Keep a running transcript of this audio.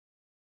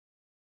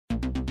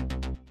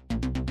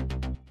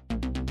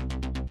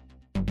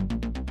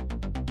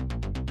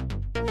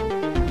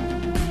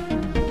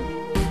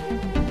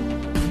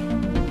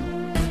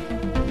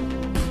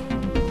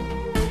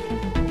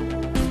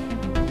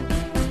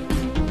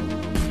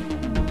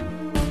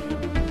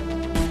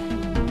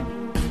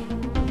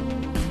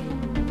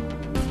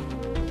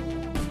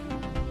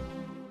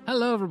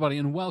Hello, everybody,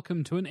 and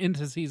welcome to an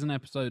inter-season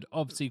episode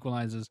of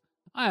Sequelizers.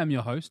 I am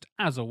your host,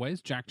 as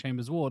always, Jack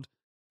Chambers-Ward,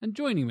 and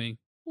joining me,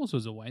 also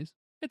as always,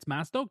 it's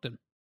Matt Stockton.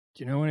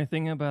 Do you know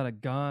anything about a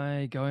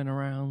guy going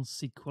around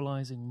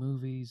sequelizing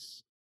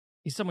movies?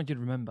 He's someone you'd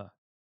remember.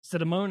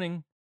 Instead of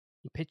moaning,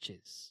 he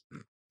pitches.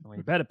 And when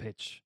he better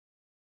pitch,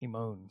 he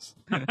moans.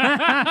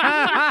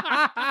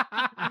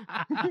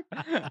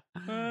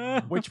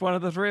 Which one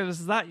of the three of us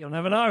is that? You'll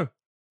never know.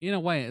 In a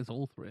way, it's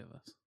all three of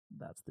us.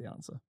 That's the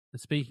answer.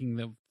 Speaking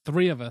of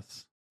three of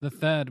us, the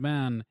third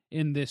man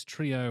in this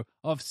trio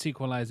of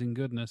sequelizing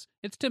goodness,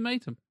 it's Tim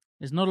Matum.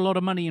 There's not a lot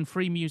of money in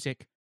free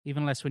music,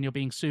 even less when you're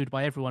being sued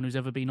by everyone who's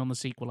ever been on the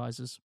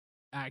Sequelizers.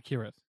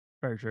 Accurate.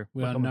 Very true.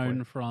 We are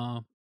known for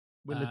our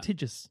We're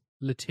litigious.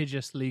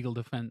 litigious legal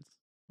defense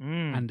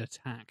and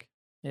attack.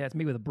 Yeah, it's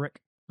me with a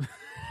brick.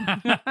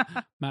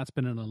 Matt's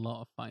been in a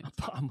lot of fights.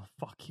 I'm gonna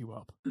fuck you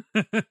up.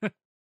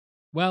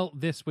 Well,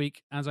 this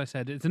week, as I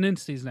said, it's an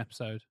inter-season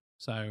episode,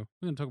 so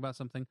we're going to talk about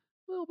something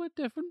a little bit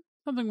different,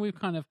 something we've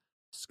kind of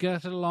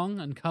skirted along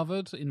and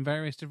covered in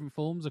various different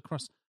forms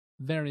across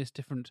various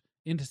different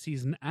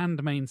inter-season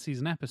and main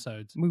season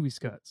episodes. Movie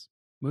skirts.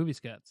 Movie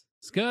skirts.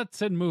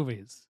 Skirts in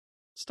movies.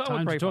 Start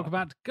Time with to talk Braveheart.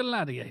 about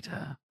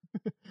Gladiator.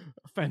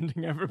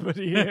 Offending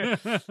everybody here.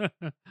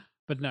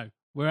 But no,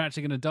 we're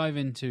actually going to dive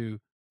into,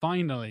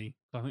 finally,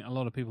 I think a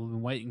lot of people have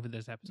been waiting for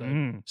this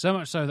episode. So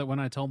much so that when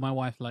I told my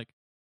wife, like,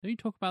 do you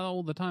talk about that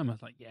all the time? I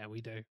was like, yeah, we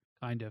do,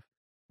 kind of.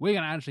 We're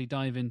going to actually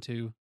dive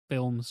into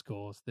film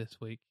scores this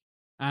week.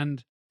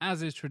 And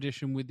as is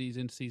tradition with these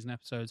inter-season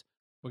episodes,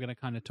 we're going to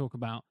kind of talk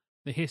about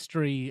the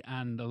history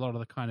and a lot of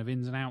the kind of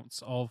ins and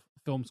outs of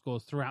film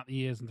scores throughout the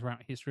years and throughout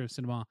the history of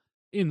cinema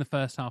in the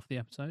first half of the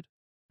episode.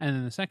 And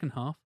in the second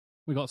half,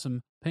 we got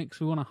some picks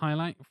we want to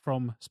highlight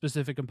from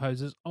specific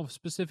composers of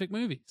specific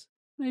movies.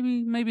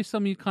 Maybe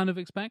some you kind of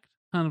expect.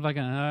 Kind of like,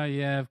 oh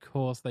yeah, of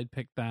course they'd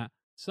pick that.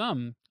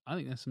 Some, I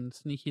think there's some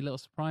sneaky little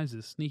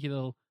surprises. Sneaky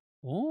little,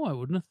 oh, I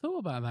wouldn't have thought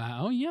about that.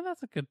 Oh yeah,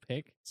 that's a good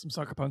pick. Some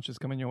sucker punches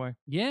coming your way.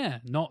 Yeah,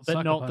 not But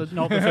Sucker not Punch. the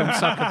film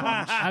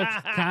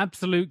Sucker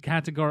Punch.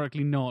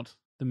 Categorically not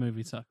the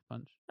movie Sucker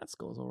Punch. That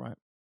score's all right.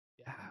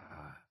 Yeah,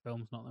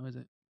 film's not though, is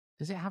it?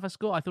 Does it have a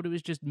score? I thought it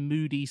was just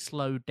moody,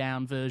 slowed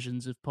down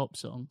versions of pop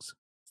songs.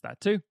 It's that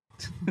too.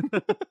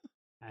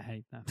 I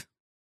hate that.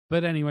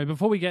 But anyway,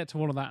 before we get to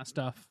all of that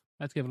stuff,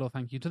 let's give a little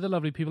thank you to the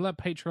lovely people at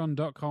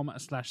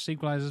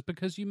patreon.com/sequelizers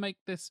because you make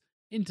this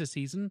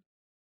inter-season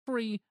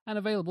free and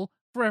available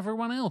for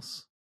everyone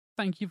else.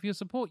 Thank you for your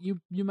support.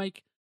 You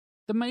make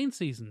the main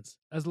seasons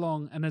as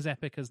long and as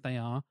epic as they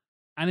are.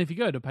 And if you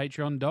go to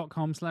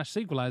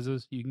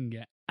patreon.com/sequelizers, you can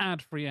get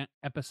ad-free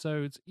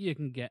episodes, you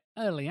can get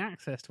early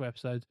access to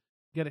episodes,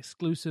 you get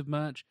exclusive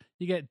merch,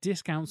 you get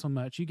discounts on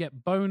merch, you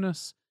get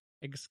bonus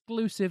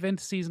exclusive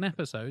inter-season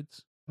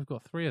episodes. We've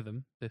got 3 of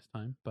them this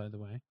time, by the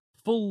way.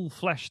 Full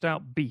fleshed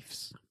out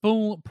beefs.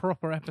 Full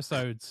proper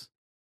episodes.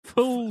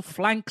 Full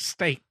flank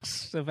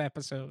steaks of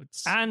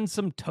episodes. And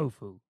some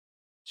tofu.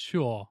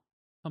 Sure.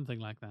 Something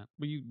like that.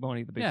 Well, you won't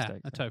eat the beef Yeah,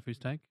 steak. a tofu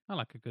steak. I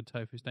like a good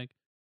tofu steak.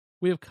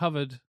 We have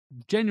covered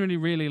genuinely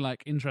really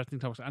like interesting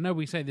topics. I know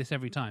we say this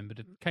every time, but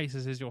in case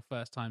this is your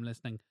first time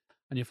listening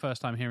and your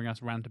first time hearing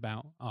us rant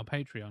about our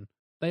Patreon,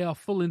 they are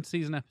full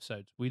in-season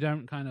episodes. We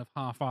don't kind of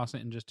half-ass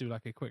it and just do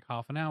like a quick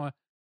half an hour.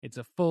 It's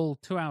a full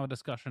 2-hour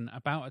discussion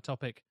about a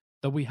topic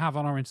that we have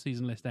on our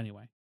in-season list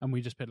anyway. And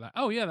we just put like,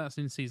 oh yeah, that's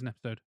an in-season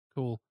episode.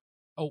 Cool.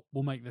 Oh,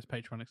 we'll make this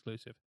Patreon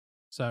exclusive.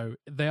 So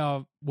they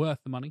are worth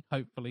the money,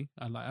 hopefully.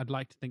 I'd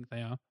like to think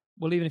they are.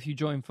 Well, even if you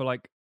join for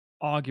like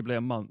arguably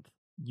a month,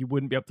 you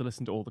wouldn't be able to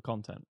listen to all the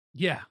content.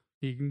 Yeah.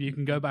 You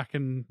can go back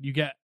and you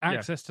get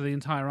access to the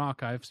entire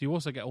archive. So you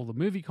also get all the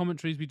movie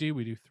commentaries we do.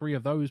 We do 3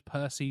 of those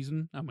per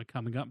season, and we're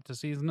coming up to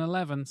season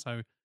 11.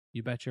 So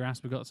you bet your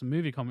ass we've got some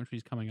movie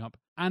commentaries coming up.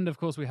 And of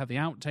course, we have the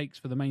outtakes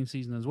for the main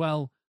season as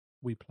well.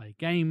 We play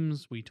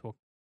games, we talk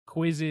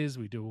quizzes,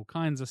 we do all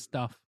kinds of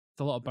stuff.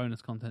 It's a lot of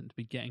bonus content to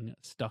be getting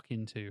stuck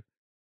into.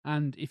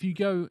 And if you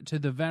go to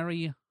the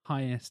very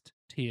highest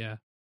tier,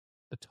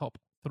 the top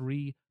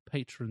 3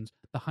 patrons,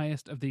 the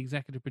highest of the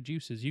executive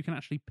producers, you can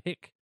actually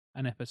pick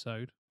an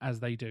episode as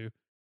they do.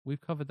 We've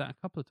covered that a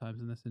couple of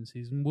times in this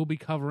season. We'll be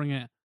covering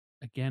it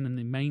again in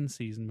the main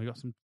season. We've got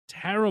some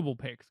terrible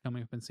picks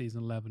coming up in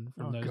season 11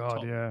 from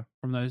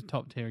from those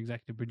top tier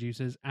executive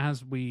producers.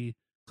 As we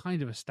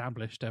kind of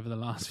established over the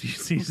last few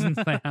seasons,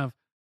 they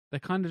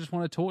kind of just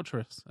want to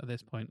torture us at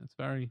this point. It's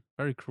very,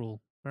 very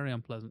cruel, very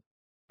unpleasant.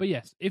 But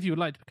yes, if you would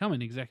like to become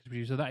an executive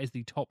producer, that is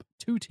the top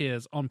 2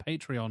 tiers on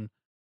Patreon,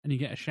 and you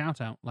get a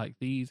shout out like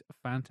these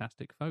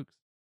fantastic folks.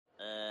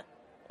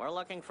 We're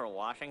looking for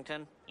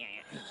Washington. Yeah.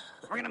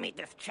 We're gonna meet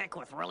this chick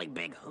with really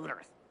big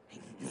hooters.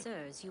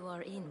 Sirs, you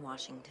are in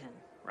Washington.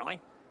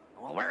 Really?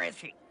 Well, where is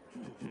she?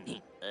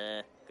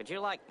 Could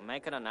you,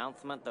 make an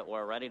announcement that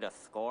we're ready to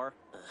score?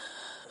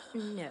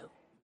 No.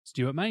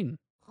 Stuart Main.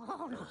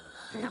 Oh, no.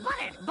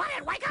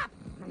 Butthead, wake up!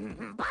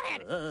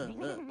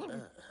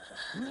 Butthead!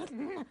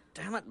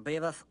 Damn it,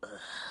 Beavis.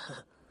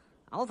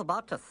 I was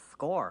about to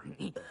score.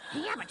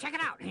 Yeah, but check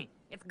it out.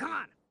 It's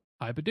gone.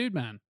 Hyper Dude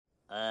Man.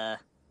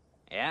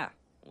 Yeah,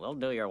 we'll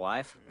do your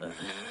wife.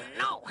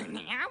 No, I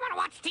want to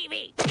watch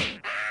TV.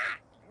 Ah!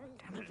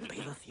 Damn it,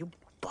 Beavis, you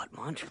butt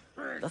munch.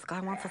 This guy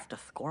wants us to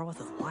score with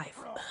his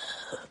wife.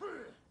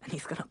 And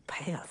he's gonna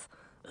pay us.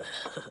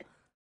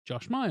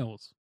 Josh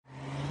Miles.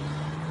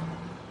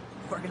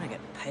 We're gonna get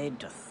paid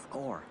to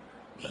score.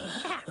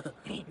 Yeah.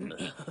 And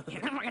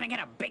then we're gonna get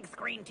a big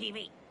screen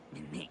TV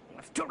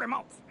with 2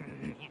 remotes.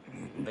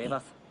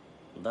 Beavis,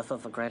 this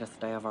is the greatest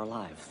day of our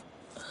lives.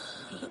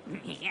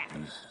 Yeah.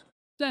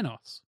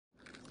 Xenos.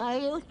 Are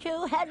you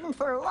two heading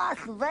for Las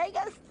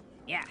Vegas?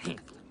 Yeah.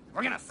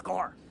 We're gonna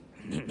score.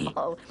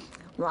 Oh,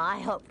 well, I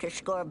hope to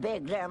score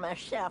big there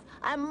myself.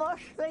 I'm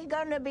mostly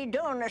going to be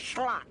doing the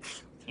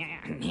slots. Yeah,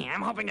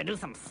 I'm hoping to do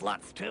some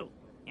sluts too.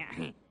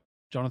 Yeah.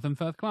 Jonathan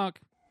Firth Clark.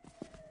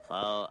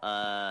 So,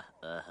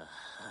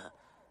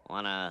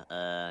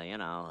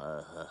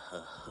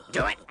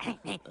 Do it.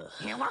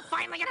 We're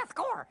finally gonna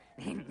score.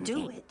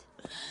 Do it.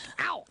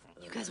 Ow.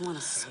 You guys want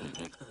to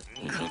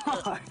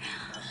score?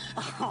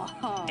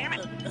 Damn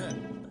it.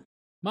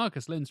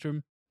 Marcus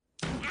Lindstrom.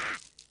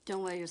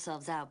 Don't wear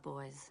yourselves out,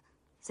 boys.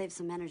 Save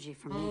some energy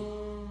for me.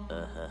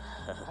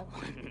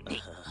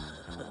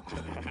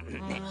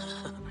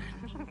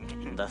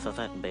 This is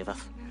it,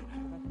 Beavis.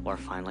 We're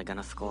finally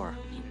gonna score.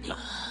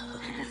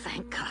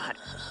 Thank God.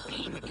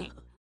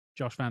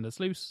 Josh Van der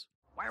Sluice.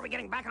 Why are we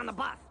getting back on the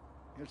bus?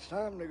 It's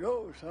time to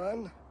go,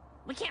 son.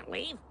 We can't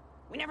leave.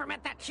 We never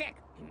met that chick.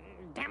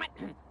 Damn it.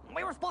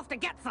 We were supposed to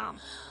get some.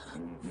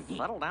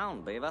 Settle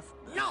down, Beavis.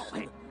 No,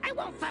 I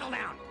won't settle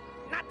down.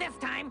 Not this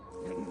time.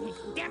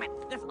 Damn it,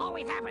 this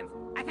always happens.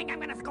 I think I'm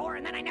gonna score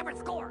and then I never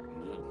score.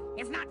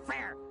 It's not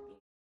fair.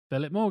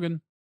 Philip Morgan.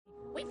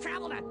 We've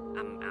traveled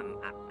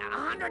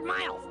 100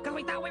 miles because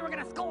we thought we were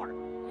gonna score.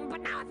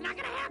 But now it's not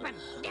gonna happen.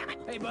 Damn it.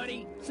 Hey,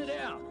 buddy, sit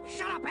down.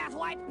 Shut up,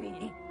 asswipe.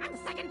 I'm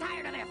sick and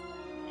tired of this.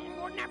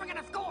 We're never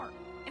gonna score.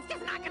 It's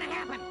just not gonna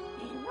happen.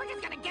 We're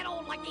just gonna get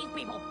old like these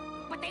people.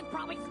 But they've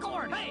probably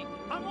scored. Hey,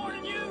 I'm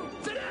warning you.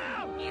 Sit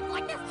down. It's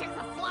like this chick's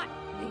a slut.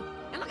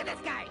 And look at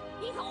this guy.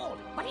 He's old,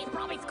 but he's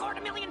probably scored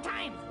 1,000,000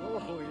 times.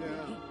 Oh,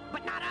 yeah.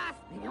 But not us.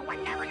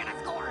 We're never gonna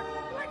score.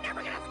 We're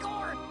never gonna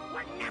score.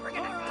 We're never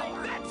gonna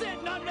score. That's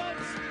it,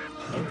 nuts.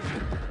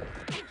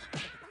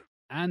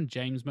 And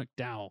James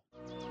McDowell.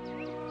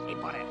 Hey,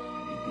 buddy.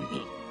 Do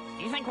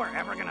you think we're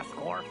ever gonna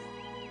score?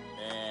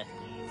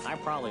 I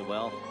probably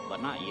will,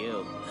 but not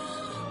you.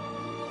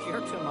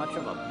 You're too much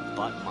of a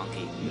butt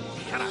monkey.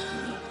 Shut up.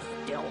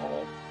 Still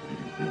hole.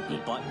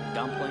 Butt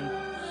dumpling.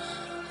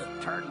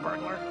 Turd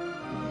burglar.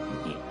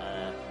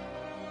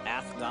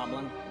 Ass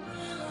goblin.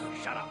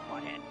 Shut up,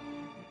 butthead.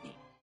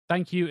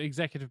 Thank you,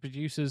 executive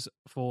producers,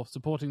 for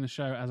supporting the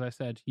show. As I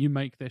said, you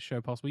make this show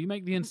possible. You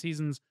make the end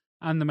seasons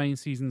and the main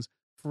seasons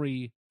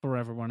free for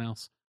everyone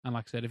else. And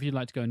like I said, if you'd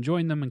like to go and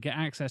join them and get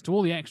access to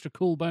all the extra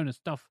cool bonus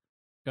stuff,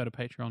 go to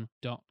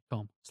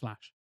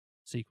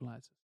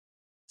patreon.com/sequelizers.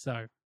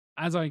 So,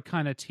 as I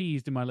kind of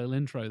teased in my little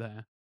intro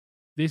there,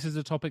 this is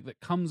a topic that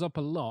comes up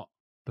a lot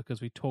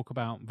because we talk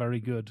about very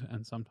good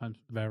and sometimes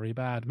very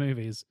bad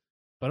movies.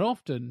 But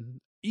often,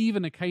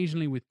 even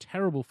occasionally with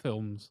terrible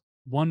films,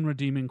 one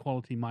redeeming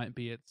quality might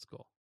be its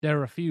score. There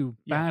are a few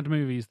bad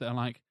movies that are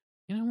like,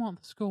 you know what,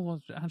 the score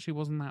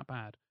wasn't that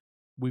bad.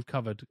 We've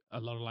covered a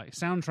lot of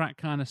soundtrack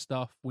kind of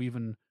stuff. We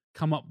even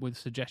come up with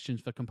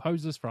suggestions for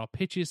composers for our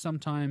pitches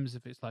sometimes,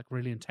 if it's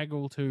really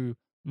integral to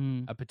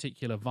a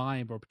particular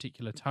vibe or a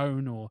particular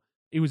tone, or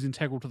it was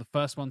integral to the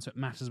first one, so it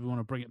matters, we want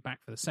to bring it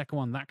back for the second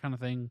one, that kind of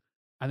thing.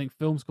 I think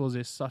film scores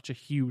is such a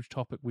huge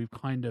topic we've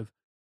kind of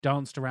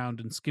danced around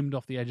and skimmed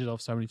off the edges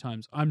of so many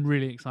times. I'm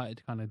really excited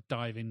to kind of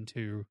dive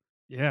into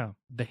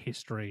the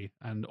history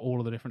and all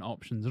of the different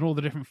options and all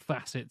the different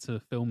facets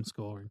of film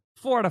scoring.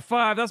 4 out of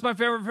 5. That's my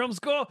favorite film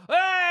score.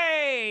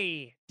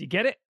 Hey! Do you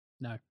get it?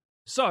 No.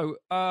 So,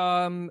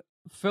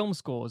 film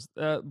scores.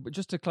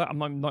 Just to clarify,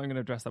 I'm not going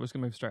to address that. We're just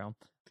going to move straight on.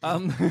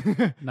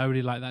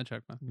 Nobody liked that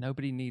joke, man.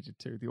 Nobody needed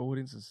to. The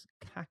audience is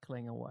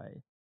cackling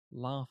away,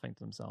 laughing to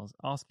themselves,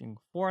 asking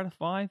 4 out of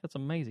 5? That's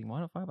amazing. Why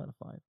not 5 out of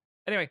 5?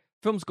 Anyway,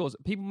 film scores.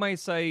 People may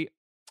say,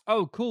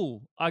 oh,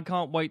 cool. I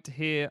can't wait to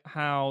hear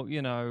how,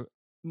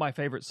 my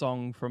favorite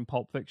song from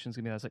Pulp Fiction is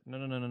going to be that. It's like,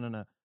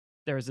 no.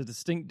 There is a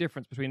distinct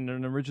difference between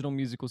an original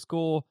musical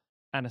score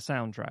and a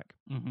soundtrack.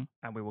 Mm-hmm.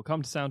 And we will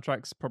come to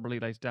soundtracks probably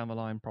later down the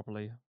line,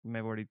 probably. We may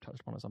have already touched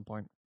upon it at some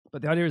point.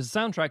 But the idea is a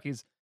soundtrack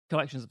is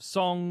collections of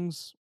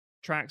songs,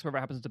 tracks, wherever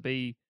it happens to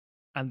be,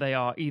 and they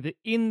are either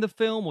in the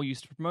film or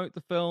used to promote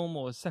the film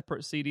or a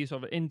separate CD,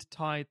 sort of an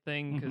intertied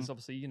thing, because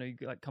obviously, you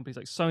get companies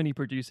like Sony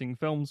producing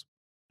films.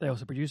 They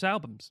also produce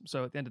albums.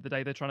 So at the end of the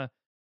day, they're trying to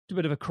do a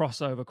bit of a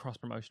crossover,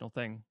 cross-promotional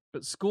thing.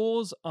 But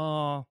scores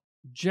are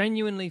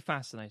genuinely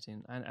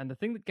fascinating. And the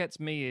thing that gets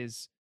me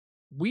is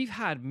we've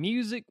had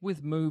music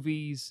with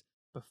movies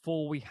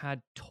before we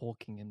had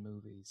talking in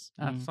movies.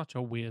 That's such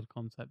a weird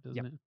concept, isn't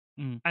Yep. it?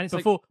 And it's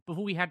before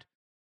we had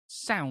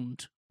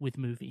sound with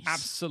movies.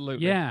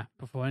 absolutely. Yeah,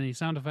 before any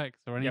sound effects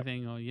or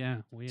anything, or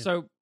weird.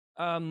 So,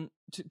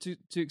 to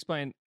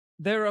explain,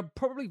 there are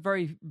probably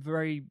very,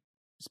 very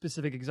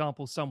specific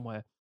examples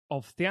somewhere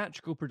of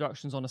theatrical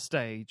productions on a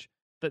stage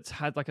that's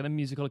had like a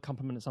musical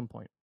accompaniment at some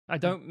point. I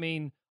don't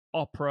mean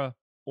opera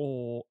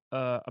or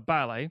a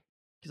ballet,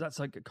 because that's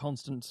like a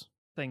constant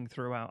thing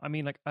throughout. I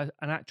mean like an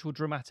actual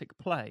dramatic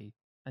play,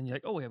 and you're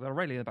like, oh, yeah, we've got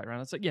Aurelia in the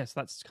background. It's like, yes,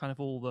 that's kind of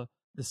all the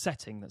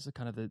setting. That's the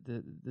kind of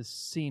the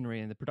scenery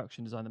and the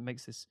production design that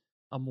makes this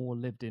a more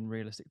lived-in,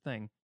 realistic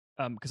thing.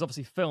 Because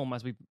obviously film,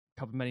 as we've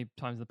covered many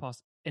times in the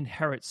past,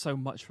 inherits so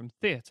much from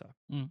theatre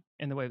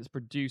in the way it was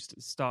produced at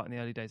the start in the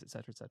early days,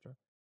 etc., etc.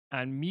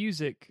 And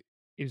music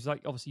is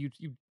like, obviously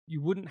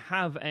you wouldn't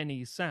have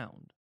any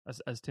sound,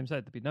 as Tim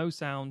said. There'd be no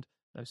sound,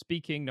 no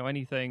speaking, no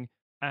anything,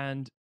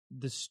 and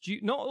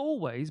not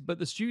always, but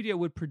the studio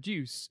would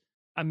produce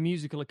a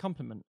musical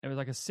accompaniment. It was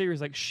like a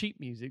series like sheet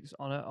music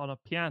on a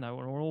piano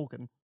or an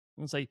organ,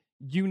 and say,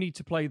 you need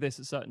to play this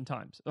at certain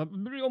times,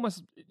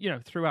 almost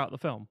throughout the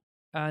film,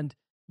 and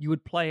you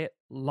would play it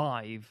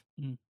live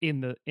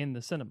in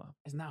the cinema.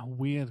 Isn't that a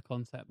weird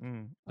concept?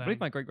 I believe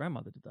my great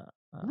grandmother did that.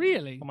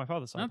 Really? On my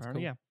father's side, That's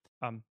apparently. cool.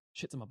 Yeah.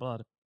 Shit's in my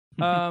blood.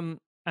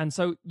 And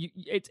so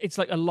it's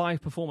like a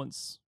live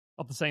performance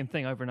of the same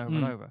thing over and over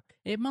and over.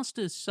 It must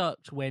have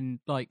sucked when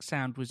like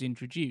sound was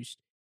introduced.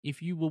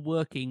 If you were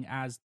working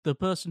as the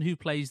person who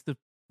plays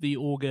the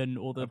organ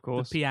or the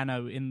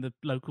piano in the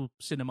local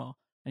cinema,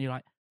 and you're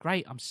like,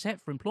 great, I'm set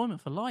for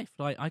employment for life.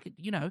 Like I could,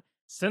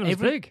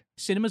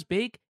 Cinema's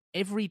big.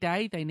 Every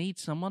day they need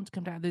someone to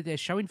come down. They're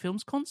showing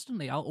films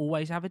constantly. I'll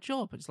always have a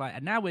job. It's like,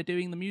 and now we're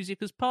doing the music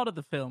as part of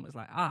the film. It's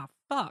like,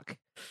 fuck.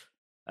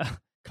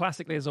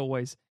 Classically, as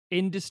always,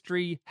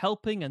 industry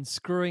helping and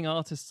screwing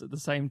artists at the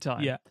same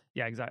time. Yeah,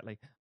 exactly.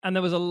 And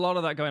there was a lot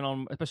of that going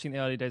on, especially in the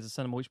early days of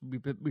cinema, which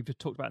we've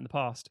talked about in the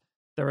past.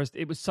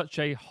 It was such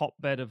a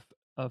hotbed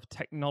of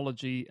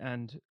technology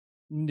and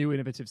new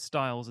innovative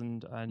styles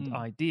and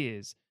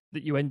ideas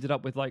that you ended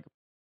up with, like,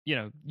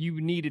 you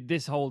needed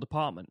this whole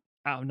department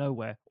out of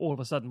nowhere. All of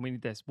a sudden, we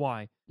need this.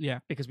 Why? Yeah.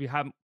 Because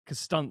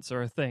stunts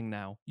are a thing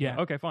now. Yeah.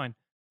 Okay, fine.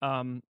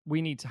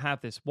 We need to have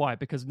this. Why?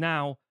 Because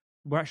now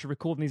we're actually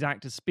recording these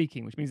actors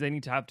speaking, which means they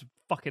need to have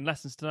fucking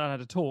lessons to learn how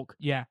to talk.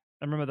 Yeah.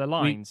 And remember their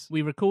lines.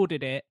 We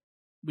recorded it.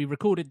 We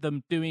recorded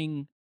them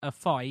doing a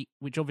fight,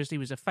 which obviously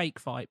was a fake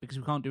fight because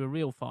we can't do a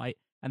real fight.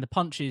 And the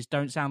punches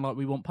don't sound like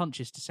we want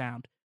punches to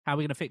sound. How are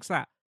we going to fix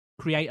that?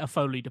 Create a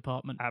Foley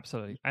department.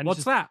 Absolutely. And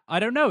what's that? I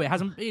don't know.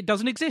 It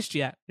doesn't exist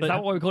yet. Is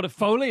that why we called it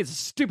Foley? It's a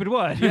stupid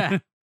word. Yeah.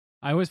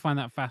 I always find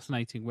that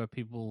fascinating where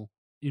people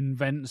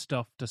invent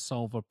stuff to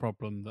solve a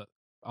problem that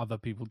other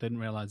people didn't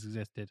realize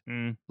existed.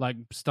 Like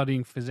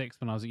studying physics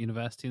when I was at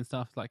university and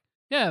stuff. Like,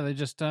 yeah, they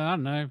just, I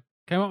don't know,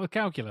 came up with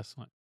calculus.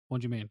 Like,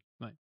 what do you mean?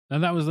 Like,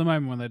 and that was the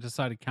moment when they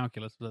decided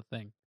calculus was a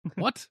thing.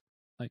 What?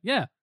 Like,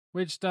 yeah,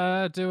 we just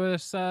do a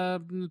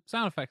sound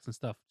effects and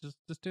stuff.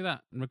 Just do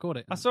that and record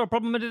it. I saw a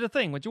problem and did a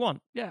thing. What do you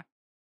want? Yeah.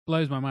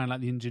 Blows my mind,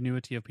 like the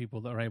ingenuity of people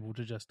that are able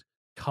to just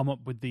come up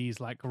with these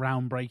like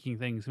groundbreaking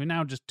things we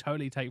now just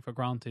totally take for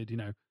granted.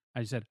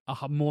 As you said,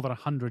 more than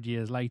 100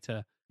 years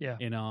later,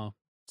 in our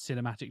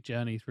cinematic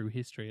journey through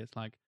history, it's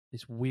like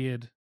this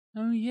weird.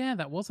 Oh yeah,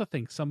 that was a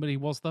thing. Somebody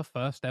was the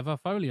first ever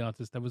Foley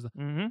artist. There was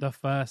the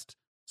first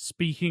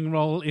speaking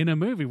role in a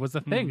movie was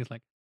the thing. It's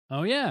like,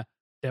 oh yeah,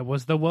 there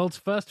was the world's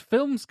first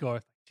film score.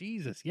 It's like,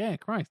 Jesus, yeah,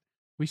 Christ.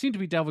 We seem to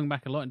be delving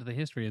back a lot into the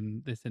history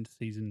in this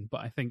interseason,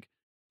 but I think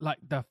like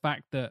the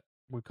fact that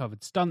we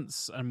covered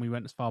stunts and we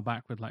went as far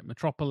back with like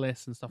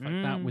Metropolis and stuff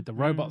like that with the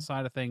robot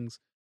side of things,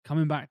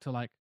 coming back to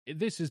like,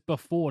 this is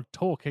before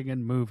talking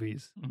in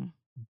movies,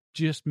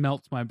 just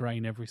melts my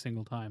brain every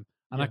single time.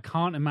 And I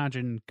can't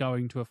imagine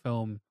going to a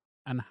film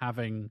and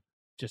having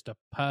just a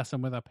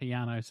person with a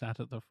piano sat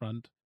at the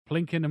front,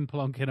 plinking and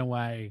plonking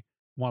away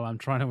while I'm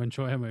trying to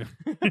enjoy a movie.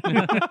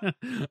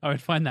 I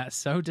would find that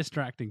so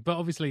distracting. But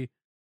obviously,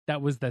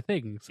 that was the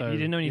thing. So if you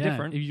didn't know any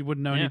different. You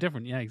wouldn't know any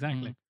different. Yeah,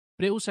 exactly.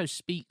 But it also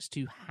speaks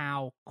to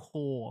how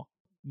core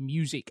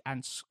music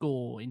and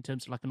score, in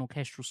terms of like an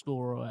orchestral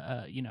score or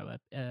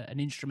an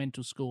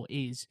instrumental score,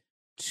 is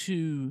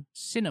to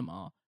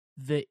cinema.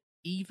 That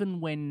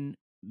even when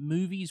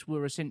movies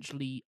were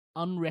essentially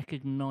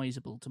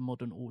unrecognizable to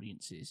modern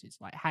audiences, it's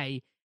like,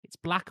 hey, it's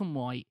black and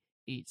white,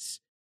 it's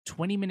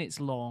 20 minutes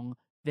long,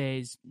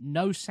 there's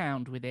no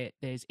sound with it,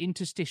 there's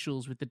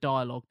interstitials with the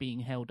dialogue being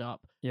held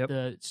up,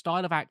 the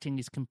style of acting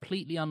is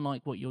completely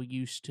unlike what you're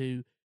used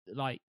to,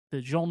 like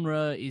the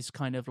genre is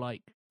kind of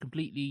like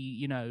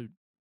completely,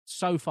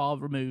 so far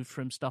removed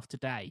from stuff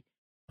today.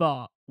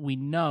 But we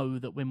know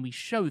that when we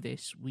show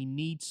this, we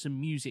need some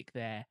music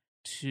there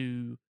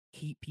to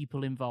keep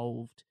people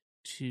involved,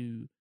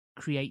 to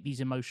create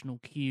these emotional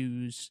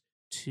cues,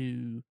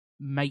 to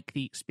make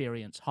the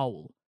experience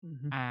whole.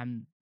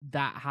 And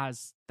that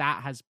has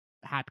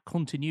had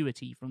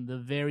continuity from the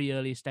very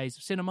earliest days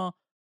of cinema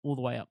all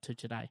the way up to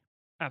today.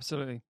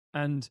 Absolutely.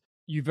 And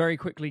you very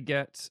quickly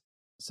get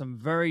some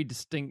very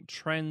distinct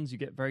trends. You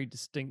get very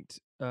distinct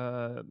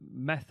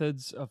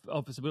methods of,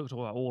 obviously, we don't talk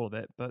about all of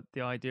it, but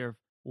the idea of,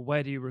 well,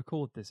 where do you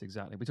record this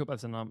exactly? We talk about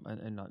this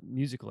in like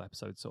musical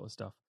episodes sort of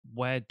stuff.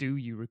 Where do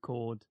you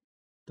record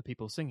the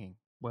people singing?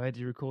 Where do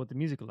you record the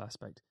musical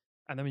aspect?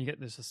 And then when you get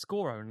this a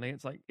score only,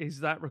 it's like, is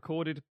that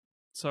recorded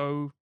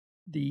so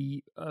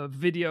the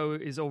video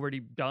is already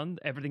done,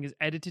 everything is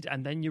edited,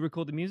 and then you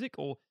record the music?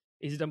 Or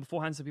is it done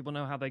beforehand so people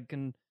know how they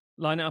can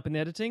line it up in the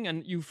editing?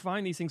 And you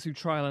find these things through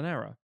trial and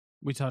error.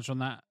 We touch on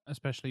that,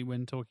 especially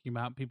when talking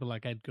about people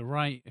like Edgar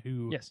Wright,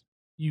 who Yes.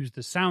 use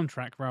the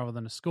soundtrack rather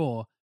than a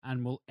score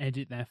and will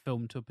edit their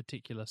film to a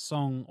particular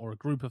song or a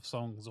group of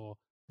songs or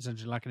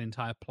essentially like an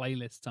entire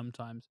playlist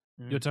sometimes.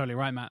 You're totally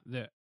right, Matt,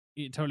 that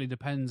it totally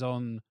depends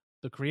on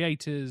the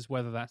creators,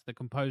 whether that's the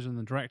composer and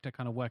the director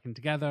kind of working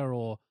together,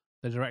 or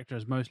the director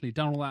has mostly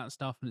done all that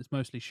stuff and it's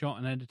mostly shot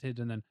and edited,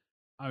 and then,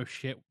 oh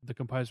shit, the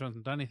composer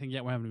hasn't done anything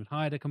yet, we haven't even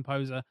hired a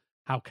composer.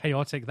 How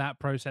chaotic that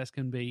process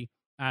can be.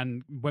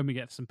 And when we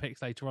get to some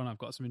picks later on, I've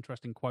got some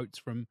interesting quotes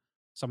from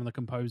some of the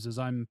composers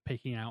I'm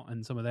picking out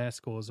and some of their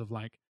scores of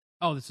like,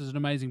 oh, this is an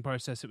amazing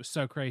process, it was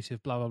so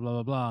creative, blah, blah, blah,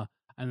 blah, blah.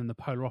 And then the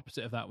polar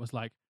opposite of that was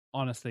like,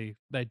 honestly,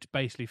 they'd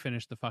basically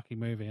finished the fucking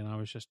movie and I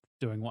was just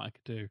doing what I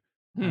could do.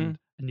 And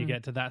you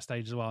get to that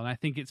stage as well. And I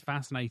think it's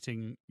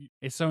fascinating.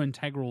 It's so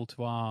integral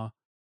to our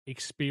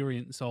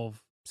experience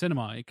of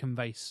cinema. It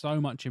conveys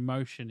so much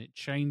emotion. It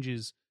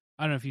changes.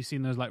 I don't know if you've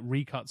seen those like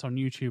recuts on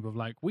YouTube of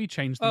like, we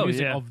changed the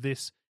music of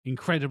this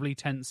incredibly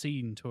tense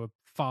scene to a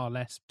far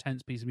less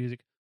tense piece of music,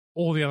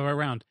 all the other way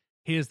around.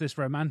 Here's this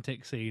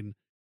romantic scene,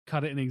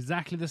 cut it in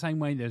exactly the same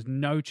way. There's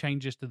no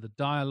changes to the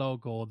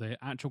dialogue or the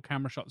actual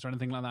camera shots or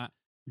anything like that.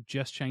 We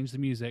just changed the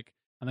music.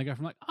 And they go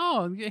from like,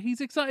 oh,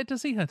 he's excited to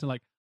see her, to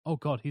like, oh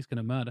God, he's going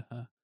to murder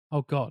her.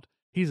 Oh God,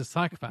 he's a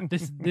psychopath.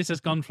 This has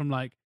gone from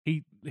like,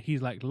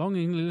 he's like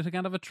longingly looking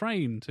out of a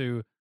train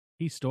to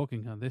he's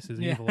stalking her. This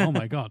is evil. Oh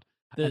my God.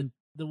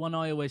 The one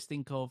I always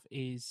think of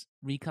is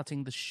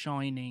recutting the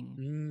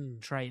Shining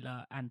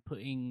trailer and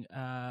putting,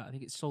 I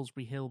think it's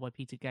Salisbury Hill by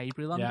Peter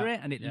Gabriel under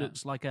it, and it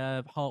looks like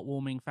a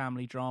heartwarming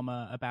family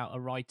drama about a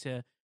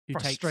writer who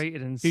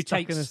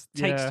takes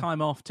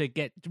time off to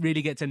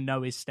really get to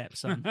know his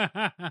stepson.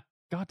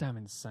 Goddamn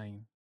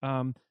insane.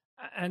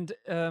 And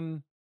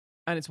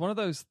it's one of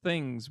those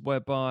things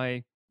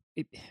whereby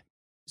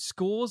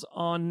scores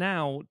are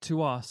now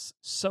to us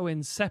so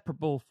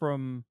inseparable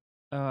from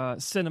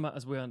cinema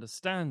as we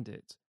understand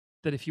it,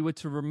 that if you were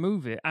to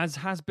remove it, as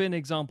has been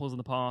examples in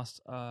the past,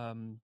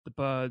 The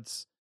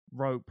Birds,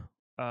 Rope,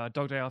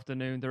 Dog Day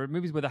Afternoon, there are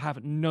movies where they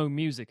have no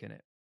music in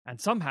it, and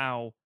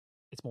somehow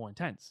it's more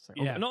intense. It's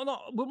like,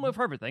 wouldn't work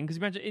for everything, because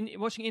imagine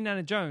watching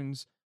Indiana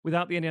Jones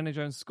without the Indiana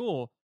Jones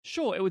score.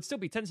 Sure, it would still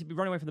be tense, you'd be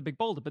running away from the big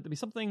boulder, but there'd be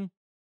something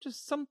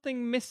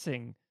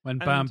missing. When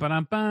bam,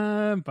 bam,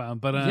 bam, bam,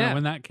 bam,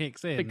 when that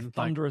kicks in. Big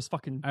thunderous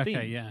fucking theme.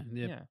 Okay,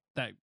 yeah.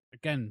 That,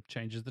 again,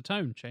 changes the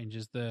tone,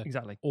 changes the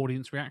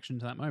audience reaction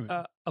to that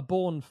moment. A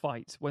Bourne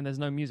fight, when there's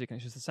no music and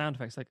it's just the sound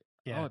effects, like,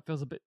 oh, it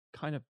feels a bit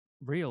kind of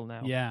real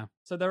now. Yeah.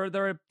 So there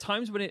are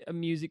times when a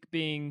music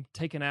being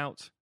taken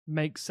out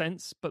makes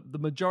sense, but the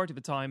majority of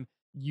the time,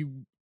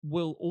 you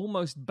will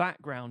almost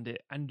background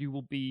it and you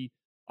will be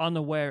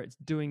unaware it's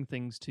doing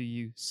things to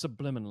you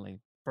subliminally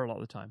for a lot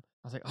of the time.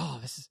 I was like, oh,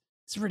 it's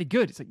really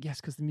good. It's like, yes,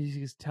 because the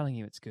music is telling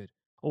you it's good.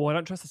 Oh, I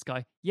don't trust this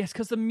guy. Yes,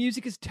 because the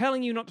music is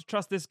telling you not to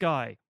trust this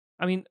guy.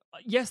 I mean,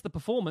 yes, the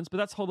performance, but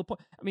that's the whole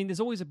point. I mean, there's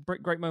always a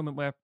great moment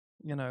where,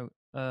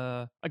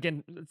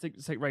 again,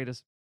 let's take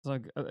Raiders. It's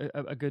like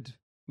a good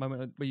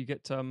moment where you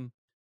get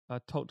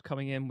Todd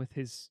coming in with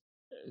his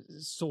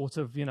sort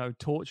of,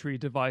 torture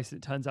device.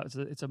 It turns out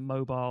it's a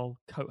mobile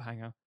coat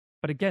hanger.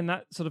 But again,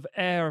 that sort of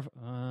air of,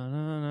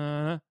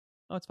 oh,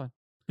 it's fine.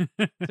 It's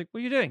like, what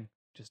are you doing?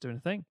 Just doing a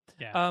thing.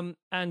 Yeah.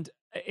 And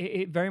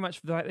it very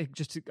much, I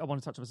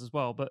want to touch on this as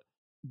well, but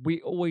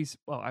we always,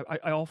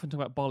 I often talk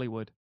about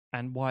Bollywood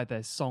and why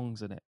there's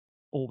songs in it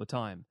all the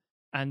time.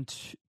 And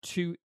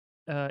to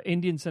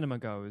Indian cinema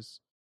goers,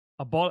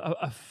 a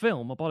Bollywood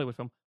film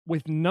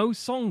with no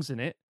songs in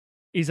it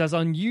is as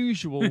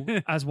unusual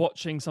as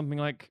watching something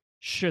like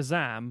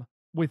Shazam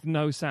with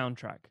no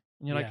soundtrack.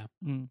 And you're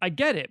like, I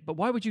get it, but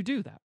why would you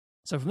do that?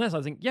 So from this,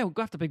 I think, we'll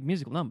go after big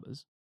musical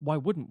numbers. Why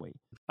wouldn't we?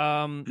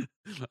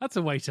 That's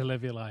a way to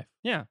live your life.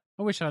 Yeah.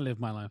 I wish I lived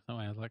my life that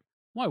way. I was like,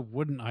 why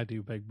wouldn't I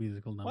do big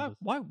musical numbers?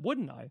 Why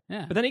wouldn't I?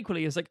 Yeah. But then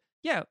equally, it's like,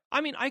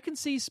 I mean, I can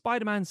see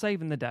Spider-Man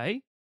saving the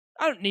day.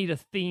 I don't need a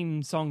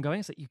theme song going.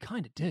 It's like, you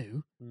kind of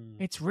do.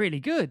 It's really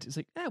good. It's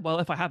like, well,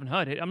 if I haven't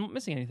heard it, I'm not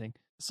missing anything.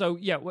 So,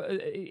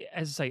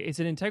 as I say, it's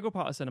an integral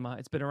part of cinema.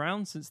 It's been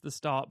around since the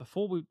start,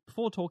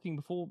 before talking,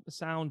 before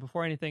sound,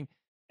 before anything,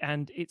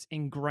 and it's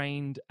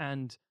ingrained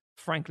and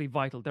frankly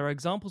vital. There are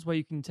examples where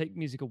you can take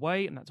music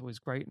away, and that's always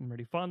great and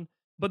really fun,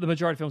 but the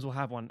majority of films will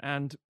have one.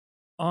 And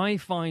I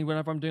find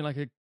whenever I'm doing like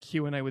a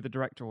Q&A with the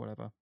director or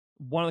whatever,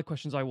 one of the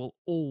questions I will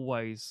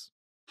always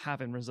have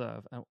in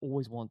reserve and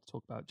always want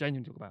to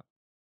genuinely talk about,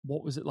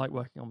 what was it like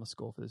working on the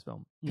score for this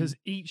film? Because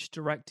each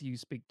director you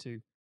speak to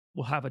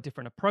will have a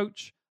different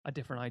approach, a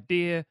different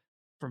idea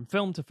from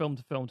film to film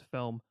to film to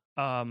film.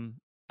 And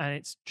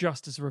it's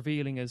just as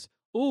revealing as,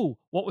 oh,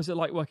 what was it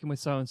like working with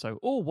so-and-so?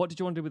 Oh, what did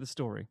you want to do with the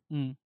story?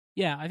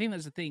 Yeah, I think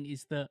that's the thing,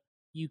 is that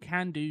you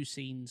can do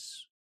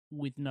scenes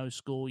with no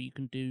score, you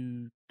can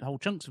do whole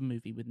chunks of a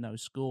movie with no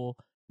score,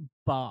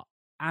 but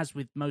as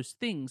with most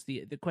things,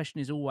 the question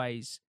is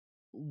always,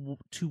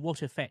 to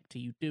what effect are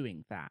you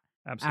doing that?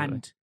 Absolutely.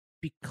 And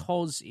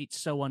because it's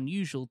so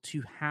unusual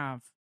to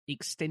have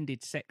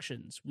extended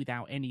sections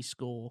without any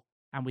score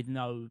and with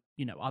no,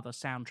 other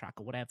soundtrack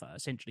or whatever,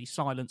 essentially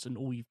silence, and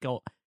all you've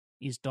got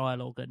is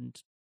dialogue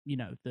and,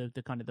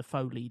 the kind of the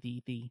Foley,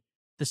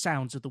 the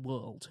sounds of the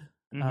world.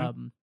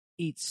 Mm-hmm.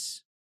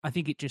 I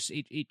think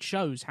it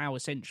shows how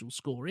essential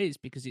score is,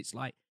 because it's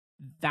like,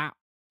 that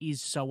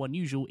is so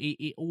unusual.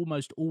 It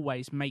almost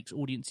always makes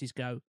audiences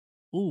go,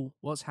 "Ooh,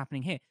 what's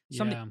happening here?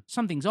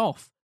 Something's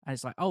off." And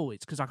it's like, "Oh,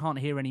 it's because I can't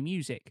hear any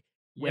music."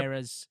 Yep.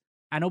 Whereas,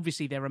 and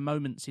obviously there are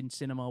moments in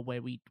cinema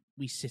where we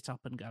sit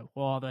up and go,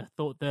 "Oh,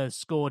 the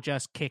score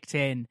just kicked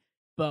in."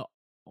 But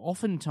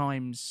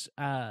oftentimes,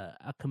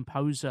 a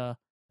composer,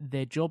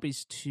 their job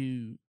is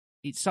to,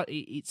 it's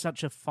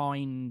such a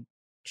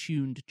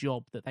fine-tuned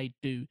job that they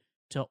do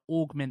to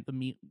augment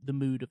the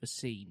mood of a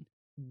scene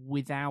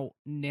without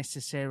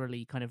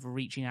necessarily kind of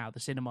reaching out of the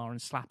cinema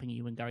and slapping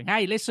you and going,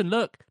 "Hey, listen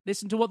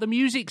to what the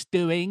music's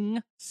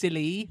doing,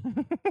 silly."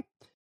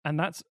 And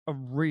that's a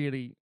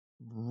really,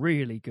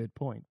 really good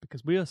point,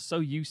 because we are so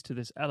used to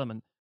this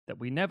element that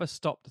we never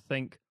stop to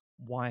think,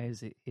 why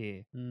is it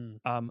here?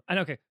 And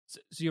okay, so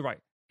you're right.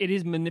 It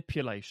is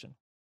manipulation.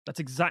 That's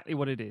exactly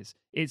what it is.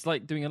 It's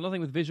like doing another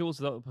thing with visuals,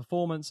 the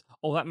performance.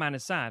 Oh, that man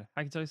is sad.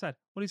 How can you tell he's sad?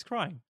 Well, he's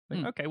crying.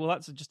 Like, okay, well,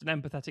 that's just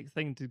an empathetic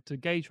thing to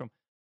gauge from.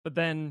 But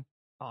then,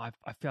 I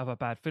have a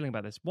bad feeling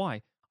about this.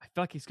 Why? I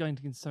feel like he's going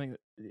to get something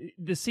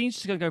the scene's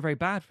just going to go very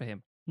bad for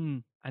him.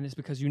 And it's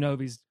because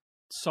these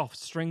soft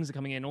strings are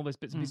coming in, all those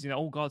bits and pieces.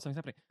 Oh God, something's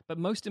happening. But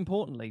most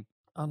importantly,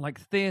 unlike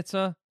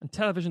theatre and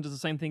television does the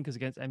same thing because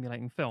against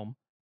emulating film,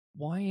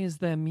 why is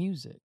there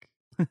music?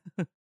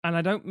 And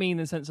I don't mean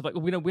in the sense of like,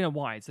 we know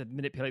why it's to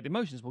manipulate the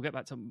emotions. We'll get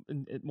back to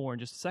it more in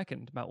just a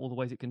second about all the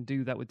ways it can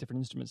do that with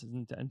different instruments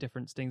and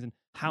different stings and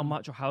how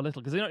much or how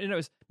little. Because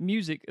it's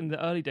music in the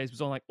early days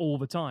was on like all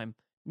the time.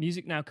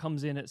 Music now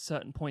comes in at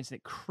certain points and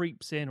it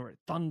creeps in or it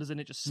thunders and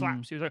it just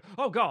slaps you. It's like,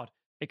 oh God,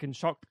 it can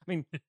shock. I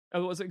mean,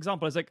 what's an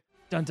example? It's like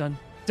dun dun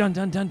dun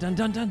dun dun dun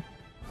dun dun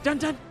dun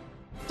dun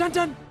dun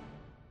dun.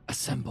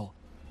 Assemble.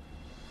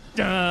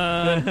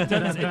 Dun, dun,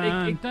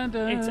 dun,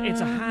 dun. It's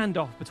a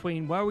handoff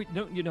between where we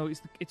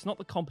it's not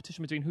the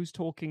competition between who's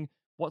talking,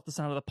 what's the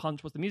sound of the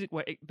punch, what's the music,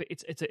 but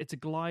it's a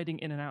gliding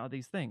in and out of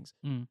these things.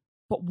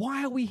 But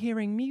why are we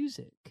hearing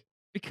music?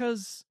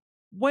 Because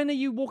when are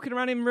you walking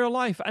around in real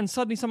life and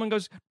suddenly someone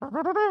goes,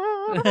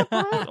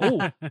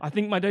 "Oh, I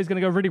think my day's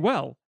going to go really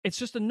well"? It's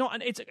just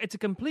it's a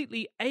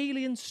completely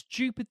alien,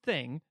 stupid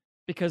thing.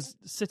 Because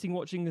sitting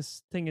watching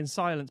this thing in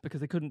silence because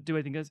they couldn't do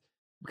anything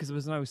because there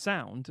was no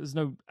sound, there's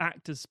no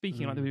actors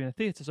speaking like they were in a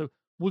theatre, so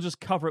we'll just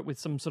cover it with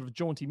some sort of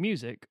jaunty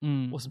music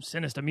or some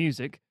sinister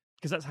music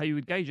because that's how you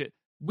would gauge it.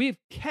 We've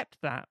kept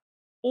that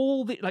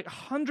all the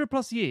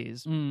 100+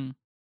 years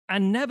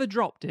and never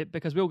dropped it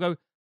because we'll go,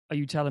 are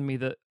you telling me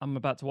that I'm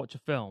about to watch a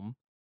film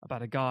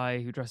about a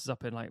guy who dresses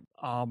up in like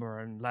armor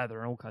and leather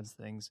and all kinds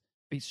of things,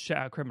 beats shit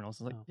out of criminals?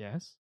 I was like,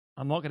 yes.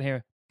 I'm not going to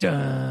hear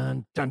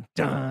dun dun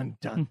dun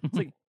dun. It's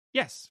like,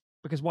 yes,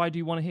 because why do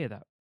you want to hear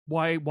that?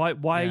 Why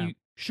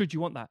should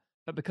you want that?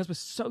 But because we're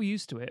so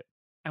used to it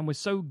and we're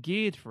so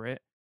geared for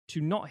it,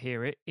 to not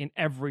hear it in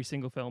every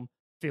single film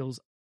feels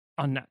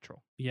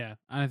unnatural. Yeah,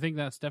 and I think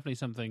that's definitely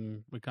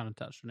something we kind of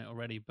touched on it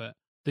already, but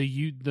the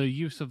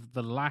use of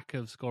the lack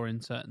of score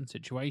in certain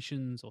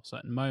situations or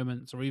certain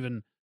moments or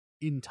even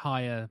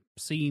entire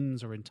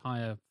scenes or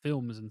entire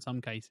films in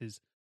some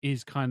cases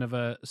is kind of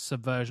a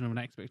subversion of an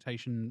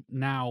expectation.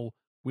 Now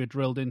we're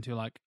drilled into,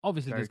 like,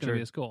 obviously there's going to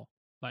be a score.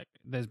 Like,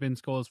 there's been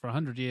scores for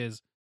 100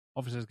 years.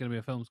 Obviously, there's going to be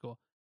a film score.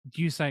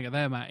 You saying it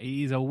there, Matt,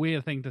 it is a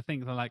weird thing to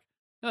think. They're like,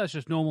 no, that's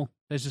just normal.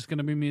 There's just going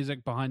to be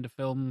music behind a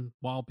film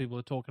while people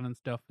are talking and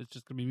stuff. It's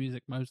just going to be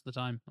music most of the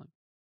time. Like,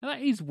 and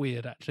that is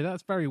weird, actually.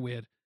 That's very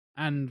weird.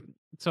 And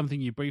something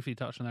you briefly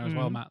touched on there as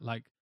well, Matt,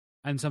 like,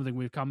 and something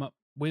we've come up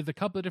with a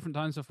couple of different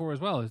times before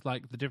as well, is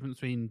like the difference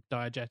between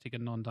diegetic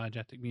and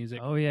non-diegetic music.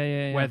 Oh,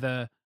 yeah.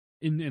 Whether...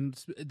 In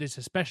this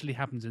especially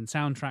happens in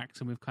soundtracks,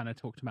 and we've kind of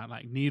talked about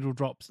like needle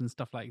drops and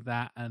stuff like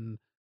that. And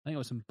I think it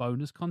was some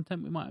bonus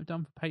content we might have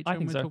done for Patreon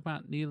when we talk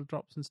about needle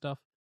drops and stuff.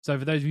 So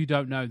for those of you who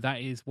don't know,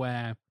 that is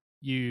where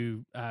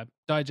you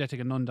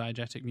diegetic and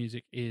non-diegetic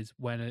music is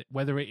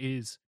whether it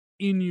is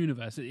in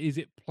universe, is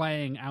it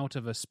playing out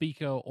of a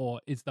speaker,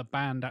 or is the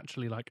band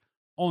actually like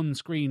on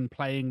screen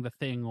playing the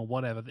thing or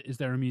whatever? Is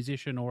there a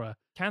musician or a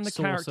Can the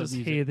source characters of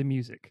music? hear the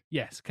music?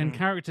 Yes. Can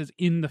characters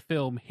in the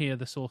film hear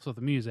the source of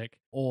the music,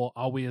 or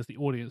are we as the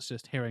audience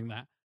just hearing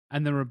that?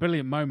 And there are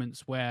brilliant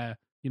moments where,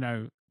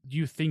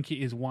 you think it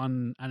is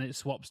one and it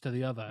swaps to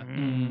the other.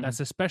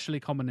 That's especially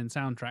common in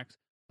soundtracks,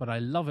 but I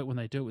love it when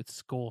they do it with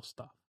score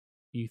stuff.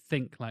 you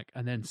think like,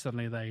 and then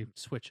suddenly they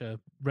switch a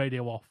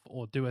radio off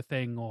or do a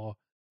thing, or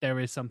there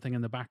is something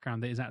in the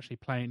background that is actually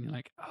playing. You're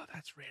like, oh,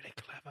 that's really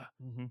clever.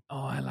 Mm-hmm.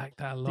 Oh, I like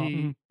that a lot.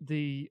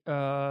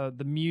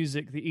 The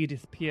music, the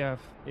Edith Piaf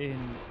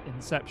in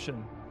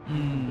Inception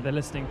that they're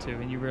listening to,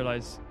 and you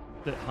realize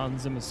that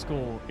Hans Zimmer's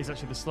score is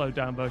actually the slowed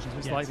down version. So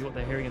it's likely what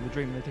they're hearing in the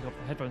dream, and they take off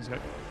the headphones and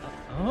go,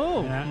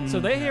 oh, Yeah. so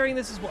they're hearing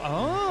this as well.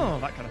 Oh,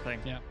 that kind of thing.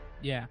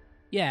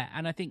 Yeah,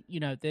 and I think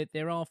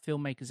there are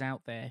filmmakers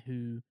out there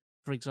who,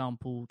 for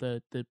example,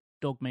 the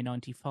Dogme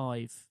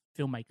 95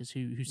 filmmakers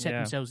who set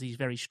themselves these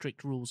very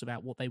strict rules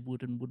about what they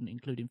would and wouldn't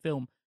include in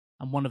film,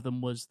 and one of them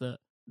was that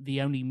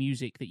the only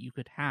music that you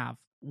could have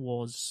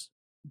was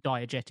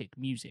diegetic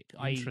music.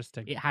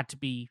 Interesting.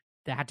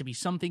 There had to be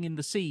something in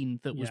the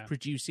scene that was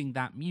producing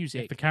that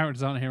music. If the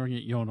characters aren't hearing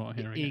it, you're not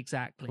hearing it.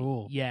 Exactly.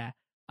 Cool. Yeah.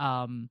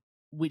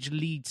 Which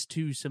leads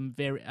to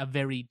a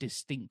very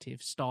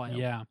distinctive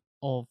style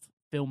of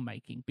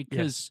filmmaking,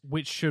 because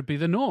which should be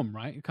the norm,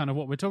 right? Kind of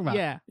what we're talking about.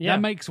 Yeah.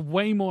 That makes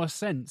way more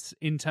sense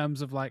in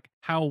terms of like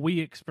how we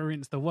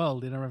experience the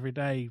world in our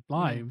everyday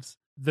lives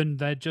than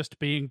there just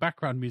being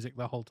background music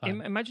the whole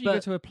time. Imagine you go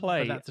to a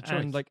play that's a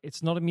and choice. like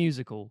it's not a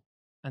musical,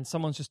 and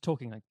someone's just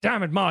talking like,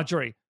 "Damn it,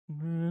 Marjorie! What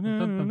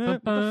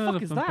the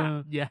fuck is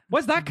that? Yeah.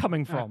 Where's that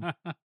coming from?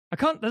 I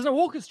can't. There's no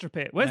orchestra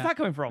pit. Where's that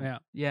coming from?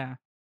 Yeah.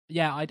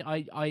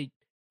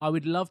 I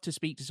would love to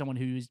speak to someone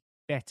who is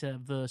better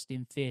versed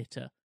in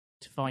theatre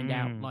to find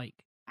out, like,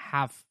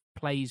 have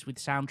plays with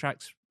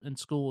soundtracks and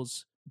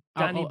scores.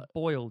 Danny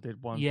Boyle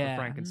did one for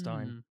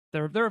Frankenstein.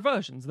 There are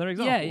versions. There are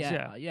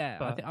examples. Yeah.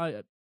 But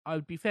I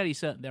would be fairly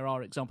certain there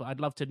are examples. I'd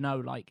love to know,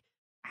 like,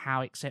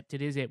 how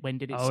accepted is it? When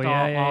did it start?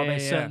 Are there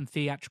certain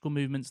theatrical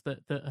movements that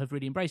have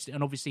really embraced it?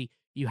 And obviously,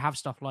 you have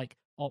stuff like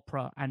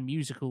opera and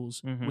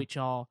musicals, which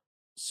are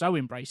so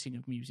embracing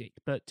of music,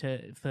 but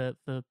for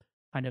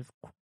kind of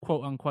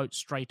quote unquote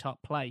straight up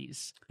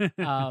plays,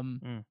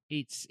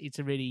 it's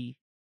a really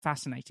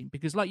fascinating,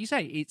 because, like you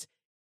say, it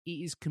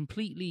is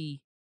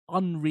completely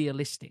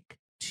unrealistic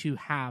to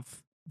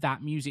have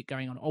that music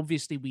going on.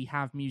 Obviously, we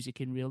have music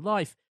in real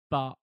life,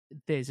 but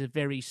there's a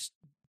very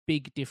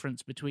big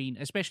difference between,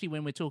 especially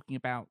when we're talking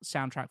about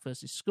soundtrack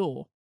versus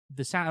score.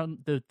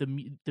 The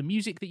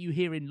music that you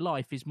hear in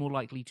life is more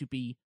likely to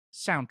be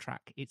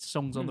soundtrack. It's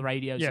songs on the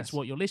radios. It's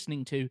what you're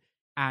listening to.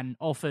 And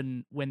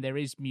often when there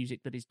is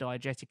music that is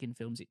diegetic in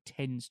films, it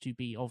tends to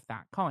be of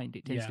that kind.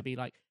 It tends to be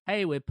like,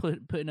 hey, we're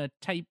putting a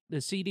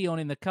CD on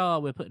in the car.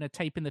 We're putting a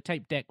tape in the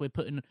tape deck. We're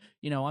putting,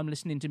 I'm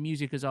listening to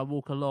music as I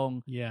walk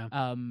along. Yeah.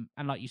 And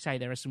like you say,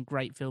 there are some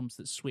great films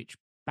that switch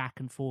back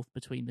and forth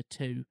between the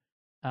two.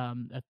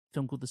 A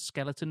film called The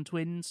Skeleton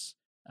Twins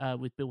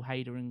with Bill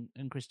Hader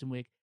and Kristen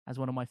Wiig as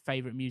one of my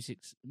favorite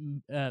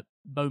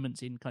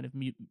moments in kind of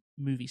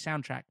movie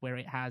soundtrack, where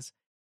it has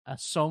a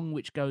song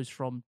which goes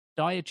from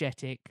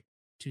diegetic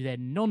to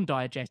then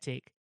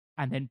non-diegetic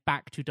and then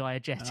back to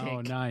diegetic.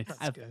 Oh, nice.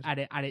 That's good.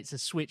 And it's a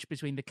switch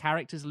between the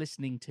characters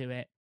listening to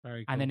it,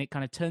 Very cool. and then it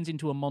kind of turns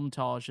into a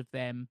montage of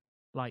them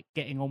like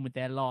getting on with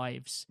their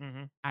lives,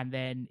 and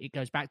then it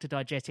goes back to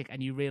diegetic,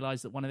 and you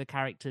realize that one of the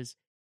characters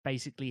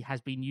basically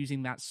has been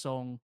using that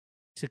song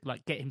to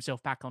like get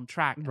himself back on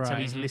track, and so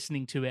he's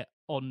listening to it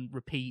on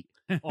repeat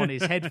on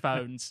his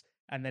headphones,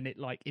 and then it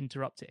like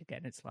interrupts it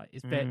again. It's like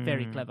it's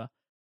very clever.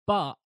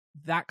 But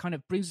that kind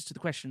of brings us to the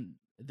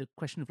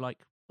question of like,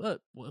 well,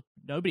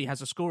 nobody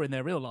has a score in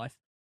their real life.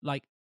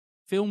 Like,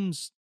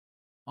 films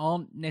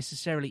aren't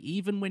necessarily,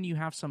 even when you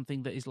have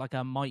something that is like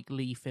a Mike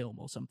Leigh film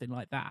or something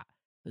like that,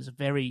 there's a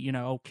very,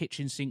 old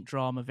kitchen sink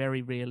drama,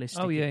 very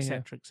realistic,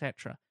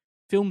 etc.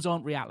 Films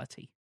aren't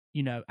reality,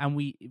 and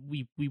we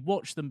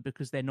watch them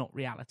because they're not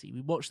reality.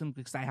 We watch them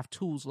because they have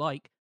tools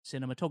like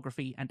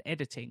cinematography and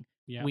editing,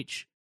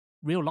 which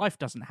real life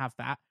doesn't have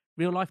that.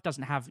 Real life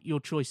doesn't have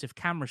your choice of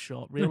camera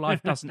shot. Real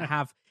life doesn't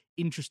have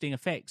interesting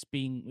effects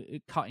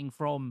being cutting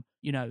from,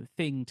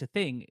 thing to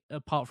thing,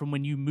 apart from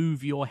when you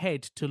move your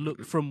head to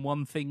look from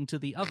one thing to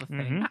the other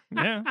thing.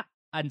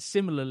 And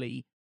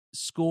similarly,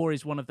 score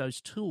is one of those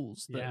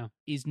tools that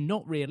is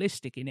not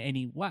realistic in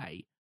any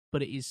way,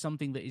 but it is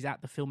something that is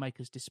at the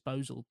filmmaker's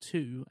disposal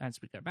to, as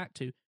we go back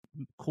to,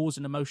 cause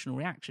an emotional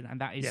reaction.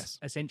 And that is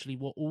essentially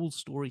what all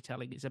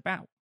storytelling is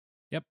about.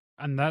 Yep.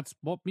 And that's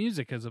what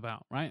music is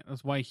about, right?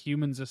 That's why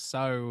humans are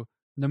so,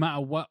 no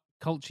matter what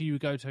culture you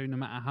go to, no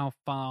matter how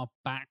far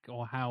back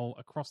or how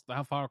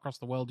far across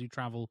the world you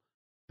travel,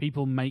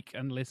 people make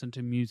and listen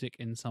to music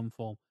in some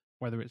form,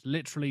 whether it's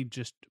literally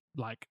just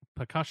like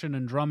percussion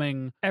and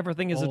drumming.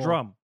 Everything is a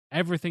drum.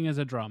 Everything is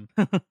a drum.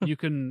 You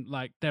can,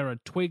 like, there are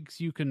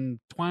twigs you can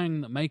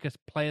twang that make us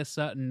play a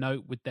certain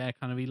note with their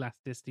kind of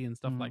elasticity and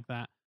stuff like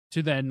that,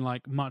 to then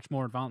like much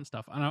more advanced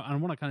stuff. And I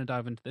want to kind of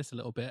dive into this a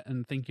little bit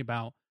and think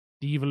about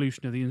the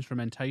evolution of the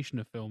instrumentation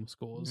of film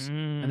scores.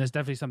 And there's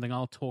definitely something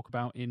I'll talk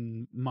about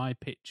in my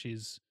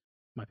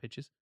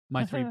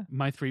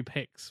three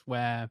picks,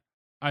 where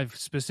I've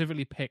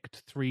specifically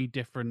picked 3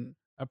 different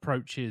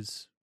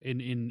approaches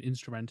in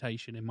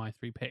instrumentation in my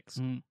 3 picks.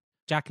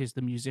 Jack is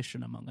the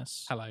musician among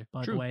us. Hello.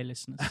 By the way,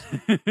 listeners.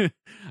 And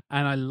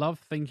I love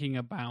thinking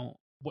about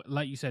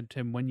like you said,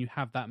 Tim, when you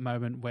have that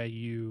moment where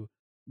you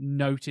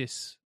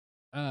notice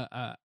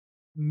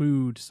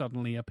mood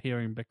suddenly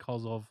appearing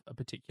because of a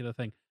particular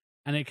thing,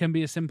 and it can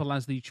be as simple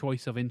as the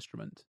choice of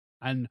instrument.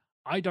 And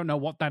I don't know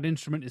what that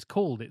instrument is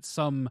called. It's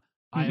some.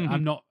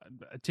 I'm not.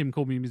 Tim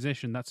called me a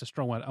musician. That's a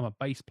strong word. I'm a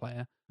bass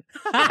player.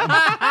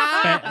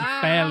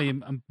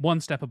 Barely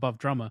one step above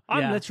drummer.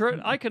 I'm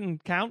literate. I can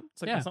count.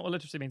 It's like, that's not what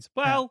literacy means.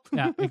 Well,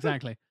 yeah,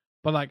 exactly.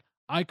 But like,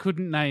 I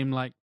couldn't name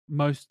like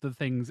most of the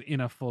things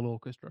in a full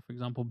orchestra, for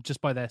example,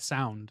 just by their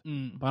sound.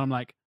 But I'm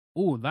like,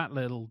 oh, that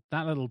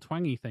little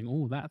twangy thing.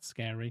 Oh, that's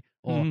scary.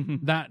 Or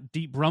that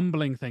deep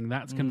rumbling thing.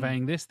 That's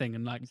conveying this thing.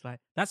 And like, it's like,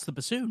 that's the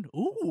bassoon.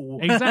 Ooh,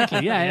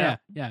 exactly. Yeah.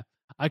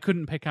 I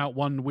couldn't pick out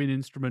one wind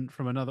instrument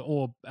from another,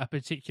 or a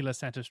particular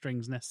set of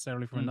strings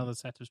necessarily from another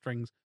set of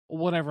strings, or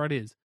whatever it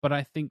is. But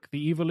I think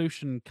the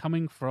evolution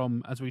coming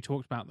from, as we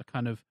talked about, the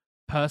kind of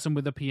person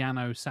with a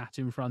piano sat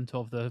in front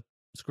of the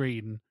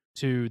screen,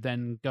 to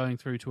then going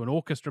through to an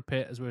orchestra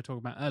pit, as we were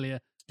talking about earlier,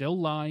 still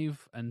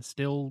live and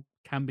still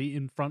can be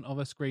in front of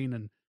a screen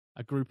and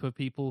a group of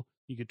people.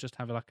 You could just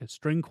have like a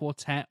string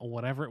quartet or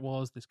whatever it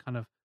was, this kind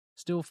of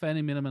still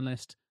fairly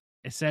minimalist,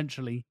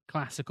 essentially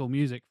classical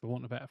music, for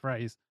want of a better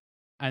phrase.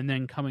 And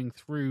then coming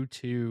through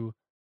to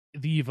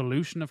the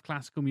evolution of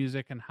classical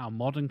music and how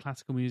modern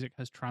classical music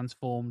has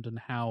transformed, and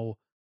how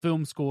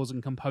film scores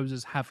and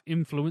composers have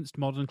influenced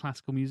modern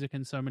classical music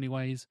in so many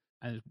ways.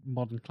 And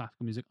modern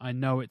classical music, I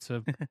know it's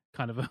a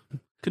kind of a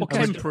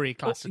contemporary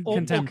classical,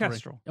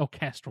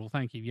 orchestral.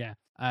 Thank you. Yeah,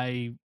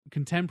 a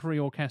contemporary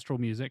orchestral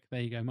music.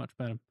 There you go. Much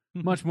better,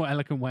 much more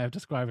eloquent way of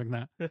describing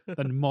that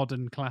than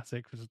modern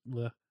classic.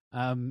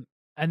 And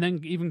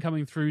then even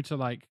coming through to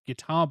like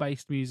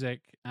guitar-based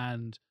music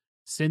and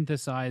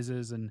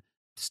synthesizers and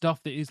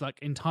stuff that is like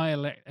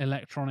entire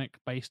electronic,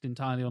 based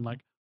entirely on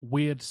like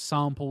weird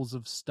samples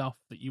of stuff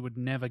that you would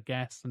never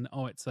guess. And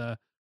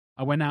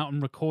I went out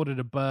and recorded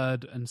a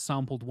bird and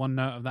sampled one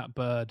note of that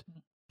bird,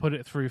 put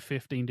it through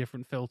 15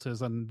 different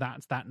filters, and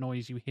that's that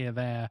noise you hear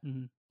there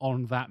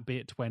on that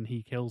bit when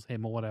he kills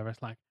him or whatever.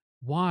 It's like,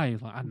 why?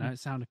 Like, I don't know, it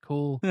sounded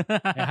cool.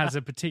 It has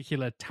a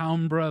particular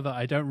timbre that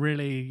I don't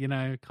really,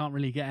 can't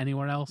really get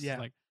anywhere else. Yeah.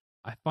 Like,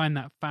 I find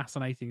that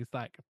fascinating. It's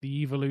like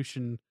the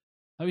evolution,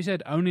 like we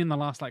said, only in the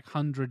last like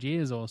 100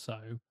 years or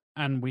so,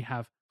 and we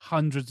have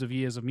hundreds of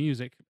years of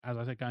music, as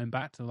I said, going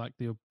back to like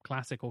the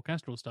classic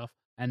orchestral stuff,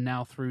 and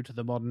now through to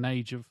the modern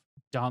age of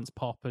dance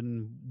pop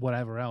and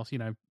whatever else,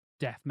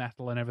 death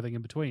metal and everything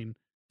in between.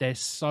 There's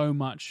so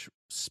much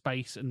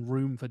space and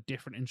room for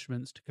different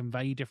instruments to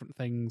convey different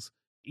things.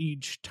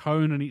 Each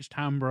tone and each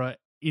timbre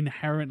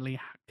inherently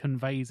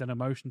conveys an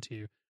emotion to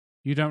you.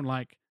 You don't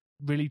like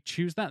really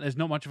choose that. There's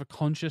not much of a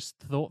conscious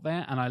thought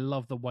there, and I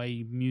love the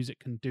way music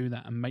can do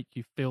that and make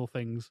you feel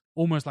things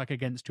almost like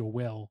against your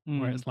will,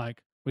 where it's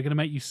like, we're going to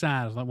make you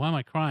sad. It's like, why am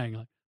I crying?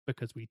 Like,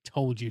 because we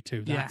told you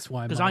to. That's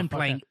why. Because I'm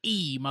playing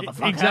E,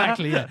 motherfucker.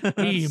 Exactly, yeah.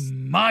 E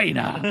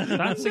minor.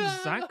 That's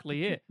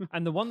exactly it.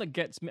 And the one that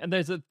gets me, and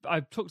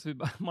I've talked to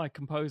my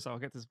composer, I'll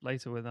get this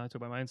later when I talk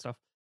about my own stuff.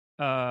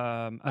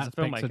 As a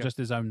filmmaker, just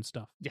his own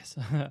stuff. Yes.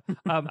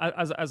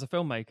 As a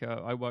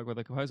filmmaker, I work with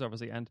a composer,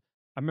 obviously, and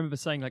I remember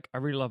saying, like, I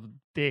really love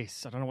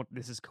this. I don't know what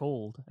this is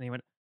called. And he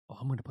went, oh,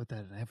 I'm going to put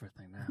that in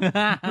everything now.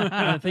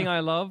 And the thing I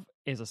love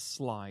is a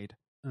slide.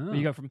 Where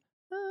you go from,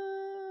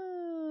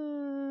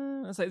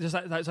 because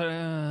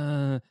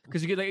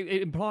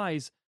it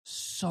implies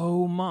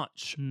so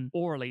much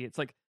orally. It's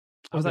like,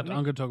 I'm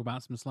going to talk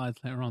about some slides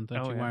later on.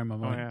 Don't you worry, my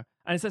mind. Yeah.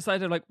 And it's a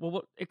slide of like,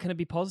 well, can it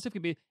be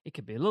positive? It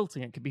could be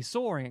lilting. It could be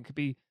soaring. It could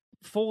be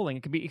falling.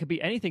 It could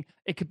be anything.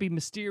 It could be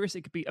mysterious.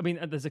 It could be. I mean,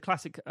 there's a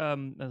classic,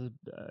 there's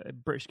a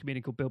British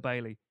comedian called Bill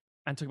Bailey,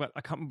 and talking about,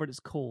 I can't remember what it's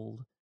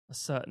called, a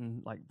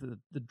certain like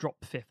the drop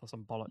fifth or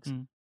some bollocks,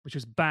 which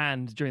was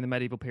banned during the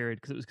medieval period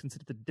because it was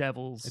considered the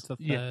devil's. It's the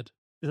third.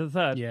 Is it the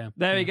third? Yeah.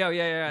 There you go.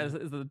 Yeah. It's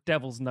the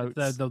devil's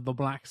notes. The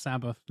Black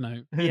Sabbath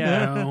note.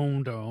 Yeah.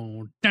 Down,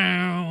 down,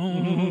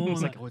 down.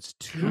 It's like, oh, it's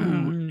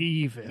too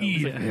evil.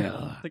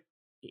 Like,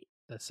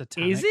 the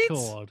satanic is it?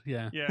 chord.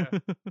 Yeah. Yeah.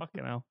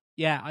 Fucking hell.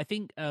 Yeah, I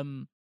think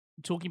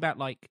talking about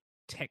like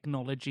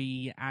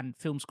technology and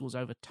film scores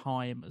over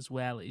time as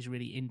well is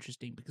really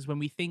interesting, because when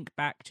we think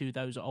back to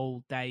those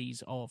old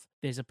days of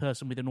there's a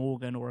person with an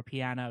organ or a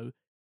piano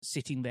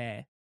sitting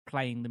there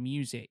playing the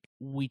music,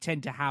 we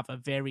tend to have a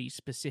very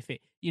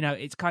specific,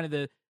 it's kind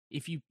of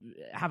if you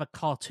have a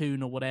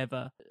cartoon or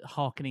whatever,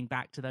 harkening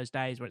back to those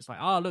days where it's like,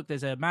 oh, look,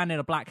 there's a man in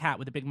a black hat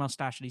with a big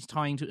mustache and he's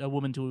tying a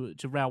woman to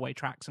railway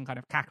tracks and kind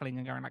of cackling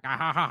and going like, ah,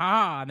 ha, ha,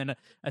 ha, and then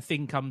a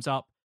thing comes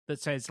up that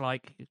says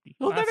like,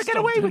 you'll never get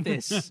away with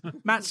this,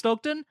 Matt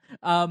Stogden.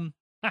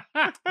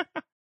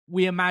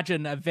 We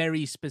imagine a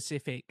very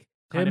specific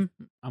kind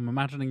Tim, I'm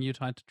imagining you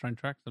tied to train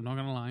tracks. I'm not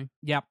going to lie.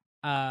 Yep.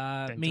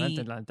 Yeah,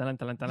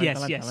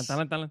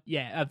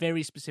 a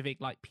very specific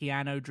like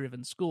piano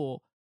driven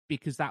score,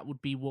 because that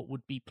would be what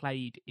would be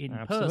played in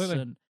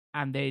person.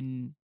 And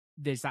then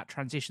there's that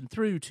transition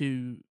through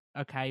to,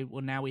 okay,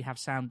 well, now we have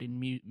sound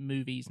in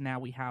movies. Now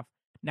we can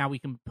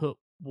put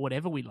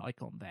whatever we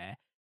like on there,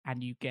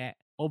 and you get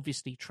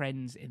obviously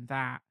trends in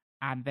that.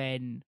 and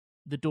then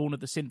the dawn of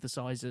the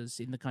synthesizers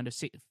in the kind of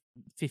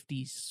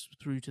 50s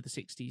through to the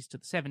 60s to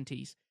the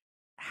 70s,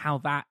 how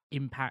that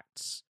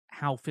impacts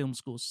how film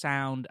scores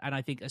sound. And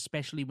I think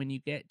especially when you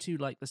get to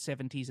like the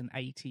 70s and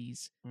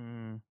 80s,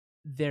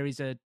 there is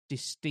a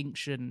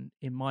distinction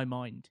in my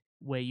mind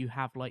where you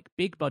have like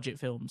big budget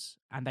films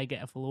and they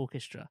get a full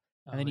orchestra.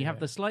 And then you have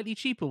the slightly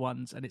cheaper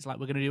ones, and it's like,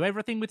 we're going to do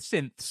everything with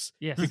synths.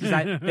 Yes. Because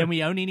then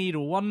we only need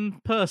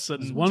one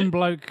person. There's one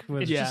bloke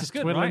with It's just as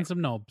good, twiddling right?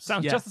 some knobs.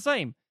 Sounds just the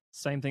same.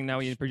 Same thing now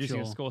when you're producing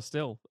a Sure. score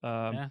still.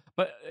 Yeah.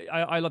 But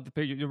I love the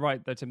period. You're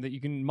right, though, Tim, that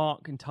you can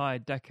mark entire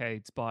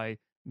decades by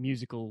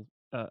musical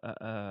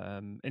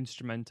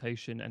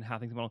instrumentation and how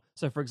things go on.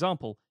 So, for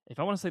example, if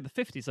I want to say the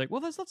 50s, like,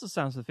 well, there's lots of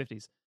sounds for the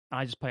 50s.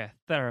 I just play a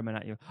theremin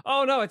at you.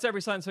 Oh, no, it's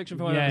every science fiction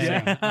film I've ever seen.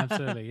 Yeah,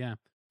 absolutely, yeah.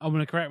 I'm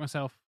going to correct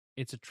myself.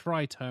 It's a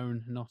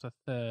tritone, not a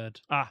third.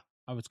 Ah.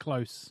 I was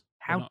close.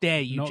 How but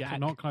dare you, not, Jack?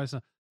 Not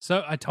closer.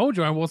 So I told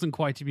you I wasn't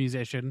quite a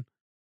musician.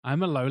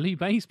 I'm a lowly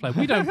bass player.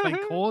 We don't play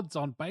chords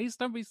on bass.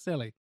 Don't be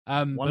silly.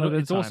 One But at a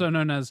it's also time.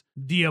 known as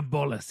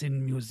Diabolus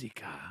in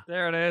musica.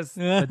 There it is.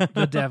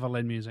 The devil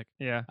in music.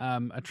 Yeah.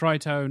 A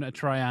tritone, a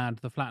triad,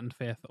 the flattened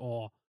fifth,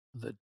 or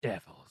the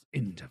devil's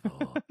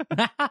interval,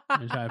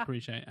 which I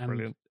appreciate. And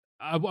Brilliant.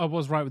 I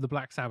was right with the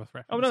Black Sabbath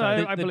reference. Oh, no, So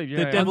I believe you.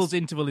 The Yeah, devil's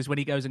interval is when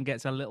he goes and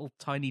gets a little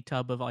tiny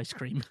tub of ice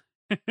cream.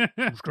 I'm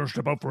just gonna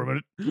step up for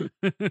a minute.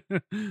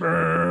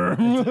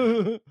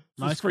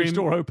 Nice cream-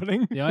 store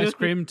opening. The ice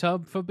cream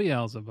tub for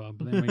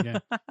Beelzebub. There we go.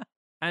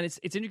 And it's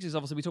interesting because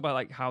obviously we talk about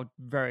like how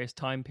various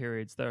time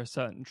periods there are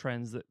certain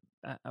trends that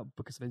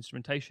because of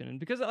instrumentation and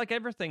because like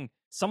everything,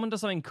 someone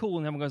does something cool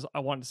and everyone goes, "I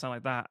want it to sound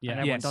like that," Yeah. and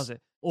everyone Yes. does it.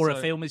 Or So-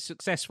 a film is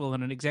successful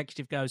and an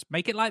executive goes,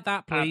 make it like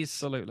that, please.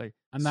 Absolutely,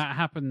 And that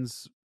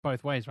happens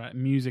both ways, right?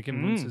 Music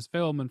influences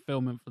film, and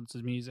film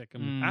influences music,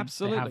 and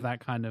absolutely. they have that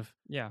kind of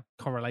Yeah.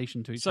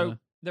 correlation to each So other.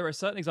 there are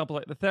certain examples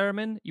like the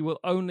theremin you will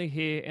only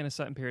hear in a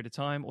certain period of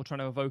time or trying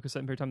to evoke a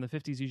certain period of time in the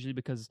 50s usually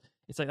because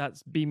it's like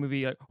that's B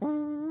movie like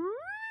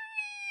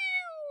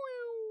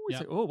it's Yeah.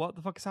 like, oh, what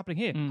the fuck is happening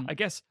here? Mm. I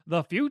guess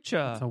the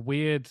future. It's a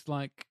weird,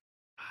 like,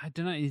 I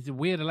don't know, it's a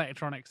weird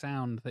electronic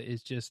sound that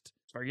is just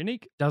It's very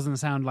unique. doesn't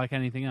sound like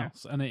anything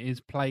else. And it is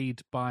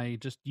played by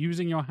just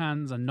using your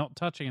hands and not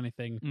touching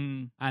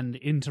anything and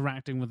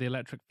interacting with the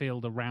electric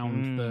field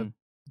around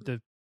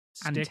the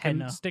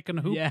Antenna. stick and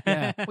hoop.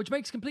 Yeah. Which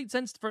makes complete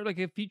sense for like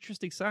a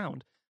futuristic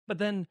sound. But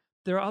then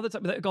there are other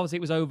times, obviously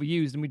it was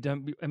overused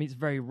and it's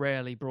very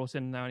rarely brought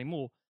in now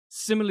anymore.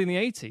 Similarly in the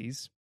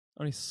 80s,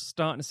 only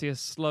starting to see a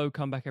slow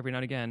comeback every now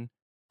and again.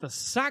 The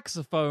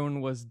saxophone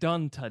was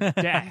done to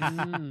death.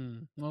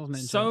 Wasn't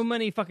it? So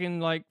many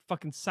fucking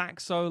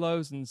sax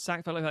solos and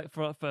sax like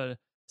for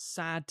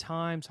sad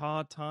times,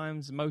 hard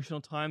times,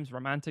 emotional times,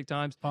 romantic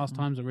times. Fast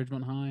Times at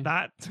Ridgemont High.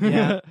 That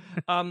Yeah.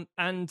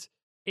 And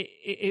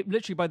it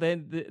literally by the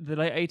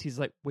late 80s,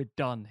 like, we're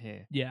done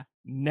here. Yeah.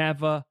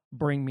 Never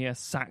bring me a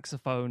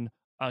saxophone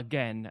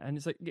again. And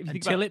it's like if you think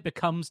Until about, it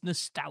becomes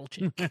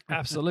nostalgic.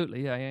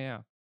 absolutely,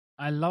 yeah.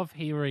 I love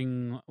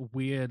hearing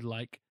weird,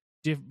 like,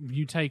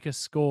 you take a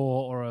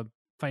score or a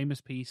famous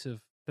piece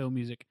of film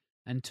music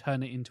and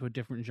turn it into a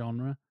different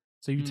genre.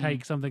 So you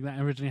take something that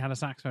originally had a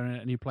saxophone in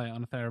it and you play it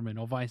on a theremin,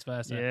 or vice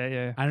versa.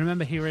 Yeah. I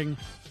remember hearing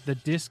the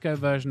disco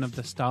version of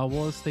the Star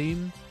Wars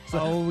theme. It's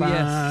like, Oh,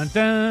 yes.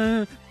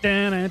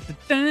 It's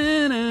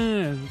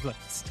like,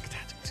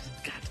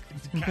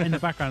 in the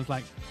background, it's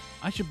like,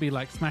 I should be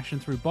like smashing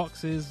through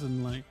boxes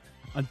and like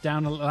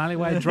down an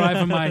alleyway,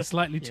 driving my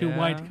slightly too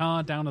wide Yeah.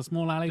 car down a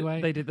small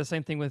alleyway. They did the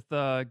same thing with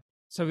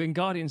so in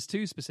Guardians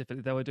 2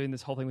 specifically, they were doing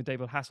this whole thing with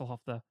David Hasselhoff,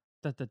 the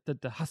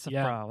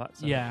Hasselfrau.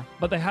 That's Yeah.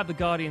 But they had the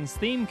Guardians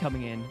theme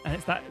coming in, and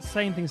it's that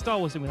same thing Star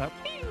Wars doing with that,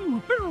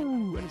 pew,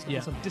 pew, and it's got Yeah.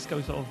 this sort of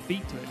disco sort of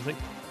beat to it. It's like,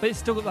 but it's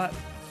still got that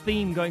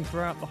theme going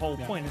throughout the whole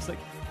Yeah. point. It's like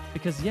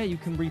because you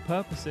can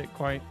repurpose it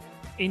quite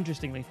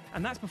interestingly,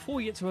 and that's before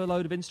you get to a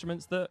load of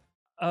instruments that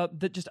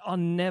just are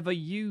never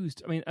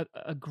used. I mean,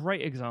 a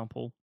great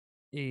example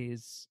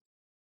is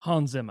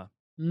Hans Zimmer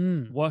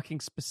working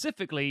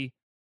specifically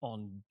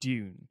on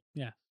Dune.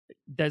 Yeah.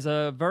 There's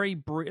a very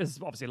there's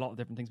obviously a lot of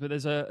different things, but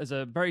there's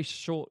a very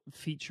short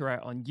feature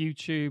out on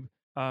YouTube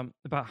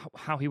about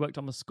how he worked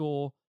on the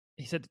score.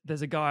 He said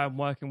there's a guy I'm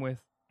working with,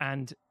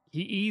 and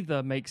he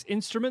either makes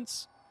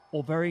instruments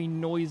or very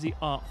noisy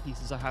art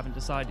pieces. I haven't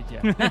decided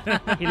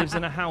yet. He lives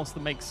in a house that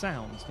makes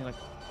sounds. You're like,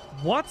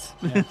 what?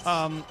 Yes.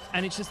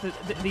 And it's just that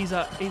these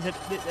are. He said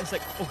it's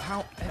like, oh,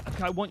 how?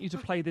 Okay, I want you to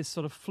play this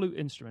sort of flute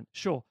instrument,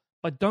 sure,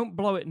 but don't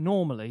blow it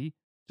normally.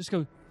 Just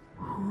go.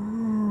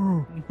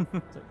 It's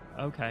like,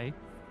 okay,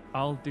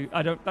 I'll do.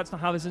 I don't. That's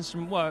not how this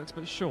instrument works,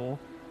 but sure.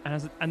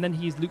 And then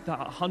he's looped that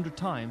 100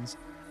 times,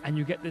 and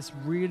you get this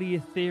really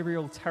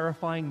ethereal,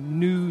 terrifying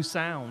new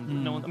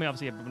sound. No one, I mean,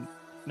 obviously,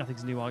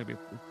 nothing's new, arguably,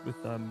 with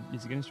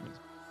music instruments,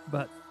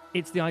 but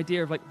it's the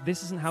idea of like,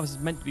 this isn't how this is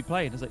meant to be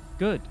played. It's like,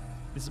 good.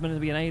 This is meant to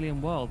be an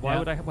alien world.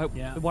 Why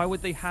Yeah.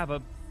 would they have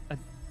a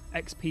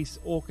X-piece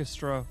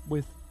orchestra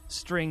with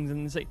strings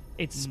and say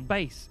it's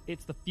space?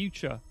 It's the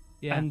future.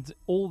 Yeah. And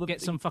all the Get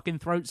some fucking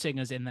throat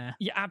singers in there.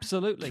 Yeah,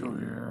 absolutely.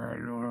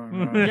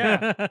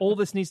 Yeah, all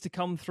this needs to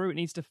come through. It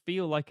needs to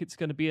feel like it's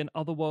going to be an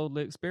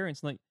otherworldly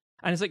experience. And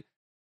it's like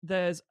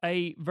there's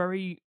a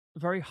very,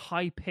 very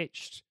high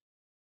pitched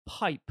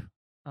pipe,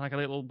 like a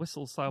little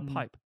whistle style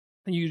pipe.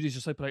 And you usually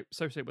just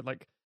associate with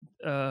like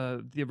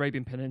the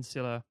Arabian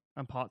Peninsula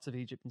and parts of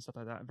Egypt and stuff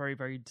like that. A very,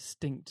 very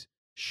distinct,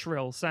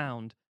 shrill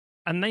sound.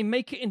 And they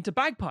make it into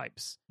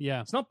bagpipes.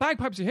 Yeah. It's not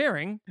bagpipes you're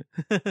hearing.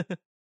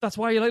 That's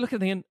why you're like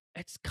looking at it and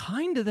it's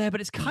kind of there, but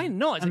it's kind of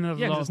not. It's And like,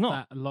 there's yeah, it's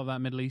not. a lot of that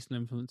Middle Eastern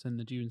influence in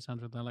the Dune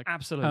soundtrack. They're like,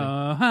 Absolutely.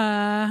 oh, ha,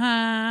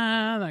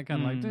 ha, that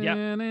kind of like,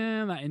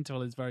 Yep. that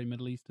interval is very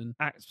Middle Eastern.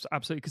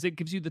 Absolutely, because it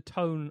gives you the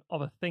tone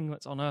of a thing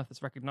that's on Earth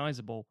that's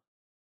recognizable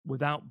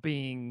without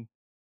being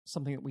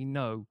something that we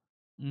know.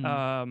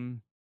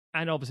 And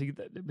obviously,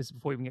 this is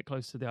before we even get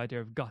close to the idea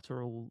of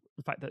guttural,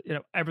 the fact that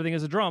everything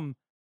is a drum,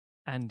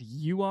 and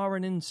you are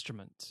an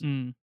instrument.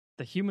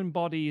 The human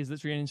body is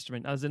literally an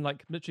instrument, as in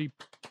like literally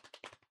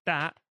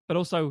that, but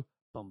also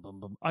bum bum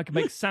bum. I can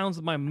make sounds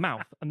with my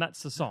mouth, and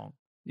that's the song.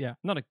 Yeah.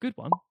 Not a good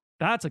one.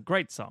 That's a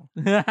great song.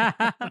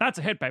 That's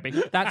a hit, baby.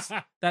 That's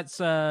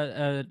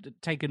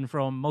taken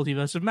from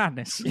Multiverse of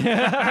Madness.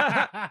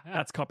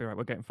 That's copyright.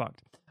 We're getting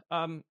fucked.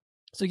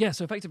 So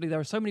effectively, there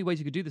are so many ways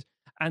you could do this,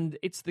 and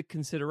it's the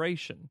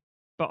consideration.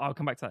 But I'll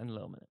come back to that in a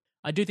little minute.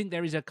 I do think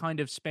there is a kind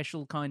of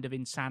special kind of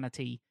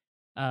insanity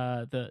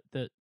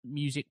that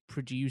music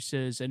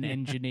producers and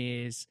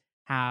engineers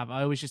have.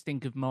 I always just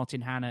think of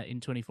Martin Hannah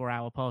in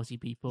 24-Hour Party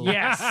People.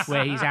 Yes!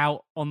 Where he's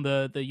out on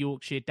the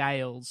Yorkshire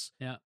Dales.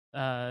 Yeah.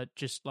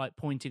 Just like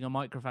pointing a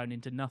microphone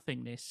into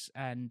nothingness,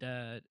 and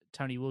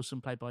Tony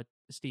Wilson, played by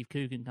Steve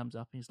Coogan, comes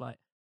up and he's like,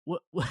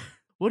 "What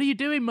are you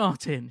doing,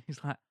 Martin?"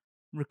 He's like,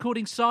 "I'm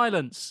recording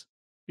silence."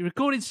 "You're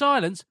recording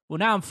silence?" "Well,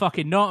 now I'm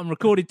fucking not. I'm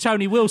recording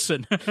Tony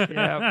Wilson."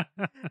 Yeah,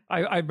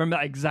 I remember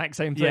that exact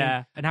same thing.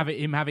 Yeah, and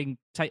him having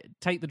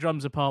take the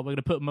drums apart. We're going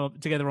to put them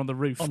together on the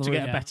roof to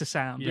get a better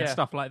sound and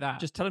stuff like that.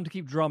 Just tell him to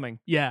keep drumming.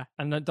 Yeah,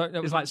 and then don't.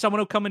 It's like someone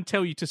will come and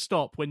tell you to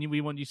stop when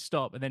we want you to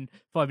stop, and then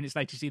 5 minutes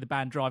later you see the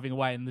band driving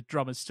away and the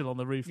drummer's still on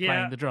the roof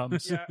playing the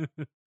drums.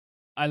 Yeah.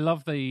 I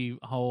love the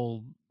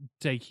whole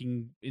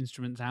taking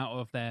instruments out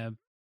of their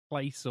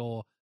place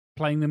or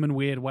playing them in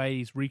weird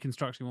ways,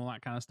 reconstructing all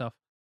that kind of stuff.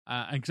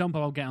 An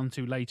example I'll get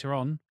onto later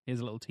on. Here's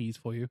a little tease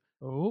for you.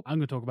 Oh. I'm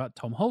going to talk about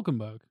Tom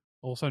Holkenberg,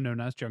 also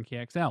known as Junkie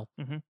XL.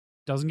 Mm-hmm.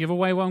 Doesn't give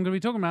away what I'm going to be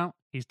talking about.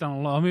 He's done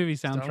a lot of movie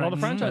soundtracks. Done a lot of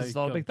franchises, a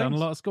lot of big done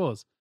things. a lot of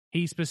scores.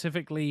 He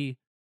specifically,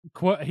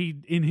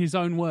 in his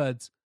own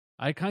words,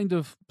 I kind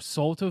of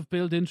sort of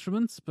build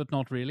instruments, but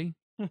not really.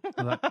 I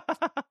was like,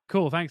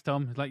 cool, thanks,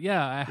 Tom. He's like,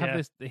 yeah, I have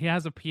this. He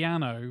has a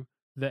piano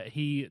that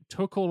he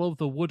took all of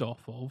the wood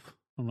off of.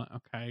 I'm like,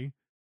 okay,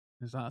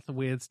 that's a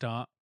weird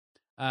start.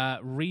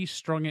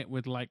 Restrung it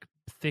with like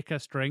thicker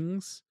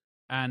strings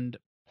and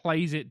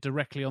plays it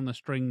directly on the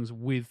strings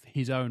with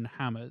his own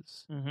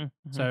hammers.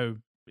 So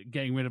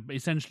getting rid of,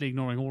 essentially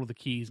ignoring all of the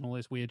keys and all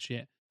this weird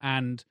shit.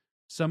 And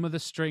some of the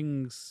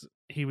strings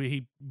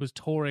he was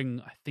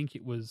touring, I think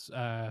it was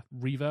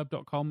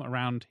reverb.com,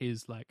 around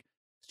his like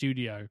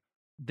studio.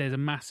 There's a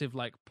massive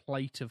like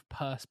plate of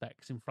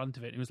perspex in front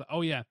of it. And it was like,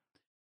 oh yeah,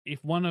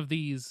 if one of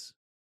these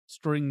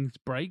strings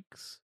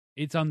breaks,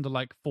 it's under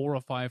like 4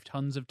 or 5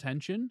 tons of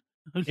tension.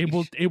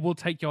 It will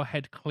take your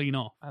head clean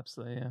off.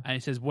 Absolutely, yeah. And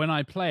it says, when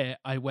I play it,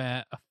 I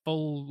wear a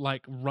full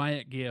like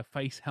Riot Gear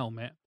face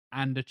helmet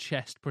and a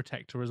chest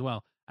protector as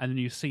well. And then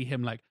you see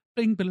him like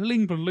bling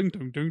bling bling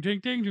ding ding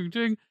ding ding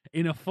ding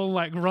in a full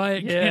like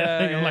Riot Gear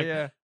thing. I'm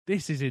like,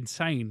 this is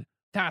insane.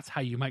 That's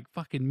how you make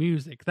fucking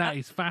music. That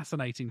is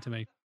fascinating to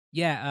me.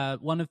 Yeah,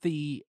 one of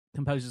the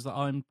composers that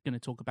I'm going to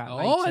talk about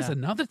later. Oh, there's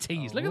another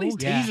tease. Look at these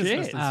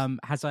teasers.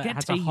 Has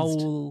a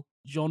whole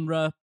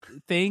genre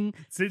thing.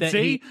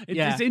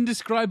 It's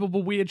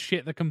indescribable weird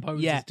shit the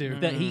composers do.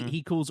 That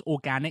he calls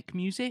organic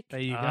music. There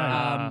you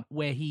go.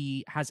 Where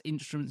he has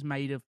instruments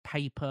made of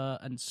paper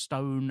and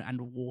stone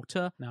and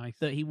water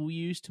that he will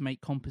use to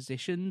make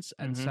compositions.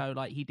 And so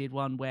like he did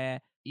one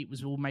where it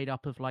was all made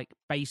up of like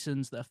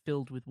basins that are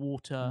filled with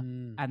water,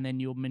 and then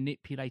you're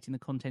manipulating the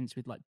contents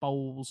with like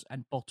bowls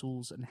and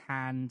bottles and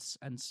hands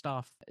and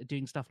stuff,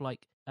 doing stuff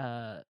like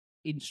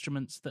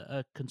instruments that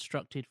are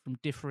constructed from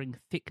differing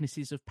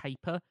thicknesses of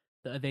paper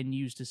that are then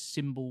used as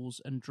cymbals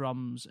and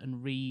drums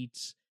and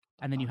reeds.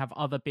 And then you have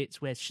other bits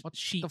where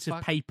sheets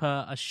of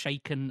paper are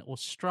shaken or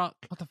struck.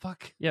 What the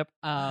fuck? Yep.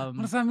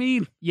 What does that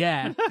mean?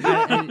 Yeah.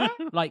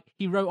 Like,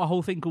 he wrote a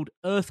whole thing called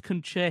Earth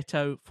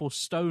Concerto for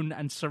Stone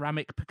and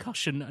Ceramic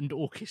Percussion and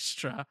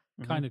Orchestra.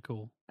 Kind of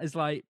cool. It's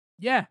like,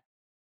 yeah,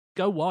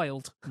 go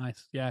wild.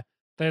 Nice. Yeah.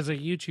 There's a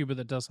YouTuber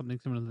that does something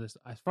similar to this.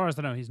 As far as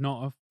I know, he's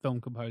not a film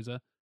composer,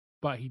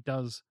 but he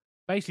does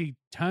basically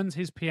turns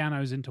his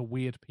pianos into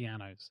weird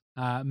pianos.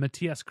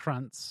 Matthias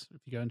Krantz,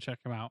 if you go and check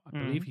him out, I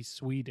believe he's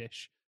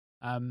Swedish.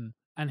 And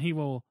he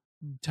will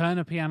turn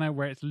a piano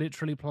where it's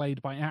literally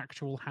played by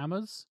actual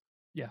hammers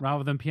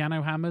rather than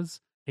piano hammers.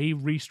 He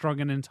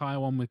restrung an entire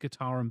one with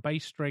guitar and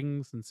bass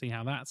strings and see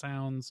how that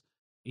sounds.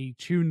 He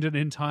tuned an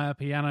entire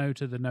piano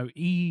to the note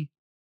E,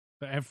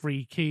 but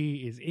every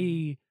key is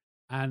E.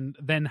 and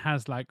then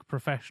has like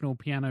professional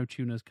piano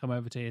tuners come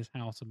over to his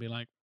house and be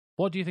like,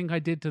 what do you think I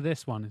did to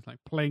this one? It's like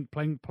plink,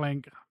 plink,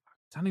 plink,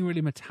 sounding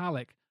really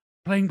metallic.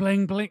 Pling,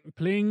 pling, pling,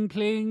 pling,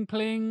 pling,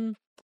 pling.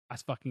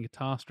 That's fucking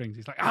guitar strings.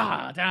 He's like,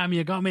 damn,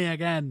 you got me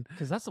again.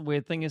 Because that's the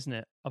weird thing, isn't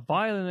it? A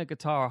violin, a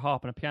guitar, a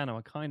harp, and a piano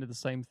are kind of the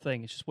same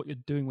thing. It's just what you're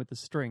doing with the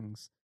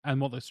strings. And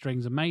what the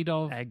strings are made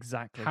of.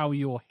 Exactly. How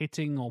you're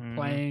hitting or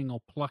playing or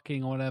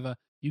plucking or whatever.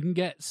 You can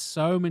get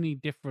so many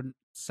different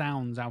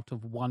sounds out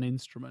of one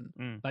instrument.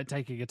 Like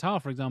take a guitar,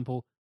 for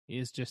example,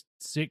 is just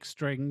 6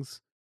 strings,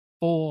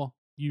 4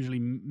 usually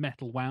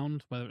metal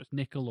wound, whether it's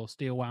nickel or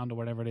steel wound or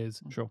whatever it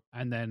is. Sure.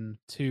 And then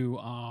 2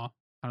 are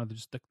kind of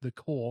just the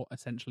core,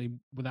 essentially,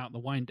 without the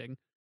winding,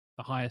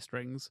 the higher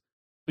strings.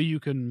 But you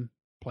can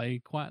play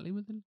quietly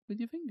with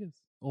your fingers,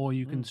 or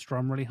you can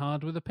strum really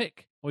hard with a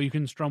pick, or you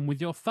can strum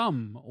with your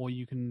thumb, or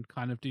you can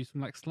kind of do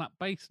some like slap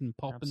bass and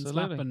pop and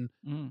slap and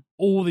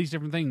all these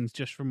different things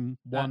just from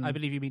one. I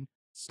believe you mean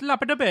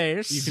slap at a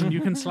bass.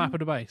 You can slap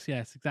at a bass.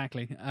 Yes,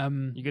 exactly.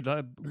 You could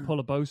pull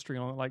a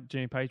bowstring on it like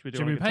Jimmy Page would do.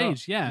 Jimmy on a guitar.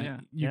 Page,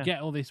 you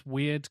get all this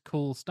weird,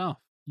 cool stuff.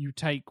 You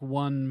take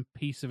one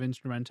piece of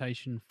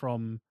instrumentation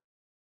from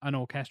an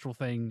orchestral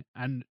thing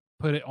and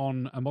put it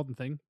on a modern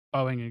thing,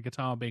 bowing a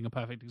guitar being a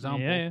perfect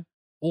example,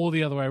 or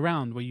the other way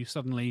around, where you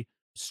suddenly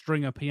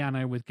string a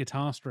piano with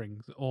guitar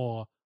strings,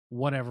 or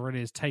whatever it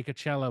is, take a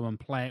cello and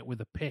play it with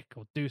a pick,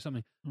 or do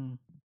something.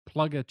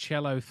 Plug a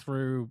cello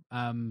through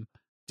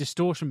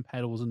distortion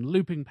pedals and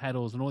looping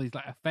pedals and all these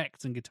like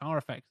effects and guitar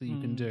effects that you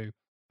can do.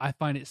 I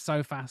find it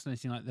so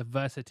fascinating, like the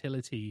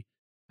versatility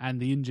and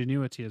the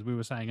ingenuity, as we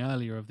were saying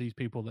earlier, of these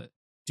people that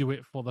do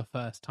it for the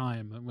first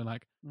time. And we're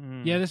like,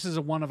 yeah, this is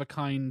a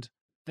one-of-a-kind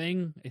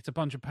thing. It's a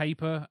bunch of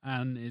paper,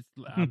 and it's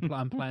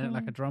I'm playing it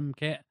like a drum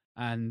kit,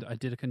 and I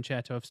did a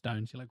concerto of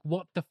Stones. You're like,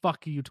 what the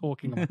fuck are you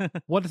talking about?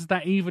 What does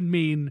that even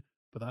mean?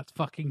 But that's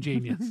fucking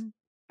genius.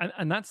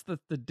 And that's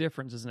the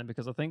difference, isn't it?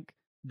 Because I think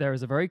there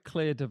is a very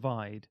clear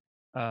divide,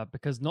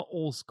 because not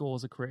all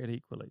scores are created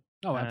equally.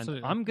 Oh, and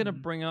absolutely. I'm going to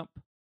bring up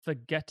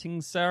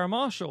Forgetting Sarah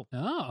Marshall.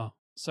 Oh.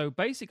 So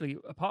basically,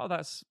 a part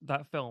of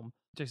that film,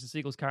 Jason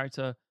Segel's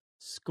character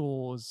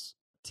scores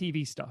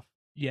TV stuff.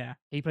 Yeah.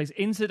 He plays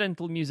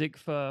incidental music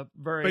for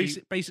very...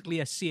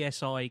 Basically a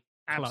CSI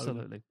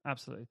clone.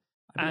 Absolutely.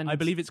 I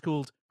believe it's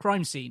called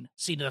Crime Scene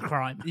of the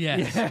Crime.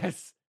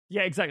 Yes.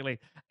 Yeah, exactly.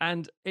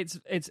 And it's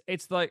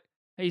like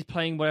he's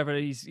playing whatever,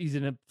 he's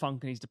in a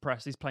funk and he's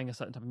depressed, he's playing a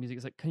certain type of music.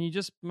 It's like, can you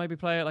just maybe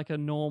play it like a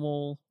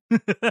normal,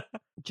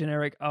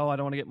 generic, I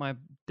don't want to get my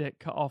dick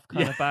cut off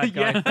kind of bad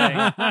guy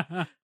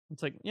thing?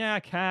 It's like, yeah, I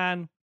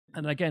can.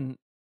 And again,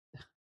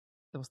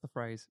 what's the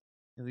phrase?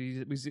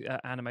 We use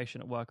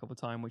animation at work all the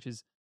time, which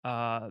is,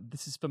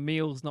 this is for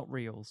meals, not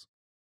reels.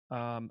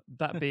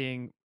 That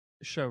being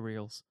show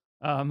reels.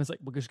 It's like,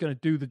 we're just going to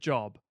do the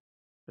job.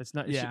 It's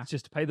not. It's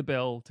just to pay the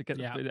bill to get.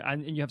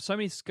 And you have so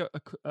many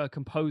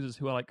composers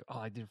who are like,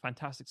 I did a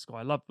fantastic score.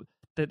 I love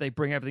that they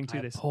bring everything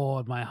to this.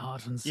 Poured my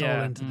heart and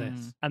soul into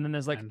this. And then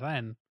there's like,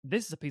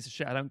 this is a piece of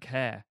shit. I don't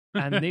care.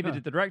 And neither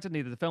did the director,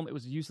 neither the film. It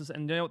was useless.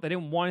 And you know what? They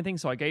didn't want anything,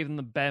 so I gave them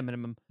the bare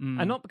minimum.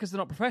 And not because they're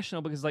not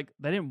professional, because like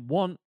they didn't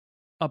want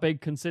a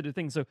big considered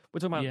thing. So we're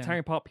talking about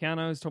Terry Park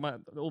pianos, talking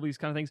about all these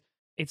kind of things.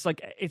 It's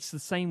like, it's the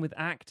same with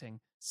acting.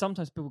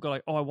 Sometimes people go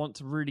like, I want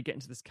to really get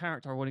into this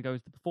character. I want to go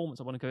into the performance.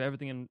 I want to go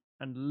everything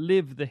and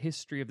live the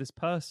history of this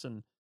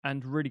person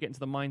and really get into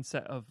the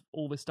mindset of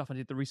all this stuff. I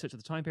did the research of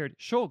the time period.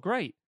 Sure,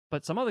 great.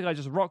 But some other guy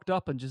just rocked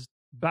up and just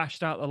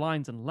bashed out the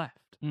lines and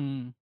left.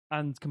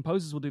 And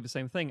composers will do the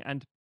same thing.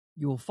 And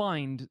you will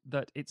find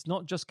that it's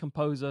not just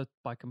composer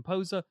by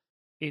composer.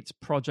 It's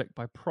project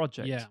by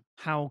project. Yeah.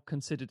 How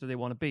considered do they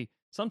want to be?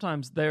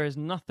 Sometimes there is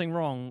nothing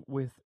wrong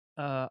with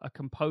a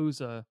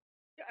composer.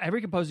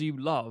 Every composer you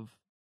love,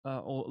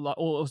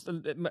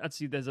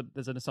 actually, there's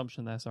an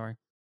assumption there. Sorry,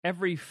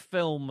 every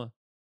film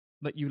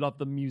that you love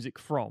the music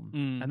from,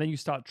 and then you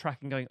start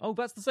tracking, going, oh,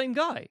 that's the same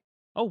guy.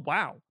 Oh,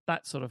 wow,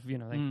 that sort of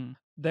thing.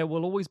 There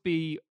will always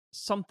be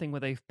something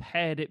where they've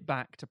pared it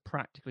back to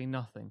practically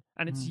nothing,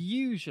 and it's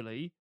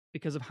usually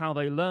because of how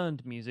they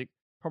learned music,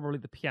 probably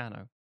the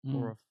piano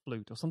or a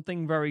flute or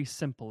something very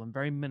simple and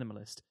very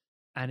minimalist,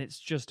 and it's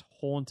just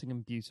haunting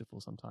and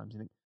beautiful. Sometimes you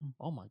think,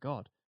 oh my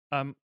god.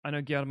 I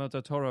know Guillermo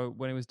del Toro,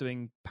 when he was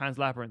doing Pan's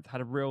Labyrinth,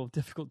 had a real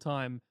difficult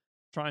time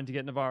trying to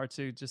get Navarro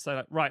to just say,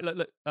 like, right,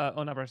 look,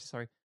 Navarro,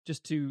 sorry,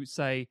 just to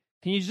say,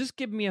 can you just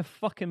give me a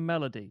fucking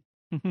melody?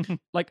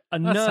 Like a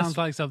That sounds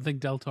like something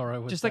Del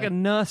Toro would just say. like a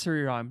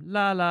nursery rhyme.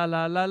 La, la,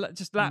 la, la, la.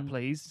 Just that,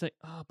 please. It's like,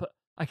 but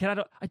I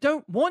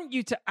don't want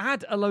you to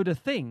add a load of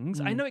things.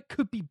 I know it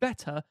could be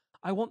better.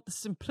 I want the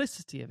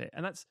simplicity of it.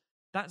 And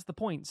that's the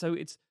point. So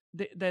it's,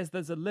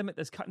 there's a limit,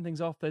 there's cutting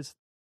things off, there's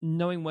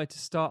knowing where to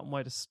start and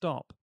where to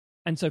stop.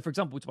 And so, for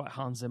example, we talk about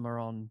Hans Zimmer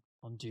on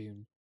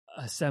Dune,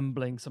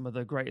 assembling some of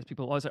the greatest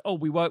people. I was like, oh,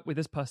 we work with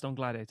this person on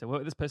Gladiator, work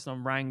with this person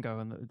on Rango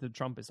and the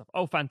trumpet stuff.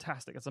 Oh,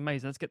 fantastic. That's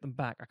amazing. Let's get them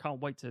back. I can't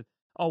wait to,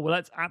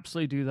 let's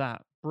absolutely do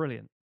that.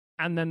 Brilliant.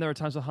 And then there are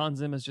times where Hans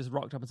Zimmer's just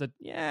rocked up and said,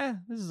 yeah,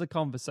 this is a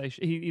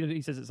conversation.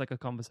 He says it's like a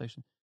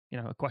conversation,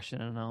 a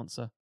question and an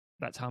answer.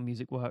 that's how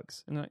music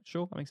works. And like,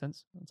 sure, that makes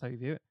sense. That's how you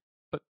view it.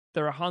 But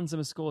there are Hans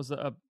Zimmer scores that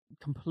are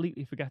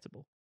completely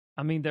forgettable.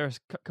 I mean, there are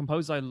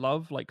composers I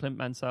love, like Clint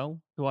Mansell,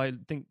 who I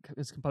think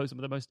has composed some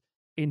of the most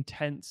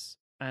intense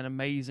and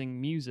amazing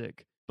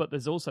music. But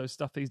there's also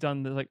stuff that he's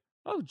done that's like,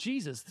 oh,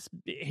 Jesus,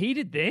 he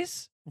did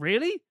this?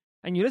 Really?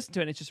 And you listen to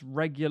it, and it's just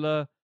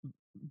regular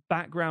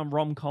background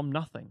rom-com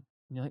nothing.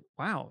 And you're like,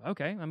 wow,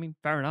 okay. I mean,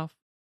 fair enough.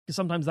 Because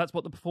sometimes that's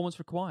what the performance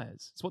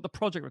requires. It's what the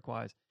project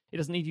requires. It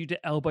doesn't need you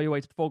to elbow your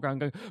way to the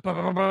foreground and go, bah,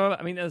 bah, bah, bah.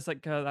 I mean, there's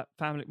like that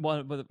family,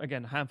 one with,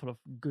 again, a handful of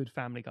good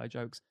Family Guy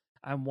jokes.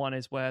 And one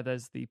is where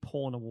there's the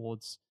porn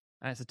awards.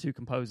 And it's the two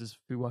composers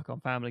who work on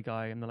Family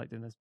Guy. And they're like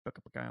doing this.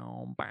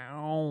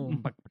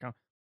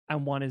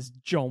 And one is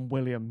John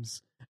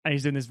Williams. And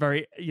he's doing this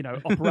very,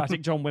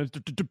 operatic John Williams.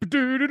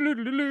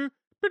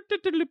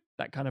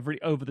 That kind of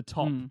really over the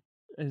top. And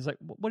it's like,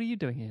 what are you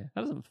doing here?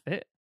 That doesn't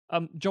fit.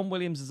 John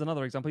Williams is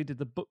another example. He did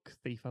The Book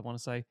Thief, I want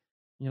to say. And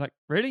you're like,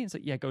 really? It's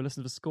like, yeah, go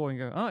listen to the score and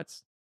go, oh,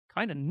 it's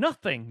kind of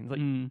nothing. It's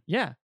like,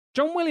 yeah,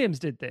 John Williams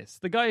did this.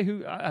 The guy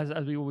who,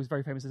 as we always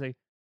very famously say,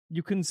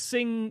 you can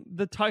sing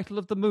the title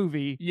of the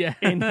movie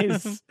in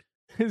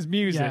his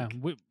music.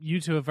 Yeah,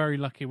 you two are very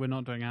lucky we're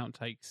not doing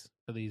outtakes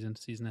for these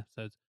interseason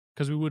episodes,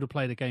 because we would have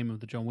played a game of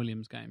the John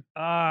Williams game.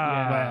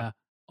 Where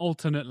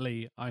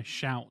alternately I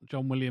shout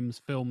John Williams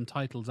film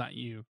titles at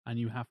you and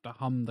you have to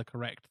hum the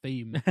correct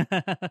theme.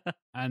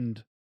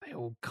 And they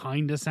all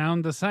kind of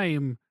sound the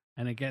same,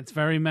 and it gets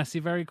very messy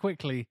very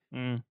quickly.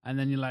 And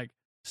then you're like,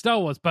 Star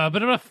Wars,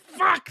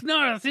 fuck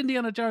no, that's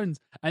Indiana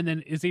Jones. And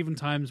then it's even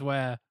times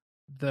where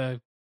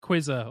the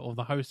quizzer or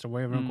the host or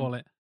whatever you call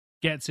it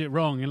gets it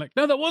wrong. You're like,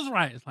 no, that was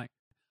right. It's like,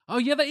 oh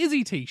yeah, that is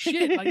E.T.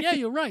 Shit. Like, yeah,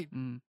 you're right.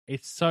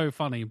 It's so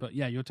funny. But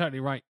yeah, you're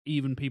totally right.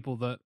 Even people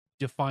that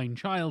define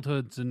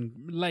childhoods and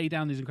lay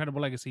down these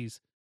incredible legacies,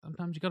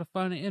 sometimes you got to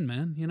phone it in,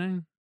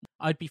 man,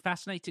 I'd be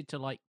fascinated to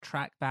like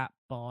track that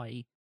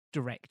by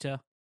director.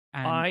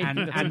 And, I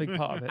think that's a big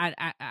part of it.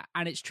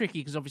 And it's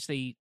tricky because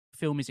obviously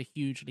film is a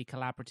hugely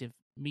collaborative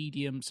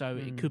medium, so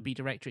it could be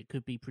director, it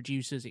could be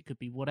producers, it could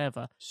be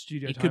whatever.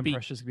 Studio time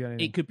pressures could be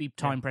anything. It could be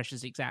time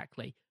pressures,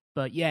 exactly.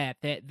 But yeah,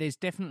 there's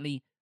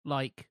definitely,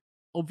 like,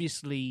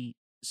 obviously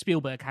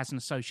Spielberg has an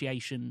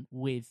association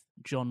with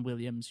John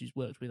Williams, who's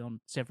worked with on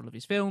several of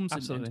his films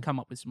and come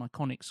up with some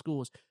iconic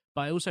scores.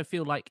 But I also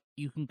feel like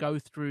you can go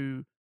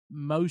through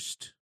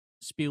most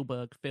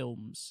Spielberg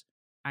films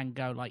and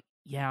go like,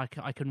 yeah,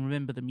 I can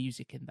remember the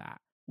music in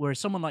that. Whereas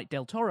someone like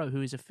Del Toro,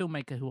 who is a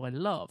filmmaker who I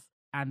love,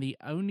 and the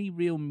only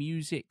real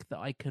music that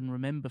I can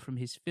remember from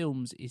his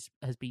films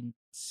has been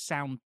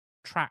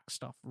soundtrack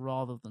stuff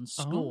rather than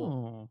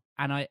score.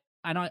 And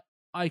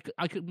I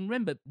could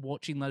remember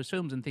watching those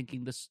films and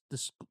thinking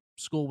the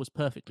score was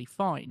perfectly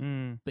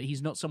fine, but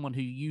he's not someone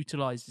who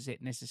utilizes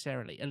it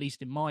necessarily, at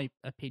least in my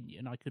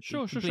opinion. I could be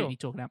completely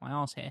talking out my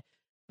ass here,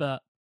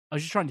 but I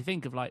was just trying to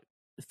think of like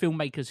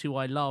filmmakers who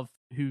I love,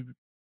 who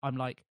I'm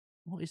like,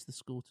 what is the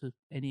score to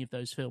any of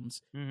those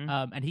films?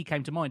 And he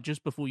came to mind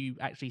just before you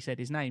actually said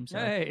his name.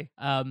 So,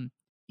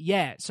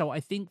 so I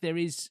think there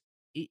is,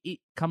 it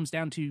comes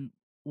down to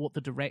what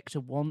the director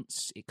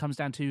wants. It comes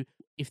down to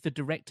if the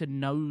director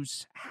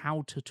knows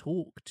how to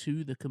talk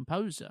to the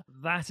composer.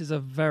 That is a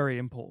very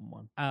important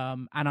one.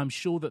 And I'm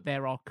sure that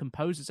there are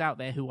composers out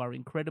there who are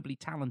incredibly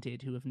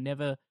talented, who have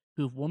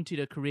wanted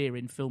a career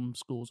in film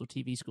scores or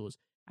TV scores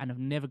and have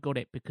never got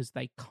it because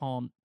they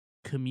can't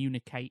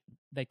communicate,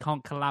 they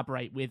can't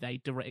collaborate with a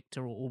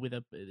director or with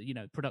a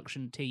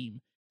production team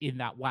in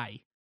that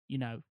way,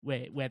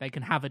 where they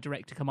can have a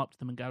director come up to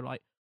them and go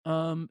like,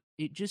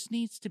 it just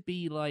needs to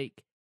be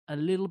like a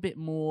little bit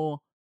more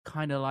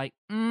kind of like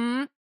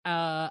and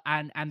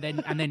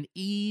then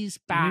ease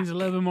back. It needs a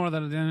little bit more of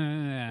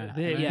that.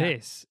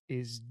 This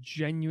is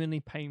genuinely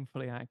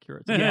painfully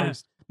accurate.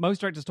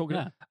 Most directors talk.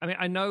 I mean,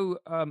 I know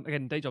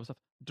again, day job stuff.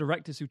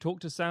 Directors who talk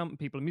to sound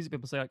people and music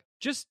people say like,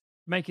 just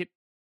make it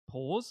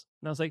pause,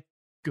 and I'll say,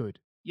 good.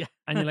 Yeah.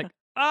 And you're like,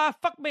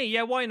 fuck me,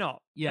 yeah, why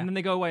not? Yeah. And then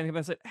they go away and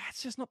they say,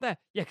 it's just not there.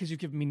 Yeah, because you've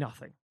given me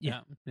nothing.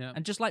 Yeah.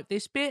 And just like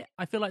this bit,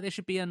 I feel like there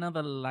should be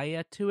another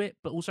layer to it,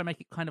 but also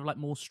make it kind of like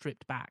more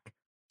stripped back.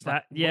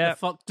 What the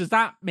fuck does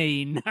that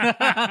mean?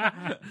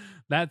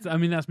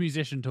 That's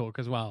musician talk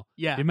as well.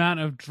 Yeah. The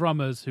amount of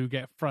drummers who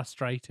get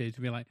frustrated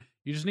to be like,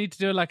 you just need to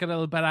do like a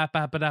little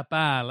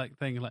ba-da-ba-ba-da-ba like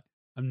thing. Like,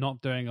 I'm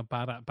not doing a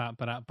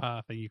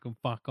ba-da-ba-ba-da-ba thing. You can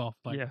fuck off.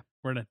 Like,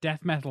 we're in a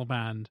death metal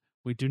band.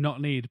 We do not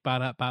need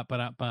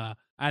ba-da-ba-ba-da-ba.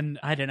 And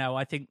I don't know.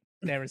 I think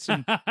there are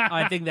some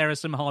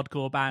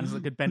hardcore bands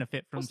that could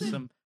benefit from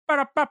some.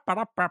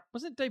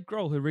 Was it Dave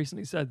Grohl who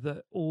recently said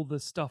that all the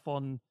stuff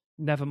on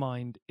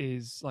Nevermind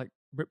is like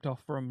ripped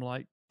off from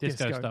like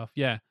disco stuff?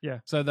 Yeah.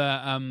 So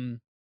the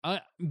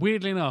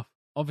weirdly enough,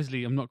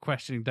 obviously I'm not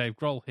questioning Dave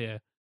Grohl here,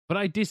 but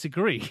I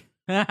disagree.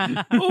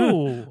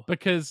 Ooh.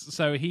 Because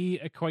so he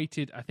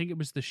equated, I think it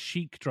was the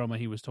Chic drummer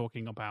he was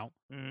talking about.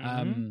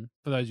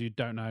 For those of you who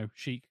don't know,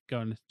 Chic, go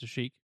and listen to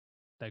Chic.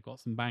 They've got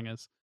some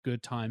bangers,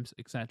 Good Times,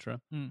 etc.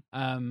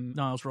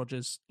 Niles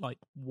Rodgers, like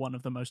one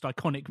of the most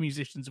iconic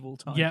musicians of all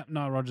time. Yeah,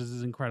 Nile Rodgers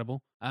is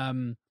incredible.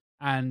 And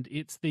And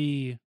it's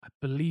I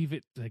believe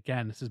it,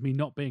 again, this is me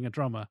not being a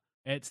drummer.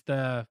 It's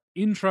the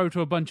intro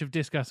to a bunch of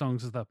disco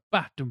songs. Is the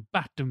batum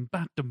batum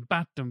batum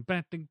batum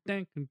batum.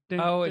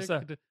 Oh, it's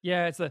the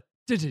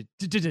because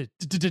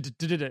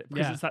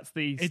that's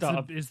the start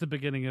of... It's the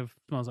beginning of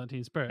Smells Like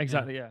Teen Spirit.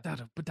 Exactly, yeah.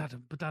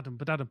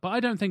 Badadum. But I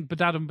don't think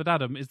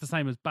badadum is the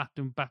same as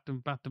batum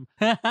batum batum.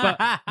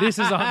 But this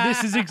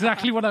is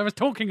exactly what I was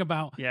talking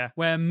about. Yeah.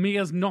 Where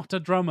Mia's not a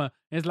drummer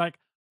is like,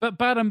 but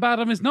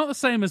badum is not the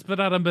same as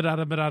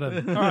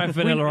badadum. All right,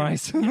 Vanilla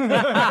Ice.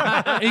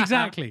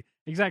 Exactly.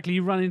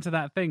 You run into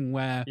that thing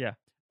where, yeah.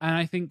 And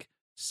I think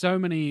so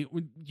many,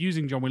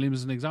 using John Williams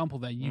as an example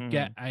there, you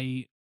get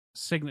a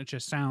signature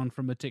sound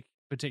from a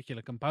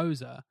particular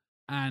composer,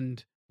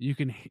 and you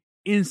can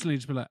instantly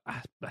just be like,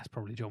 that's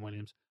probably John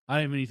Williams. I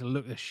don't even need to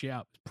look this shit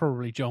up. It's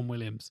probably John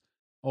Williams.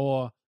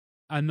 Or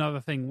another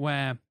thing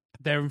where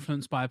they're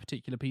influenced by a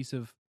particular piece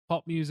of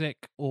pop music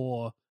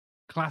or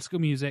classical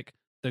music.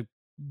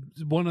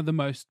 One of the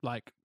most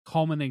like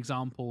common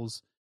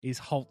examples is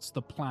Holt's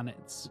The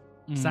Planets.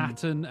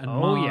 Saturn and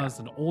Mars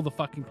and all the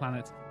fucking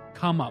planets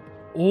come up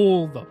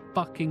all the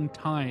fucking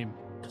time.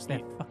 Because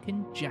they're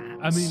fucking jams.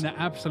 I mean, they're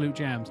absolute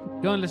jams.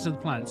 Go and listen to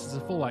The Planets. It's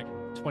a full,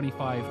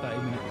 25,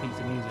 30-minute piece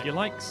of music. If you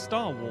like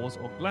Star Wars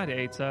or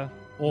Gladiator,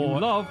 or you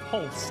love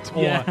Holst.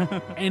 Or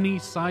any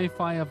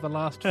sci-fi of the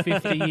last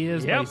 50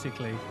 years,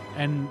 basically.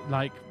 And,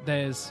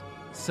 there's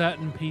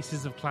certain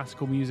pieces of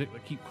classical music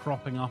that keep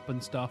cropping up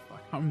and stuff. I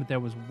can't remember. There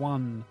was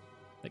one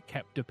that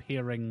kept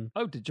appearing.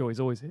 Ode to Joy is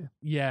always here.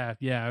 Yeah,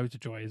 Ode to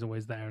Joy is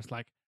always there. It's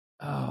like,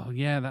 oh,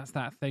 yeah, that's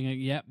that thing.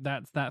 Yep,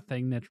 that's that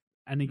thing.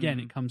 And again,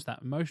 it comes to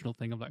that emotional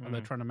thing of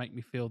they're trying to make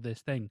me feel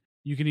this thing.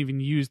 You can even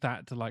use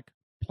that to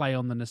play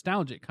on the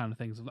nostalgic kind of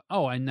things. Of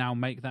I now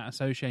make that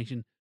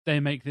association. They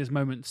make this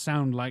moment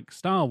sound like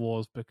Star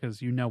Wars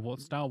because you know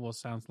what Star Wars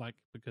sounds like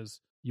because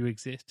you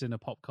exist in a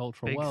pop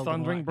cultural world. Big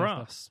thundering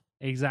brass.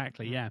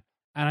 Exactly, yeah.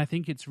 And I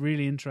think it's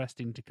really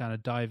interesting to kind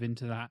of dive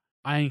into that.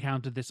 I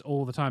encountered this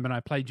all the time, and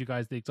I played you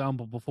guys the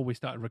example before we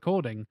started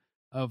recording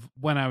of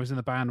when I was in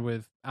the band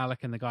with Alec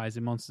and the guys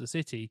in Monster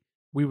City.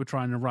 We were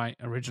trying to write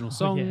original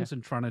songs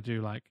and trying to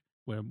do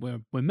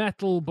we're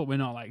metal, but we're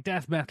not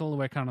death metal.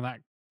 We're kind of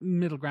that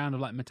middle ground of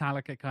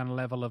Metallica kind of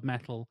level of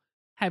metal,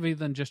 heavier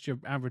than just your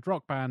average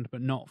rock band, but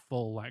not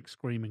full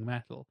screaming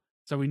metal.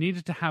 So we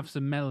needed to have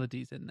some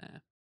melodies in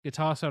there.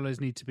 Guitar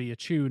solos need to be a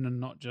tune and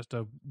not just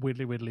a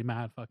widdly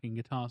mad fucking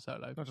guitar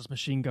solo. Not just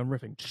machine gun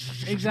riffing.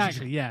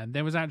 Exactly, yeah.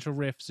 There was actual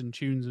riffs and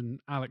tunes, and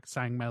Alex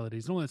sang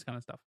melodies and all this kind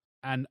of stuff.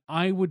 And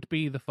I would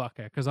be the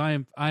fucker, because I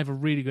have a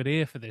really good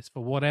ear for this,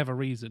 for whatever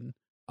reason,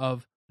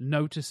 of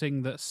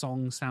noticing that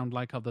songs sound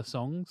like other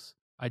songs.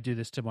 I do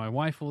this to my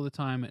wife all the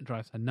time. It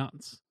drives her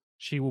nuts.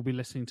 She will be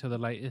listening to the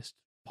latest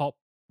pop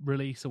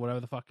release or whatever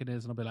the fuck it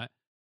is, and I'll be like,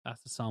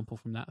 that's a sample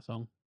from that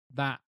song.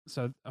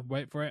 So I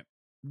wait for it.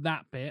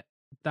 That bit.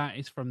 That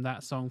is from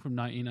that song from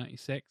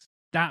 1996.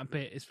 That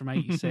bit is from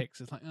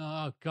 86. It's like,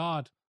 oh,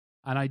 God.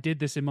 And I did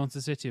this in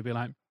Monster City. I'd be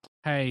like,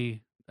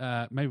 hey,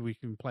 maybe we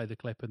can play the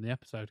clip in the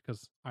episode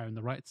because I own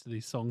the rights to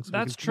these songs. So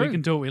That's true. We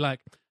can do what we like.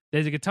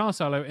 There's a guitar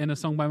solo in a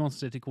song by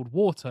Monster City called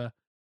Water,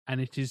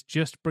 and it is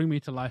Just Bring Me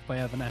to Life by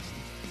Evanescence.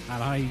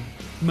 And I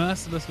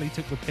mercilessly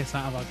took the piss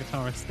out of our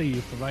guitarist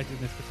Steve for writing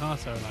this guitar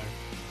solo.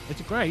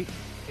 It's great.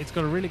 It's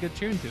got a really good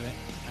tune to it,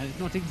 and it's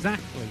not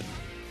exactly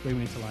Bring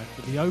Me to Life,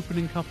 but the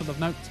opening couple of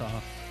notes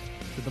are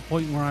to the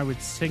point where I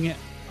would sing it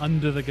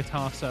under the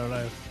guitar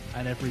solo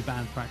at every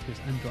band practice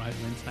and drive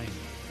them insane.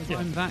 Because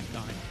I'm that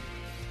guy.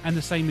 And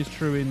the same is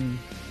true in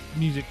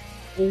music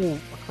all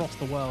across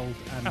the world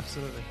and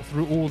absolutely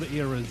through all the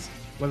eras,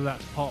 whether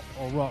that's pop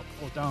or rock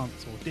or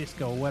dance or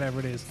disco or whatever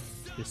it is.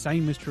 The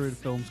same is true in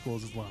film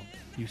scores as well.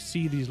 You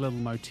see these little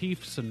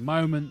motifs and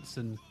moments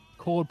and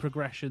chord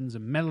progressions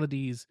and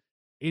melodies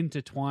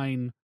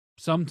intertwine,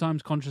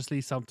 sometimes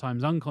consciously,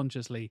 sometimes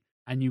unconsciously,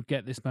 and you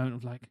get this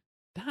moment of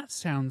that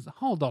sounds,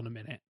 hold on a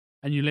minute.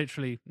 And you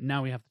literally,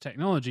 now we have the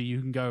technology, you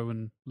can go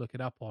and look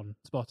it up on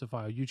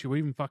Spotify or YouTube, or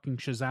even fucking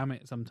Shazam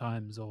it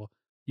sometimes, or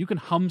you can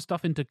hum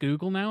stuff into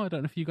Google now. I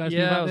don't know if you guys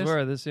knew about this. Yeah, I was aware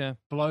of this, yeah.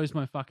 Blows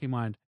my fucking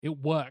mind. It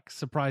works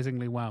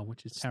surprisingly well,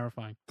 which is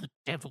terrifying. The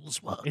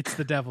devil's work. It's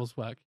the devil's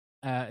work.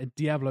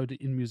 Diablo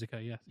in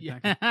Musica, yes.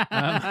 Exactly.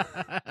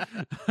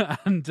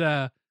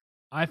 And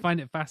I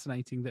find it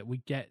fascinating that we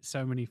get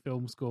so many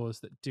film scores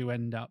that do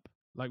end up,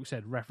 like we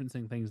said,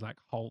 referencing things like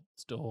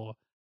Holst or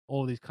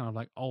all these kind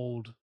of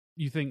old...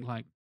 You think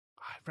I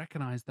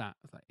recognize that.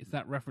 Is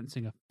that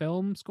referencing a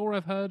film score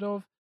I've heard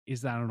of?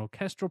 Is that an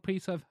orchestral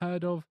piece I've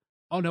heard of?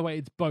 Oh, no, wait,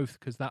 it's both,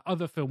 because that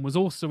other film was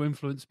also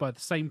influenced by the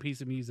same piece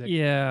of music.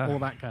 Yeah. All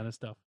that kind of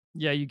stuff.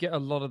 Yeah, you get a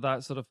lot of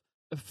that sort of,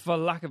 for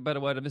lack of a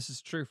better word, and this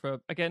is true for,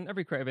 again,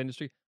 every creative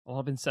industry, a lot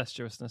of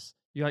incestuousness.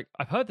 You're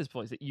I've heard this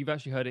voice, that you've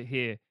actually heard it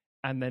here,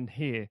 and then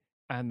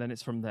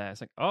it's from there.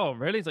 It's oh,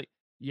 really? It's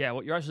yeah,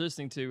 what you're actually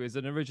listening to is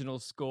an original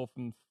score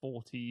from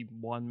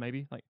 41,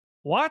 maybe.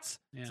 What?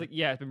 Yeah. It's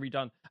it's been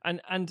redone.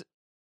 And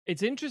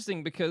it's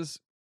interesting because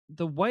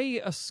the way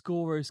a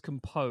score is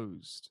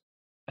composed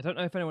I don't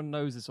know if anyone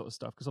knows this sort of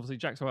stuff because obviously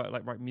Jack's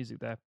writing music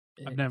there.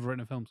 I've never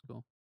written a film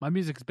score. My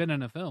music's been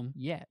in a film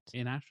Yet.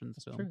 in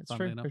Ashton's film. True, it's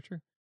funnily true, enough.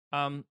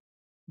 very true.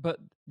 But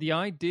the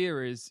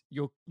idea is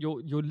you're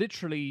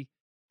literally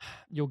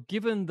you're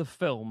given the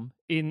film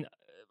in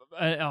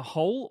a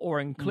whole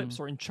or in clips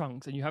or in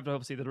chunks, and you have to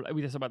obviously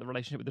we just about the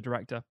relationship with the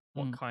director.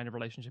 What kind of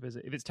relationship is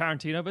it? If it's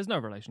Tarantino, there's no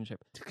relationship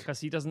because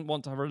he doesn't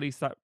want to release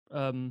that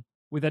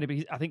with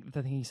anybody. I think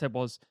the thing he said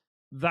was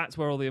that's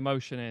where all the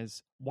emotion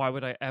is. Why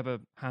would I ever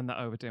hand that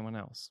over to anyone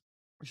else?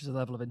 Which is a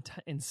level of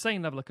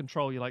insane level of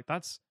control. You're like,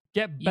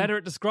 get better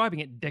at describing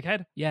it,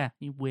 dickhead. Yeah,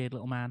 you weird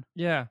little man.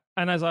 Yeah,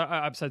 and as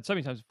I've said so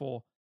many times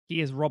before, he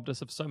has robbed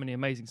us of so many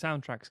amazing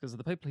soundtracks because of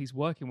the people he's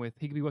working with.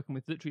 He could be working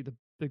with literally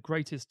the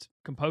greatest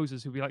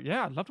composers who'd be like,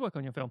 yeah, I'd love to work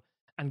on your film,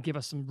 and give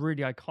us some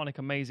really iconic,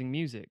 amazing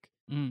music.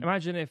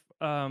 Imagine if,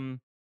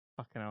 fucking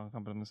hell, I can't believe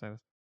I'm going to say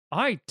this.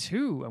 I,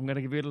 too, am going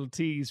to give you a little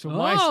tease for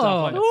my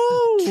stuff. Like,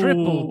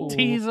 triple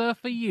teaser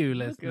for you,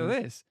 listeners. Look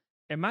at this.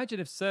 Imagine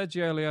if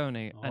Sergio Leone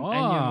and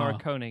Ennio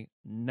Morricone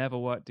never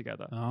worked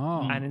together.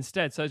 And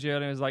instead, Sergio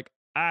Leone was like,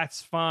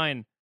 it's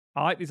fine.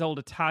 I like these old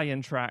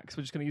Italian tracks.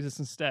 We're just going to use this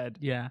instead.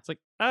 Yeah. It's like,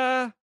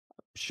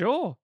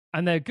 sure.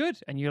 And they're good.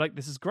 And you're like,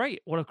 this is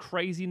great. What a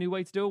crazy new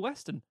way to do a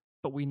Western.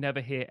 But we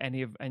never hear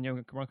any of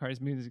Ennio Morricone's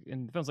music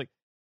in the films. Like,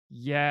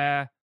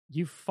 yeah,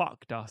 you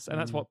fucked us. And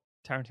that's what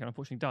Tarantino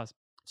unfortunately does.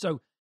 So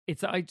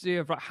it's the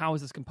idea of how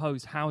is this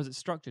composed? How is it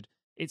structured?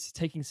 It's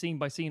taking scene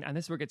by scene. And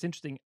this is where it gets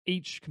interesting.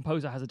 Each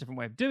composer has a different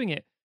way of doing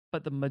it.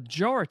 But the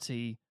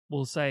majority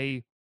will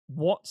say,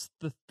 what's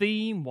the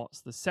theme?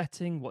 What's the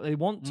setting? What they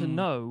want to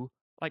know.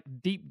 Like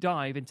deep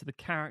dive into the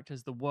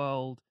characters, the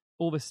world,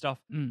 all this stuff.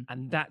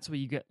 And that's where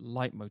you get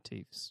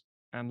leitmotifs.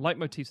 And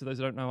leitmotifs, for those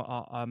who don't know,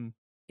 are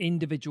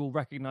individual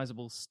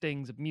recognizable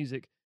stings of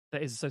music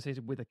that is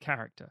associated with a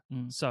character.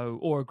 So,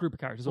 or a group of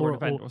characters, or an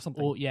event, or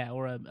something. Or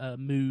a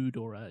mood,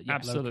 or a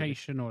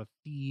location, or a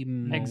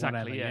theme. Exactly,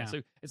 or whatever, yeah.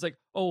 So it's like,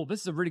 oh,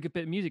 this is a really good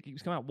bit of music. It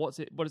keeps coming out. What is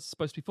it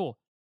supposed to be for?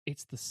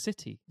 It's the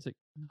city. It's like,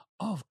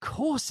 oh, of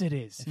course it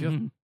is.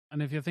 And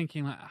if you're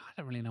thinking, like, I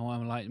don't really know what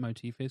a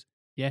leitmotif is.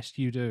 Yes,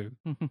 you do.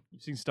 You've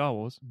seen Star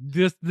Wars.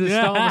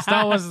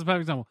 Star Wars is a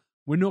perfect example.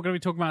 We're not going to be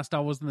talking about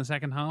Star Wars in the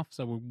second half,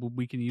 so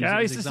we can use it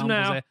as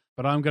examples there.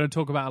 But I'm going to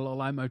talk about a lot of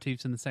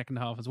leitmotifs in the second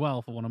half as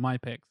well for one of my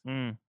picks.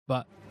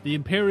 But the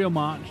Imperial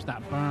March,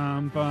 that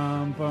bum,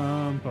 bum,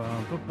 bum,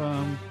 bum, bum,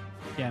 bum.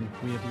 Again,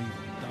 weirdly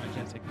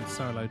diegetic and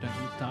solo, don't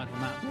need to start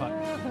on that. But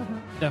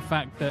the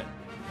fact that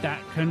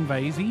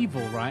conveys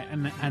evil, right?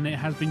 And it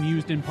has been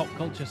used in pop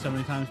culture so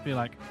many times to be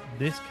like,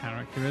 this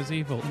character is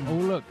evil. Oh,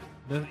 look.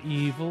 The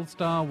evil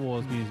Star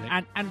Wars music.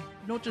 And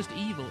not just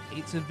evil,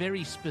 it's a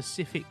very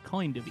specific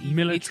kind of evil.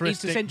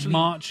 Militaristic, it's essentially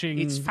marching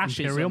it's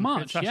fascism. Imperial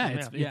March. It's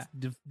fascism,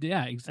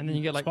 And then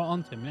you get like spot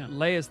on Tim,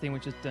 Leia's theme,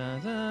 which is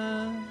it's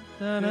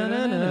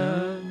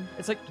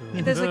like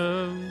there's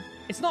like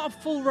it's not a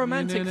full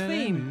romantic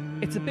theme.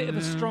 It's a bit of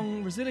a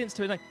strong resilience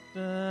to it, like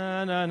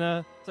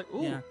It's like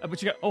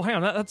but you go, oh hang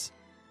on, that's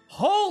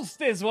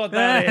Holst is what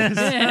that is.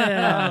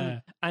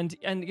 And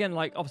again,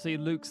 like obviously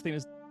Luke's theme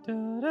is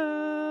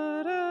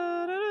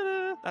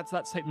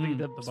that's technically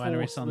the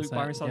binary Force, sunset. Luke,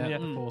 binary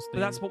sunset, but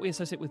that's theme. what we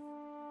associate with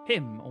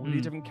him or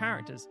these different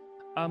characters.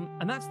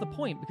 And that's the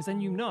point, because then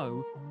you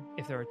know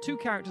if there are two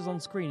characters on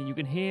screen and you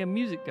can hear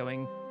music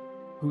going,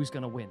 who's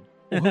going to win?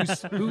 Or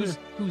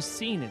whose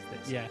scene is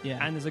this? Yeah.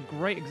 And there's a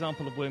great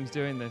example of Williams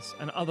doing this,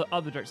 and other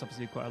directors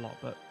obviously do quite a lot,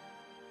 but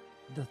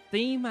the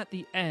theme at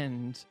the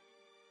end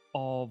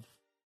of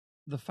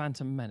The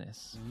Phantom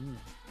Menace.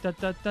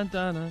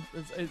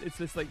 It's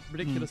this like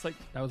ridiculous like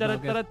that was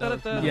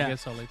Metal Gear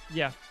Solid.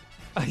 Yeah.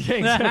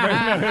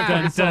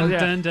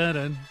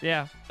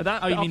 Yeah. But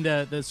that you mean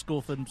the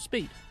score from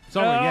Speed?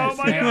 Sorry, yes.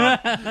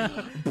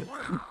 My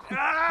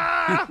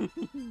God.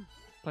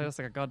 Play us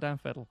like a goddamn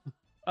fiddle.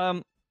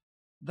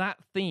 That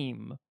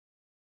theme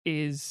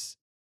is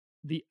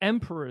the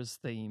Emperor's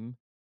theme,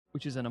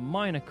 which is in a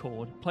minor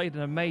chord, played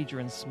in a major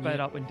and sped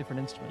up in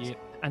different instruments. Yep.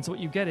 And so what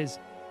you get is,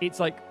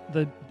 it's like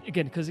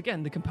because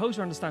the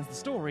composer understands the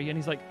story, and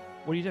he's like,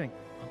 what are you doing?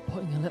 I'm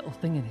putting a little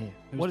thing in here.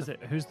 What is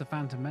it? Who's the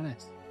Phantom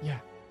Menace? Yeah.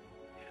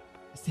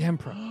 It's the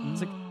Emperor. It's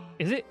like,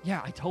 is it?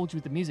 Yeah, I told you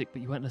with the music,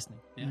 but you weren't listening.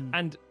 Yeah.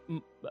 And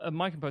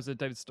my composer,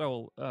 David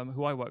Stoll,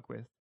 who I work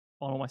with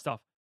on all my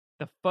stuff,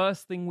 the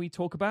first thing we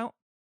talk about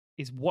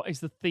is what is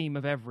the theme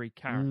of every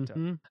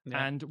character.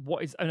 And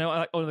what is, I know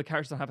like, all of the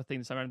characters don't have a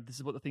theme, so this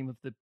is what the theme of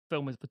the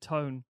film is, the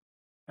tone.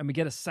 And we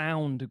get a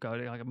sound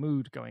going, like a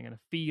mood going and a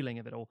feeling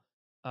of it all,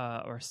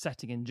 or a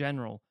setting in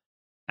general.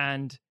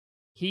 And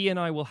he and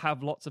I will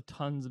have lots of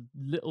tons of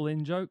little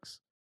in-jokes.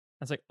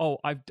 And it's like, oh,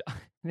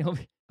 he'll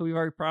be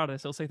very proud of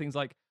this. He'll say things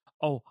like,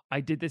 oh,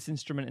 I did this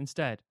instrument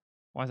instead.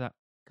 Why is that?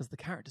 Because the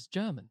character's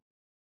German.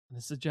 And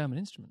this is a German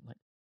instrument. Like,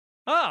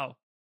 oh,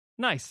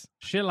 nice.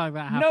 Shit like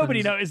that happens.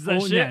 Nobody notices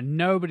that shit. Yeah,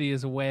 nobody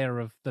is aware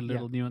of the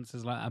little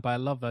nuances like that, but I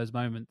love those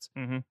moments.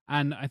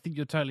 And I think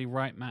you're totally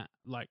right, Matt.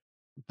 Like,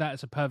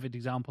 that's a perfect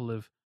example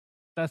of,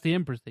 that's the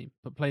Emperor's theme,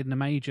 but played in a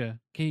major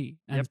key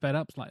and sped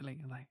up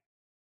slightly. Like,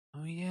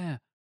 oh yeah.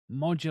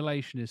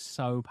 modulation is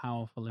so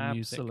powerful in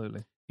music.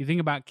 Absolutely. You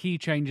think about key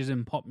changes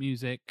in pop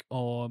music,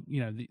 or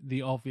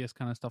the obvious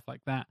kind of stuff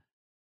like that.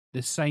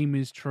 The same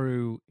is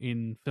true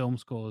in film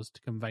scores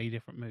to convey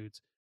different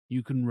moods.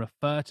 You can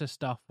refer to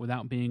stuff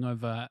without being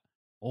overt,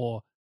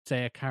 or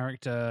say a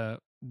character,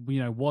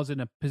 was in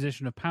a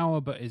position of power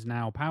but is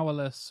now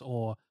powerless,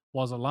 or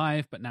was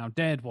alive but now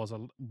dead, was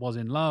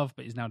in love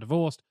but is now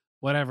divorced.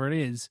 Whatever it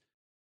is,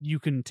 you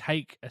can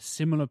take a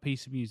similar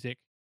piece of music,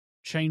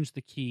 change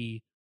the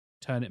key,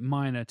 turn it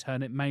minor,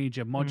 turn it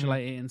major,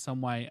 modulate it in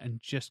some way, and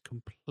just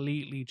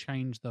completely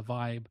change the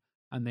vibe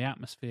and the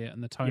atmosphere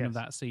and the tone of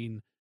that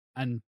scene,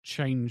 and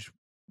change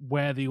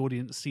where the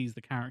audience sees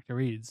the character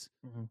is.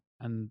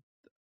 And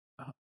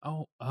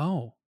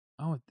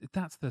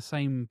that's the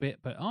same bit,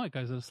 but it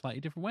goes a slightly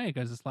different way. It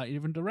goes a slightly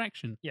different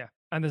direction. Yeah,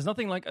 and there's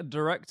nothing like a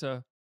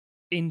director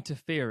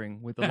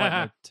interfering with the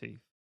leitmotif.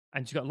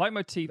 And you've got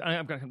leitmotif, and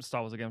I'm going to come to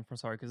Star Wars again,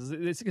 sorry, because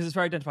it's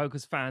very identifiable,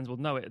 because fans will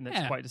know it, and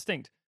it's quite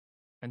distinct.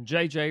 And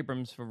J.J.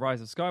 Abrams for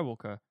Rise of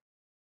Skywalker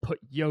put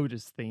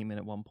Yoda's theme in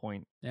at one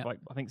point. Yep. Like,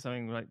 I think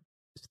something like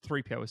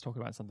 3PO was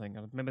talking about something.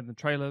 I remember in the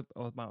trailer,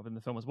 or it might have been in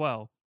the film as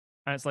well.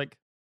 And it's like,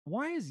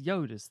 why is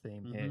Yoda's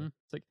theme here?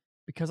 It's like,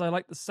 because I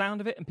like the sound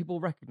of it and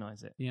people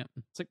recognize it. Yeah.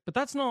 It's like, but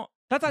that's not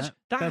how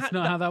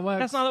that works.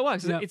 That's not how that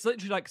works. Yep. It's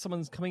literally like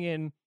someone's coming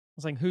in and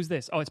saying, "Who's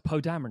this?" Oh, it's Poe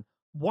Dameron.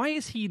 Why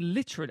is he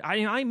literally?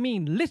 I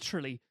mean,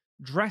 literally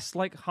dressed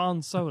like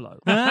Han Solo.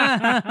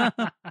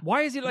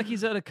 Why is he like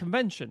he's at a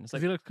convention? It's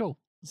like he looks cool.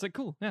 It's like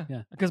cool, yeah.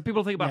 Because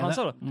people think about Han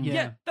Solo.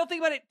 Yeah. They'll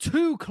think about it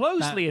too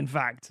closely. In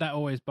fact, that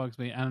always bugs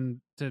me.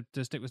 And to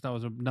stick with Star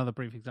Wars, another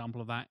brief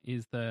example of that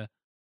is the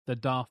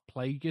Darth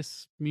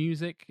Plagueis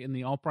music in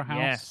the Opera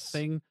House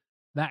thing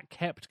that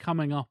kept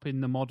coming up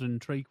in the modern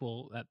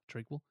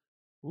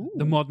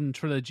the modern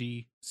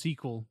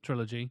sequel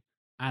trilogy,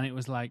 and it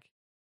was like,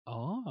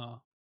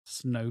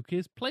 Snoke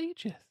is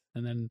Plagueis,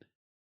 and then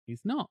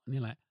he's not, and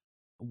you're like,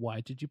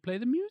 why did you play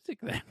the music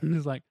then? And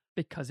it's like,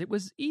 because it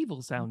was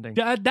evil sounding.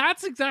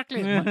 That's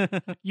exactly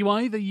it.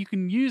 You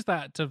can use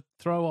that to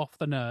throw off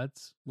the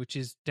nerds, which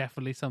is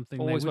definitely something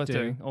always they would worth do,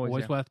 doing.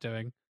 Always worth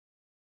doing,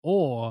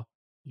 or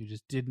you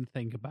just didn't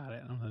think about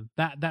it.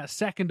 That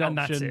second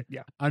option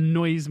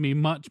annoys me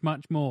much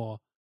more.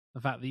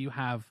 The fact that you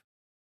have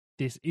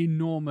this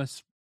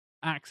enormous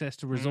access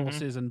to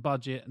resources and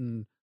budget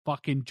and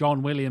fucking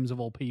John Williams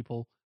of all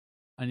people,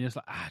 and you're just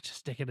like, just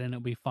stick it in,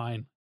 it'll be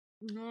fine.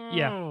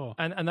 Yeah,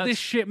 and that's, this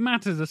shit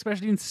matters,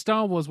 especially in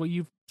Star Wars, where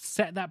you've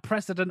set that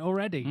precedent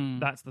already.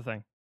 That's the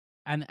thing,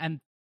 and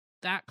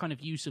that kind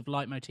of use of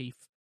leitmotif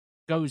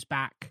goes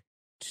back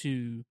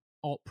to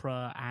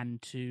opera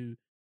and to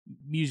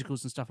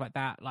musicals and stuff like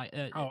that. Like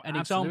an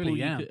example,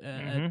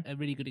 a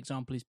really good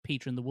example is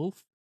Peter and the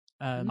Wolf.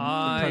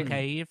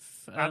 Prokofiev,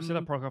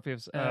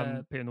 Prokofiev's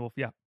Peter and the Wolf.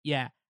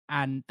 Yeah,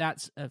 and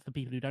that's for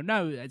people who don't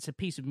know, it's a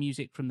piece of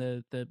music from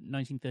the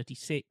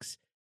 1936,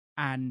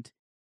 and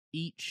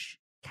each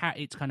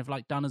it's kind of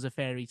like done as a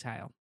fairy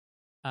tale,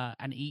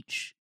 and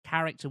each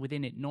character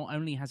within it not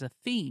only has a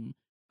theme,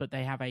 but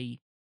they have a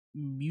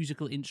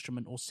musical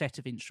instrument or set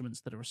of instruments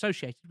that are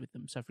associated with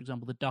them. So, for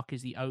example, the duck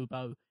is the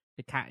oboe,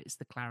 the cat is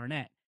the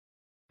clarinet,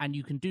 and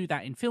you can do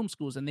that in film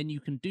scores. And then you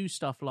can do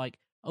stuff like,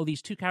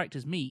 these two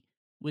characters meet,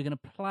 we're going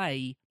to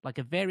play like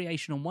a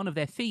variation on one of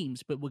their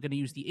themes, but we're going to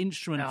use the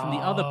instrument from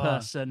the other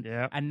person.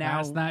 Yeah, and now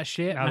that's that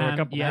shit, man.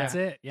 That's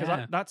it.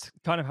 Yeah, that's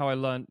kind of how I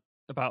learned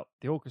about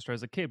the orchestra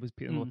as a kid, was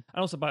Peter and the Wolf.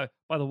 And also, by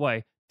the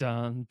way,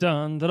 dun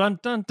dun dun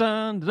dun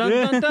dun dun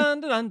dun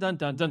dun dun dun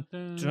dun dun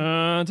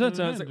dun.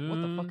 It's like,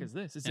 what the fuck is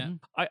this? And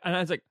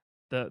I was like,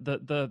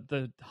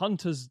 the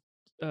hunter's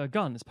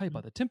gun is played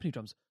by the timpani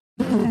drums.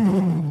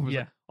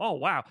 Like, oh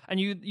wow! And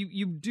you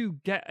do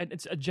get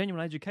it's a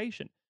genuine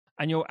education,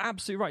 and you're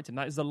absolutely right, Tim.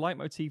 That is the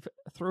leitmotif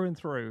through and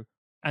through.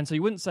 And so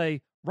you wouldn't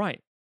say,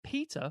 right,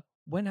 Peter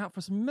went out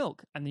for some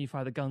milk, and then you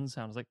fire the gun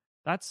sound. It's like,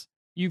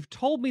 you've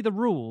told me the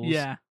rules.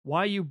 Yeah. Why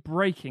are you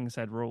breaking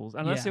said rules?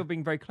 And that's still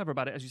being very clever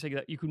about it, as you say,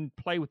 that you can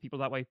play with people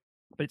that way,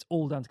 but it's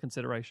all down to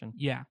consideration.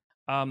 Yeah.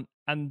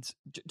 And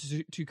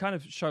to kind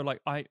of show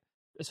a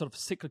sort of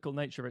cyclical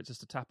nature of it, just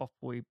to tap off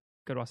before we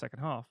go to our second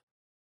half,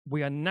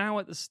 we are now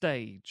at the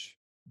stage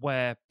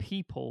where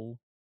people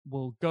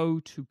will go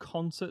to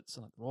concerts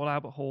like Royal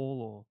Albert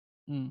Hall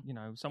or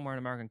somewhere in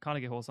America,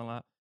 Carnegie Hall, something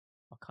like that,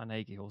 or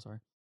Carnegie Hall, sorry,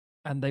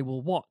 and they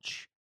will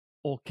watch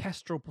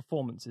orchestral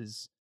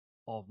performances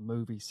of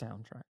movie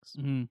soundtracks.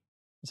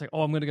 It's like,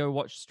 I'm going to go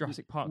watch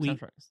Jurassic Park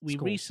soundtracks. We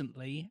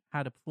recently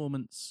had a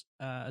performance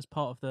as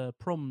part of the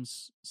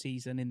proms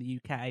season in the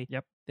UK.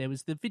 Yep. There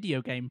was the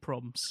video game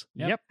proms.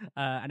 Yep.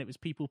 And it was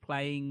people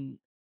playing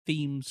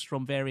themes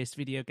from various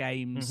video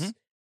games,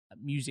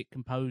 music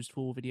composed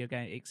for video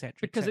game, etc.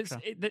 Because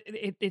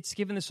it's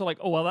given this sort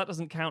of that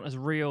doesn't count as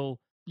real,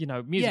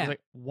 music. Yeah. It's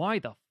like, why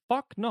the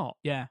fuck not?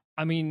 Yeah.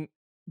 I mean,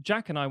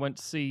 Jack and I went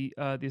to see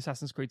the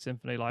Assassin's Creed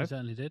Symphony live. I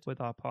certainly did. With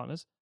our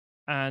partners.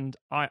 And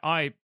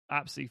I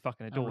absolutely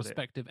fucking adored it.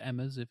 Respective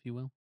Emmas, if you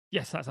will.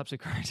 Yes, that's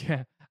absolutely correct,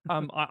 yeah.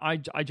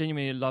 I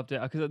genuinely loved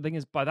it. Because the thing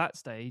is, by that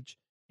stage,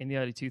 in the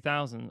early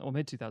 2000s, or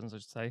mid-2000s, I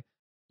should say,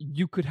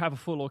 you could have a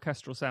full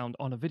orchestral sound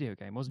on a video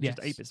game. It wasn't just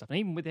Yes. 8-bit stuff. And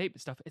even with the 8-bit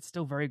stuff, it's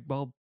still very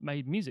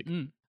well-made music.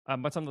 By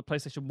the time the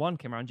PlayStation 1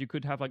 came around, you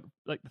could have like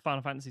the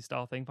Final Fantasy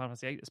style thing, Final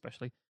Fantasy 8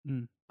 especially,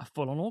 a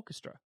full-on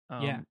orchestra.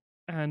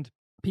 And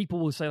people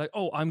will say like,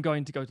 oh, I'm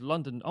going to go to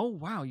London. Oh,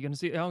 wow, you're going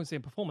to see a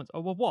performance.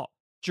 Oh, well, what?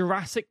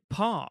 Jurassic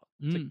Park.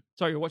 It's like,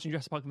 sorry, you're watching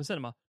Jurassic Park in the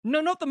cinema.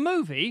 No, not the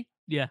movie.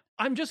 Yeah.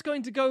 I'm just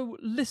going to go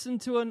listen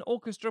to an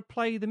orchestra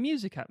play the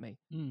music at me.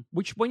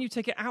 Which, when you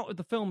take it out of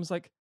the film, is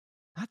like,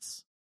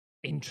 that's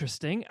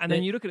interesting. And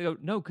then you look at it and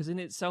go, no, because in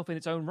its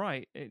own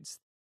right,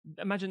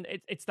 imagine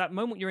it's that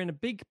moment you're in a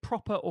big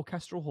proper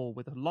orchestral hall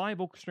with a live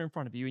orchestra in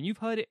front of you, and you've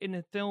heard it in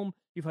a film,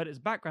 you've heard it as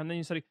background, then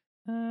you suddenly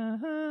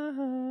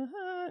and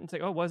it's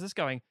like, oh, where's this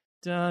going?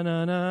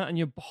 Da-na-na, and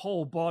your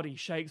whole body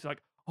shakes like,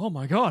 oh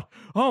my god.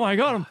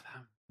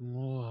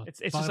 It's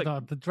just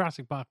like the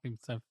Jurassic Park theme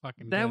so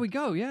fucking there good. we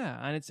go, yeah.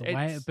 And it's the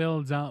way it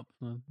builds up.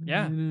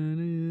 Yeah.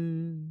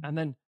 And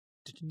then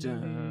it's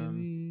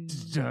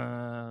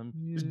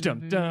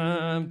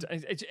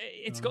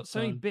got so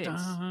many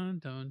bits.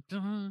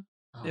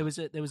 There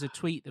was a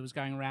tweet that was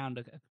going around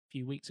a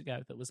few weeks ago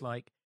that was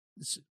like,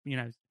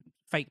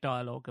 fake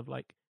dialogue of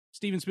like,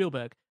 Steven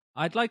Spielberg,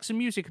 I'd like some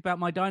music about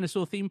my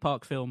dinosaur theme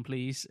park film,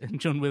 please. And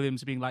John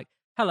Williams being like,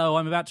 hello,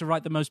 I'm about to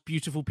write the most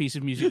beautiful piece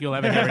of music you'll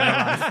ever hear in your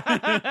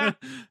life.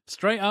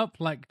 Straight up,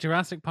 like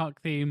Jurassic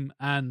Park theme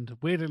and,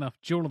 weird enough,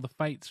 Duel of the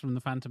Fates from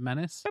The Phantom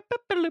Menace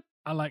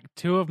are like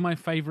two of my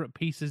favorite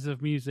pieces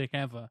of music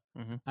ever.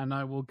 And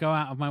I will go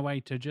out of my way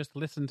to just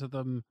listen to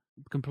them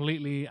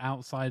completely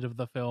outside of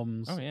the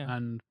films. Oh, yeah.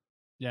 And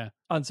yeah.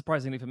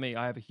 Unsurprisingly for me,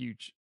 I have a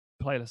huge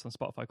playlist on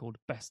Spotify called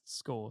Best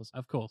Scores.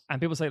 Of course. And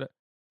people say, that,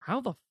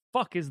 how the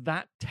fuck is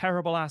that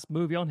terrible ass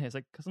movie on here? It's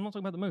like, because I'm not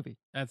talking about the movie.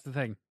 That's the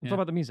thing. I'm talking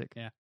about the music.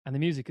 Yeah. And the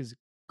music is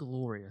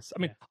glorious. I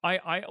mean,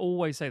 I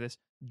always say this.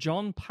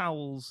 John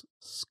Powell's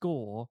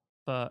score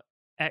for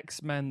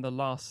X-Men The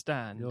Last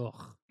Stand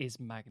is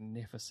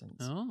magnificent.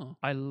 Oh.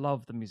 I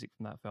love the music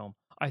from that film.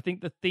 I think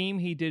the theme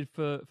he did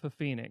for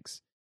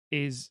Phoenix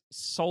is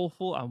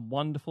soulful and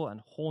wonderful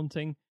and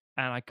haunting.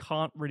 And I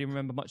can't really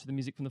remember much of the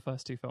music from the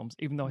first two films,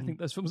 even though I think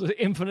those films are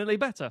infinitely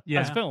better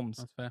as films.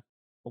 That's fair.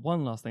 But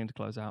one last thing to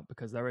close out,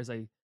 because there is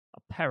a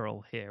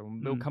peril here,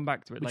 and we'll come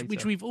back to it later.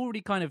 Which we've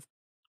already kind of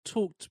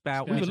talked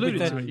about We've with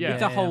alluded the, to it, with the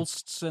yeah.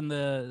 Holsts and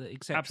the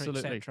et cetera,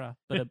 Absolutely. et cetera.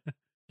 But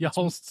Your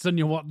Holsts and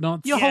your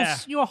whatnots.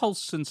 your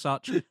Holsts and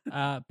such.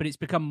 But it's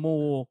become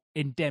more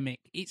endemic.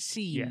 It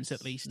seems, Yes.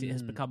 at least, it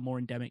has become more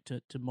endemic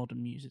to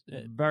modern music.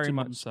 Very to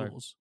much modern so.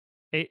 scores.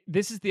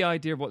 This is the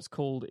idea of what's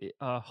called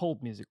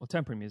hold music or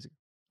temporary music.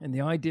 And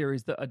the idea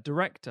is that a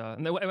director,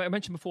 and I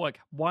mentioned before, like,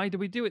 why do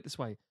we do it this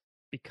way?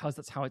 Because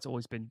that's how it's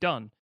always been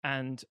done.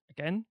 And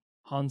again,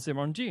 Hans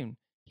Zimmer on Dune,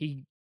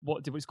 he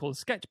did what's called a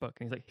sketchbook.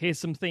 And he's like, here's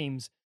some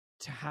themes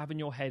to have in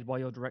your head while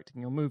you're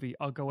directing your movie.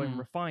 I'll go and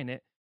refine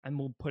it and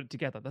we'll put it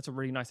together. That's a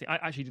really nice thing. I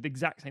actually did the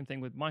exact same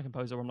thing with my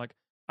composer. Where I'm like,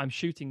 I'm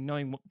shooting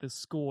knowing what the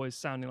score is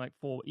sounding like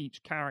for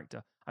each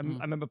character. I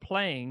remember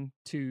playing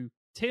to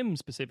Tim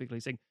specifically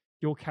saying,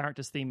 your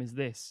character's theme is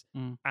this.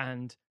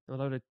 And there were a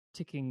load of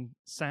ticking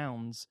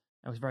sounds.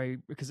 I was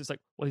because it's like,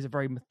 well, he's a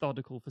very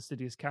methodical,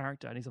 fastidious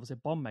character, and he's obviously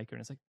a bomb maker,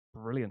 and it's like,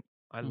 brilliant.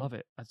 I love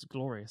it. That's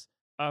glorious.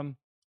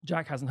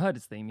 Jack hasn't heard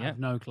his theme I yet. have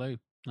no clue.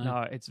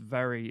 No, it's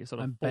very sort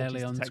of I'm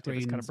barely 40s on detective. screen.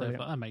 It's kind of so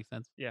brilliant. that makes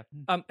sense. Yeah.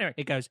 Anyway,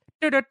 It goes.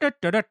 yeah,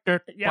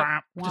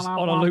 just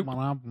on a loop.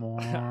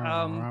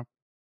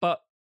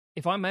 But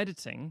if I'm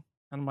editing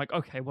and I'm like,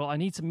 okay, well, I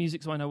need some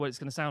music so I know what it's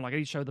going to sound like. I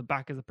need to show the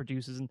back of the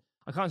producers, and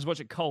I can't just watch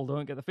it cold. I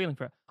won't get the feeling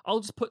for it. I'll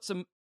just put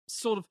some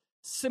sort of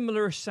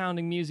similar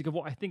sounding music of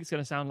what I think it's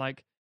going to sound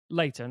like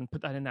later and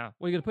put that in now.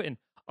 What are you going to put in?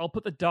 I'll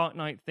put the Dark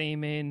Knight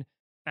theme in,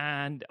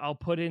 and I'll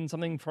put in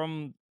something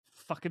from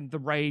fucking The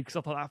Raid, because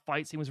I thought that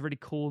fight scene was really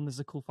cool, and there's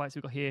a cool fight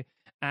scene we got here.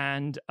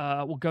 And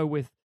we'll go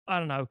with, I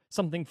don't know,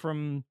 something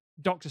from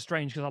Doctor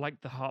Strange, because I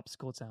like the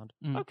harpsichord sound.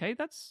 Okay,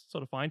 that's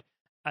sort of fine.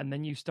 And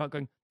then you start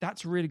going,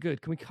 that's really good.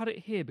 Can we cut it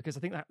here? Because I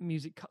think that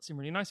music cuts in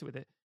really nicely with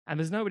it. And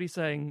there's nobody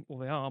saying, well,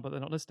 they are, but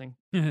they're not listening.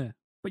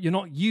 But you're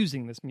not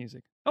using this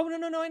music. Oh,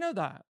 no, I know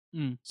that.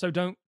 So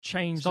don't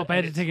change. Stop the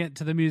edits. editing it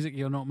to the music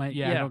you're not making.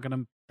 Yeah. You're not going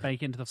to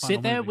bake into the final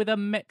Sit there movie. with a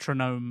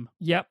metronome.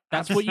 Yep.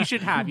 That's what you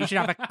should have. You should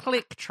have a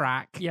click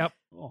track. Yep.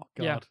 Oh,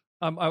 Yeah.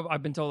 God.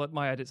 I've been told that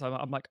my edits,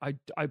 I'm like,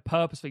 I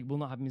purposely will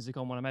not have music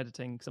on when I'm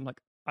editing, because I'm like,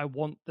 I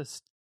want the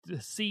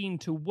scene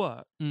to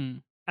work.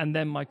 And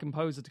then my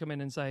composer to come in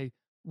and say,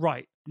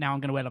 right. Now I'm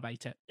going to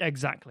elevate it.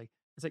 Exactly.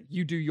 It's like,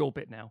 you do your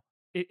bit now.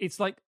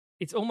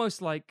 It's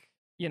almost like,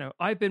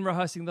 I've been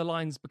rehearsing the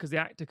lines because the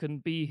actor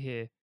couldn't be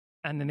here.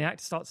 And then the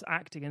actor starts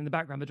acting, and in the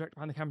background, the director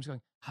behind the camera is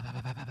going,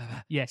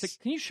 Yes. It's like,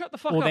 can you shut the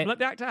fuck Or up then- and let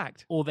the actor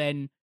act? Or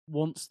then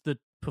wants the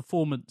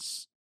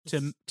performance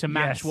to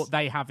match Yes. what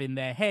they have in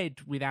their head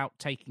without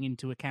taking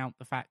into account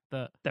the fact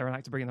that They're an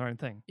actor bringing their own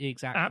thing.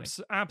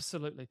 exactly.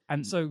 Absolutely.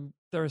 And- so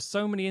there are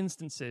so many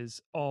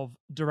instances of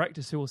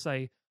directors who will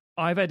say,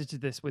 I've edited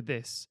this with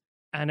this,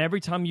 and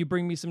every time you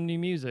bring me some new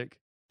music,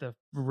 the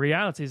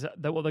reality is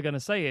that what they're going to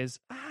say is,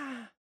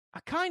 I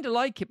kind of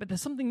like it, but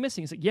there's something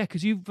missing. It's like, yeah,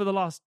 because you, for the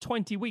last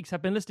 20 weeks,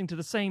 have been listening to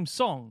the same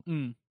song.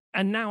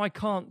 And now I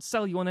can't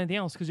sell you on anything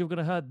else because you're going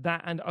to heard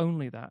that and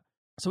only that.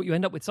 So what you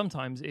end up with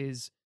sometimes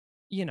is,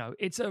 you know,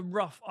 it's a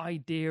rough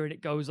idea and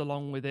it goes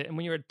along with it. And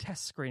when you're at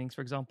test screenings,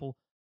 for example,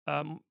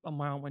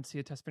 my aunt went to see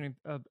a test screening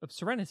of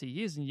Serenity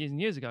years and years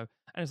and years ago.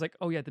 And it's like,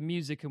 oh yeah, the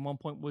music at one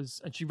point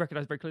was, and she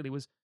recognized very clearly,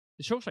 was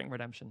the Shawshank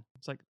Redemption.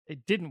 It's like,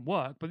 it didn't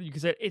work, but you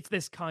could say it's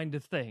this kind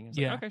of thing. It's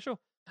like, okay, sure.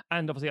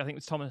 And obviously I think it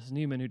was Thomas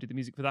Newman who did the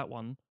music for that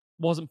one.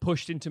 Wasn't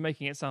pushed into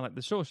making it sound like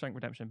the Shawshank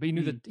Redemption, but he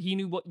knew that he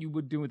knew what you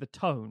would do with the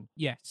tone.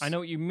 Yes. I know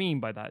what you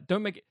mean by that.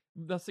 Don't make it,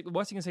 that's the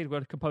worst thing you can say to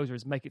a composer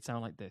is make it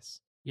sound like this.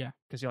 Yeah.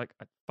 Because you're like,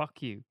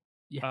 fuck you.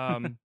 Yeah.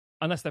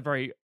 Unless they're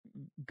very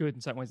good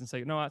in certain ways and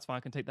say, no, that's fine, I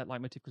can take that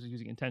leitmotif because we're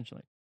using it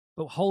intentionally.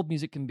 But hold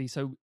music can be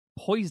so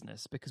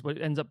poisonous because what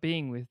it ends up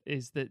being with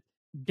is that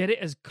get it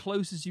as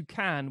close as you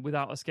can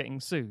without us getting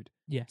sued.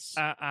 Yes.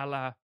 A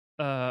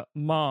la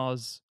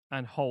Mars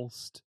and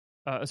Holst.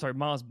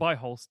 Mars by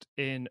Holst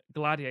in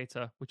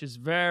Gladiator, which is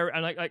very,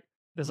 and like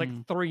there's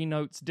like 3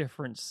 notes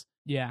difference.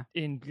 Yeah.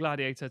 In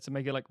Gladiator to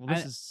make it like, well,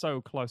 this is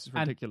so close, it's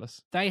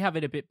ridiculous. They have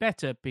it a bit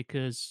better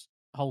because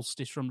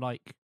Holst is from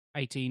like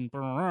 18.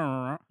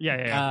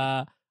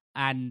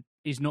 And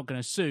is not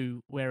going to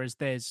sue, whereas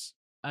there's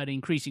an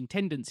increasing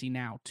tendency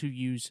now to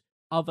use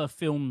other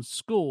film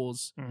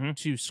scores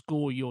to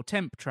score your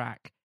temp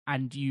track,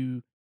 and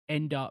you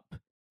end up,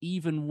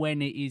 even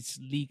when it is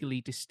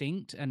legally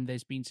distinct, and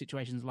there's been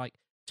situations like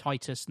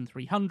Titus and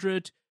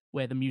 300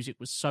 where the music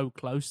was so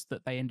close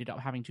that they ended up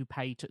having to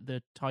pay to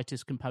the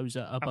Titus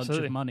composer a bunch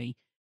of money.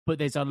 But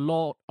there's a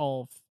lot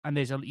of, and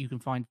you can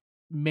find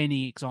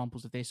many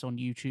examples of this on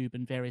YouTube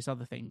and various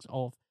other things,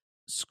 of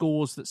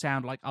scores that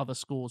sound like other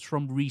scores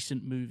from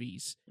recent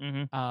movies,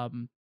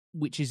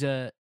 which is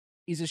a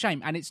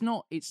shame. And it's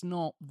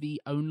not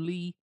the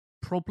only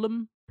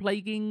problem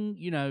plaguing,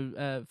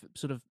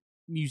 sort of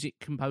music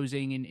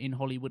composing in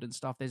Hollywood and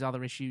stuff. There's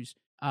other issues,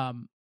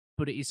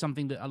 but it is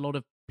something that a lot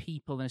of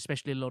people, and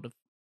especially a lot of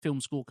film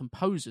score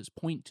composers,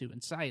 point to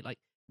and say, like,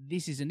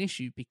 this is an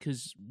issue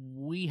because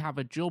we have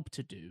a job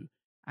to do,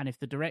 and if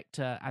the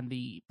director and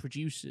the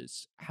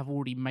producers have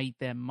already made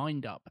their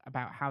mind up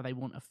about how they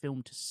want a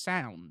film to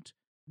sound,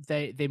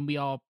 then we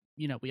are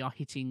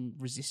hitting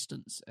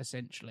resistance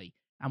essentially,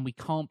 and we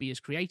can't be as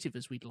creative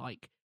as we'd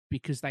like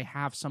because they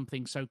have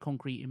something so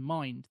concrete in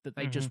mind that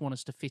they just want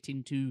us to fit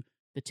into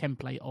the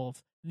template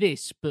of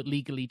this, but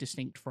legally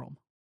distinct from.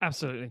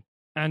 Absolutely.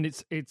 And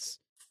it's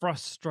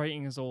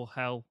frustrating as all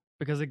hell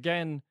because,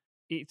 again,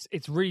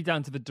 it's really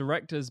down to the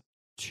directors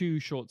too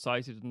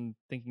short-sighted and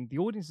thinking the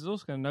audience is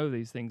also going to know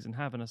these things and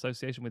have an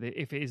association with it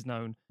if it is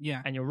known.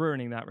 Yeah. And you're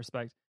ruining that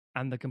respect.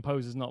 And the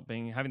composers not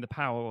having the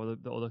power or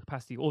the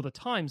capacity or the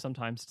time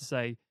sometimes to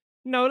say,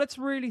 no, let's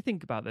really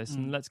think about this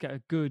and let's get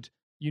a good,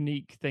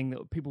 unique thing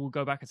that people will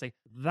go back and say,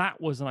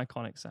 that was an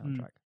iconic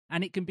soundtrack.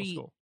 And it can be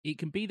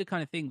the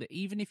kind of thing that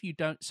even if you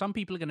don't, some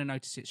people are going to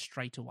notice it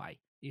straight away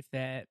if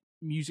they're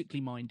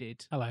musically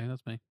minded. Hello,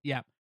 that's me.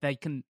 Yeah, they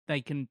can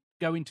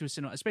go into a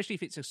cinema, especially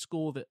if it's a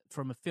score that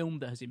from a film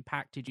that has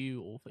impacted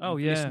you or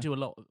you've listened to a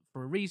lot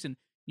for a reason.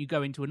 You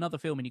go into another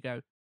film and you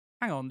go,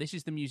 hang on, this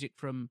is the music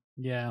from.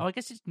 Yeah. Oh, I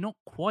guess it's not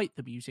quite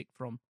the music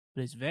from,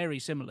 but it's very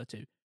similar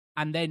to.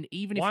 And then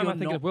even if why you're am I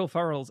thinking of Will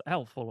Ferrell's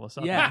Elf all of a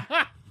sudden? Yeah.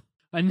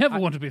 I never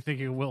want to be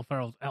thinking of Will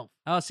Ferrell's Elf.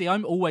 Oh, see,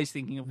 I'm always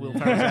thinking of Will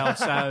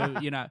Ferrell's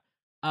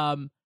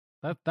Elf,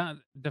 so that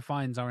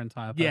defines our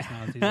entire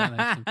personalities.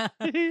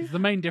 It's the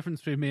main difference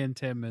between me and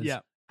Tim is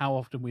how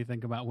often we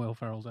think about Will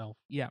Ferrell's Elf.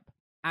 Yeah.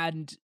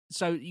 And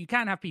so you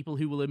can have people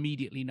who will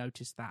immediately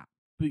notice that.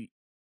 But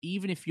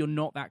even if you're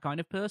not that kind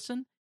of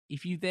person,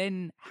 if you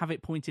then have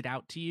it pointed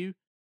out to you,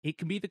 it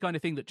can be the kind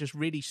of thing that just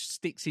really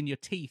sticks in your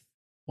teeth.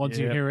 Once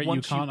you hear it,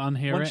 you can't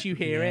unhear it. Once you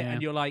hear it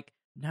and you're like,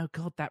 no,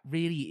 God, that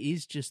really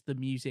is just the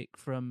music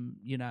from,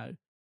 I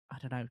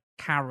don't know,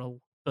 Carol,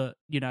 but,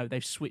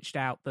 they've switched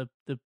out the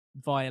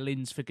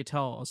violins for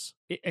guitars.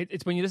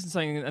 It's when you listen to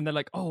something and they're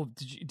like, oh,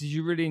 did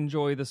you really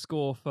enjoy the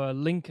score for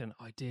Lincoln?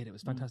 Oh, I did. It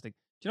was fantastic.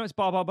 Do you know it's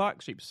Bar Bar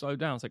Black Sheep? Slow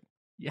down. It's like,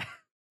 yeah.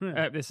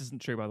 This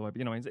isn't true, by the way,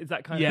 but it's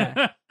that kind of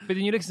thing. But then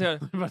you listen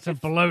to it. About to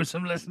blow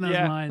some listeners'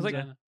 minds. Like,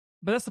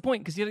 but that's the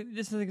point, because you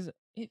listen to things,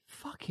 it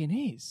fucking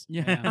is.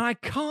 Yeah. And I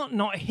can't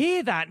not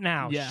hear that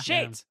now. Yeah.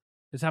 Shit. Yeah.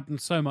 It's happened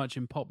so much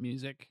in pop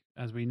music,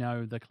 as we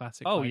know, the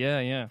classic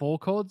 4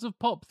 chords of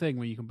pop thing,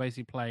 where you can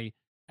basically play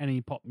any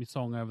pop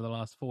song over the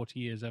last 40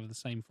 years over the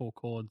same 4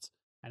 chords,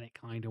 and it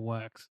kind of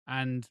works.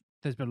 And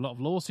there's been a lot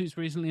of lawsuits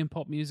recently in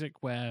pop music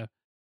where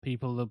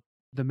people,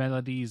 the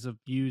melodies of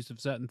used of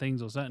certain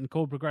things or certain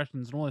chord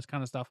progressions and all this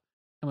kind of stuff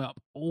coming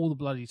up all the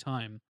bloody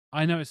time.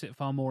 I notice it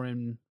far more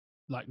in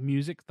like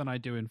music than I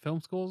do in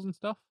film scores and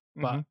stuff,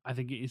 but I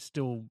think it is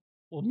still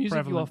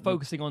music. You are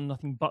focusing on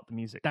nothing but the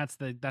music. That's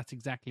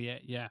exactly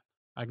it. Yeah,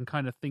 I can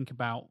kind of think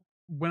about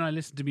when I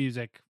listen to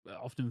music.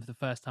 Often for the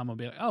first time, I'll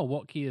be like, "Oh,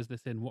 what key is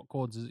this in? What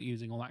chords is it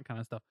using? All that kind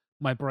of stuff."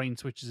 My brain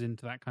switches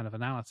into that kind of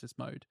analysis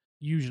mode.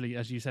 Usually,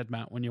 as you said,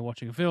 Matt, when you're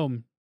watching a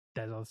film,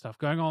 there's other stuff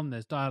going on.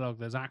 There's dialogue,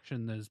 there's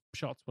action, there's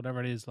shots, whatever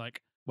it is.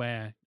 Like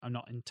where I'm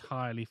not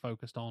entirely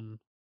focused on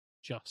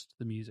just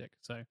the music.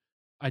 So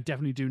I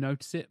definitely do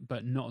notice it,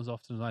 but not as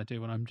often as I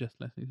do when I'm just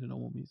listening to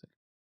normal music.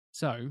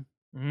 So,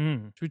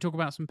 should we talk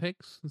about some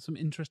picks and some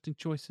interesting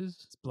choices?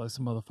 Let's blow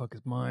some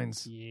motherfuckers'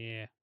 minds.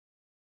 Yeah.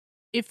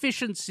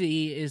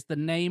 Efficiency is the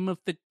name of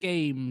the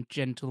game,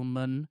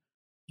 gentlemen.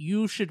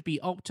 You should be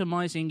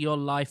optimizing your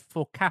life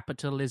for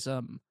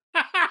capitalism.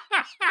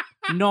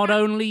 Not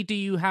only do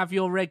you have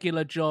your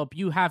regular job,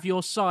 you have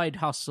your side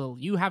hustle,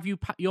 you have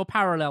your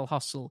parallel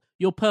hustle,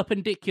 your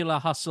perpendicular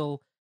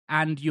hustle,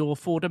 and your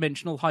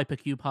four-dimensional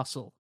hypercube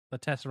hustle. The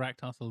Tesseract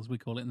hustle, as we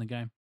call it in the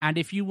game. And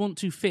if you want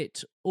to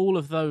fit all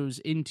of those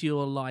into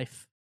your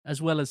life,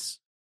 as well as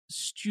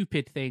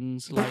stupid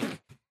things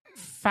like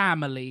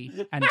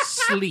family and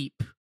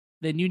sleep,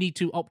 then you need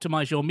to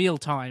optimize your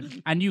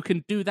mealtime. And you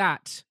can do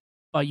that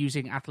by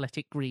using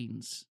Athletic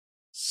Greens.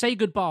 Say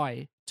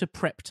goodbye to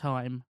prep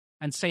time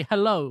and say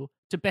hello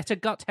to better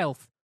gut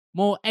health,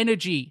 more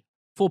energy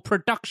for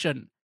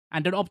production,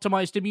 and an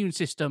optimized immune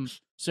system,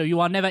 so you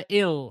are never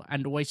ill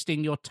and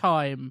wasting your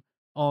time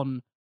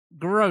on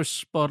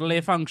gross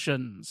bodily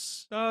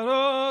functions.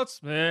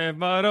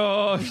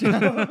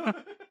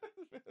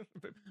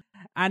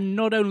 And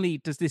not only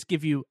does this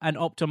give you an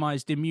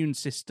optimized immune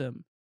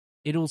system,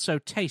 it also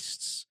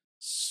tastes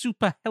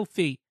super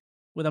healthy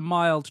with a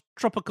mild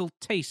tropical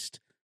taste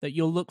that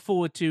you'll look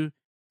forward to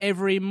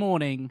every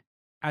morning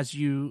as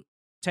you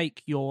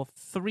take your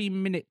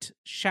 3-minute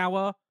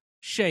shower,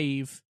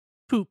 shave,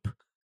 poop,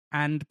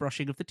 and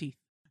brushing of the teeth.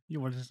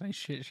 You wanted to say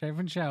shit, shave,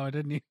 and shower,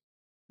 didn't you?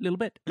 Little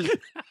bit.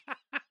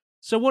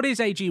 So what is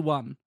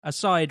AG1,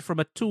 aside from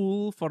a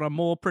tool for a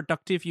more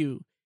productive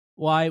you?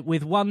 Why,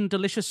 with one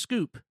delicious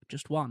scoop,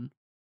 just one,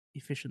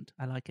 efficient,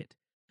 I like it,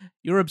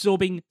 you're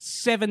absorbing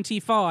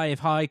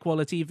 75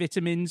 high-quality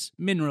vitamins,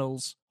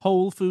 minerals,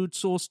 whole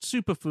food-sourced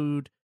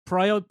superfood,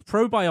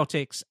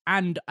 probiotics,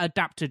 and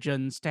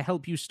adaptogens to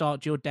help you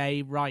start your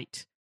day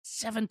right.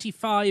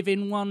 75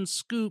 in one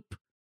scoop.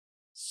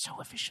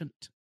 So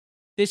efficient.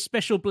 This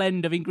special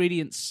blend of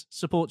ingredients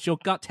supports your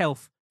gut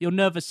health, your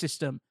nervous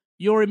system,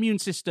 your immune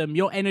system,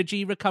 your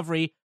energy,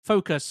 recovery,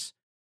 focus,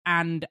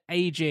 and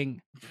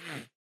aging.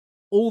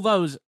 All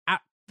those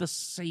at the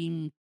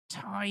same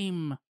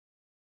time.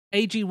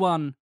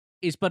 AG1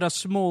 is but a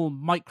small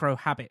micro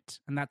habit,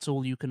 and that's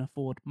all you can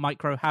afford.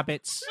 Micro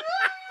habits.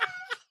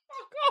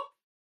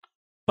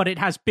 But it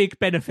has big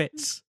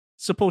benefits,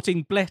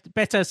 supporting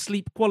better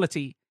sleep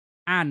quality,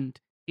 and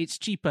it's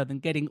cheaper than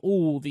getting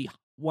all the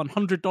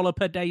 $100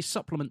 per day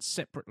supplements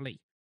separately.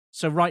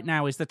 So right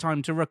now is the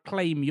time to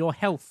reclaim your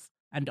health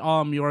and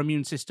arm your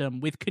immune system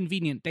with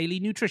convenient daily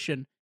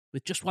nutrition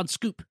with just one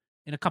scoop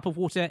in a cup of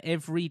water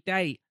every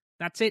day.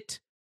 That's it.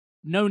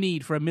 No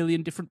need for a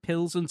million different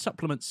pills and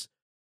supplements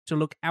to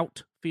look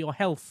out for your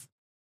health.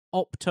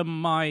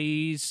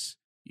 Optimize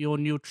your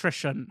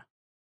nutrition.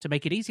 To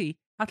make it easy,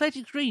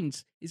 Athletic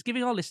Greens is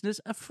giving our listeners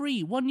a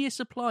free 1-year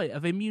supply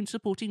of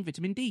immune-supporting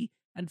vitamin D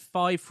and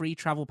 5 free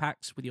travel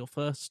packs with your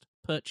first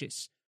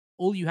purchase.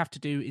 All you have to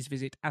do is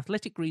visit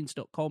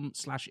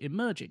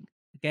athleticgreens.com/emerging.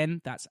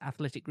 Again, that's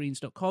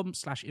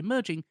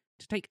athleticgreens.com/emerging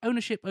to take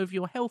ownership over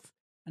your health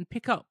and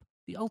pick up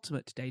the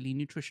ultimate daily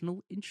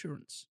nutritional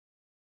insurance.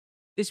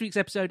 This week's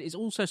episode is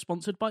also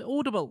sponsored by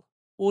Audible.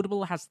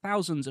 Audible has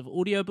thousands of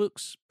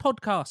audiobooks,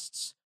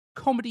 podcasts,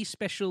 comedy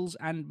specials,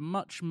 and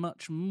much,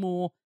 much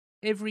more.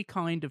 Every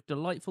kind of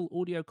delightful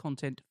audio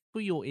content for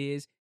your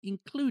ears,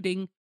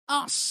 including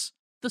us,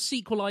 the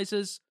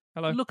Sequelizers.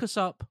 Hello. Look us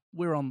up,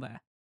 we're on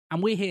there.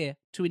 And we're here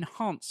to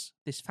enhance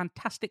this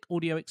fantastic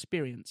audio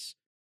experience.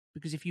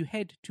 Because if you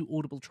head to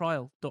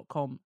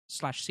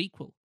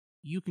audibletrial.com/sequel,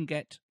 you can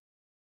get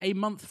a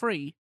month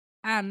free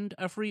and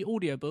a free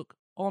audiobook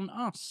on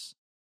us.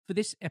 For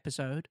this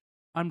episode,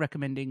 I'm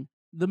recommending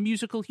The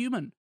Musical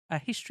Human, A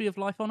History of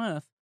Life on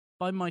Earth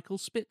by Michael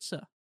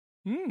Spitzer.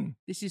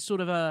 This is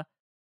sort of a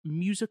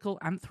musical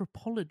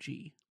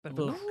anthropology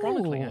book.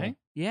 Chronicling, eh?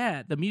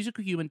 Yeah, The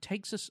Musical Human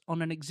takes us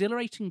on an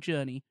exhilarating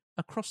journey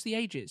across the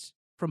ages,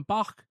 from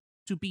Bach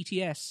to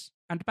BTS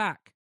and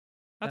back.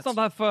 That's not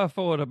that far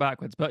forward or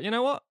backwards, but you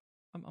know what?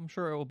 I'm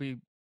sure it will be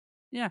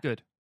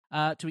good.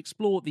 To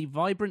explore the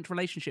vibrant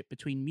relationship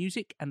between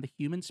music and the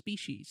human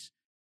species.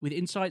 With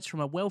insights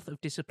from a wealth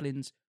of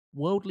disciplines,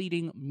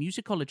 world-leading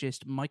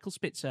musicologist Michael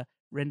Spitzer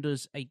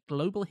renders a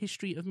global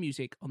history of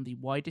music on the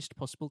widest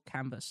possible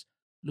canvas,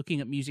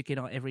 looking at music in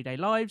our everyday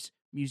lives,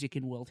 music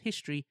in world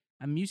history,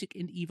 and music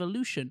in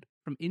evolution,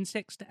 from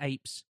insects to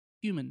apes,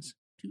 humans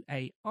to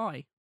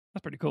AI.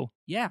 That's pretty cool.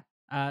 Yeah.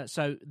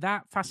 So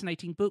that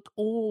fascinating book,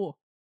 or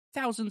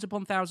thousands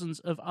upon thousands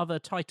of other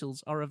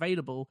titles, are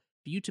available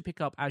for you to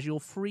pick up as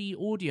your free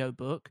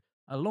audiobook,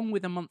 along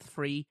with a month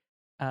free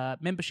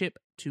membership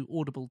to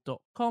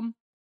audible.com.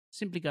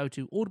 Simply go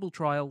to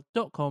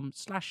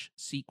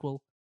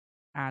audibletrial.com/sequel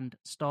and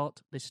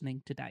start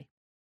listening today.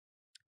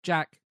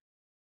 Jack,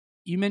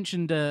 you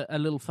mentioned a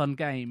little fun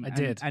game. I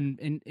did. And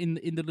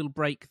in the little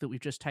break that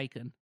we've just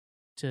taken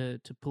to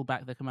pull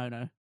back the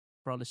kimono,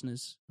 for our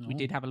listeners. We Oh.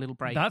 did have a little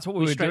break. That's what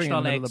we were stretched doing in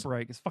our the middle of legs. the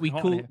break. It's fucking We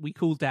hot in here. we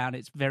cooled down.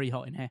 It's very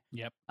hot in here.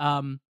 Yep.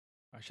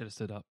 I should have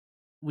stood up.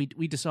 We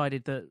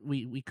decided that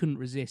we couldn't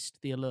resist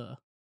the allure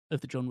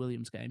of the John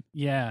Williams game.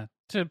 Yeah.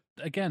 To,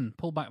 again,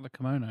 pull back the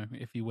kimono,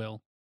 if you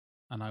will,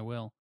 and I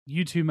will.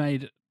 You two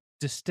made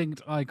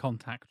distinct eye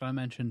contact when I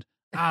mentioned,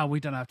 we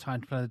don't have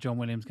time to play the John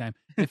Williams game.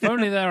 If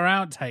only there were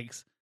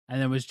outtakes. And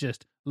there was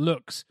just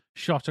looks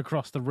shot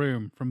across the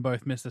room from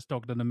both Mr.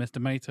 Stockton and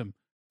Mr. Matum.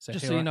 So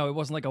Just here so you I- know, it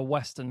wasn't like a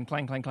Western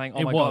clang, clang, clang.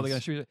 Oh It my God, was. they're going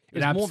to shoot it. It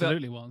was more the-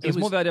 absolutely was. It was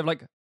more the idea of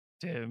like,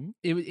 Tim,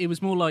 It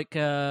was more like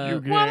you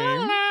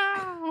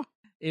game.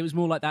 it was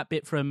more like that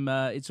bit from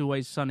It's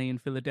Always Sunny in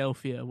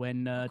Philadelphia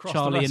when Across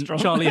the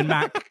restaurant. Charlie and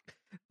Mac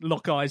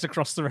lock eyes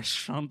across the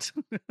restaurant.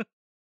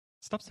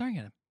 Stop staring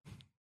at him.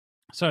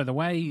 So the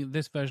way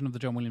this version of the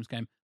John Williams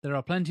game, there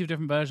are plenty of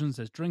different versions.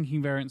 There's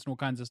drinking variants and all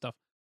kinds of stuff.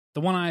 The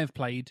one I have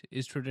played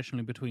is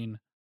traditionally between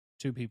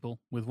two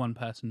people with one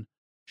person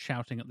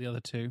shouting at the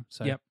other two.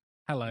 So, Yep.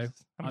 hello,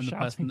 I'm the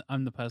person.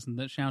 I'm the person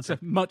that's shouting. So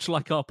much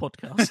like our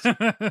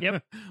podcast.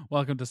 Yep.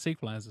 Welcome to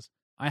Sequelizers.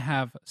 I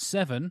have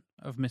 7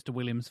 of Mr.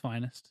 Williams'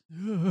 finest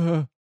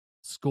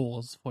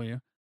scores for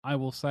you. I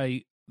will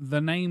say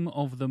the name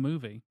of the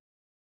movie,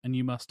 and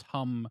you must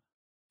hum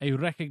a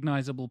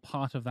recognizable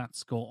part of that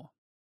score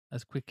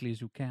as quickly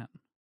as you can.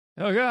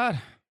 Oh,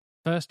 God.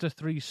 First of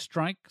 3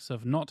 strikes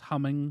of not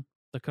humming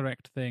the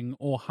correct thing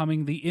or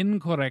humming the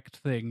incorrect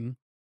thing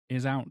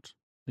is out.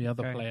 The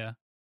other Okay. player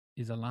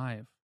is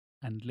alive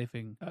and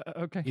living,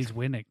 Okay. is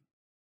winning.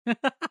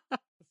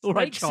 All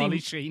right, Stakes Charlie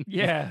seem- Sheen.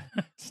 Yeah.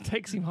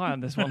 Stakes seem high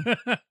on this one.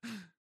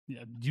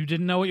 Yeah, you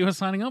didn't know what you were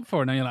signing up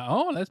for. Now you're like,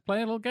 oh, let's play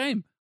a little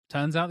game.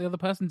 Turns out the other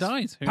person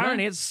dies. Who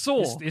Apparently knows? it's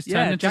Saw. It's Yeah,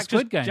 turned into Jack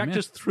Squid Game. Jack yeah.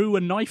 just threw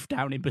a knife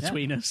down in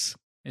between us.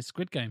 It's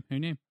Squid Game. Who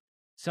knew?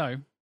 So,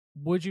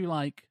 would you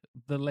like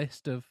the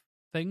list of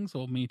things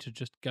or me to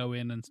just go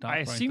in and start?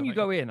 I throwing assume stuff you at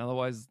go in,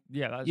 otherwise,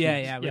 yeah.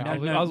 Yeah, we I no-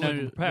 was- no- I was no-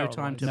 looking to prepare no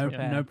time to otherwise. No,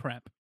 prepare. no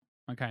prep.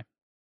 Okay.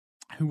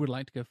 Who would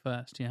like to go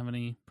first? Do you have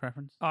any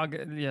preference? I'll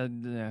get, yeah.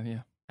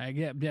 Yep.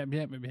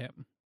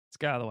 Let's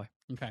get out of the way.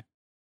 Okay.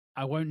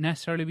 I won't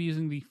necessarily be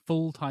using the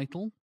full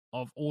title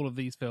of all of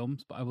these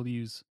films, but I will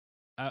use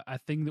a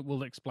thing that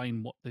will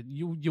explain what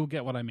you'll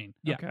get what I mean.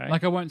 Yeah. Okay.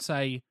 Like I won't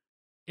say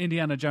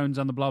Indiana Jones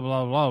and the blah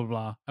blah blah blah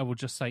blah. I will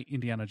just say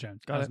Indiana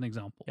Jones Got as it. an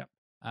example. Yep.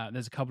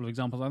 There's a couple of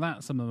examples like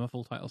that. Some of them are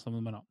full titles, some of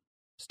them are not.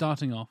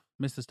 Starting off,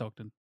 Mr.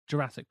 Stockton,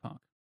 Jurassic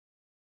Park.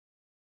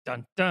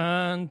 Dun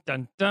dun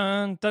dun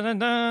dun dun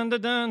dun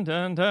dun dun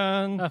dun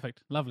dun.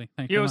 Perfect. Lovely.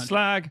 Thank you You very much.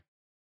 slag.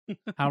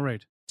 How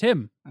rude.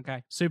 Tim,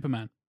 Okay.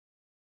 Superman.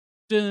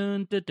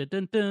 Dun dun dun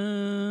dun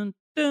dun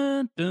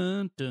dun dun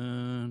dun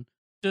dun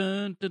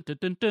dun dun dun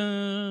dun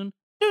dun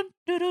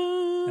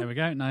dun. There we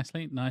go.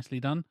 Nicely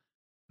done.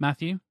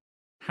 Matthew,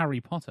 Harry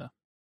Potter.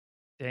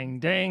 Ding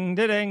ding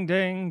ding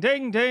ding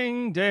ding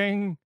ding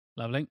ding.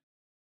 Lovely.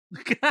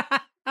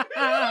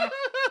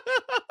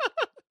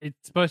 It's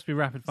supposed to be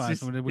rapid fire,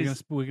 so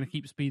we're gonna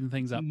keep speeding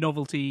things up.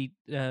 Novelty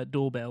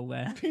doorbell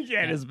there.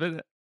 Yeah, it is a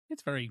bit.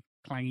 It's very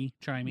clangy,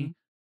 chimey. Mhm.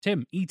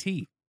 Tim,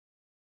 E.T.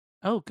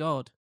 Oh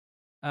God.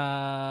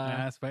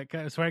 That's where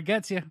it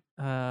gets you. Do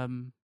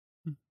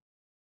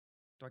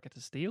I get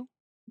to steal?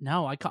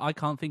 No, I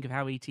can't think of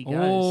how ET goes.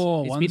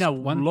 Oh, It's been a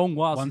one- long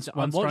while one- since I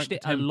one watched strike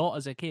it for a Tim. lot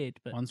as a kid.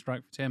 But One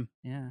strike for Tim.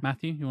 yeah,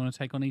 Matthew, you want to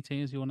take on E.T.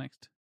 as your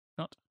next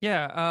shot?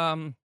 Yeah.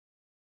 I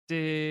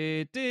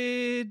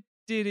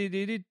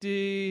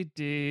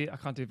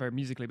can't do it very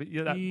musically, but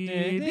yeah, that.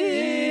 yeah.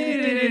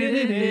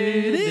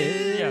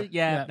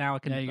 Yeah. Now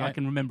There you go. I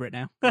can remember it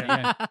now.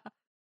 Yeah.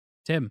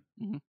 Tim,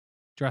 Mhm.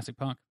 Jurassic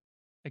Park.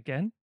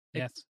 Again?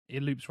 Yes,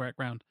 it loops right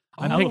round.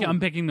 Oh. I'm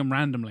picking them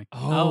randomly.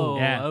 Oh,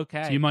 yeah.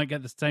 okay. So you might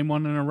get the same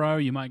one in a row.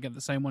 You might get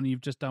the same one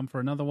you've just done for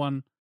another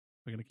one.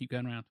 We're going to keep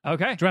going around.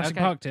 Okay. Jurassic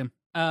Okay. Park, Tim.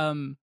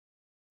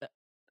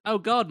 Oh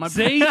God, my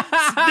See?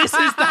 This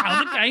is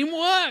how the game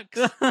works.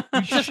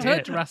 You just heard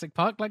Shit. Jurassic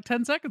Park like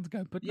 10 seconds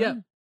ago. But Yeah.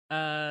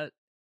 no.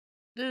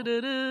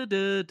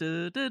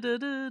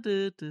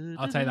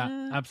 I'll take that.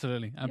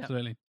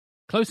 Absolutely.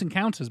 Close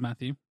Encounters,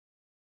 Matthew.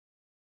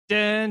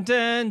 Dun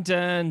dun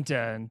dun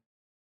dun.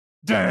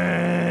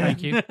 Dun.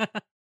 Thank you.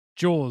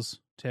 Jaws,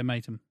 Tim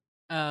Matum.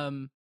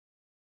 Dun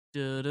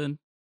dun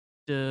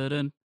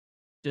dun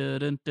dun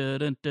dun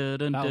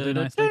dun That'll do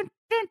nicely.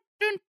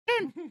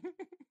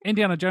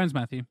 Indiana Jones,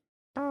 Matthew.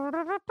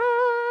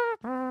 I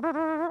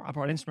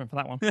brought an instrument for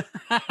that one.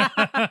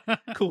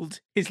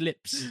 called his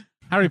lips.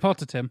 Harry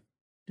Potter, Tim.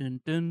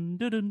 Dun dun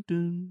dun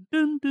dun dun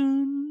dun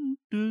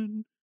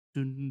dun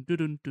dun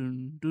dun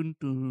dun dun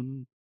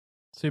dun.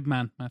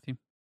 Superman, Matthew.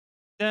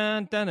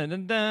 Dun dun dun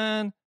dun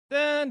dun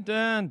dun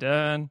dun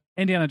dun.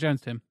 Indiana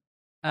Jones, Tim.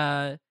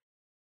 Oh,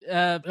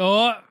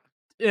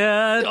 Oh,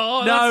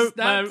 no,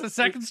 that's the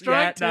second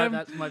strike, Yeah, Tim. no,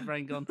 that's my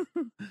brain gone.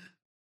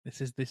 This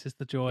is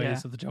the joys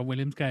Yeah. of the John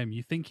Williams game.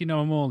 You think you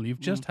know them all. You've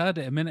just heard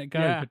it a minute ago,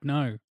 Yeah. but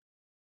no.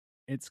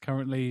 It's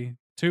currently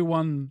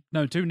 2-1.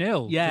 No,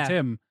 2-0 Yeah. to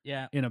Tim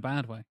Yeah. in a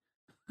bad way.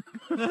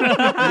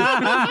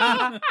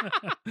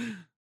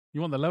 You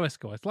want the lowest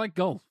score. It's like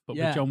golf, but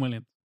Yeah. with John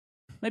Williams.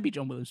 Maybe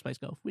John Williams plays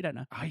golf. We don't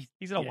know.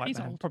 He's an old white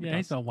man. Probably Yeah,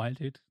 he's does. an old white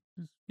dude.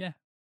 Yeah.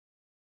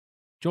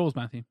 Jaws,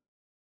 Matthew.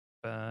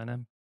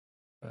 Burnham,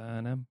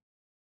 Burnham,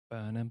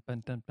 Burnham,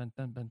 Burnham, Burnham,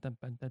 Burnham,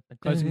 Burnham.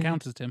 Close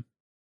Encounters, Tim.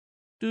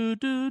 Do,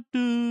 do,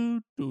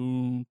 do,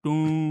 do,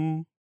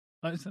 do.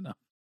 Close enough.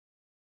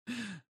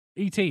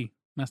 E.T.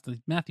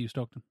 Matthew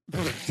Stockton.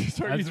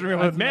 Sorry, he's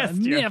real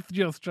Matthew.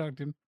 Matthew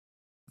Stockton.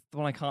 The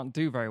one I can't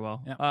do very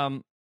well. Yeah.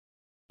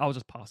 I'll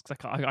just pass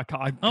because I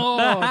can't.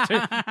 Oh,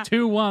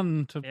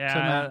 2-1 to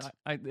Matt.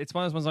 It's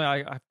one of those ones I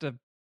have to.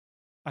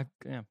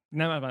 Yeah.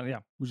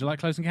 Would you like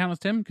Close Encounters,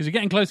 Tim? Because you're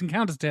getting Close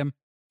Encounters, Tim.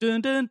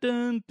 Dun, dun,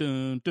 dun,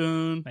 dun,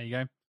 dun. There you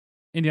go.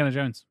 Indiana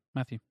Jones,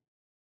 Matthew.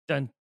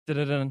 Dun dun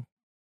dun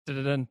dun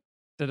dun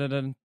dun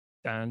dun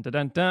dun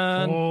dun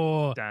dun.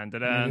 Oh, Dun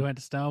dun yeah, you dun. went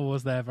to Star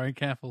Wars there. Very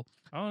careful.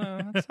 Oh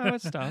no, that's how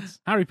it starts.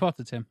 Harry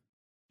Potter, Tim.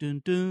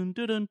 Dun, dun,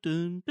 dun, dun,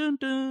 dun, dun,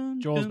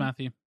 dun, Jaws, dun.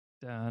 Matthew.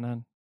 Dun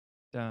dun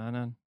dun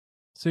dun.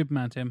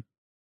 Superman, Tim.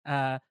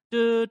 Du,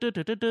 du,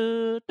 du, du,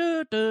 du,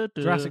 du, du,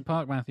 du. Jurassic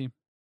Park, Matthew.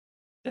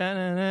 Dun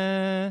dun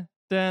dun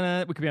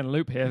dun. We could be on a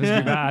loop here. This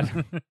is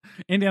bad.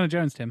 Indiana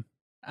Jones, Tim.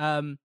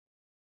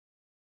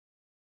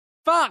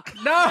 Fuck!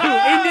 No!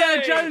 Hey!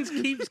 Indiana Jones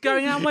keeps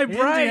going out my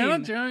brain.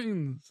 Indiana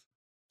Jones.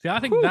 See, I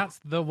think that's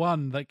the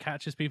one that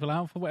catches people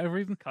out for whatever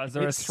reason. Because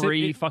there are It's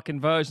three fucking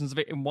versions of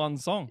it in one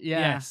song. Yeah.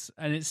 Yes,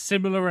 and it's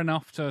similar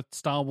enough to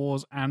Star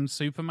Wars and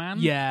Superman.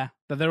 Yeah.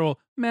 That they're all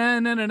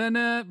like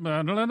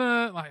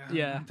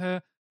Yeah.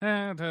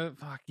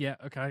 fuck yeah,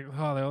 okay.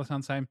 Oh, they all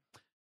sound the same.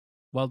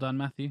 Well done,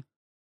 Matthew.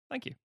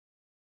 Thank you.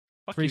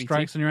 Fuck 3 you, E.T.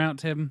 strikes and you're out,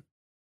 Tim.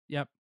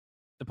 Yep.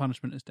 The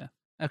punishment is death.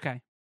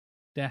 Okay.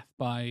 Death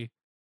by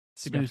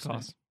Super snooze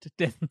class.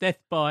 Death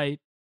by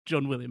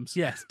John Williams.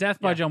 Yes, death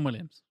by Yeah. John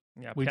Williams.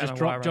 Yeah, We piano just wire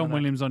dropped around John that.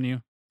 Williams on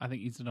you. I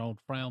think he's an old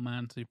frail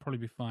man, so he'd probably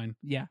be fine.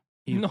 Yeah.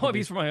 He'd Not if probably-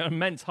 he's from an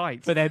immense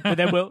height. But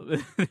then we'll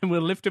then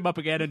we'll lift him up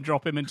again and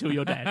drop him until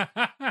you're dead.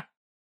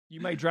 You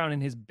may drown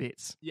in his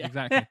bits. Yeah.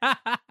 Exactly.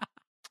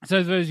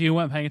 So, for those of you who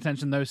weren't paying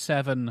attention, those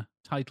 7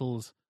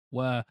 titles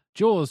were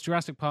Jaws,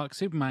 Jurassic Park,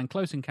 Superman,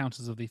 Close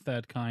Encounters of the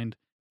Third Kind,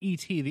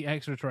 E.T. the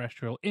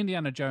Extraterrestrial,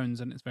 Indiana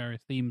Jones and its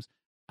various themes,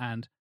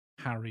 and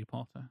Harry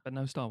Potter. But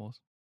no Star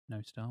Wars.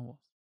 No Star Wars.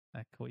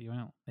 That caught you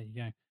out. There you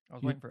go. I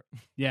was waiting for it.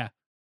 Yeah.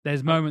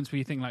 There's moments where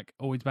you think, like,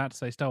 oh, he's about to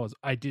say Star Wars.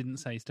 I didn't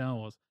say Star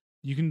Wars.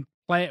 You can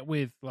play it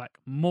with, like,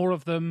 more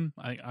of them.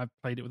 I've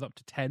played it with up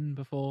to 10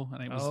 before.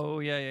 And it was, Oh,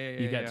 yeah.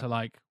 you get to,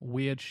 like,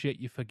 weird shit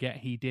you forget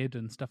he did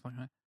and stuff like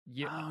that.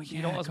 Yeah. Oh,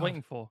 You know what I was God.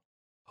 waiting for?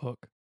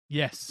 Hook.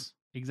 Yes,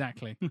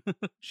 exactly.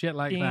 Shit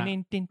like that.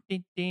 Ding, ding,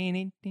 ding, ding,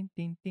 ding, ding,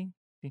 ding,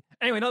 ding.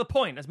 Anyway, another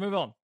point. Let's move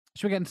on.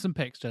 Should we get into some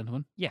picks,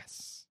 gentlemen?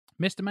 Yes.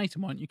 Mr.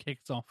 Mason, why don't you kick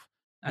us off?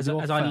 as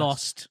You're I first.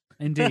 lost.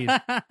 Indeed.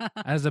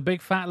 As a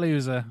big fat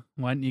loser,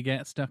 why don't you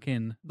get stuck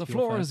in? The to your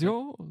floor first is pick?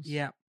 yours.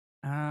 Yeah.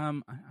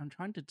 I'm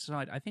trying to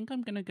decide. I think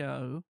I'm going to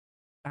go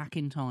back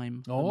in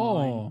time. for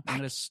Oh. mine. I'm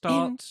going to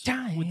start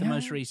In with the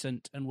most time.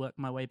 recent and work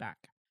my way back.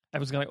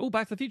 Everyone's going, oh,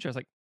 Back to the Future. I was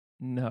like,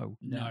 no.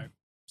 No.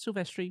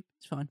 Silvestri,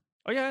 it's fine.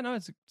 Oh, yeah, no,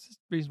 it's a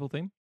reasonable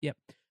theme.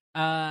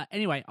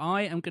 Anyway,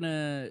 I am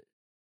gonna.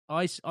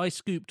 I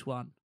scooped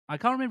one. I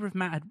can't remember if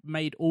Matt had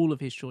made all of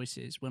his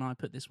choices when I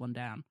put this one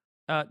down.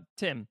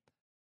 Tim,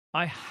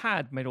 I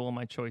had made all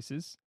my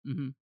choices,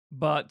 Mm-hmm.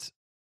 but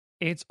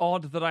it's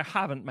odd that I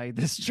haven't made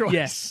this choice.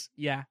 Yes,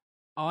 yeah.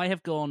 I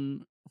have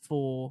gone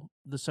for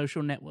The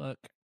Social Network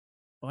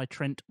by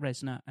Trent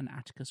Reznor and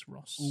Atticus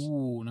Ross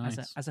Ooh, nice.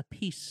 as a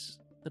piece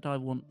that I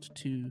want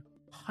to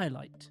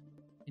highlight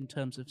in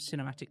terms of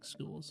cinematic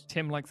scores.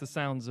 Tim likes the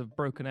sounds of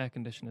broken air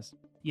conditioners.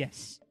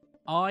 Yes.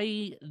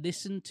 I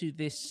listened to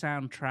this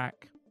soundtrack.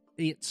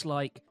 It's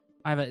like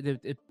I have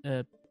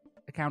a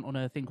account on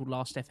a thing called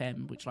Last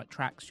FM, which like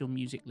tracks your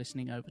music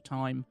listening over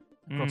time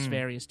across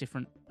various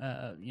different,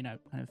 kind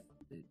of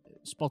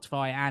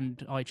Spotify and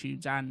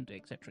iTunes and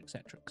etc.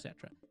 etc.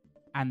 etc.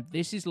 And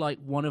this is like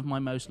one of my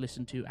most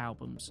listened to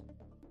albums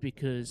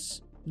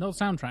because Not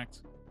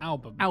soundtracks,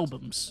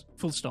 albums.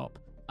 full stop.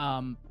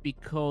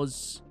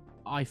 Because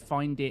I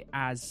find it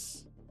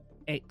as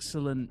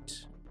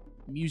excellent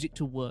music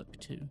to work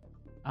to.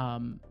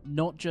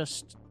 Not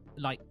just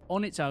like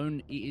on its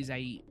own, it is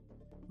a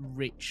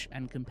rich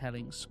and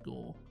compelling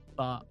score,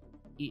 but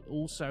it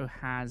also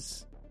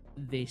has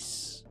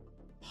this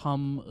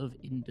hum of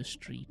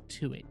industry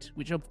to it,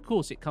 which of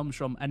course it comes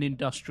from an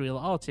industrial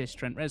artist,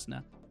 Trent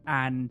Reznor,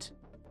 and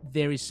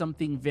there is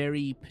something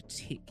very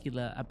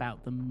particular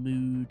about the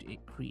mood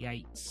it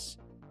creates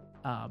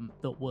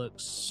that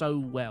works so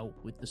well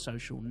with The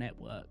Social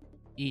Network.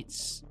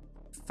 It's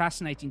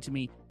fascinating to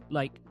me.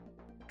 Like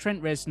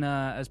Trent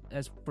Reznor,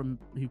 as from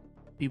who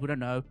people don't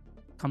know,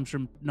 comes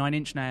from Nine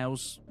Inch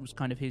Nails, was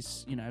kind of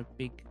his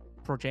big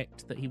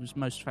project that he was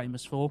most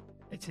famous for.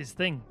 It's his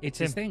thing. It's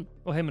him. his thing.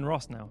 Well, him and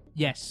Ross now.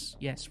 Yes,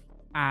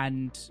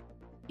 and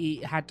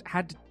it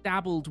had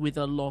dabbled with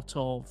a lot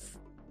of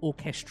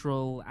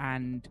orchestral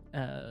and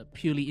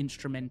purely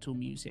instrumental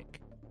music,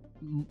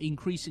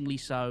 increasingly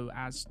so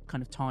as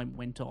kind of time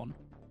went on.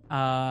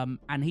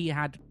 And he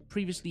had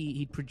previously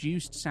he'd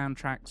produced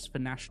soundtracks for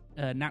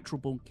Natural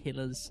Born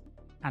Killers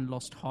and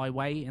Lost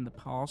Highway in the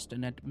past,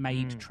 and had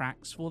made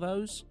tracks for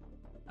those.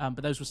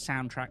 But those were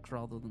soundtracks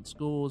rather than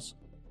scores.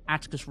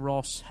 Atticus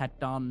Ross had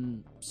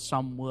done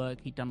some work.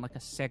 He'd done like a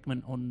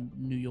segment on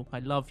New York, I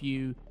Love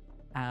You,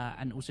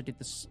 and also did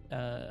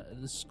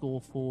the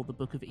score for The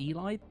Book of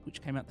Eli,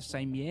 which came out the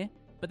same year.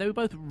 But they were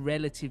both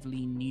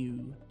relatively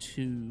new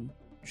to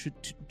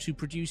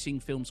producing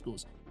film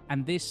scores.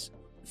 And this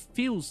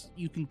feels,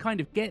 you can kind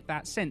of get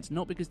that sense,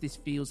 not because this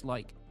feels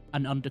like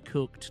an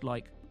undercooked,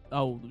 like,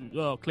 oh,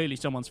 clearly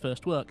someone's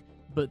first work,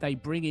 but they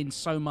bring in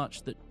so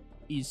much that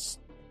is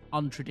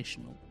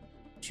untraditional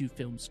to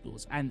film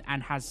scores and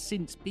has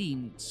since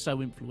been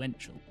so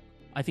influential.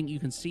 I think you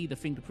can see the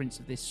fingerprints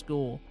of this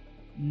score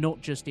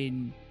not just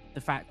in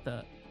the fact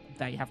that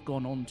they have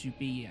gone on to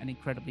be an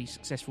incredibly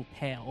successful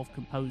pair of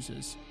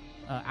composers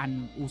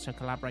and also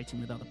collaborating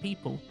with other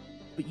people,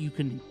 but you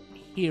can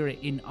hear it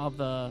in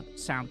other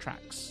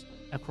soundtracks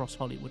across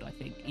Hollywood, I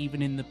think.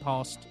 Even in the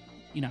past,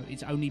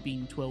 it's only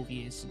been 12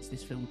 years since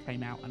this film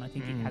came out, and I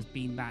think it has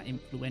been that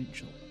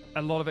influential.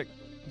 A lot of it,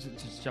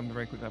 just jumping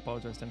very quickly, I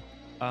apologize, Tim.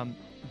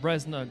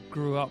 Reznor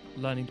grew up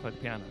learning to play the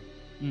piano.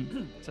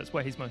 So it's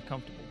where he's most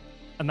comfortable.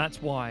 And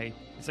that's why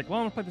it's like, well,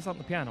 I'm going to play this on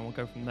the piano, we'll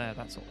go from there,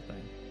 that sort of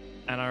thing.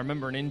 And I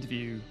remember an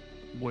interview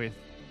with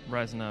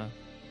Reznor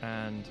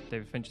and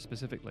David Fincher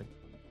specifically,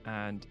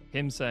 and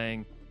him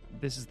saying,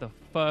 this is the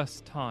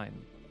first time,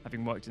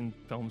 having worked in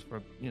films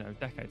for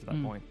decades at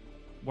that point,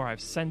 where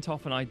I've sent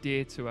off an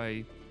idea to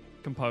a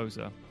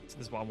composer, so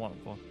this is what I want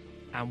it for,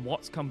 and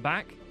what's come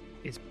back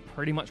is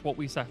pretty much what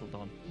we settled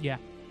on. Yeah.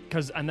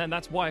 And then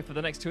that's why for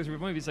the next 2 or 3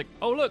 movies, like,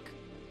 oh look,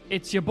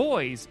 it's your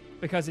boys.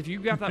 Because if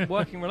you have that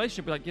working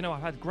relationship, like,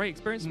 I've had great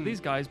experience with these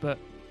guys, but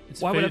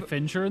it's why would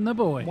Fincher and the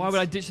boys? Why would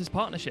I ditch this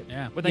partnership?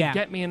 Yeah. Where they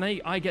get me and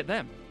I get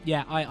them.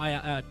 Yeah,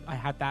 I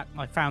had that.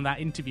 I found that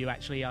interview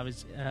actually. I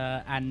was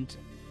and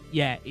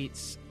yeah,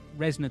 it's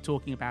Reznor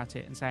talking about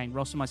it and saying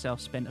Ross and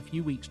myself spent a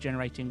few weeks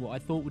generating what I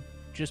thought would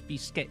just be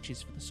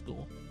sketches for the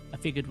score. I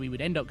figured we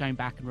would end up going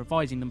back and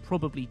revising them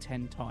probably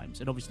 10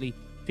 times. And obviously,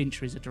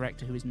 Fincher is a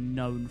director who is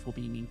known for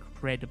being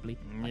incredibly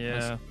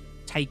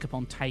take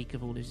upon take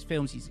of all of his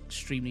films. He's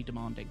extremely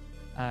demanding.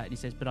 And he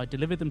says, but I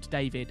delivered them to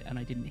David and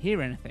I didn't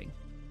hear anything.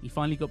 He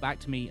finally got back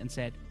to me and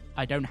said,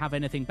 I don't have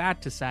anything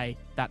bad to say.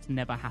 That's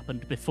never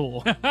happened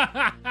before.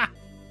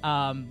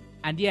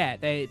 And yeah,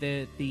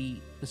 the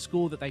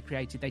score that they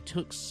created, they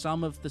took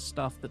some of the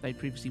stuff that they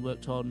previously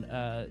worked on,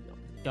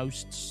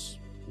 Ghosts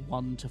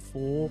 1 to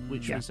 4,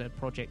 which was a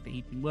project that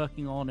he'd been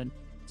working on, and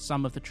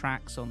some of the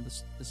tracks on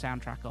the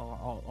soundtrack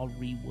are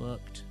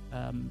reworked.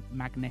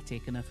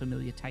 Magnetic and A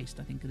Familiar Taste,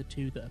 I think, are the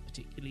two that are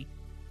particularly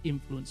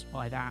influenced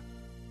by that.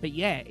 But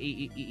yeah,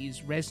 it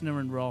is Reznor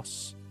and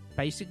Ross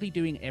basically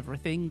doing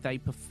everything. They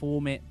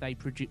perform it, they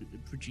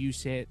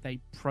produce it, they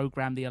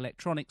program the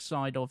electronic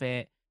side of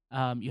it.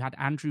 You had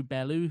Andrew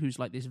Bellew, who's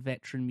like this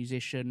veteran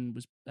musician,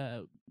 was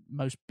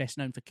most best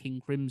known for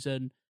King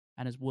Crimson,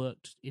 and has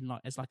worked in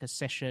as a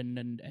session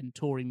and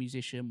touring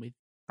musician with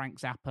Frank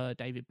Zappa,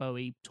 David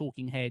Bowie,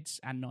 Talking Heads,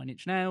 and Nine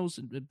Inch Nails,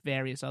 and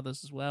various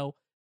others as well,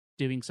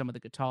 doing some of the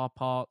guitar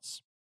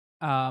parts.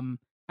 And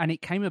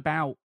it came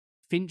about,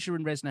 Fincher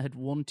and Reznor had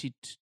wanted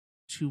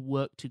to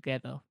work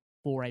together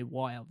for a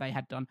while.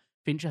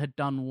 Fincher had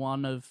done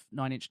one of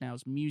Nine Inch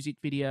Nails' music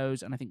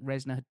videos, and I think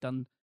Reznor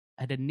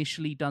had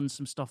initially done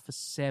some stuff for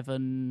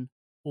Seven,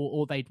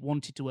 or they'd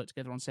wanted to work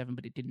together on Seven,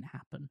 but it didn't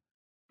happen.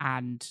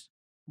 And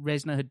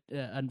Reznor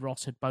and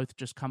Ross had both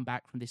just come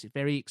back from this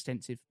very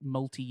extensive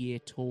multi-year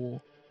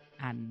tour,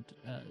 and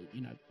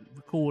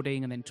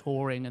recording and then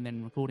touring and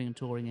then recording and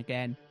touring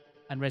again.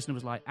 And Reznor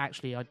was like,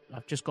 actually,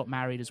 I've just got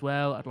married as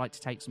well. I'd like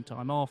to take some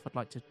time off. I'd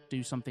like to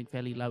do something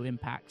fairly low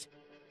impact.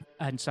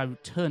 And so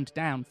turned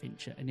down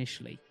Fincher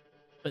initially,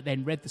 but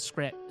then read the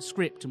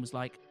script and was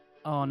like,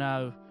 oh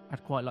no,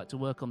 I'd quite like to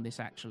work on this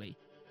actually.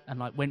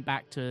 And went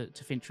back to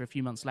Fincher a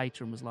few months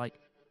later and was like,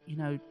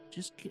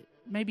 just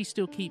maybe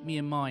still keep me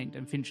in mind.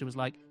 And Fincher was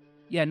like,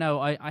 yeah, no,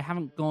 I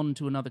haven't gone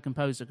to another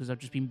composer because I've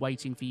just been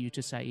waiting for you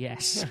to say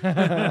yes.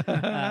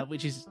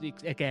 Which is,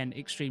 again,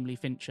 extremely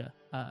Fincher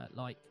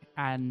like.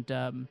 And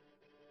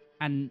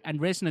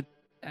Reznor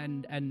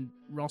and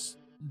Ross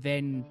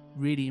then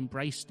really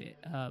embraced it.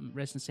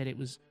 Reznor said it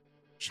was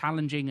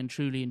challenging and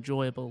truly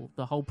enjoyable.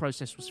 The whole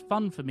process was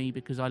fun for me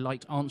because I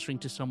liked answering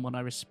to someone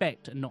I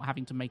respect and not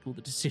having to make all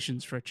the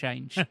decisions for a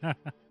change.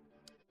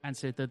 And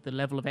so the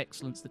level of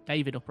excellence that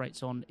David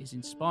operates on is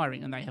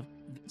inspiring, and they have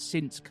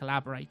since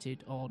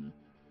collaborated on,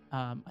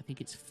 I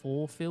think it's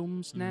 4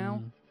 films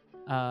now.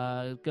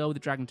 Girl with the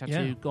Dragon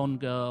Tattoo, Gone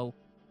Girl,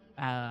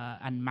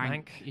 and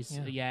Mank is,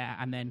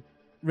 and then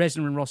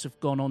Reznor and Ross have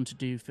gone on to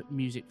do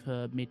music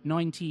for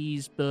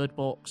mid-90s, Bird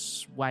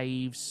Box,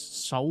 Waves,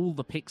 Soul,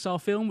 the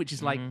Pixar film, which is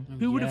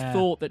who would have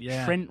thought that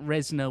Trent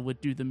Reznor would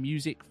do the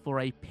music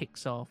for a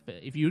Pixar film?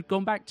 If you had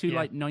gone back to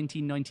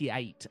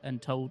 1998 and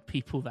told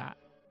people that,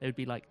 they would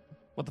be like,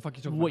 what the fuck are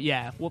you talking about?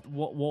 Yeah,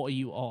 what are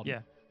you on? Yeah.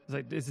 It's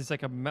like, is this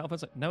like a metal film?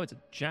 It's like, no, it's a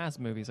jazz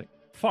movie. It's like,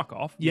 fuck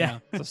off. Yeah.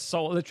 It's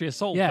literally a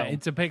soul Yeah, film.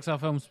 it's a Pixar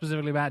film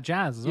specifically about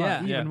jazz as well. Yeah.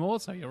 Even Yeah. more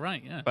so, you're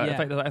right, yeah. But Yeah. the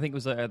fact that I think it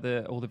was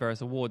all the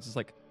various awards, it's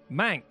like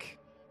Mank,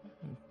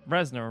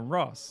 Reznor and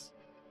Ross,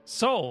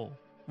 Soul,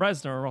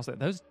 Reznor and Ross. Like,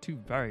 those are two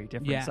very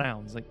different Yeah.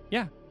 sounds. Like,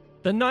 yeah,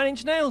 the Nine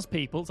Inch Nails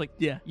people. It's like,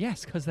 Yeah.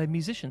 yes, because they're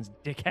musicians,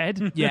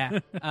 dickhead. Yeah,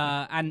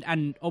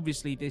 and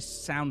obviously this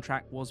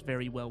soundtrack was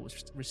very well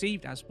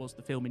received, as was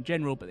the film in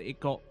general. But it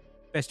got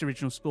Best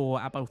Original Score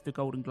at both the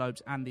Golden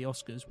Globes and the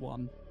Oscars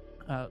won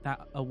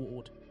that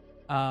award.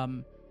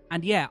 And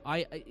yeah,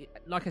 I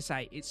like I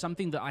say, it's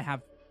something that I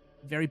have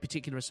very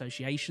particular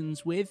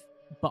associations with,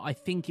 but I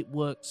think it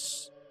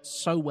works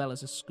so well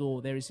as a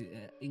score. There is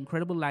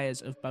incredible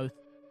layers of both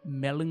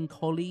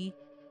melancholy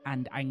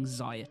and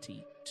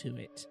anxiety to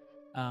it.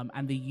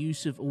 And the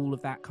use of all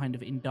of that kind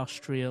of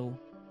industrial,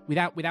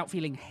 without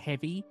feeling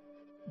heavy,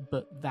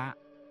 but that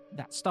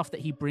stuff that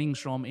he brings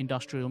from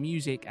industrial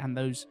music and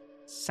those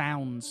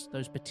sounds,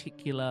 those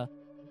particular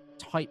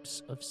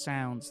types of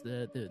sounds,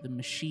 the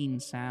machine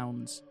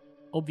sounds.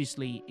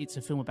 Obviously, it's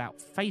a film about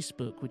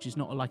Facebook, which is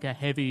not like a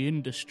heavy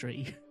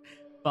industry,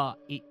 but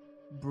it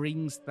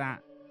brings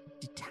that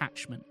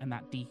detachment and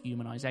that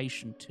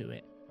dehumanization to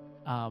it,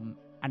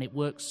 and it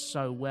works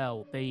so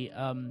well.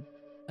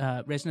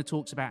 Reznor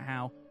talks about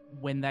how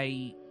when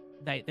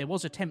there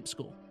was a temp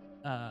score,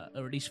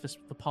 or at least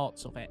for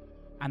parts of it,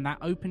 and that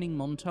opening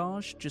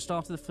montage just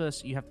after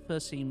you have the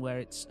first scene where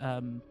it's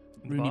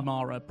Rooney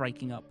Mara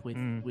breaking up with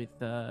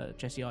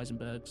Jesse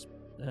Eisenberg's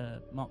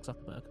Mark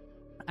Zuckerberg,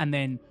 and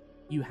then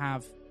you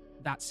have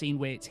that scene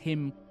where it's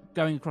him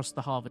going across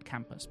the Harvard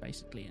campus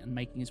basically and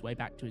making his way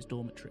back to his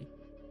dormitory,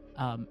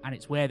 and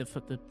it's where the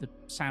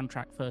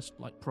soundtrack first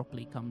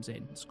properly comes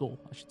in, score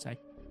I should say.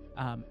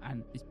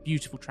 And this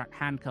beautiful track,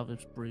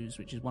 Handcuffs Bruise,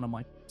 which is one of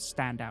my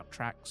standout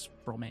tracks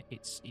from it.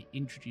 It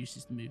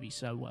introduces the movie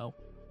so well.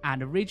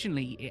 And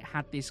originally, it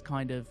had this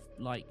kind of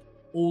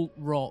alt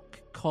rock,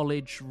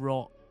 college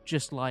rock,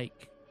 just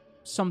like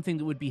something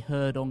that would be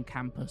heard on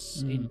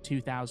campus in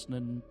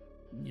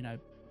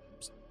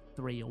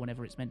 2003 or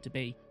whenever it's meant to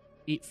be.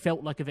 It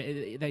felt like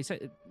they've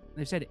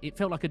said it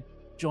felt like a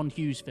John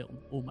Hughes film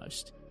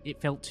almost. It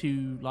felt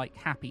too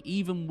happy,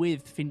 even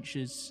with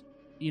Fincher's,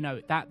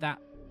 that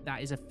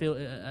is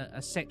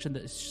a section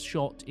that is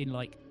shot in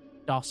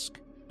dusk,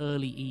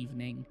 early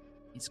evening.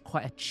 It's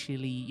quite a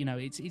chilly,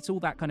 it's all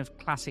that kind of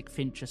classic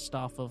Fincher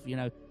stuff of,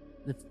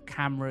 the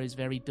camera is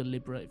very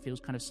deliberate. It feels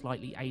kind of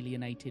slightly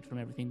alienated from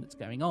everything that's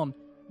going on,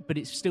 but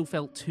it still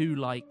felt too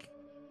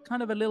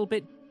kind of a little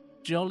bit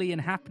jolly and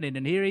happening.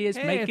 And here he is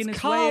making his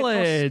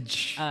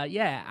college. way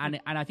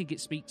across. And I think it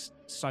speaks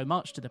so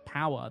much to the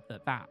power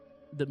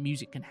that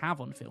music can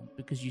have on film,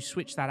 because you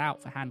switch that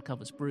out for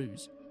Handcuffs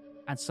Bruise,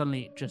 and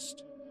suddenly it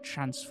just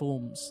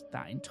transforms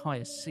that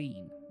entire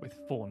scene with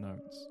 4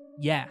 notes.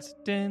 Yeah.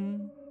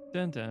 Dun,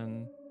 dun,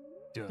 dun,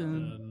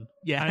 Dun.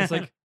 Yeah. And it's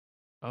like,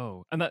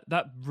 oh. And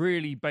that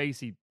really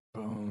bassy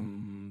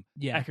boom.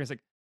 Yeah. Echo is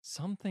like,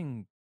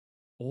 something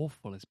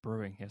awful is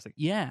brewing here. It's like,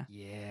 yeah.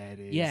 Yeah, it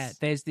is. Yeah,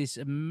 there's this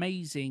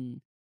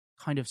amazing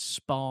kind of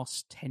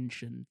sparse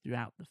tension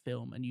throughout the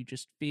film, and you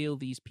just feel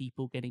these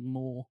people getting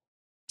more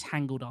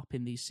tangled up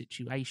in these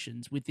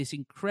situations with this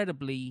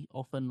incredibly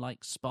often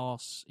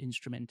sparse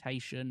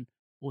instrumentation,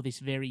 or this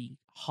very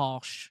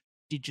harsh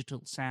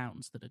digital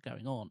sounds that are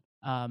going on.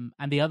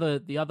 And the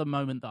other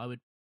moment that I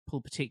would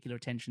pull particular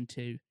attention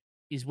to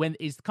is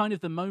kind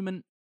of the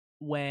moment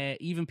where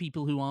even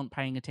people who aren't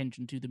paying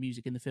attention to the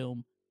music in the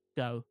film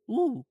go,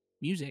 "Ooh,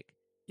 music!"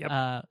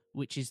 Yep.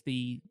 Which is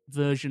the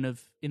version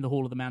of "In the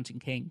Hall of the Mountain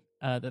King"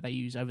 that they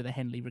use over the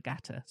Henley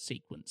Regatta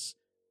sequence,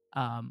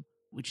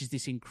 which is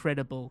this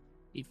incredible.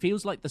 It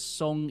feels like the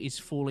song is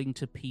falling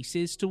to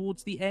pieces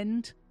towards the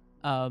end.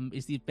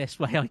 Is the best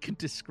way I can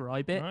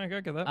describe it. I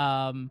get that.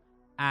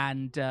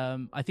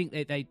 I think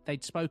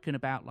they'd spoken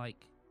about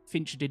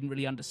Fincher didn't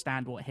really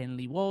understand what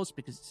Henley was,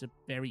 because it's a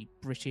very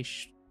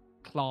British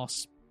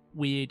class,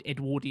 weird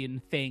Edwardian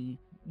thing.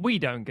 We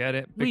don't get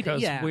it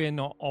because we're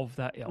not of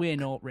that ilk. We're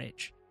not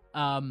rich.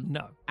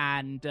 No.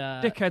 And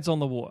dickheads on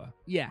the water.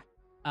 Yeah.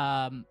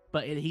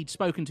 But he'd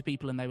spoken to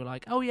people and they were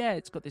like, "Oh yeah,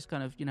 it's got this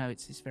kind of,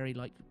 it's this very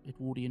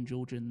Edwardian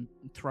Georgian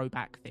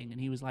throwback thing." And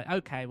he was like,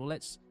 "Okay, well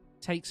let's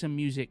take some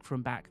music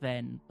from back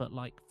then, but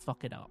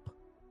fuck it up."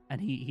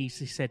 And he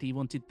said he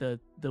wanted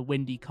the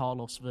Wendy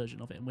Carlos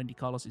version of it. And Wendy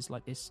Carlos is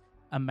this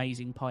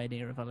amazing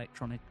pioneer of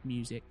electronic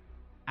music.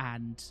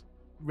 And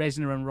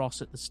Reznor and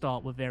Ross at the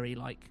start were very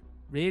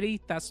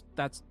 "Really? That's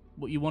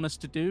what you want us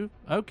to do?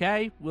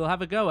 Okay, we'll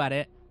have a go at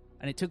it."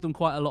 And it took them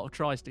quite a lot of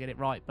tries to get it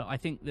right. But I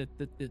think that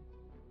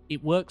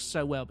it works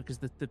so well because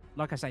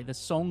like I say, the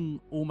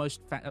song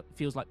almost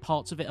feels like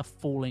parts of it are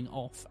falling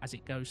off as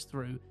it goes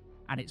through,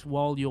 and it's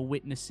while you're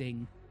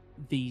witnessing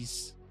the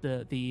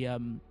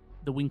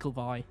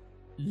Winklevi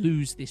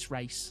lose this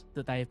race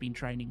that they have been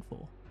training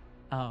for,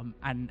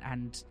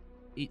 and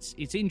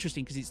it's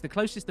interesting because it's the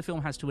closest the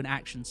film has to an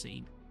action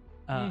scene,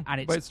 and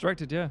it's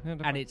directed, yeah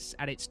and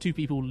it's two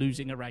people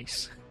losing a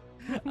race,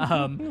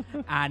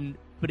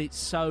 but it's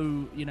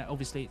so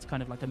obviously it's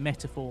kind of like a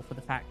metaphor for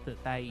the fact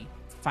that they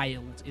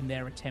failed in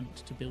their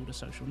attempt to build a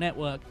social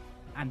network,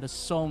 and the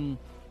song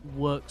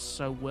works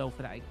so well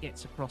for that. It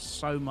gets across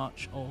so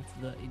much of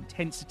the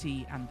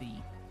intensity and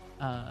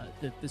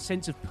the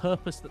sense of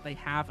purpose that they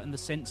have, and the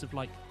sense of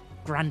like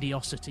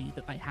grandiosity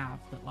that they have,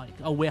 that like,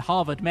 oh, we're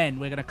Harvard men,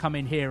 we're going to come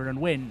in here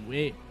and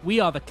win, we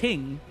are the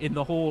king in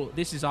the hall,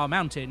 this is our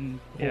mountain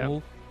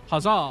hall,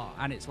 huzzah.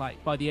 And it's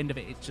like, by the end of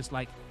it, it's just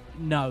like,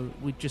 no,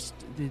 we just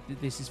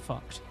this is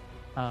fucked.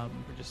 We're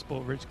just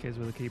sport rich kids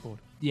with a keyboard.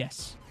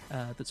 Yes,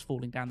 that's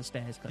falling down the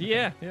stairs kind of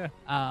Yeah.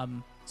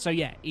 thing. So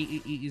yeah,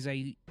 it is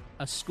a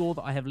score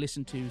that I have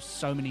listened to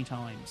so many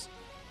times,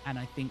 and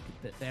I think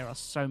that there are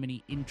so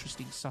many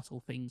interesting,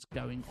 subtle things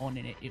going on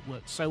in it. It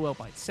works so well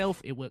by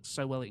itself. It works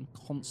so well in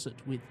concert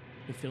with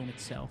the film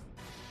itself.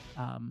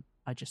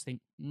 I just think,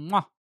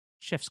 mwah,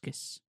 chef's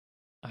kiss.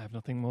 I have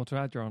nothing more to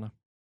add, Your Honor.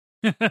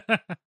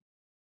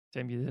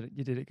 Tim,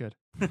 you did it good.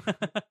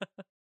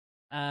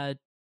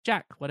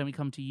 Jack, why don't we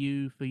come to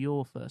you for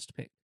your first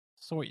pick?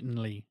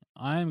 Certainly.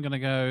 I'm going to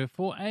go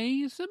for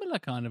a similar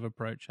kind of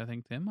approach, I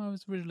think, Tim. I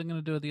was originally going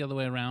to do it the other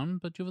way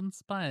around, but you've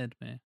inspired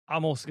me.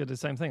 I'm also going to do the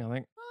same thing, I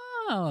think.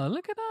 Oh,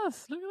 look at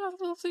us. Look at us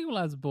little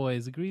sequelized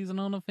boys. Agrees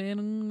on a thing,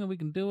 and we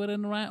can do it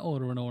in the right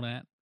order and all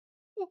that.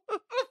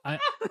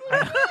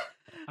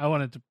 I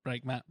wanted to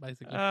break Matt,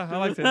 basically. I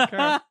liked it.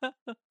 I'm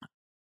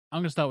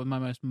going to start with my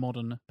most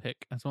modern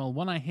pick as well.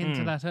 One I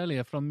hinted at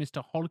earlier from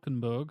Mr.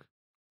 Holkenberg,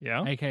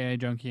 a.k.a.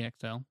 Junkie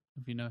XL,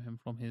 if you know him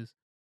from his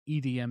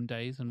EDM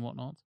days and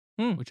whatnot,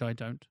 which I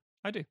don't.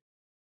 I do.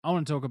 I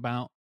want to talk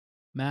about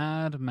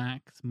Mad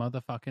Max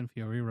motherfucking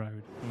Fury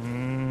Road.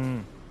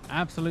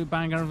 Absolute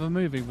banger of a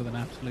movie with an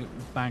absolute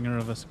banger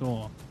of a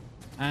score.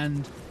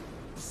 And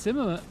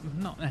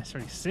not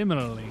necessarily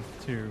similarly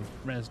to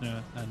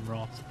Reznor and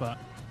Ross, but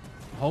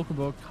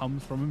Hulkenberg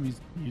comes from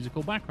a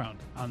musical background,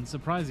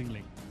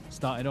 unsurprisingly.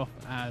 Started off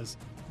as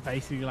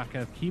basically like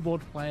a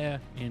keyboard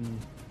player in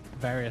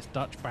various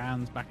Dutch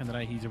bands back in the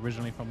day. He's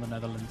originally from the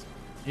Netherlands.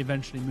 He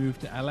eventually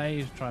moved to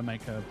LA to try and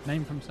make a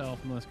name for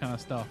himself and all this kind of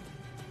stuff,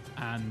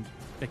 and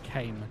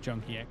became a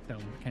Junkie XL,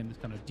 became this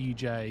kind of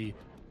DJ,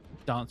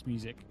 dance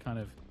music kind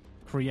of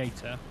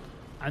creator,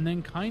 and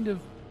then kind of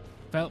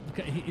felt,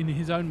 in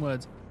his own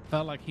words,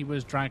 felt like he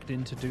was dragged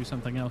in to do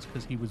something else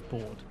because he was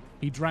bored.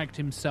 He dragged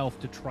himself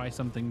to try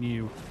something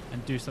new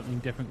and do something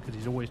different because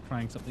he's always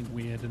trying something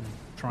weird and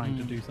trying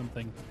to do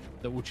something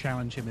that will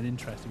challenge him and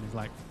interest him. He's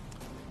like,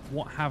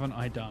 what haven't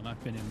I done?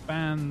 I've been in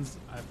bands,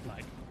 I've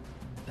like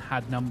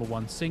had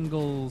 #1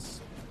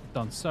 singles,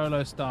 done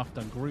solo stuff,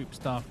 done group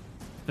stuff,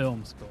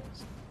 film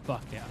scores.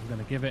 Fuck it, I'm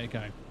going to give it a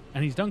go.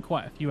 And he's done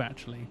quite a few,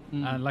 actually.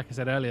 And like I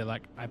said earlier,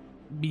 like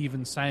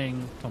even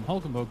saying Tom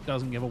Hulkenberg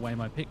doesn't give away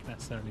my pick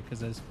necessarily because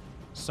there's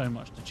so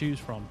much to choose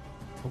from.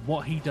 But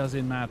what he does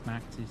in Mad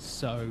Max is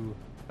so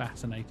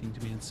fascinating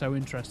to me and so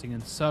interesting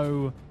and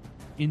so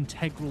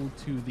integral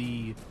to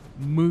the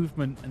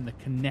movement and the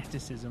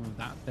kineticism of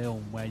that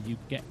film, where you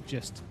get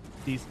just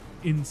these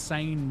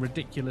insane,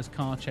 ridiculous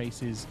car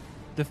chases.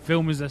 The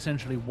film is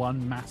essentially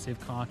one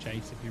massive car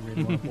chase, if you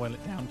really want to boil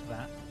it down to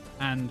that.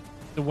 And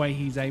the way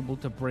he's able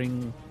to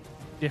bring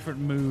different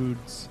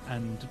moods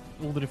and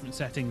all the different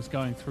settings,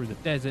 going through the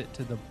desert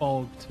to the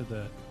bog to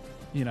the,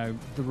 you know,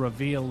 the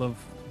reveal of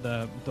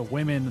the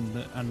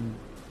women and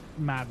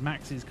Mad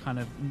Max's kind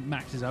of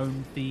Max's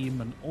own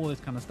theme and all this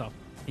kind of stuff.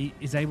 He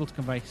is able to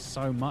convey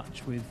so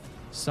much with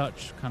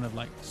such kind of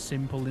like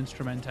simple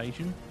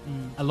instrumentation.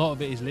 A lot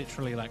of it is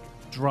literally like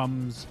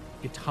drums,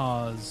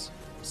 guitars,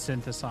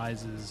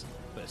 synthesizers,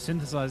 but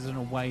synthesizers in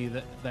a way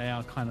that they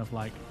are kind of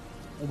like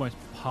almost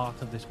part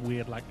of this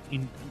weird like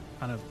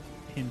kind of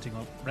hinting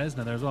of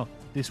Reznor there as well,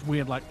 this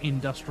weird like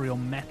industrial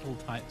metal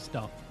type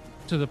stuff,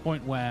 to the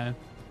point where,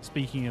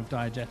 speaking of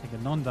diegetic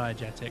and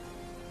non-diegetic,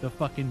 the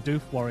fucking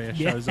Doof Warrior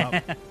shows up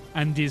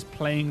and is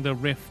playing the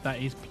riff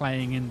that is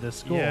playing in the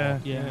score,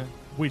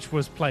 which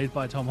was played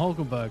by Tom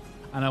Hulkenberg.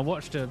 And I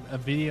watched a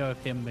video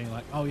of him being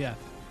like, oh yeah,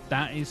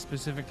 that is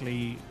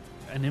specifically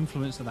an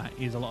influence of that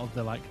is a lot of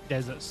the like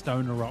desert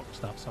stoner rock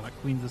stuff, so like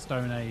Queens of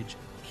Stone Age,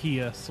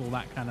 Kiss, all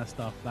that kind of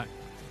stuff, that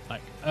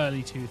like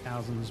early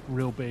 2000s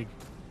real big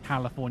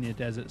California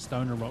desert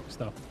stoner rock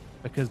stuff,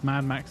 because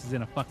Mad Max is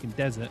in a fucking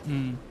desert.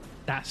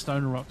 That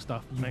stoner rock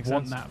stuff, you Makes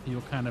want sense. that for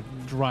your kind of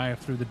drive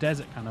through the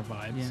desert kind of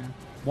vibes.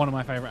 One of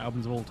my favorite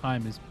albums of all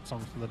time is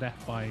Songs for the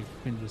Deaf by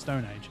Queens of the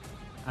Stone Age,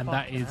 and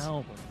that is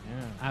album.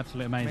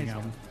 absolutely amazing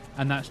album.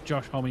 And that's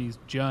Josh Homme's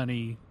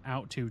journey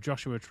out to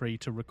Joshua Tree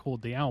to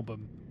record the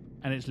album,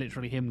 and it's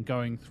literally him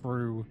going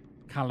through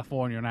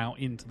California and out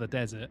into the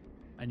desert,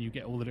 and you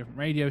get all the different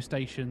radio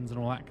stations and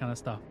all that kind of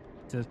stuff.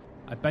 So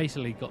I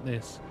basically got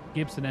this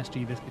Gibson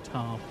SG, this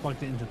guitar,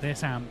 plugged it into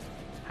this amp,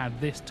 had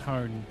this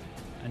tone,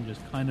 and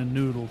just kind of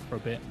noodled for a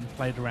bit and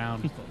played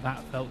around. Thought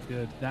that felt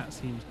good, that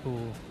seems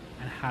cool,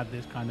 and had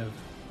this kind of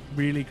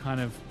really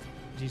kind of,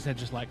 as you said,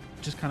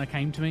 just kind of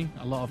came to me.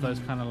 A lot of those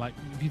kind of like,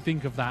 if you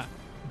think of that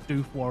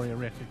Doof Warrior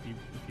riff, if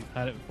you've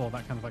heard it before,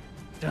 that kind of like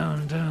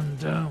dun dun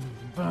dun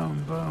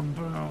boom boom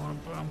boom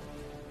boom,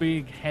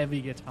 big,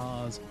 heavy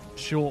guitars,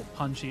 short,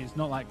 punchy. It's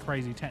not like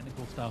crazy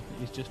technical stuff.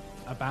 It's just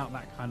about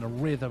that kind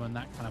of rhythm and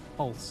that kind of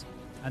pulse.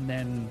 And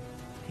then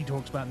he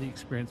talks about the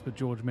experience with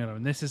George Miller,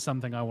 and this is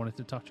something I wanted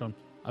to touch on.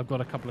 I've got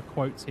a couple of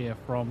quotes here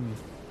from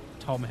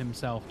Tom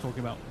himself talking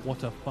about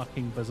what a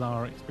fucking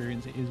bizarre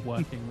experience it is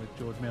working with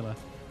George Miller.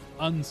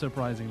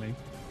 Unsurprisingly,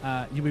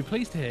 you'll be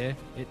pleased to hear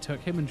it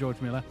took him and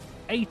George Miller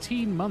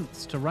 18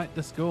 months to write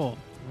the score.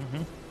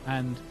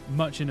 And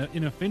much in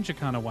a Fincher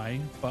kind of way,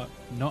 but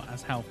not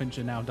as how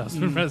Fincher now does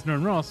with Reznor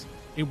and Ross.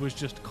 It was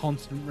just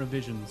constant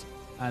revisions.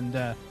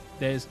 And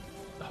there's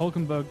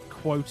Hulkenberg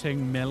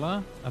quoting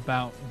Miller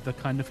about the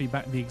kind of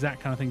feedback, the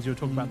exact kind of things you were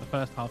talking about in the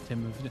first half,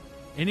 Tim.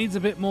 It needs a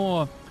bit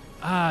more,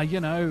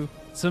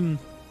 some...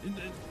 It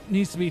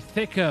needs to be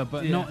thicker,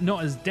 but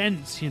not as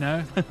dense,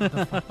 What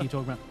the fuck are you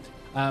talking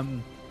about?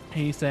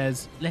 He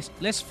says...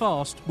 Less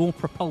fast, more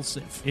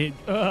propulsive.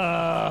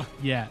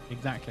 Yeah,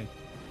 exactly.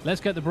 Let's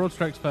get the broad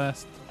strokes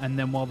first, and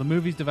then while the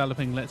movie's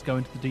developing, let's go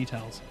into the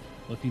details.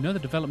 Well, if you know the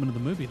development of the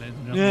movie, ladies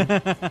and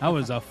gentlemen, that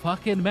was a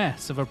fucking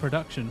mess of a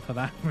production for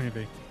that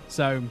movie.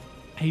 So,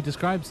 he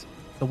describes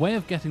the way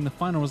of getting the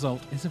final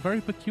result is a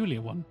very peculiar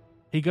one.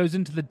 He goes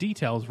into the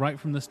details right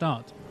from the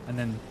start, and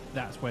then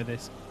that's where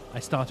I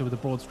started with the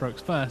broad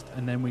strokes first,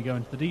 and then we go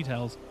into the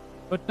details.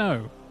 But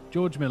no,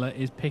 George Miller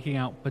is picking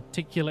out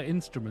particular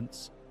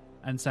instruments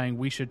and saying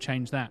we should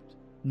change that,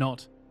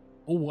 not,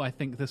 I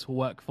think this will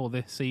work for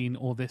this scene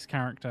or this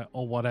character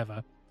or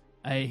whatever.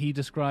 He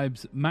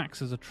describes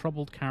Max as a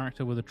troubled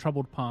character with a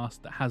troubled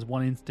past that has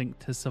one instinct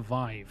to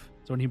survive.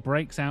 So when he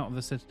breaks out of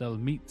the Citadel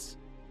and meets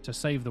to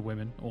save the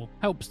women, or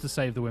helps to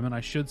save the women,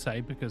 I should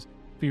say, because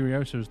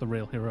Furiosa is the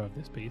real hero of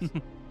this piece.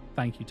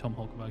 Thank you, Tom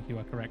Hulkenberg, you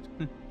are correct.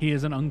 He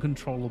is an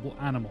uncontrollable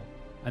animal,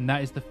 and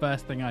that is the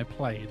first thing I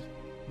played.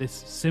 This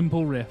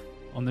simple riff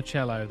on the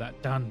cello, that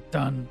dun,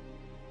 dun,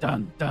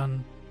 dun,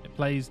 dun. It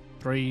plays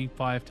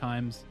 3-5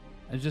 times.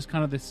 It's just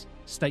kind of this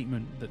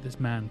statement that this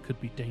man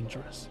could be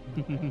dangerous.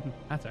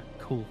 That's a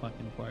cool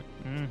fucking quote.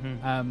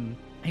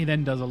 He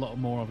then does a lot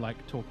more of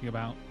talking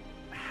about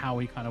how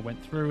he kind of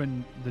went through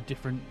and the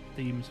different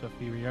themes for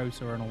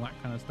Furiosa and all that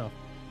kind of stuff.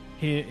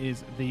 Here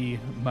is the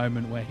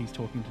moment where he's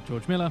talking to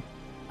George Miller.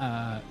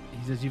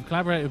 He says, you've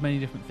collaborated with many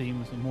different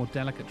themes, a more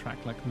delicate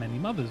track like Many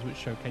Mothers, which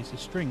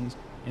showcases strings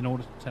in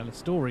order to tell a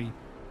story.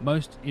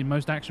 In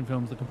most action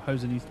films, the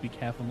composer needs to be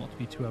careful not to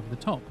be too over the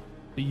top,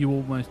 but you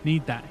almost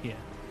need that here.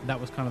 That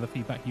was kind of the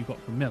feedback you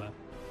got from Miller.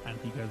 And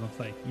he goes on to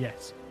say,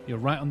 yes, you're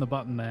right on the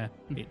button there.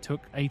 It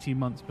took 18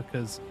 months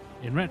because,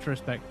 in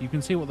retrospect, you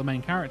can see what the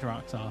main character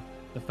arcs are.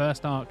 The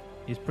first arc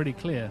is pretty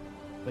clear,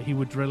 but he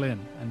would drill in,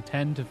 and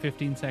 10 to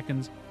 15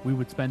 seconds, we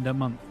would spend a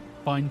month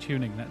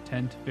fine-tuning that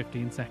 10 to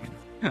 15 seconds.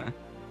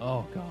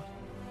 Oh, God.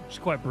 It's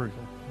quite brutal.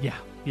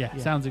 Yeah,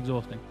 sounds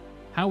exhausting.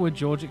 How would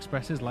George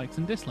express his likes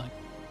and dislikes?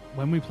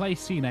 When we play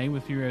Cine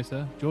with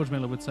Furiosa, George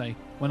Miller would say,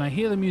 when I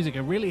hear the music,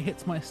 it really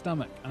hits my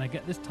stomach, and I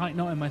get this tight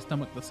knot in my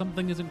stomach that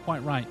something isn't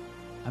quite right,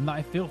 and that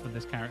I feel for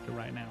this character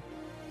right now.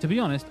 To be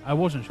honest, I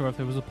wasn't sure if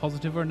there was a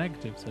positive or a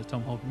negative, says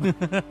Tom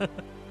Hulkenberg.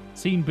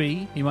 Scene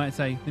B, he might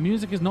say, the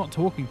music is not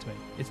talking to me.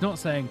 It's not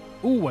saying,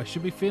 ooh, I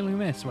should be feeling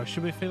this, or I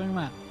should be feeling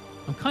that.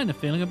 I'm kind of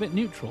feeling a bit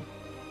neutral.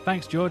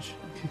 Thanks, George.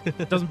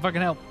 Doesn't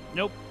fucking help.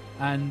 Nope.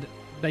 And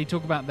they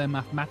talk about their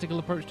mathematical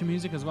approach to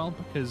music as well,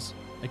 because,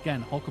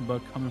 again,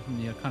 Hulkenberg coming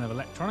from the kind of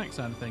electronic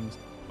side of things,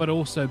 but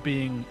also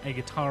being a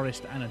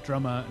guitarist and a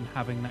drummer and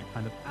having that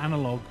kind of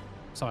analog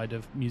side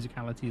of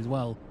musicality as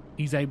well,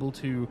 he's able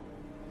to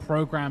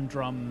program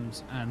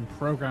drums and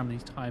program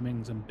these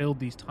timings and build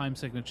these time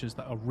signatures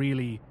that are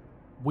really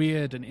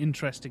weird and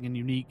interesting and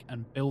unique,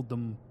 and build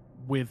them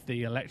with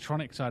the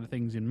electronic side of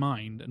things in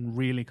mind and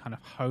really kind of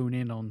hone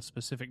in on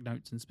specific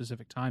notes and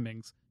specific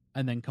timings,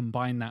 and then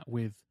combine that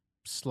with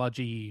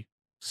sludgy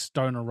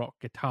stoner rock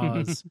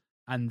guitars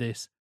and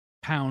this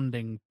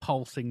pounding,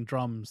 pulsing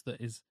drums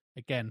that is,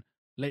 again,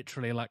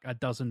 literally like a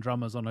dozen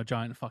drummers on a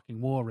giant fucking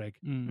war rig.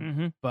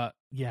 But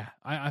yeah,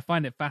 I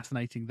find it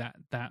fascinating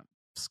that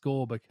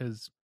score,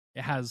 because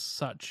it has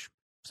such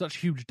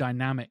huge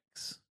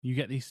dynamics. You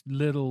get these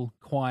little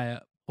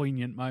quiet,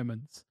 poignant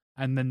moments,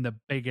 and then the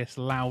biggest,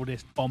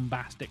 loudest,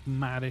 bombastic,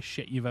 maddest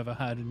shit you've ever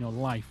heard in your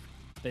life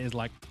that is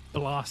like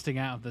blasting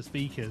out of the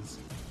speakers.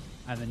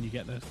 And then you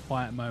get those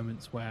quiet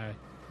moments where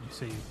you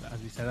see,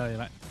 as you said earlier,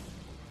 like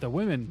the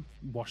women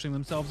washing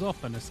themselves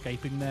off and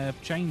escaping their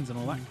chains and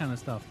all that kind of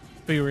stuff.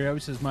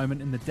 Furiosa's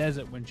moment in the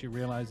desert when she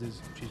realizes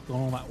she's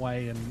gone all that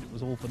way and it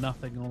was all for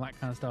nothing and all that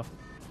kind of stuff.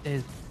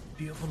 There's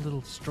beautiful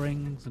little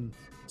strings and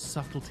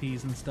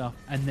subtleties and stuff,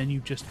 and then you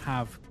just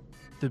have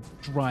the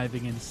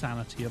driving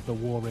insanity of the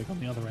war rig on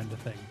the other end of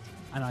things.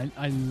 And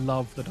I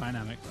love the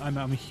dynamics. I'm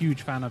a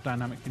huge fan of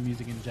dynamics in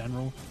music in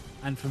general,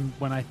 and from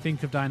when I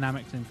think of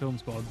dynamics in film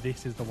score,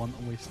 this is the one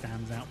that always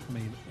stands out for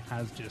me. It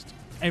has just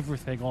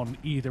everything on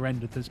either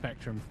end of the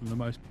spectrum, from the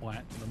most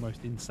quiet to the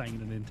most insane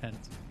and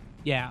intense.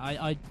 Yeah,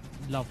 I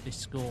love this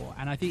score,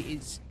 and I think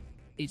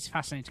it's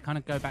fascinating to kind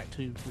of go back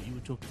to what you were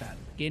talking about at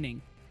the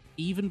beginning.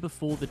 even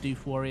before the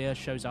Doof Warrior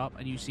shows up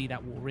and you see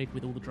that war rig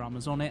with all the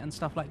drummers on it and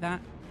stuff like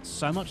that,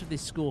 so much of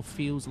this score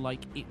feels like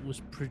it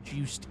was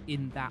produced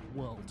in that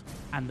world.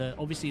 And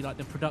obviously like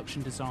the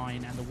production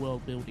design and the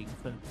world building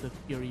for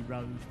Fury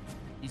Road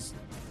is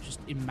just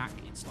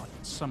immaculate. It's like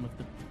some of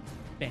the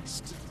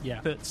best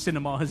that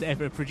cinema has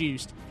ever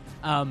produced.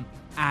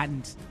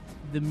 And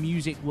the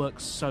music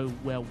works so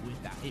well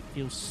with that. It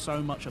feels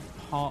so much a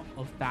part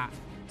of that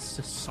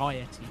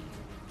society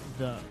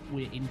that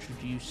we're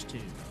introduced to.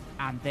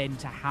 And then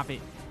to have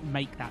it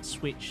make that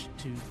switch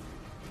to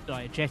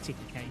diegetic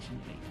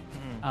occasionally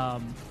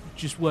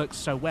just works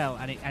so well.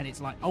 And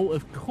it's like, oh,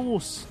 of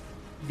course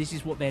this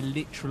is what they're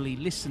literally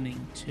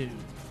listening to,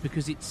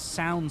 because it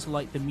sounds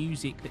like the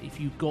music that if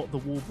you got the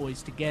War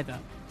Boys together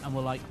and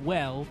were like,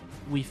 well,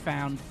 we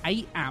found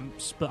 8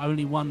 amps but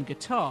only 1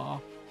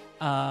 guitar,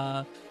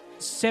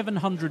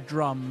 700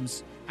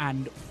 drums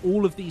and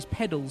all of these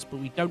pedals, but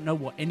we don't know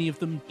what any of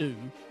them do.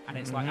 And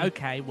it's like,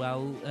 okay,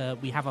 well,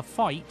 we have a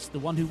fight. The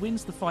one who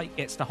wins the fight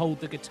gets to hold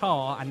the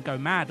guitar and go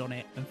mad on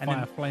it. And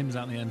fire flames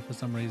out the end for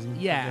some reason.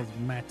 Yeah. It was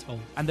metal.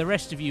 And the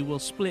rest of you will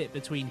split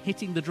between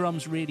hitting the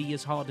drums really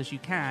as hard as you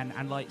can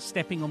and like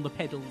stepping on the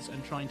pedals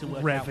and trying to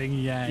work out.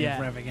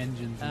 Revving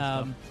engines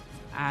and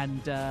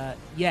stuff.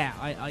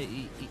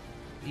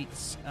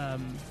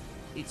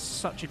 It's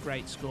such a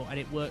great score, and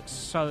it works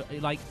so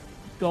like,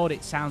 God,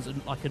 it sounds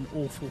like an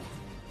awful,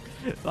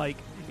 like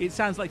it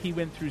sounds like he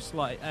went through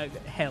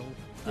hell.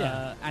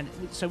 Yeah. And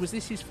so was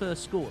this his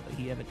first score that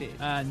he ever did?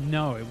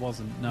 No, it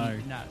wasn't. No.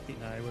 No, he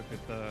worked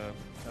with the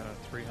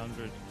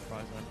 300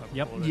 Rise of Empire.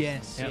 Yep. before this.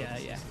 Yes. Yep.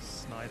 Yeah.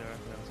 Snyder.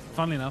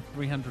 Funnily enough,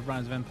 300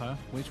 Rise of Empire,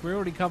 which we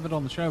already covered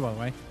on the show, by the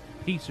way.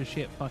 Piece of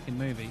shit fucking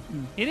movie.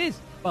 It is.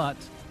 But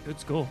Good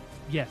score.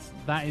 yes,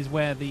 that is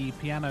where the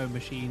piano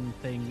machine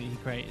thing that he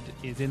created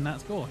is in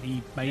that score.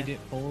 He made it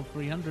for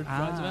 300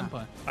 Rise of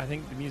Empire. I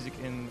think the music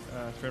in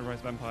 300 Rise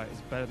of Empire is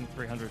better than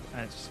 300,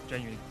 and it's just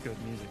genuinely good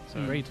music.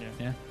 So, Agreed.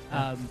 Yeah.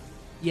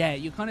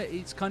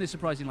 It's kind of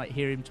surprising, like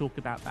hear him talk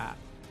about that.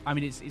 I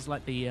mean, it's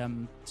like the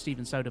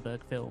Steven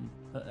Soderbergh film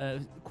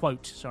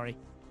quote,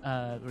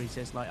 where he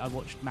says like, I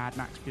watched Mad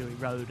Max Fury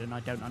Road and I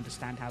don't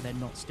understand how they're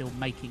not still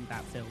making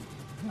that film.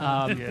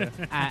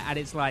 And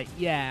it's like,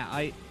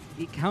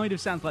 it kind of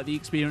sounds like the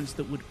experience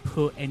that would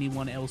put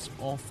anyone else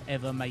off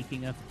ever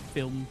making a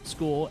film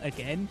score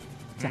again.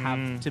 To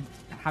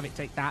have it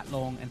take that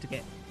long and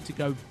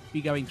to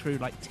be going through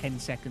like 10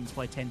 seconds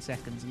by 10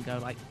 seconds and go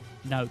like,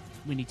 no,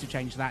 we need to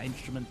change that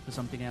instrument for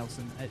something else,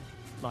 and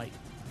like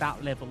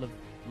that level of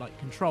like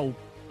control.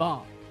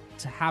 But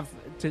to have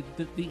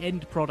the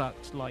end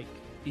product like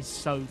is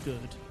so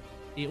good,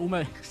 it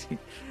almost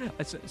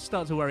I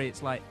start to worry.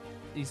 It's like,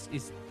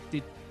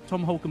 did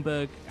Tom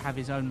Hulkenberg have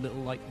his own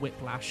little like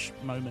whiplash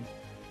moment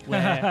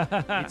where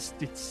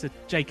it's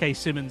J.K.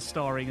 Simmons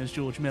starring as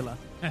George Miller?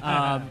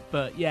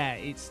 But yeah,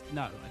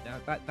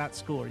 that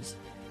score is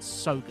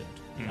so good.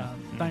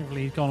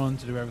 Thankfully, he's gone on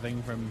to do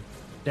everything from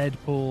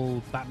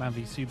Deadpool, Batman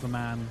v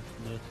Superman,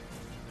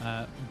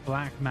 the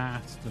Black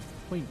Mass, the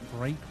Point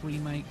Break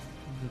remake,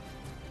 the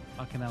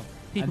fucking hell.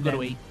 People got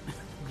to eat.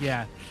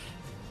 Yeah.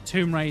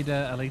 Tomb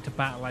Raider, Alita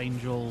Battle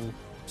Angel,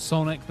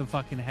 Sonic the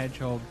fucking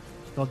Hedgehog,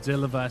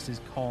 Godzilla vs.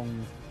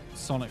 Kong,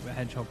 Sonic the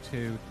Hedgehog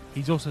 2.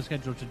 He's also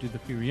scheduled to do the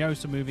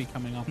Furiosa movie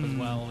coming up as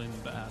well in,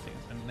 I think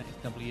it's in the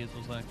next couple of years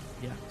or so.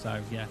 Yeah.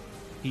 So, yeah,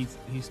 he's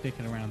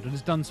sticking around and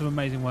has done some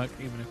amazing work,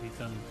 even if he's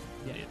done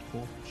it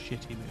for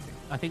shitty movie.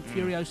 I think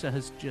Furiosa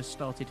has just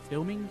started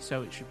filming,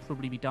 so it should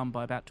probably be done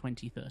by about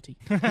 2030.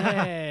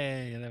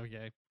 Hey, there we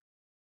go.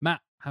 Matt,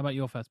 how about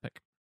your first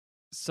pick?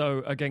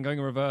 So again, going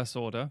in reverse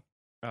order,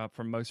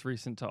 from most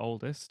recent to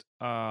oldest,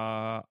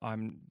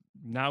 I'm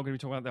now going to be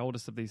talking about the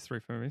oldest of these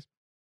 3 movies.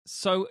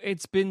 So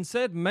it's been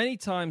said many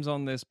times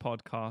on this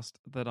podcast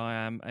that I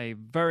am a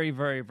very,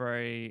 very,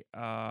 very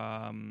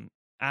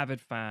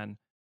avid fan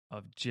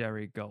of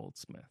Jerry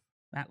Goldsmith.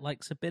 Matt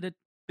likes a bit of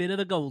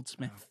the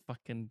Goldsmith. I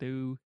fucking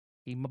do.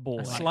 He my boy.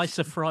 A slice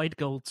of fried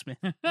Goldsmith.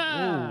 Ooh,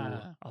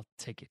 I'll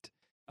take it.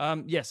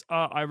 Yes,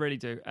 I really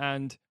do.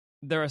 And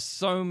there are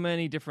so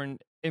many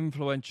different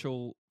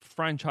influential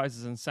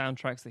franchises and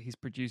soundtracks that he's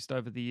produced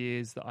over the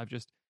years that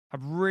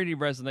have really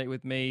resonated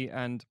with me,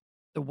 and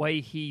the way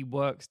he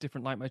works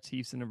different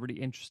leitmotifs in a really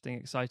interesting,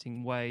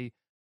 exciting way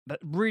that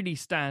really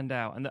stand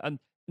out. And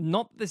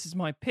not that this is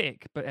my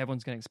pick, but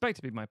everyone's going to expect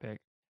it to be my pick.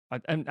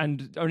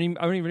 And only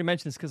really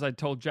mentioned this because I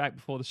told Jack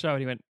before the show, and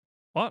he went,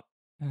 "What?"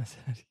 And I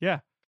said, "Yeah."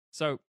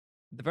 So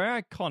the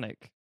very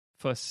iconic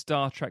for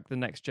Star Trek: The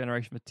Next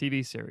Generation, the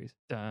TV series.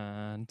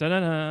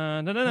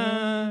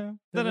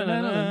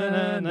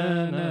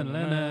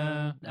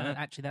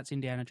 Actually, that's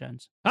Indiana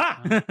Jones.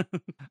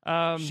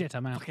 Shit,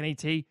 I'm out. Fucking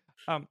ET.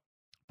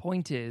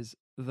 Point is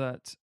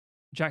that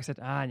Jack said,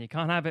 and you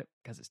can't have it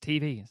because it's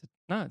TV. I said,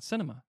 no, it's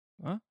cinema.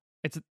 Huh?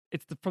 It's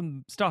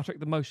from Star Trek: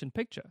 The Motion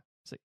Picture.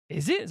 It's like,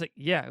 is it? It's like,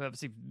 yeah,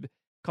 obviously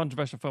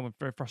controversial film and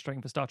very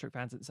frustrating for Star Trek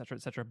fans, etc.,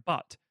 etc.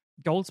 But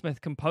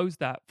Goldsmith composed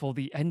that for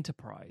the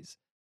Enterprise.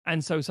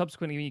 And so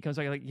subsequently when he comes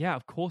back, like, yeah,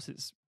 of course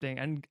it's thing.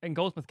 And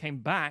Goldsmith came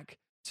back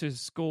to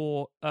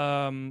score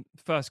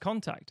First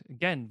Contact.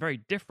 Again, very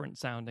different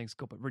sounding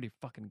score, but really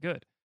fucking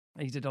good.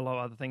 He did a lot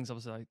of other things,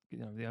 obviously, like,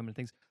 the Omen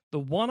things. The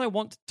one I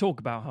want to talk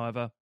about,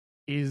 however,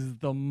 is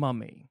The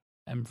Mummy.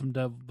 M from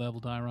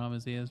Devil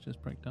Diorama's ears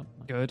just pricked up.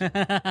 Good.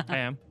 I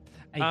am.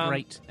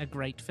 A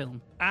great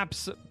film.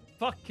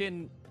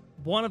 Fucking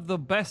one of the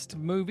best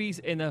movies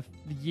in a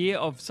year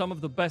of some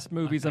of the best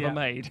movies ever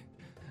made.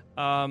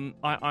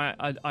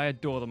 I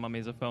adore The Mummy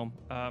as a film.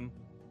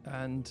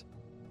 And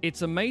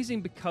it's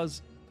amazing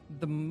because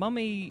the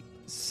Mummy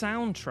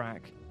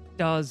soundtrack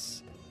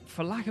does,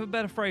 for lack of a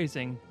better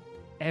phrasing,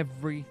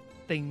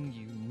 everything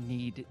you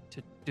need it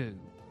to do.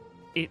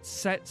 It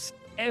sets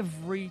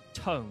every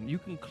tone. You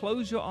can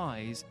close your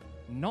eyes,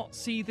 not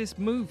see this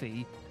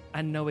movie,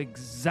 and know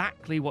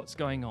exactly what's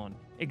going on,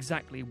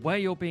 exactly where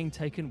you're being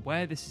taken,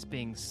 where this is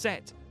being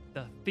set,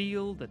 the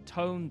feel, the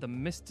tone, the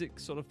mystic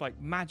sort of like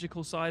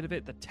magical side of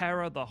it, the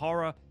terror, the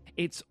horror.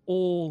 It's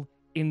all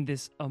in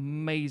this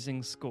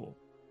amazing score.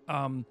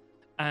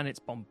 And it's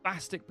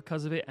bombastic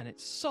because of it, and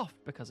it's soft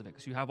because of it,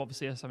 because you have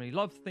obviously so many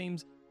love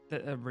themes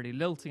that are really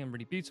lilting and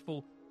really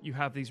beautiful. You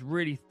have these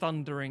really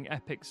thundering,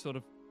 epic sort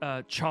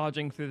of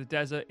charging through the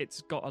desert.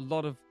 It's got a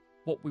lot of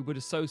what we would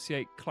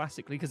associate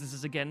classically, because this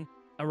is, again,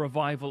 a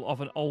revival of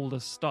an older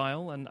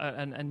style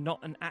and not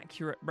an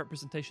accurate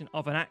representation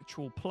of an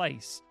actual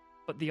place,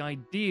 but the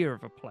idea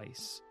of a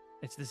place.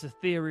 It's this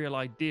ethereal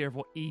idea of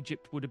what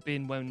Egypt would have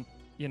been when,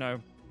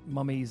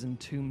 mummies and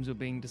tombs were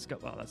being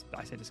discovered. Well,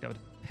 discovered,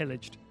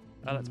 pillaged.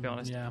 Let's be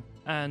honest. Yeah.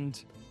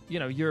 And,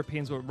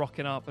 Europeans were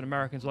rocking up and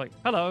Americans were like,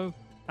 hello,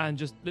 and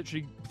just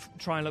literally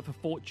try and look for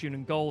fortune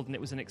and gold. And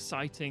it was an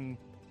exciting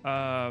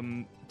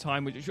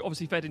time, which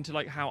obviously fed into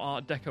like how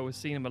Art Deco was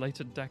seen in the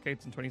later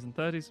decades in 20s and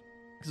 30s.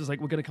 Because it's like,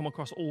 we're going to come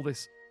across all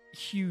this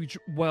huge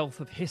wealth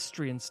of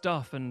history and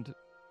stuff and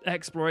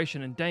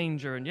exploration and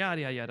danger and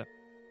yada, yada, yada.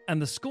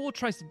 And the score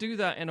tries to do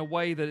that in a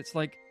way that it's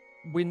like,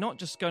 we're not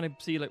just going to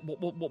see like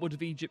what would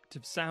have Egypt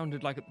have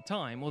sounded like at the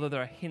time, although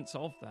there are hints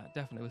of that,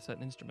 definitely with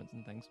certain instruments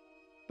and things.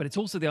 But it's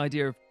also the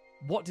idea of,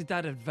 what did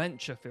that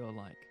adventure feel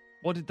like?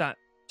 What did that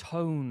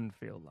tone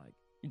feel like?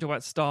 You talk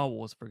about Star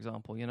Wars, for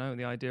example,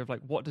 the idea of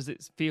like, what does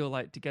it feel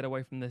like to get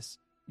away from this,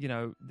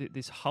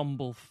 this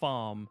humble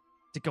farm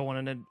to go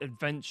on an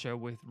adventure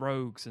with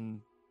rogues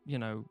and,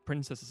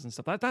 princesses and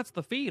stuff. That's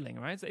the feeling,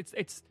 right?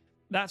 It's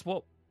that's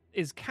what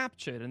is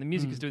captured, and the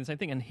music is doing the same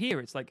thing. And here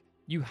it's like,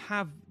 you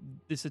have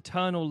this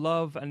eternal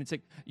love, and it's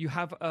like you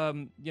have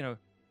the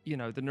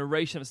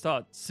narration at the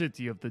start,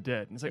 City of the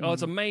Dead, and it's like, oh,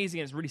 it's amazing,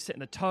 and it's really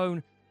setting the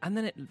tone, and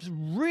then it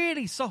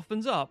really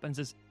softens up and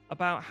says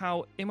about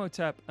how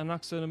Imhotep and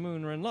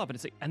Akhenaten are in love, and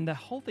it's like, and the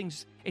whole thing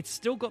it's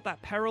still got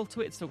that peril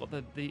to it, it's still got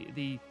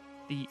the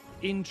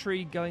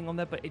intrigue going on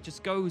there, but it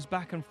just goes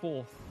back and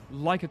forth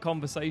like a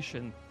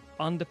conversation,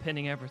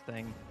 underpinning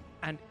everything,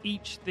 and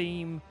each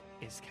theme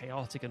is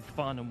chaotic and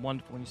fun and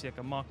wonderful. When you see like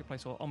a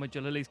marketplace, or Omid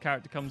Jalili's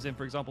character comes in,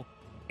 for example,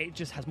 it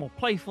just has more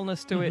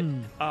playfulness to it.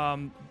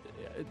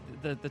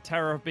 The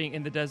terror of being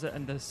in the desert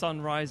and the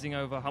sun rising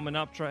over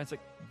Hamunaptra. It's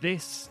like,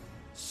 this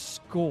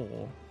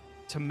score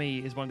to me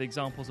is one of the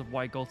examples of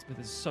why Goldsmith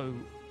is so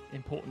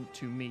important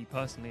to me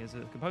personally as a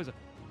composer,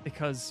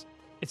 because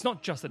it's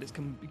not just that it's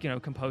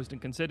composed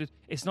and considered.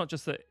 It's not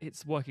just that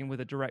it's working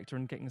with a director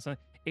and getting something.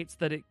 It's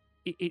that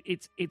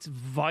it's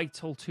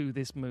vital to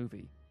this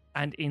movie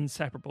and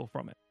inseparable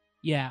from it.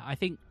 Yeah, I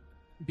think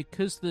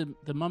because the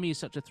Mummy is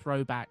such a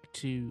throwback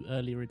to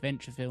earlier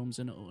adventure films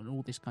and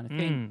all this kind of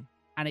thing,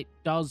 and it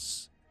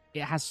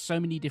has so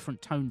many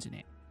different tones in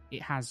it.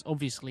 It has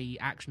obviously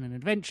action and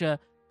adventure,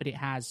 but it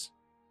has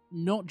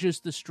not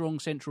just the strong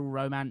central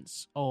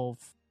romance of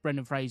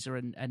Brendan Fraser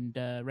and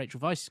Rachel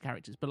Weisz's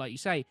characters, but like you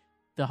say,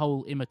 the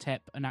whole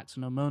Imhotep and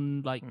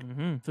Akhenaten, like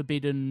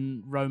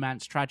forbidden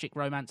romance, tragic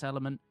romance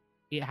element.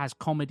 It has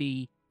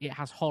comedy, it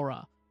has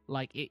horror.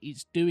 Like,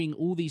 it's doing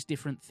all these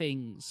different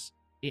things.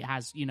 It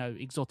has,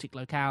 exotic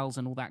locales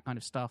and all that kind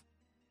of stuff.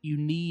 You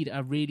need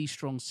a really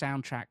strong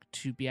soundtrack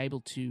to be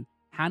able to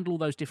handle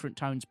those different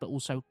tones, but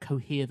also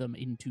cohere them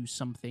into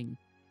something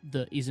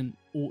that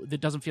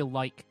doesn't feel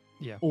like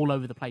all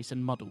over the place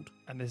and muddled.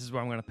 And this is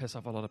where I'm going to piss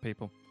off a lot of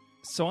people.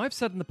 So I've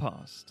said in the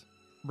past,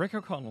 Rick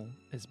O'Connell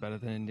is better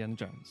than Indiana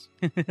Jones.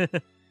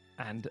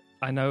 And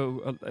I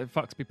know it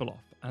fucks people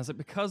off. And I was like,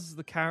 because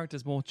the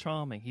character's more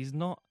charming. He's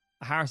not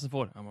Harrison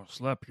Ford. I'm going to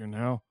slap you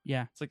now.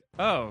 Yeah. It's like,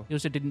 oh. He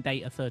also didn't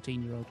date a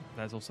 13-year-old.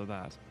 There's also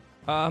that.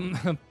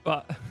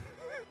 But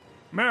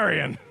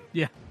Marion.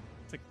 Yeah.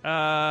 It's like,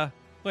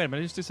 wait a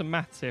minute, just do some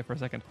maths here for a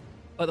second.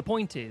 But the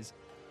point is,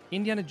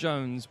 Indiana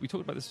Jones, we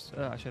talked about this,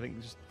 actually, I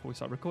think just before we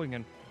started recording,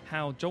 and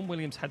how John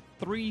Williams had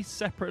 3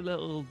 separate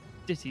little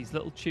ditties,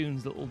 little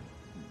tunes, little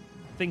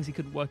things he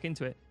could work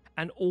into it.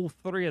 And all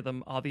 3 of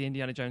them are the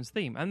Indiana Jones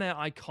theme. And they're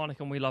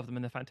iconic and we love them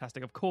and they're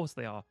fantastic. Of course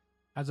they are.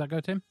 How's that go,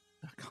 Tim?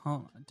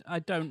 I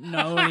don't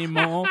know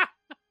anymore.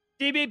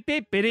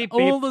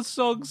 All the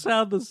songs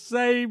sound the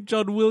same.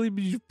 John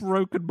Williams, you've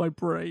broken my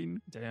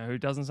brain. Do you know who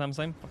doesn't sound the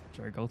same? Fuck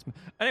Jerry Goldsmith.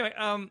 Anyway,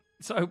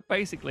 so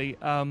basically,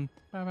 but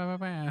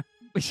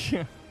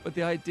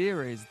the idea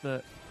is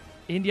that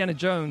Indiana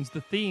Jones,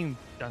 the theme,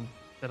 dun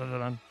dun dun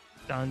dun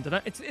dun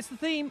dun. It's the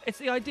theme. It's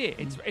the idea.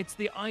 It's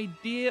the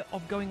idea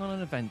of going on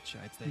an adventure.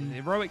 It's the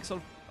heroic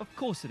sort of. Of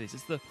course, it is.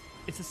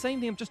 It's the same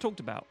thing I've just talked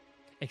about,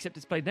 except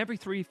it's played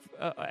in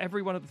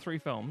every one of the 3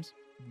 films.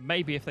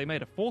 Maybe if they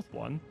made a 4th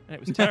one and it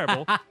was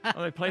terrible,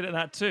 or they played it in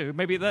that too.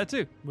 Maybe there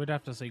too. We'd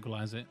have to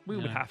sequelize it. We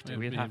would have to.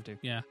 We'd have to.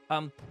 Yeah.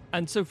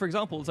 And so, for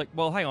example, it's like,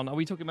 well, hang on. Are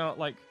we talking about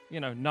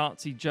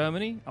Nazi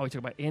Germany? Are we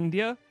talking about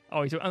India?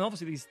 And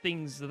obviously these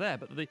things are there,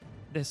 but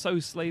they're so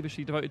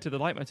slavishly devoted to the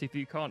leitmotif that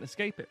you can't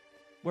escape it.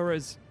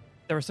 Whereas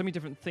there are so many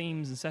different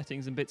themes and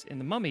settings and bits in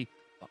The Mummy,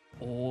 but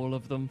all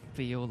of them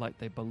feel like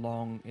they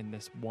belong in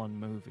this one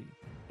movie,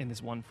 in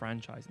this one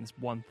franchise, in this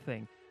one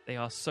thing. They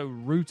are so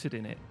rooted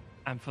in it.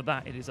 And for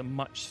that, it is a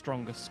much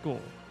stronger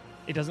score.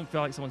 It doesn't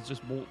feel like someone's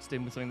just waltzed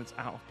in with something that's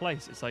out of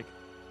place. It's like,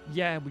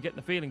 yeah, we get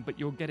the feeling, but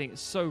you're getting it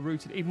so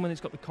rooted. Even when it's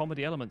got the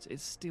comedy elements,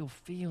 it still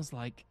feels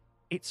like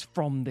it's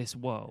from this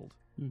world.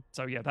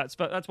 So yeah, that's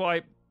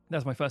why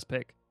that's my first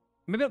pick.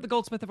 Maybe not the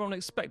Goldsmith everyone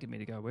expected me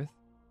to go with.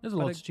 There's a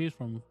lot to choose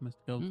from, Mr.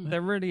 Goldsmith.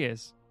 There really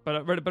is. But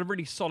a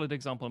really solid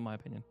example, in my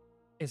opinion.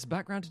 It's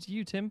backgrounded to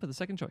you, Tim, for the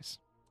second choice.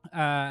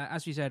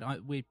 As we said,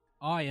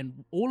 I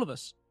and all of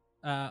us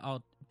are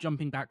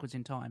jumping backwards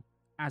in time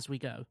as we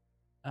go.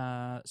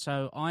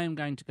 So I am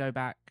going to go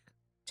back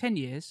 10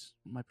 years,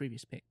 my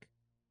previous pick,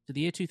 to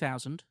the year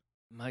 2000.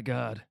 My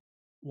God.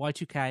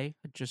 Y2K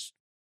had just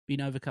been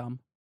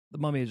overcome. The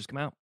Mummy had just come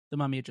out. The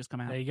Mummy had just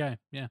come out. There you go.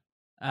 Yeah.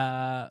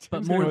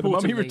 But more importantly, The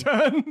Mummy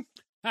returns.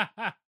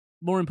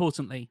 more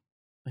importantly,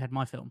 we had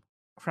my film,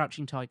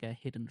 Crouching Tiger,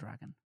 Hidden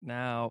Dragon.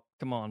 Now,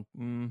 come on.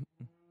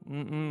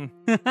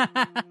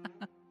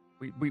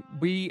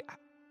 We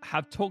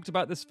have talked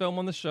about this film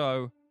on the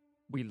show.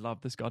 We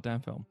love this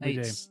goddamn film.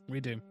 We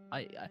do.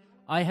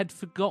 I had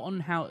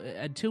forgotten how,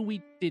 until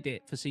we did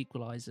it for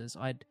Sequelizers,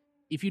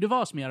 if you'd have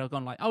asked me, I'd have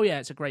gone like, oh yeah,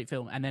 it's a great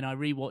film. And then I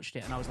rewatched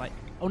it and I was like,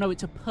 oh no,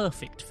 it's a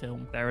perfect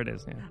film. There it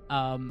is,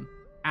 yeah.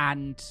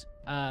 And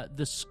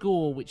the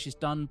score, which is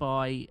done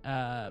by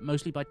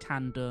mostly by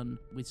Tan Dun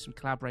with some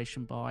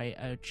collaboration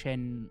by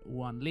Chen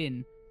Wan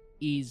Lin,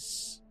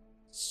 is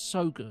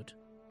so good.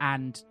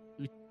 And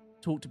we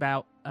talked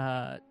about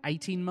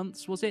 18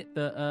 months, was it,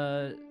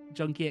 that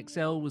Junkie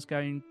XL was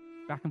going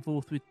back and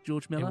forth with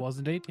George Miller? It was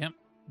indeed, yep.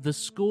 The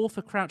score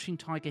for Crouching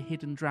Tiger,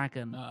 Hidden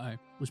Dragon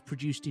was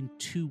produced in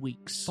 2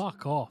 weeks.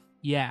 Fuck off.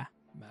 Yeah.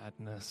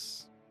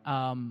 Madness.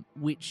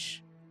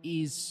 Which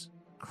is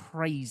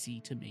crazy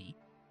to me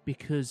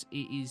because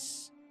it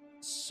is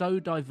so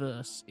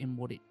diverse in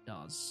what it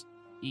does.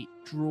 It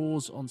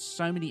draws on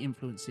so many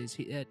influences.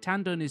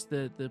 Tan Dun is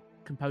the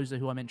composer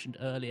who I mentioned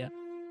earlier,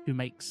 who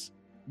makes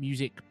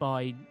music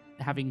by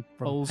having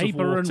bowls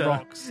paper of water and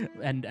rocks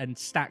and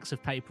stacks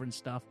of paper and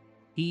stuff.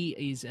 He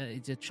is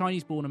a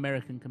Chinese-born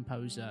American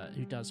composer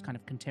who does kind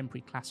of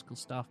contemporary classical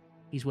stuff.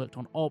 He's worked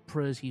on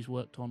operas, he's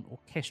worked on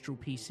orchestral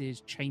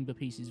pieces, chamber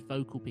pieces,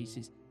 vocal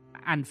pieces,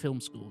 and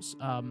film scores.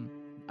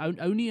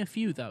 Only a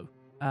few, though.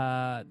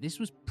 This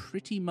was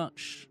pretty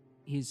much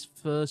his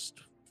first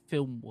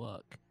film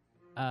work.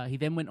 He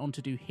then went on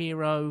to do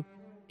Hero.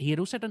 He had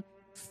also done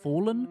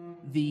Fallen,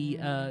 the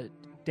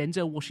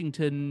Denzel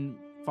Washington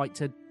fight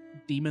to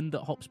demon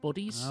that hops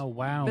bodies. Oh,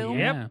 wow. Film.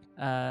 Yeah.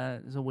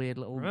 It's a weird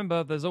little...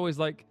 Remember, there's always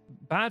like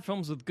bad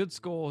films with good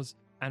scores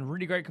and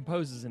really great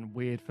composers in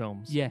weird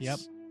films. Yes. Yep.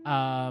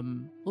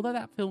 Although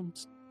that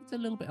film's a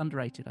little bit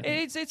underrated, I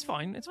think. It's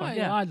fine. It's fine.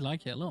 Yeah, I'd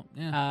like it a lot.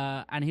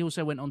 Yeah. And he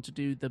also went on to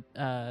do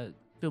the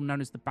film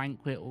known as The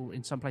Banquet, or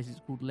in some places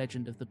it's called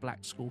Legend of the Black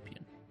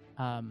Scorpion.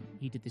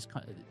 He did this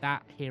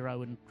that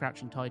Hero and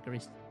Crouching Tiger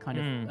is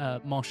kind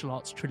of martial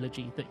arts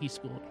trilogy that he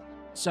scored.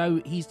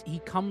 So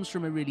he comes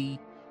from a really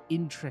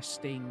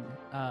interesting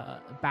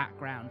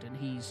background, and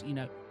he's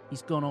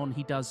gone on.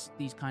 He does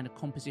these kind of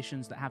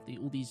compositions that have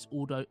all these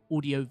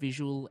audio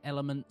visual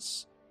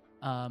elements,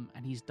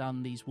 and he's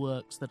done these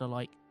works that are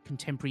like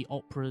contemporary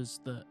operas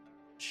that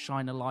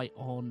shine a light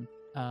on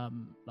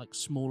like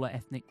smaller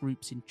ethnic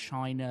groups in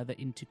China that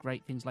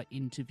integrate things like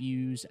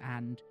interviews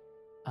and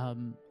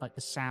like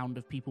the sound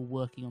of people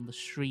working on the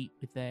street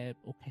with their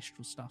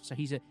orchestral stuff. So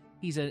he's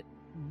a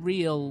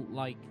real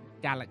like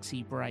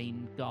galaxy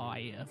brain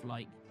guy of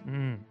like,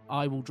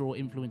 I will draw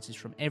influences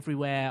from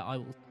everywhere. I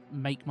will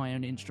make my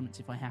own instruments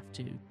if I have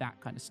to,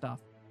 that kind of stuff.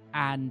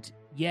 And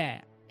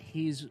yeah,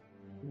 his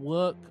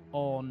work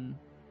on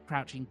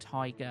Crouching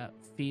Tiger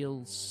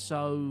feels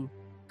so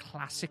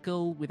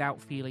classical without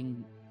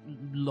feeling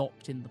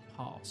locked in the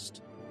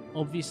past.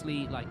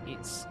 Obviously, like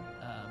it's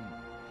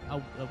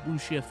a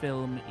wuxia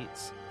film.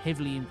 It's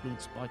heavily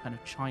influenced by kind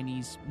of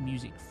Chinese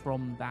music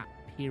from that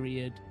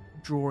period,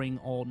 drawing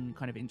on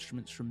kind of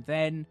instruments from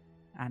then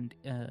and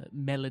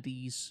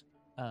melodies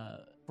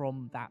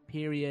from that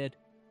period,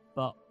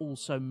 but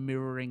also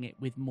mirroring it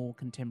with more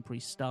contemporary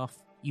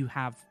stuff. You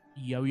have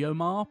Yo-Yo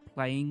Ma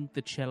playing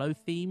the cello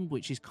theme,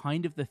 which is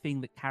kind of the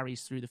thing that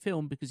carries through the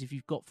film, because if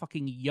you've got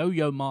fucking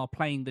Yo-Yo Ma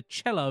playing the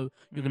cello,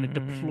 you're going to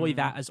deploy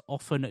that as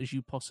often as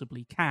you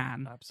possibly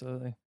can.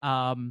 Absolutely.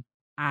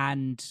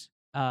 And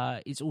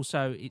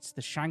It's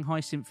the Shanghai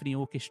Symphony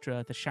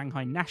Orchestra, the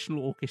Shanghai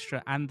National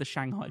Orchestra, and the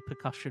Shanghai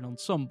Percussion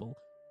Ensemble.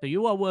 So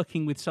you are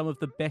working with some of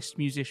the best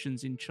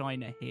musicians in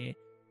China here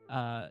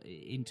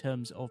in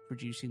terms of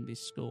producing this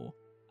score.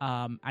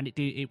 And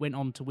it went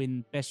on to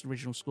win Best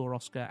Original Score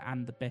Oscar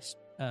and the Best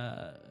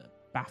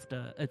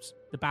BAFTA,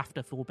 the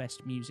BAFTA for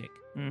Best Music.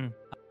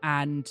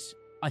 And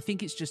I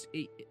think it's just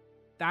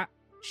that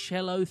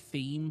cello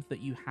theme that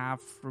you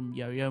have from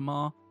Yo-Yo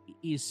Ma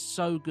is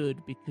so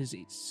good because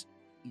it's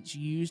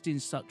used in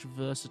such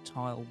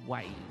versatile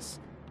ways.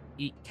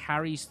 It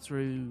carries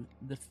through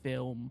the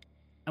film,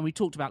 and we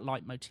talked about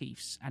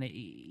leitmotifs, and it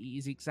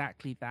is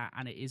exactly that.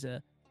 And it is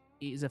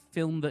a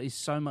film that is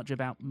so much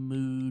about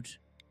mood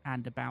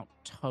and about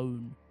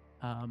tone,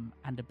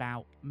 and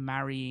about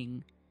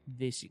marrying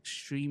this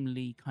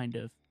extremely kind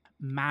of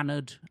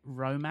mannered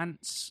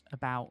romance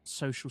about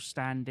social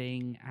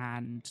standing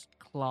and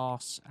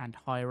class and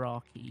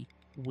hierarchy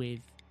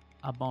with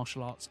a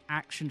martial arts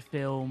action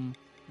film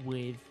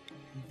with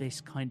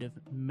this kind of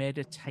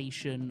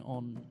meditation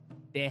on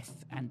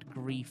death and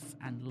grief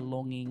and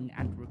longing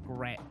and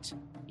regret.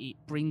 It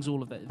brings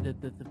all of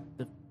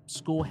the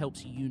score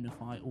helps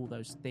unify all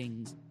those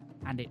things,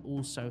 and it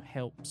also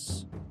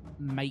helps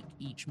make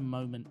each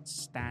moment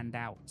stand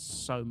out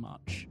so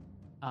much.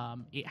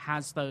 It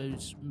has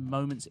those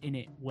moments in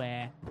it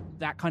where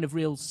that kind of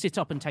real sit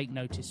up and take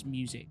notice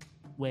music,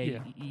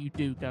 where you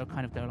do go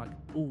like,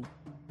 oh,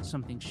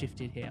 something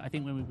shifted here. I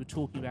think when we were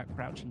talking about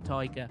Crouching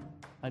Tiger,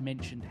 I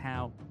mentioned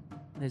how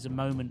there's a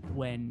moment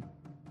when,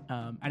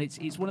 and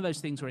it's one of those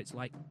things where it's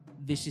like,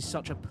 this is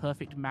such a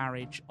perfect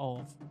marriage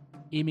of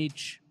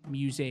image,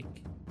 music,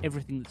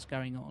 everything that's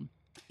going on.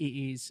 It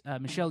is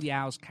Michelle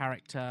Yeoh's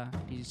character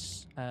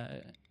is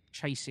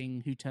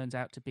chasing who turns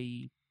out to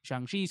be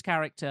Zhang Zi's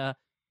character,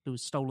 who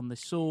has stolen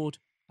this sword,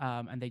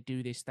 and they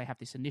have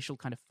this initial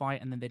kind of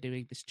fight, and then they're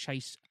doing this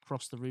chase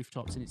across the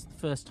rooftops, and it's the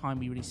first time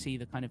we really see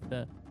the kind of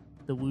the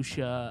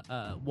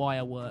wuxia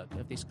wire work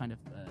of this kind of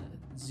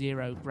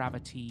zero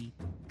gravity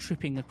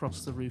tripping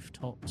across the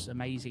rooftops,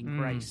 amazing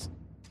grace.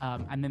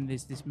 And then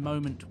there's this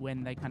moment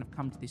when they kind of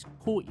come to this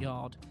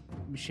courtyard.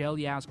 Michelle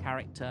Yeoh's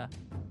character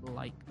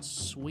like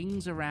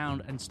swings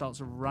around and starts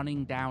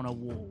running down a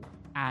wall,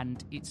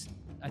 and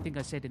I think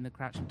I said in the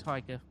Crouching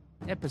Tiger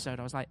episode,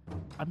 I was like,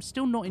 I'm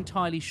still not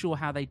entirely sure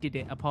how they did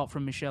it, apart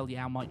from Michelle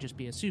Yeoh might just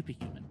be a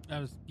superhuman.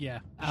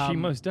 She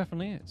most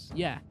definitely is.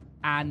 Yeah,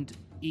 and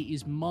it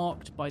is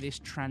marked by this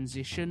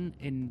transition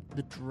in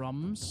the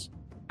drums,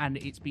 and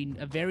it's been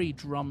a very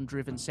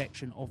drum-driven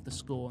section of the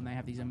score, and they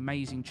have these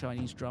amazing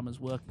Chinese drummers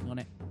working on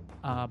it.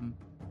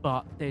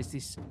 But there's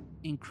this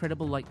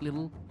incredible like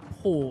little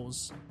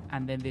pause,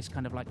 and then this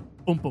kind of like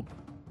boom, boom,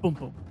 boom,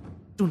 boom,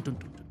 dun, dun,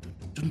 dun, dun,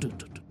 dun, dun, dun,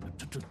 dun,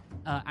 dun, dun.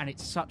 And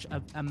it's such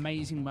an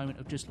amazing moment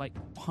of just like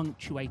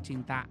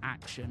punctuating that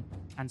action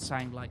and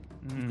saying like,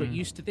 you've got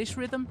used to this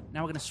rhythm,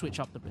 now we're going to switch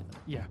up the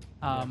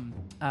rhythm.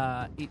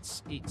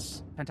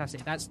 It's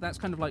fantastic. That's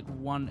kind of like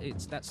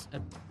that's a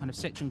kind of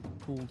section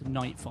called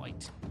Night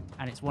Fight,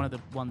 and it's one of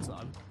the ones that I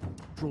would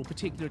draw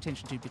particular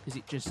attention to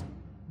because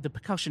the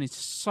percussion is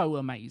so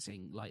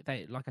amazing. Like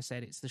I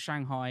said, it's the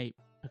Shanghai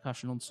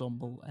Percussion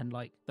Ensemble, and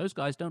like those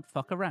guys don't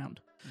fuck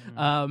around.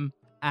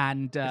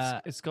 And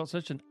it's got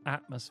such an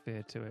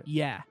atmosphere to it.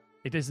 Yeah,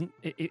 it isn't.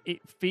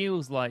 It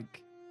feels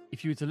like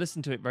if you were to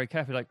listen to it very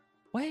carefully, like,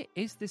 where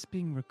is this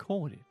being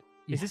recorded?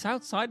 Yeah. Is this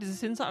outside? Is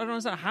this inside? I don't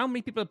understand how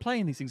many people are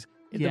playing these things.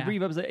 The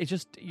reverbs. It's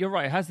just, you're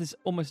right. It has this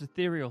almost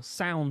ethereal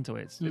sound to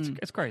it.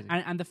 It's crazy.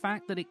 And the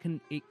fact that it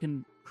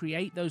can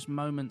create those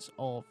moments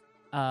of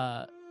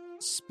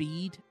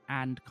speed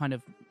and kind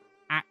of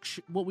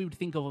action, what we would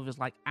think of as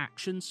like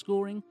action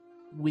scoring,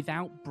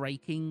 without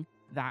breaking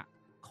that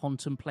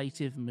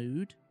contemplative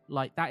mood.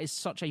 Like, that is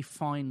such a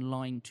fine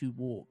line to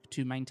walk,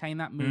 to maintain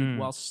that mood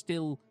while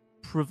still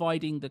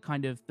providing the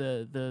kind of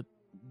the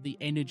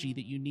energy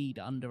that you need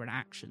under an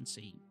action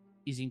scene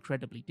is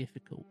incredibly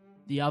difficult.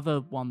 The other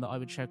one that I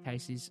would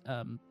showcase is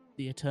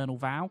The Eternal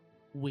Vow,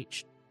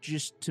 which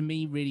just to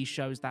me really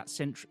shows that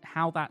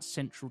how that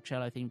central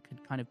cello theme can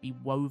kind of be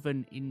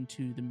woven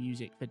into the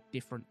music for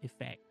different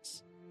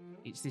effects.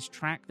 It's this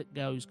track that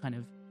goes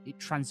it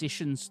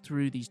transitions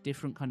through these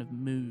different kind of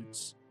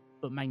moods,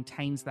 but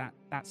maintains that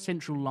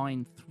central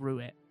line through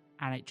it,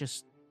 and it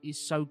just is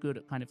so good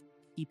at kind of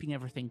keeping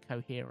everything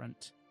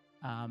coherent.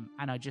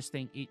 And I just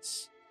think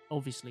it's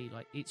obviously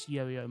like it's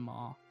Yo-Yo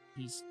Ma.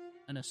 He's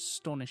an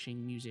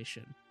astonishing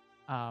musician,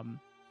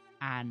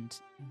 and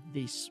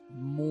this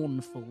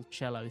mournful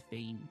cello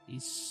theme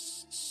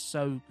is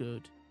so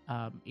good.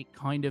 It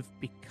kind of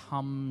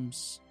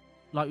becomes,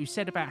 like we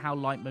said about how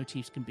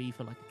leitmotifs can be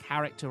for like a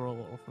character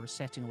or for a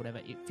setting or whatever.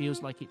 It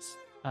feels like it's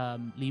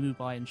Li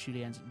Mubai and Xu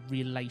Lian's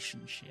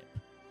relationship,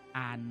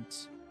 and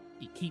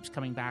it keeps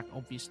coming back,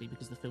 obviously,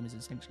 because the film is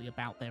essentially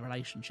about their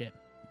relationship,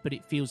 but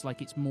it feels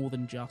like it's more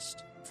than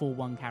just for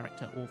one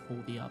character or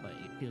for the other.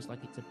 It feels like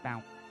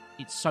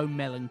it's so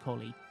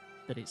melancholy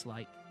that it's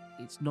like,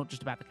 it's not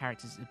just about the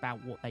characters, it's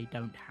about what they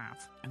don't have.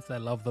 It's their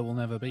love that will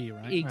never be,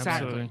 right?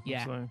 Exactly. Absolutely. Yeah.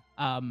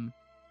 Absolutely.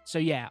 So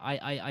yeah,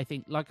 I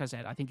think, like I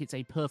said, I think it's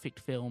a perfect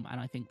film, and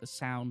I think the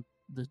sound,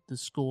 the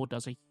score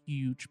does a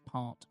huge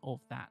part of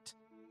that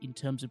in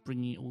terms of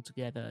bringing it all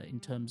together, in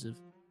terms of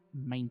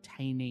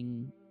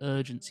maintaining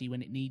urgency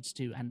when it needs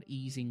to and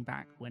easing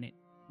back when it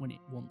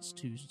wants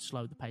to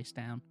slow the pace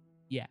down.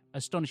 Yeah,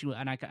 astonishing,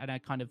 and I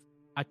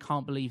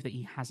can't believe that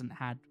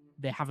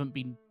there haven't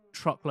been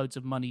truckloads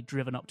of money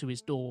driven up to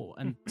his door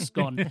and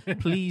gone,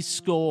 please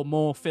score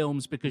more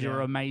films because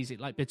you're amazing.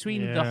 Like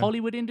between the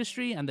Hollywood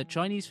industry and the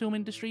Chinese film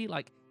industry,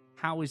 like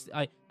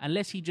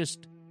unless he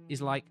just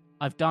is like,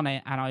 I've done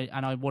it and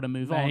I want to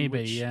move on.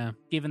 Which,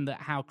 given that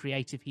how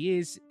creative he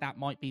is, that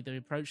might be the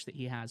approach that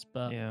he has.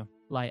 But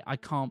like, I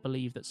can't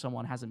believe that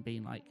someone hasn't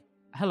been like,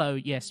 hello,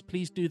 yes,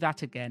 please do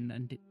that again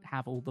and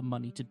have all the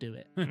money to do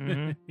it.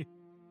 Mm-hmm.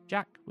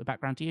 Jack, we're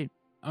back round to you.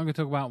 I'm going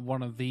to talk about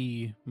one of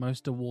the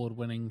most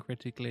award-winning,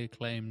 critically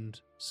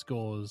acclaimed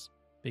scores,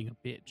 being a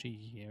bit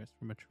cheeky here. It's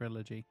from a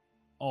trilogy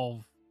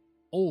of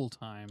all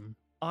time.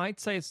 I'd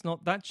say it's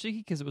not that cheeky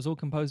because it was all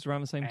composed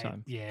around the same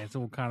time. Yeah, it's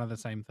all kind of the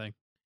same thing.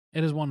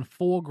 It has won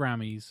 4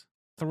 Grammys,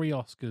 3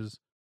 Oscars,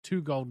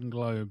 2 Golden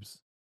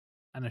Globes,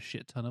 and a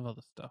shit ton of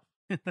other stuff.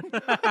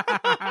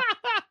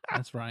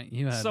 That's right.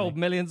 You heard sold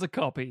me. millions of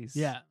copies.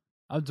 Yeah.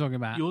 I'm talking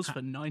about yours for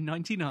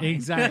 $9.99.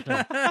 Exactly.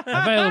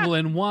 Available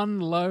in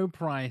one low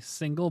price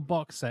single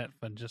box set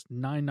for just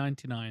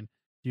 $9.99.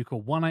 You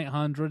call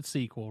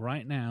 1-800-SEQUEL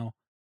right now.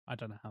 I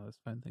don't know how those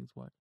phone things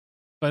work.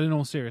 But in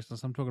all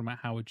seriousness, I'm talking about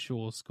Howard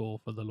Shore's score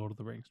for the Lord of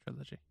the Rings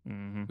trilogy,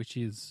 which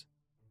is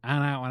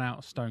an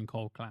out-and-out stone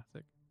cold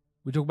classic.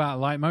 We talk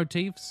about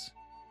leitmotifs.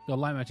 Your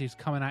leitmotifs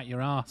coming out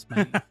your ass,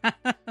 mate.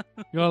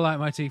 Your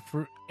leitmotif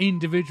for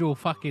individual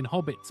fucking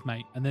hobbits,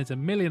 mate. And there's a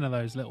million of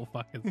those little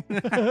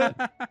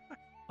fuckers.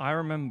 I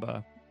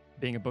remember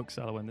being a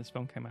bookseller when this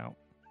film came out,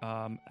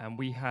 and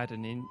we had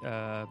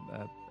I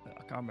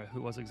can't remember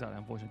who it was exactly,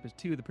 unfortunately, but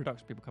 2 of the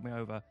production people coming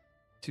over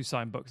to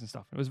sign books and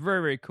stuff. It was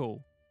very, very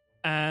cool.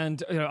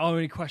 And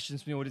only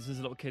questions from the audience as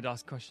a little kid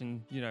asked a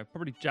question,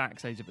 probably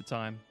Jack's age at the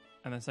time,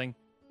 and then saying,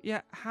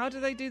 "Yeah, how do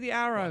they do the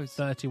arrows?"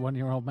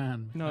 31-year-old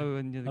man. No,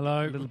 and you're the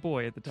Hello, little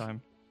boy at the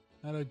time.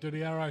 How do they do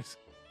the arrows?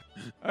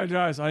 Oh,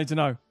 guys, I need to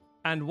know.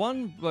 And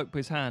one bloke put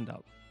his hand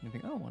up. And you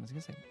think, what is he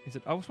going to say? He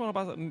said, I was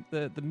wondering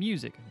about the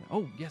music. And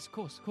oh, yes, of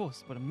course. What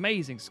an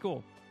amazing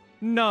score.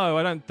 No,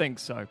 I don't think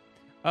so.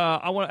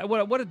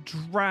 What a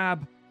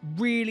drab,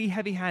 really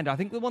heavy hand. I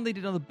think the one they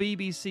did on the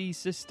BBC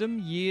system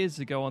years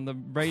ago on the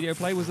radio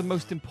play was the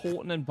most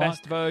important and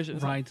best version.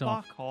 It's right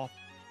like, fuck off.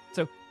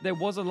 So there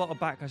was a lot of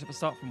backlash at the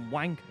start from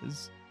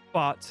wankers,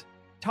 but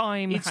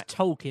time... It's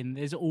Tolkien.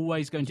 There's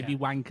always going to be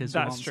wankers who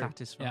aren't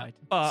satisfied.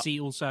 But, see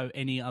also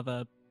any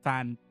other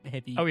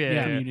fan-heavy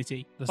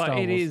community. But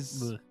it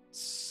is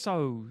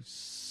so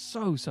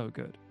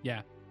good.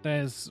 Yeah.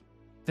 There's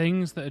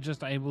things that are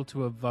just able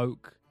to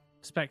evoke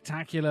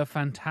spectacular,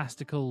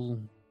 fantastical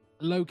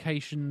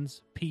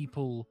locations,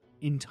 people,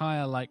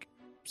 entire,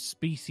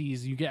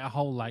 species. You get a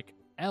whole,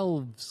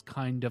 elves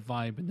kind of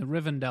vibe in the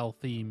Rivendell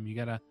theme. You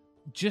get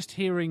just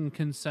hearing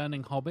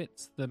concerning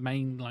hobbits, the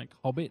main,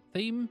 hobbit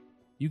theme,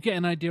 you get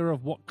an idea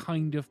of what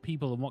kind of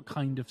people and what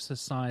kind of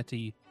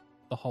society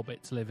the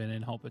hobbits live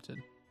in Hobbiton.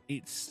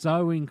 It's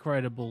so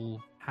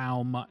incredible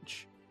how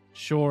much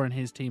Shore and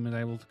his team is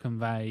able to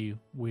convey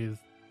with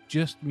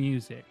just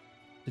music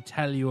to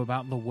tell you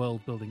about the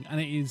world building.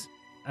 And it is,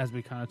 as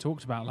we kind of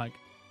talked about,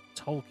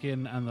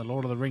 Tolkien and the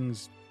Lord of the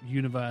Rings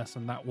universe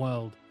and that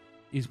world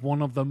is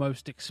one of the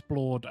most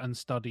explored and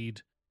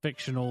studied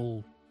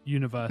fictional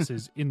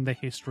universes in the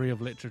history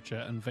of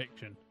literature and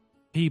fiction.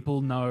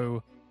 People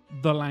know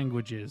the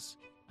languages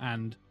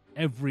and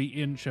every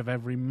inch of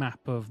every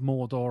map of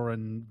Mordor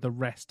and the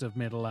rest of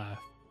Middle-earth.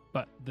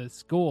 But the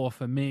score,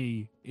 for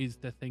me, is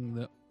the thing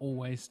that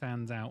always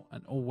stands out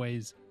and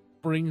always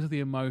brings the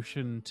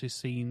emotion to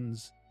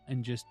scenes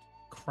and just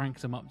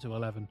cranks them up to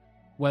 11.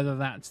 Whether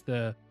that's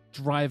the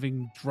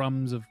driving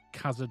drums of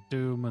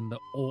Khazad-dûm and the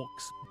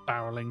orcs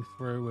barreling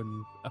through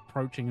and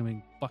approaching them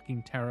being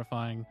fucking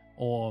terrifying,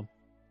 or,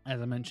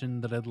 as I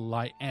mentioned, the little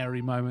light,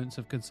 airy moments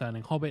of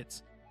concerning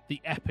hobbits, the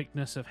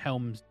epicness of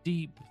Helm's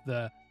Deep,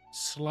 the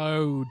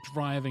slow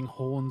driving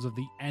horns of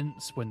the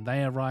Ents when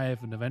they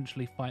arrive and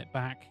eventually fight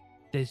back.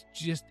 It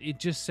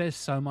just says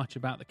so much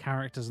about the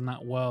characters in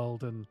that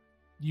world, and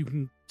you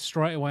can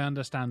straight away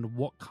understand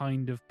what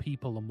kind of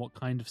people and what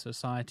kind of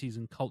societies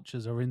and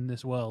cultures are in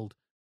this world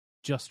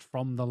just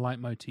from the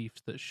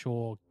leitmotifs that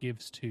Shore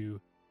gives to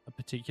a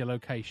particular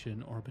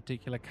location or a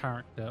particular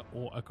character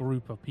or a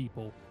group of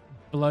people.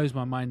 Blows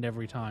my mind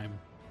every time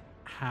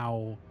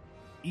how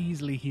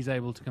easily he's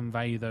able to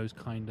convey those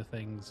kind of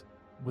things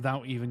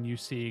without even you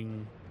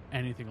seeing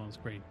anything on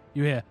screen.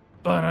 You hear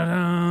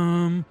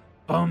ba-da-dum,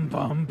 bum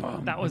bum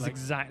bum. That was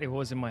exactly what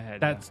was in my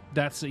head.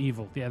 That's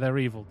evil. Yeah, they're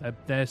evil.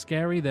 They're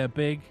scary. They're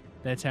big.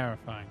 They're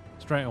terrifying.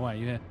 Straight away,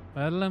 you hear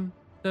ba-da-dum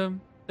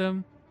dum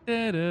dum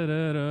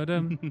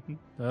da-da-da-da-dum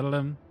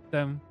da-da-dum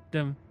dum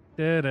dum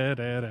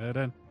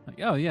da-da-da-da-dum.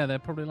 Oh yeah, they're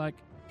probably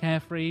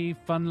carefree,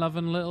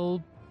 fun-loving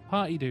little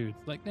party dudes.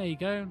 There you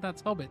go.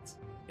 That's hobbits.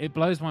 it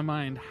blows my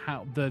mind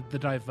how the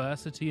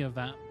diversity of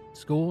that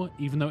score,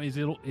 even though it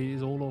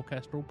is all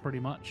orchestral pretty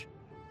much.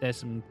 There's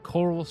some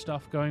choral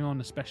stuff going on,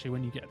 especially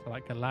when you get to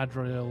like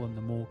Galadriel and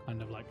the more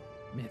kind of like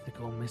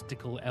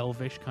mystical,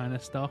 elvish kind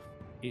of stuff.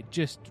 It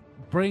just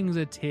brings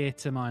a tear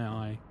to my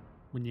eye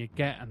when you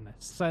get and they're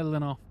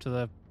sailing off to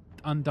the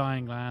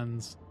Undying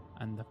Lands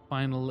and the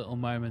final little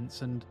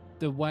moments, and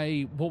the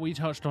way what we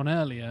touched on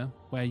earlier,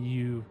 where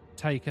you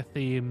take a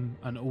theme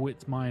and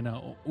it's minor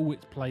or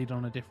it's played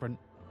on a different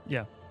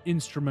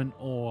instrument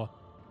or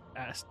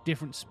at a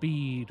different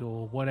speed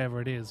or whatever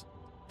it is.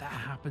 That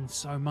happens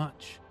so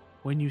much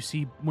when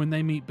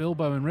they meet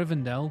Bilbo in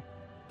Rivendell.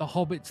 The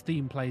Hobbit's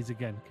theme plays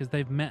again because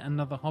they've met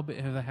another Hobbit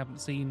who they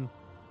haven't seen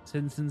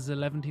since his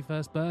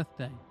 11st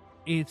birthday.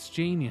 It's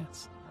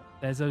genius.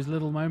 There's those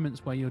little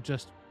moments where you're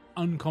just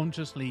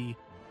unconsciously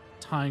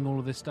tying all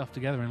of this stuff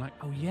together and like,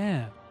 oh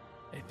yeah,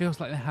 it feels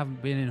like they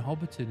haven't been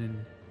inhabited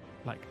in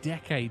like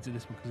decades at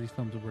this point, because these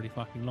films are really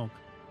fucking long.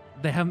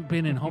 They haven't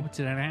been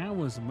inhabited in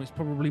hours, and it's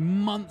probably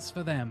months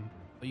for them.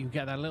 But you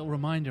get that little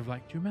reminder of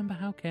like, do you remember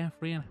how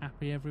carefree and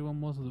happy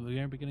everyone was at the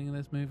very beginning of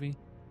this movie?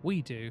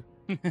 We do.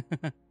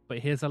 But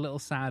here's a little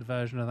sad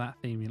version of that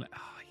theme. You're like,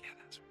 oh yeah,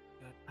 that's really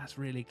good. That's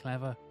really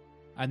clever.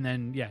 And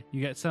then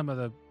you get some of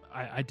the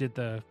I did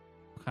the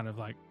kind of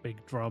like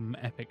big drum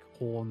epic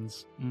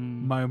horns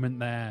moment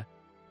there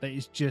that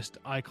is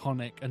just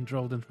iconic and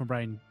drilled into my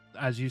brain.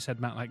 As you said,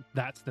 Matt, like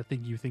that's the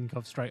thing you think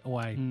of straight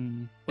away.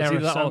 There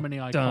are so many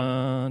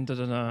iconic.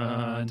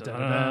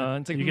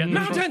 You get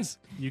mountains.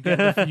 You get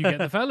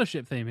the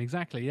Fellowship theme,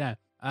 exactly. Yeah.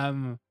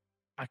 I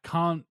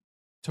can't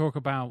talk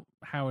about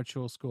Howard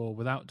Shore's score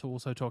without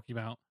also talking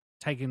about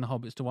taking the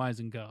hobbits to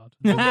Isengard.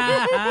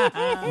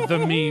 The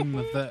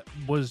meme that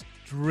was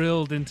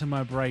drilled into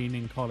my brain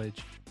in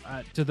college,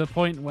 to the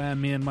point where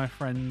me and my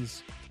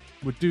friends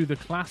would do the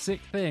classic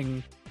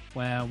thing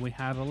where we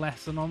had a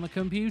lesson on the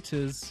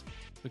computers,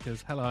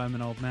 because hello, I'm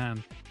an old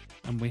man,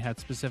 and we had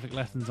specific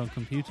lessons on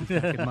computers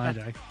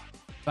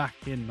back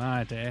in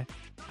my day,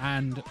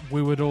 and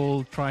we would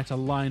all try to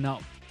line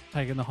up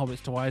taking the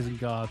hobbits to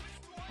Isengard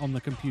on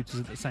the computers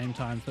at the same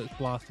time, so it's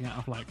blasting out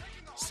of like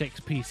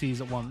 6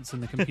 PCs at once in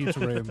the computer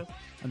room,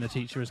 and the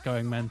teacher is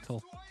going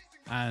mental.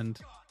 And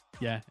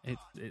yeah,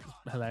 it's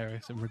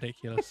hilarious and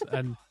ridiculous.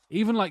 And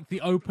even like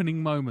the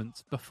opening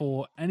moments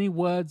before any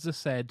words are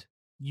said,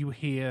 you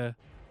hear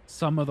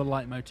some of the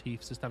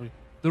leitmotifs established.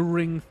 The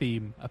Ring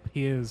theme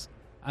appears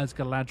as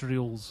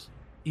Galadriel's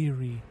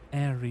eerie,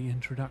 airy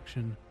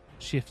introduction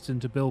shifts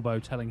into Bilbo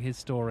telling his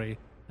story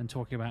and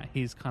talking about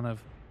his kind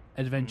of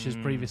adventures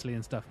previously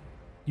and stuff.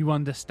 You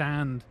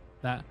understand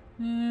that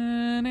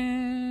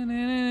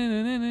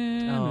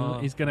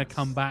he's going to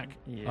come back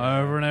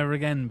over and over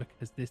again,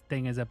 because this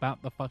thing is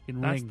about the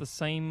fucking ring. That's the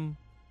same,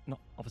 not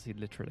obviously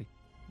literally,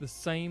 the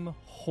same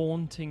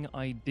haunting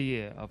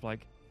idea of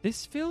like,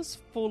 this feels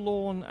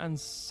forlorn and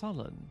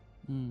sullen.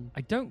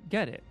 I don't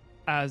get it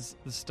as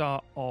the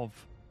start of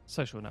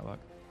Social Network.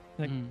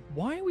 Like,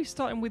 why are we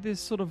starting with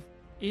this sort of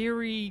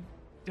eerie,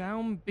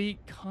 downbeat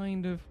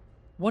kind of,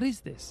 what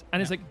is this?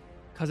 And it's like,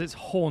 because it's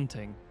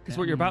haunting. Because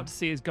what you're about to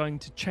see is going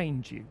to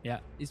change you. Yeah,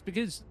 it's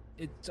because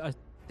I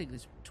think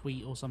this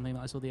tweet or something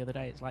that I saw the other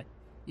day. It's like,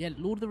 yeah,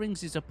 Lord of the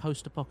Rings is a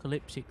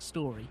post-apocalyptic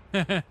story.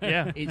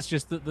 Yeah, it's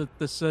just that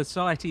the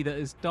society that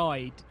has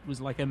died was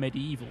like a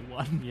medieval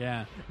one.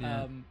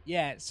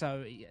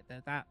 So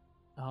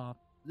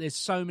there's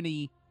so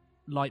many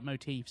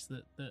leitmotifs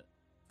that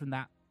from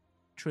that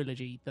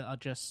trilogy that are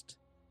just,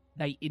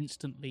 they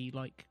instantly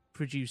like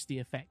produce the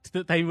effect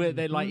that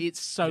they're like, it's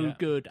so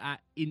good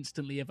at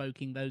instantly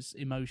evoking those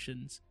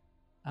emotions.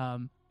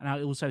 And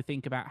I also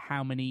think about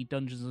how many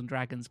Dungeons and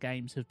Dragons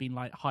games have been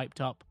like hyped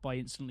up by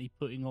instantly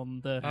putting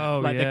on the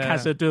the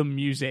Khazad-dûm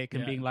music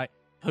and being like,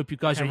 hope you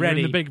guys are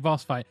ready. In the big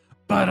boss fight.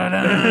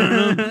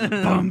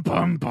 Bum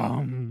bum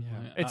bum.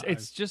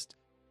 It's just,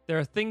 there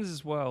are things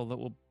as well that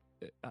will,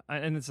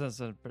 and this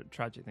is a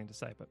tragic thing to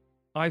say, but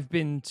I've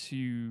been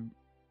to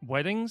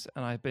weddings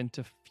and I've been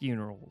to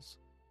funerals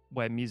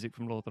where music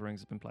from Lord of the Rings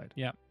has been played.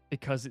 Yeah.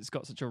 Because it's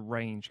got such a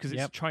range. Because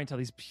it's trying to tell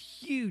these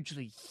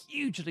hugely,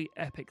 hugely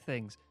epic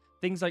things.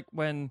 Things like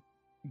when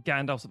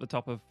Gandalf's at the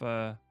top of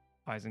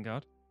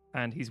Isengard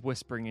and he's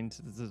whispering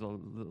into the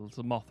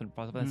little moth and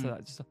stuff. So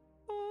that's just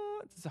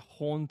it's a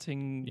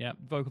haunting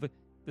vocal thing.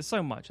 There's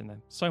so much in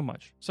there. So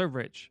much. So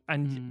rich.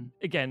 And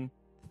again,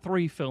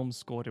 3 films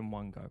scored in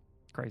one go.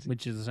 Crazy.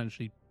 Which is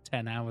essentially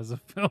 10 hours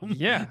of film.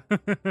 Yeah.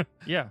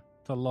 Yeah.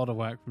 It's a lot of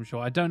work from Shaw.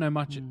 I don't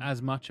know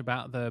as much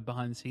about the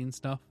behind the scenes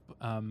stuff.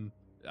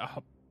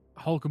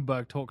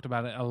 Hulkenberg talked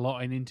about it a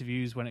lot in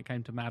interviews when it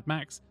came to Mad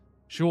Max.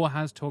 Shaw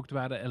has talked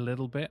about it a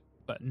little bit,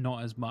 but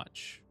not as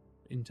much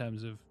in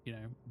terms of,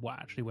 what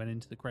actually went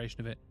into the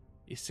creation of it.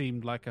 It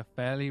seemed like a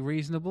fairly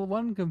reasonable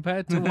one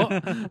compared to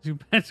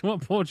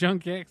what poor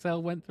Junkie XL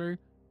went through.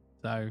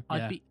 So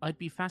I'd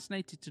be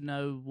fascinated to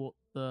know what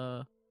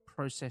the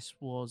process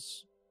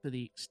was for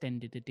the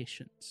extended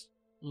editions,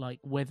 like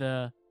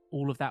whether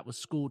all of that was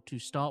scored to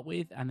start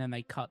with and then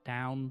they cut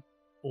down,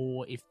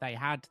 or if they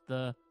had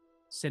the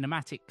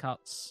cinematic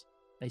cuts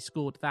They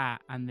scored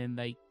that, and then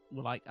they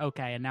were like,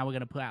 okay, and now we're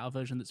going to put out a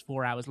version that's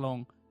 4 hours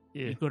long.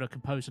 Yeah. You've got to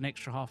compose an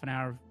extra half an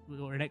hour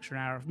or an extra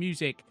hour of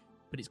music,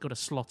 but it's got to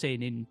slot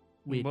in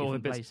weird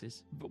different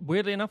places. But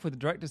weirdly enough, with the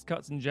director's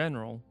cuts in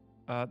general,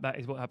 that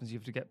is what happens. You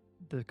have to get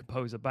the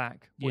composer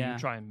back, or you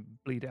try and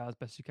bleed it out as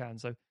best you can.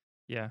 So,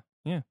 yeah.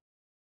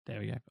 There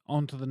we go.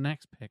 On to the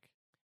next pick,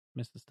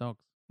 Mr. Stoggs.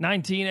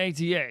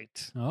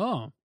 1988.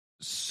 Oh.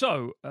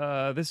 So,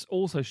 this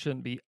also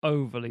shouldn't be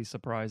overly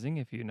surprising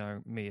if you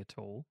know me at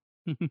all.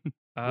 We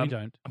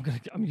don't.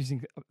 I'm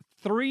using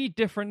 3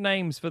 different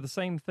names for the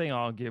same thing,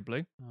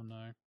 arguably. Oh,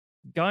 no.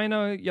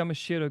 Gaino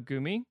Yamashiro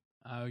Gumi,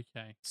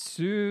 Okay.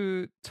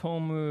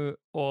 Tsutomu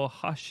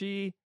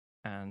Ohashi,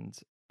 and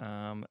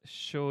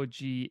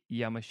Shoji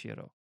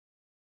Yamashiro.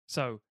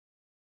 So,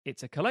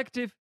 it's a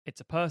collective,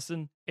 it's a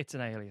person, it's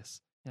an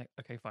alias. You're like,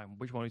 okay, fine.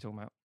 Which one are we talking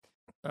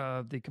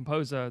about? The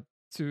composer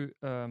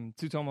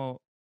Tsutomu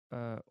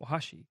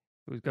Ohashi,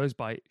 who goes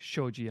by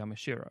Shoji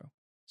Yamashiro,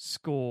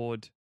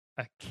 scored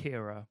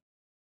Akira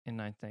in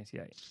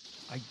 1988.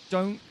 I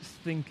don't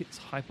think it's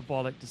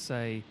hyperbolic to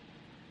say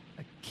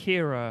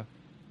Akira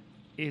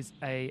is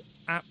a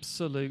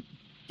absolute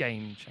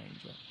game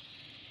changer.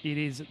 It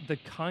is the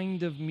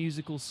kind of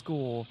musical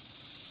score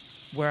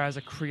where, as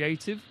a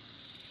creative,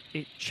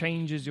 it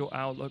changes your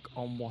outlook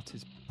on what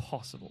is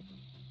possible.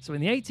 So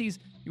in the 80s,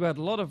 you had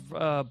a lot of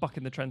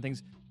bucking the trend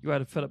things. You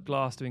had Philip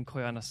Glass doing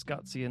Koyana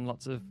Scuzzi and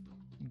lots of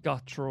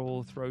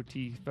guttural,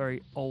 throaty,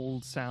 very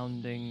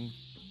old-sounding,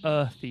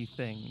 earthy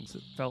things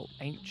that felt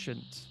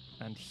ancient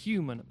and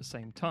human at the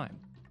same time.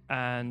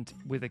 And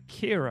with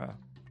Akira,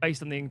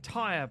 based on the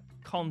entire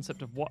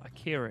concept of what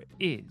Akira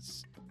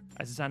is,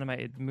 as this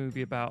animated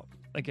movie about,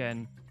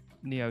 again,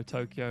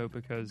 Neo-Tokyo,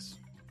 because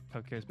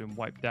Tokyo's been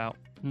wiped out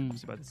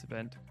obviously by this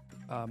event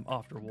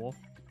after a war,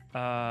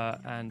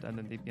 and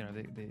then the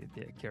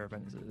Akira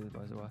event as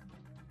it were,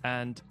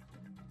 and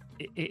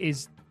it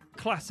is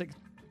classic.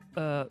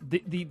 The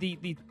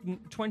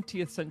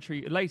 20th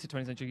century, later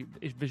 20th century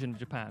vision of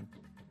Japan,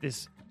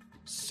 this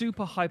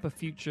super hyper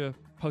future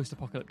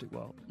post-apocalyptic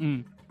world,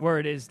 where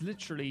it is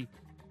literally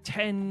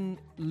 10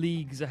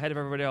 leagues ahead of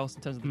everybody else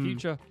in terms of the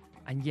future,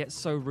 and yet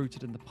so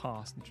rooted in the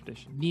past and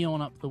tradition.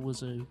 Neon up the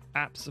wazoo.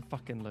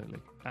 Absolutely.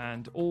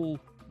 And all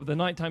the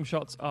nighttime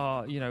shots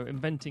are,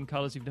 inventing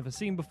colors you've never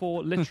seen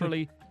before,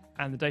 literally,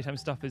 and the daytime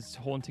stuff is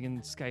haunting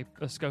in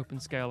scope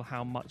and scale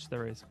how much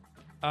there is.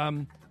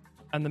 And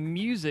the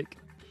music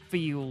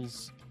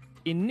feels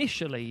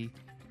initially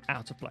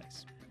out of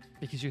place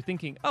because you're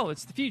thinking, oh,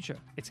 it's the future.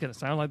 It's going to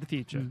sound like the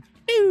future.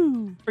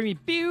 Pew! Bring me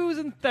pews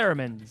and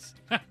theremins.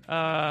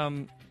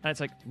 And it's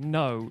like,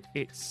 no,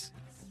 it's...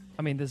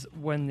 I mean, there's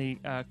when the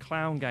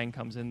clown gang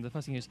comes in, the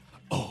first thing is,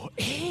 oh,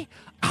 eh,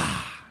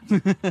 ah.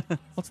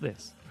 What's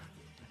this?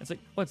 It's like,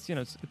 well,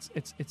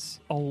 it's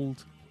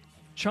old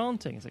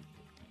chanting. It's like,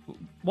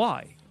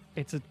 why?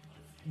 It's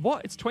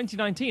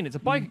 2019. It's a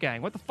biker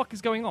gang. What the fuck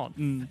is going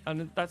on?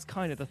 And that's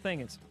kind of the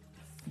thing. It's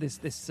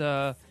this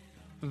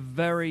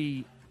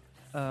very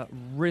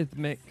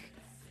rhythmic,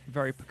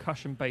 very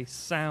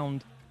percussion-based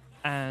sound,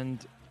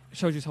 and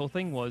Shoji's whole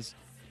thing was,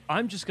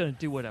 I'm just going to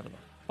do whatever the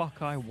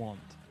fuck I want,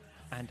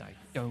 and I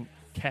don't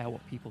care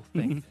what people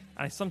think. And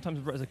I sometimes,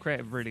 as a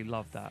creative, really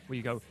love that, where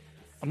you go,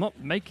 I'm not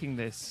making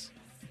this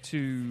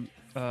to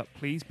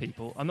please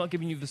people. I'm not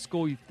giving you the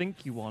score you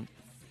think you want.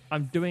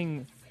 I'm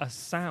doing a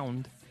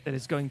sound that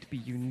is going to be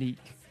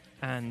unique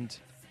and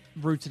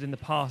rooted in the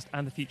past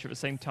and the future at the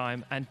same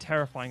time, and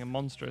terrifying and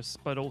monstrous,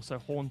 but also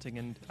haunting,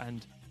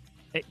 and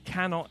it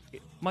cannot,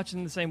 much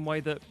in the same way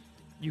that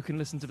you can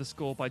listen to the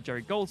score by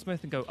Jerry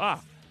Goldsmith and go,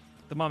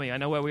 The Mummy, I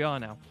know where we are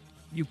now.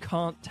 You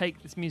can't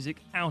take this music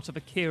out of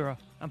Akira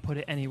and put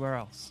it anywhere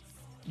else.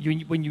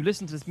 When you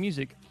listen to this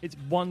music, it's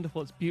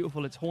wonderful, it's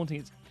beautiful, it's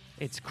haunting,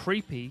 it's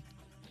creepy,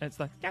 and it's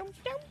like, dum,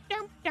 dum,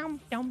 dum,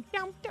 dum, dum,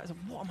 dum, dum. It's like,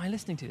 what am I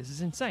listening to? This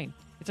is insane.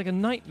 It's like a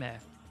nightmare.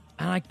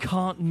 And I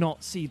can't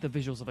not see the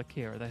visuals of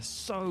Akira. They're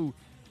so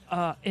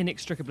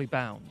inextricably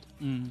bound.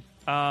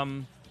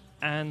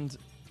 And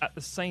at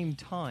the same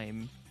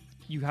time,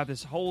 you have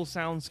this whole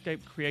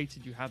soundscape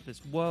created. You have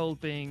this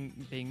world being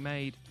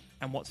made.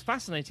 And what's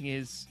fascinating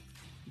is,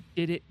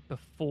 did it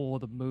before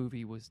the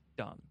movie was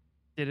done.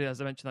 Did it, as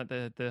I mentioned,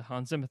 like the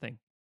Hans Zimmer thing.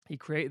 He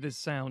created this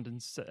sound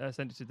and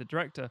sent it to the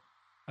director,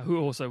 who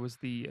also was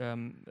the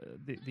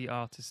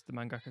artist, the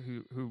mangaka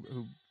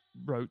who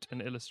wrote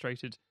and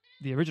illustrated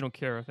the original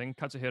Kira thing,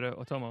 Katsuhiro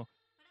Otomo,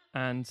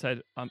 and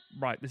said,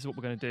 right, this is what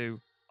we're going to do.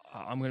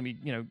 I'm going to be,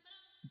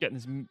 getting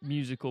this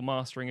musical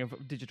mastering of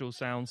digital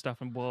sound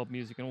stuff and world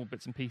music and all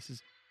bits and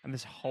pieces, and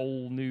this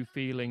whole new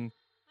feeling,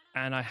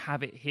 and I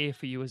have it here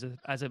for you as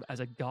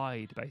a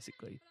guide,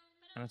 basically.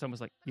 And Otomo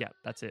was like, yeah,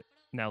 that's it,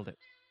 nailed it.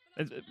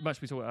 As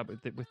much we talked about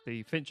with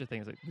the Fincher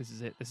thing, it's like, this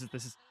is it, this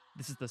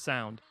is the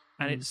sound,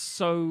 and it's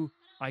so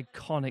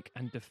iconic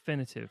and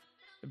definitive,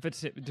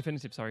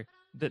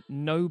 that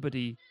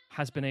nobody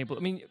has been able... I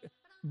mean,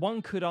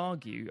 one could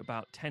argue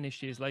about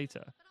 10-ish years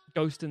later,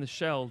 Ghost in the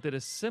Shell did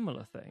a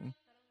similar thing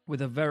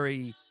with a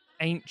very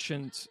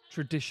ancient,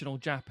 traditional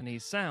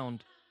Japanese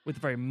sound, with a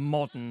very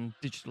modern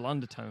digital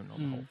undertone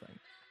on the whole thing.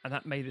 And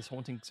that made this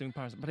haunting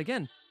comparison. But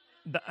again,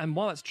 and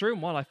while that's true,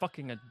 and while I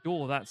fucking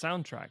adore that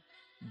soundtrack,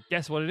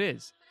 guess what it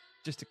is?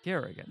 Just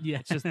Akira again.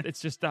 Yeah.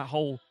 It's just that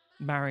whole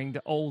marrying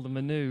the old and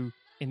the new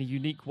in a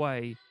unique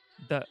way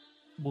that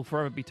will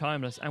forever be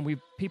timeless. And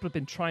people have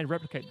been trying to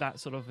replicate that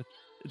sort of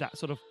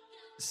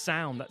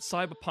sound, that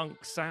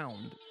cyberpunk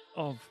sound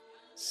of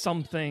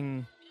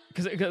something,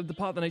 because the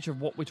part of the nature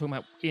of what we're talking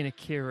about in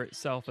Akira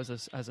itself as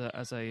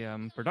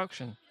a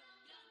production,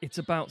 it's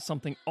about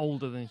something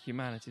older than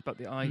humanity. It's about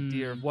the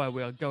idea of where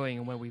we are going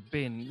and where we've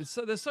been.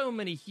 There's so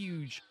many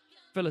huge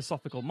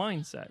philosophical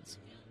mindsets,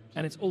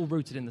 and it's all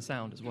rooted in the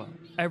sound as well.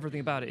 Everything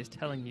about it is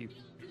telling you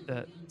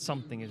that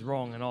something is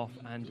wrong and off,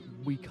 and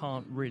we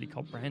can't really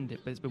comprehend it,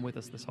 but it's been with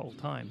us this whole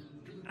time.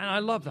 And I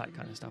love that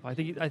kind of stuff. I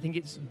think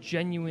it's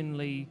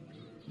genuinely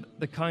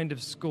the kind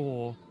of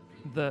score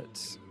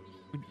that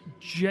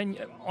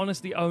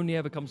honestly only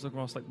ever comes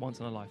across like once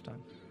in a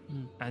lifetime.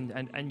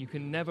 And you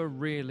can never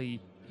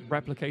really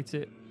replicate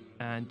it,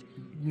 and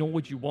nor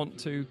would you want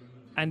to.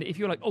 And if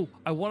you're like, oh,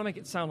 I want to make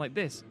it sound like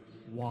this,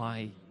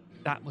 why?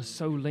 That was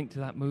so linked to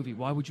that movie.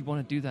 Why would you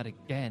want to do that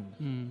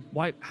again?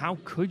 Why? How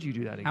could you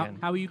do that again?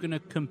 How are you going to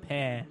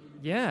compare?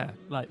 Yeah.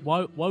 Like,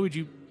 why would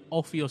you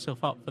offer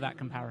yourself up for that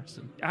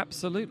comparison?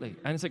 Absolutely.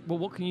 And it's like, well,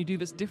 what can you do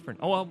that's different?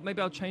 Oh, well,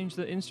 maybe I'll change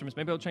the instruments.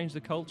 Maybe I'll change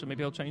the culture.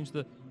 Maybe I'll change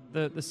the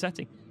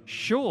setting.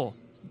 Sure.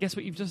 Guess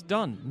what you've just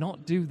done?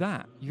 Not do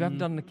that. You haven't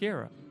done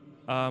Akira.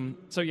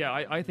 So yeah,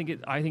 I think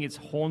it's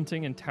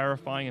haunting and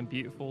terrifying and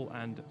beautiful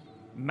and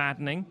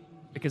maddening,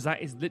 because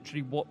that is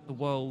literally what the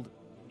world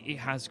it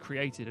has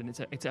created, and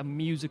it's a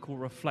musical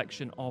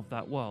reflection of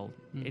that world.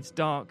 It's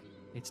dark,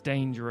 it's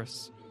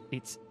dangerous,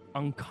 it's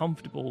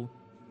uncomfortable,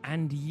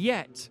 and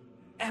yet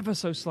ever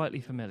so slightly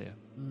familiar,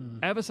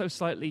 ever so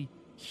slightly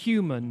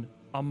human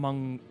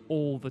among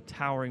all the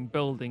towering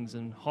buildings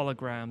and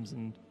holograms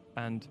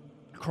and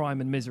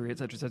crime and misery,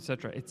 etc.,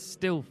 etc. It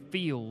still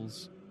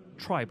feels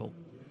tribal.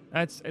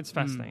 It's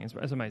fascinating.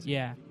 It's amazing.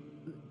 Yeah,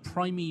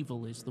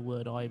 primeval is the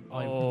word I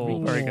Oh,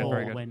 reach very good, for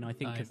very good. when I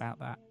think Nice. about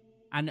that.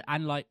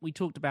 And like we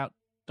talked about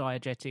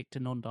diegetic to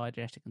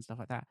non-diegetic and stuff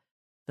like that.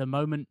 The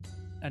moment,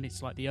 and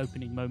it's like the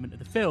opening moment of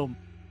the film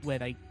where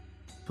they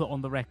put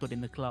on the record in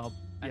the club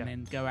and Yeah.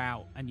 then go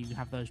out and you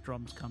have those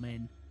drums come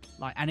in,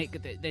 like, and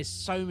there's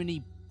so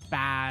many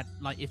bad,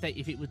 like if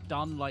it was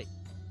done like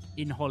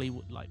in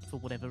Hollywood, like for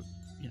whatever,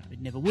 it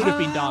never would have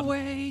been done.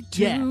 Highway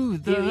to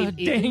the It-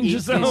 danger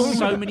zone. There's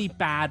so many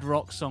bad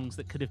rock songs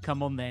that could have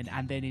come on then,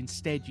 and then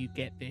instead you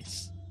get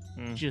this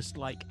just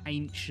like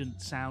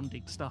ancient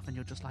sounding stuff, and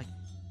you're just like,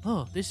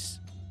 oh, this,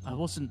 I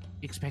wasn't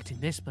expecting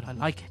this, but I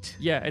like it.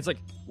 Yeah, it's like,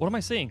 what am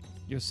I seeing?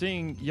 You're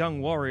seeing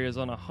young warriors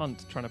on a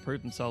hunt trying to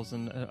prove themselves,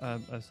 and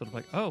sort of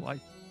like, oh,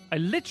 I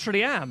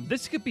literally am.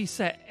 This could be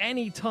set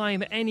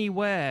anytime,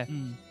 anywhere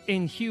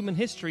in human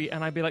history,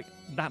 and I'd be like,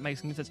 that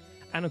makes no sense.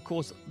 And of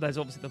course, there's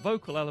obviously the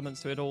vocal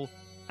elements to it all,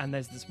 and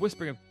there's this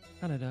whispering of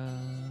Canada,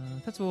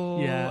 that's all.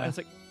 Yeah. And it's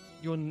like,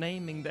 you're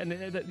naming,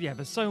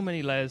 there's so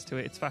many layers to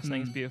it. It's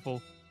fascinating, it's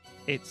beautiful.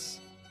 It's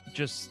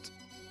just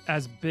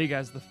as big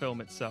as the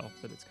film itself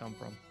that it's come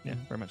from. Yeah,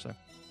 very much so.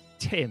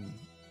 Tim,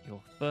 your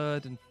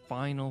third and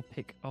final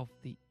pick of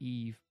the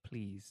eve,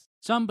 please.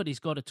 Somebody's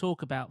got to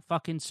talk about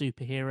fucking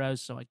superheroes,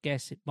 so I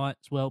guess it might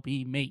as well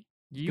be me.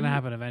 It's going to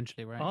happen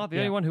eventually, right? are the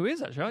only one who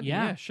is, actually, aren't you?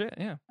 Yeah. Yeah, shit,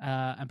 yeah.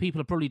 And people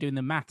are probably doing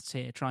the maths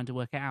here, trying to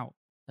work it out.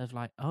 Of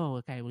like, oh,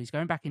 okay, well, he's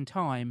going back in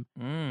time,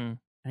 and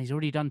he's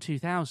already done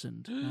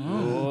 2000.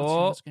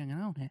 What's going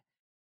on here?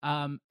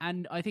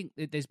 And I think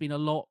that there's been a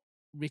lot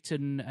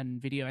written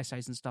and video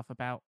essays and stuff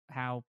about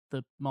how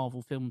the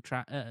Marvel film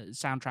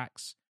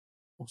soundtracks,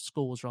 or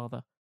scores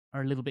rather,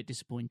 are a little bit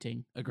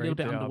disappointing. Agreed. A little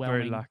bit They are underwhelming.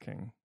 very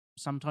lacking.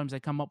 Sometimes they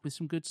come up with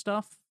some good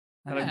stuff,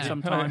 and Hello, then Duke.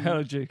 sometimes,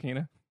 Hello, Duke, you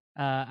know.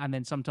 and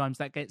then sometimes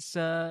that gets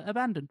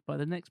abandoned by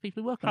the next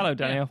people who work on Hello, it.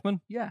 Danny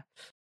Elfman. Yeah.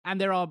 And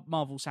there are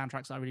Marvel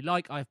soundtracks that I really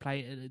like. I've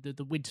played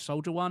the Winter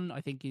Soldier one, I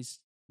think is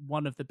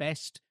one of the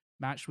best,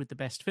 matched with the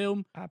best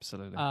film.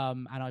 Absolutely.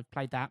 And I've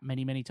played that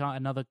many, many times.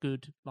 Another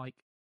good, like,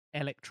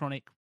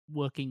 electronic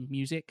working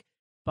music.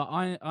 But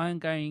I am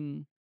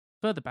going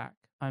further back.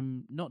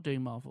 I'm not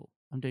doing Marvel.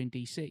 I'm doing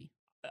DC.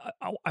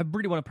 I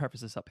really want to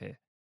preface this up here.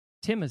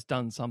 Tim has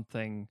done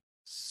something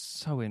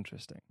so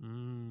interesting.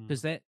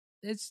 Because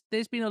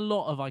there's been a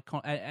lot of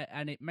icon,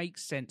 and it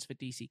makes sense for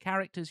DC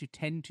characters who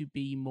tend to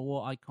be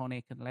more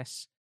iconic and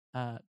less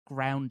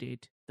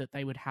grounded, that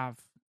they would have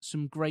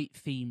some great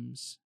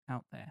themes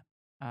out there.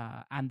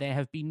 And there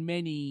have been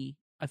many.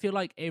 I feel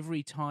like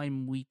every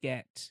time we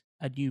get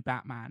a new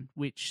Batman,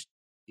 which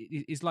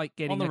is like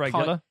getting On the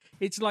regular.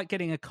 it's like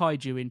getting a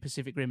kaiju in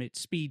Pacific Rim. It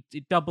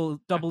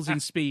doubles in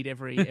speed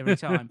every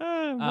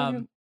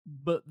time.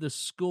 But the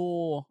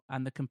score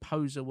and the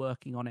composer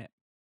working on it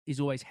is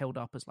always held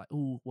up as like,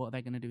 oh, what are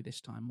they going to do this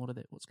time?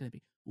 What's going to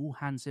be? Oh,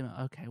 Hans Zimmer.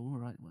 Okay, all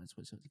right. What's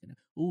he going to do?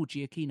 Oh,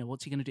 Giacchino.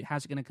 What's he going to do?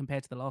 How's it going to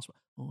compare to the last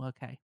one? Oh,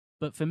 okay.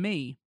 But for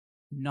me,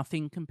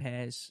 nothing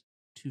compares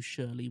to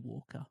Shirley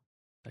Walker.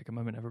 Take a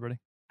moment, everybody.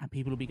 And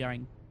people will be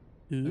going,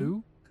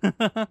 who?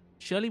 Who?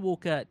 Shirley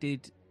Walker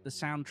did the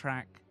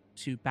soundtrack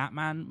to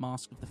Batman: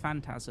 Mask of the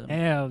Phantasm,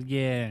 Hell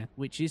yeah.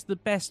 which is the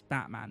best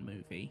Batman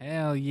movie.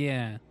 Hell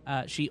yeah.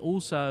 She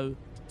also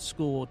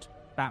scored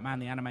Batman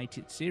the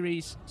Animated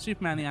Series,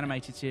 Superman the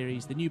Animated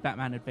Series, The New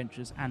Batman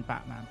Adventures, and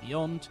Batman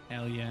Beyond.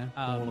 Hell yeah.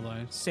 All of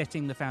those.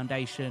 Setting the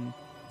foundation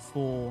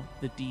for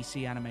the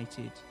DC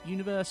Animated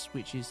Universe,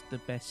 which is the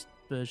best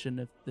version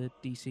of the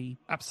DC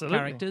Absolutely.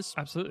 characters.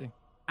 Absolutely.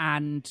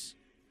 And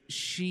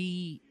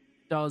she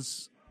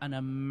does an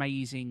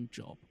amazing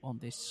job on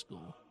this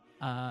score.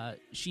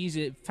 She's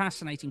a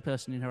fascinating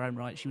person in her own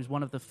right. She was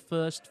one of the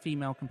first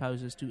female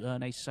composers to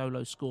earn a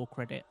solo score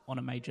credit on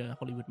a major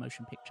Hollywood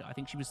motion picture. I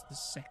think she was the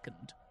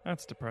second.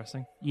 That's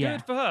depressing. Yeah.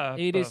 Good for her.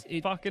 It but is-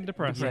 it- fucking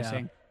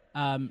depressing.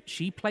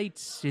 She played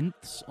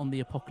synths on the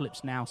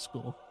Apocalypse Now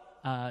score.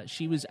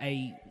 She was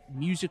a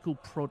musical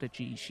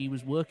prodigy. She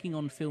was working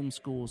on film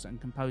scores and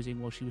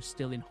composing while she was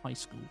still in high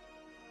school.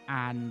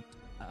 And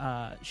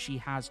she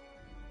has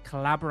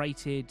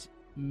collaborated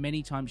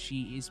many times.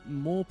 She is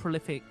more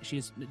prolific. She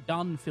has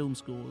done film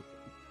scores.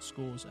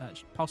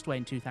 She passed away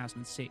in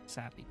 2006,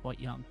 sadly, quite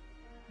young.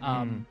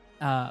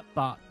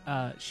 But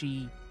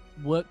she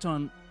worked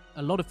on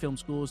a lot of film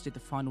scores, did the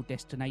Final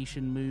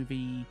Destination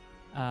movie.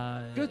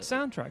 Good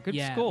soundtrack. Good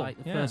yeah, score.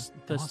 like the yeah. first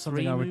That's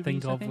something three I would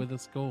movies, think of with a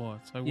score.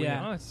 So weird.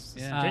 Yeah. Oh, it's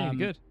Yeah.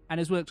 genuinely good. And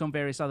has worked on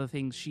various other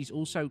things. She's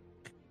also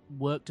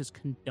worked as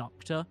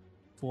conductor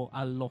for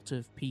a lot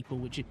of people,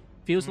 which it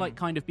feels like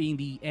kind of being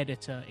the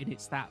editor. And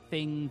it's that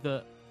thing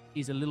that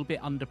is a little bit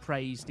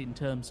underpraised in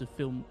terms of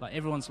film. Like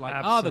everyone's like,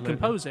 the Absolutely.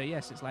 composer.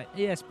 Yes, it's like,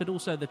 yes, but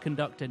also the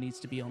conductor needs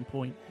to be on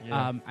point.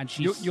 Yeah. And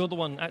she's You're the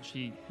one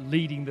actually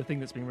leading the thing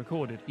that's being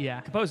recorded. yeah.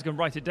 The composer can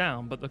write it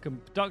down, but the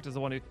conductor's the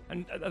one who,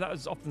 and that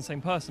was often the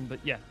same person. But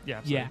yeah,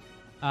 absolutely.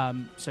 Yeah.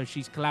 So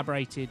she's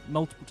collaborated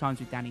multiple times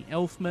with Danny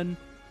Elfman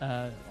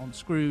on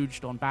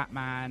Scrooged, on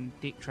Batman,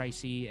 Dick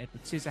Tracy,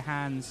 Edward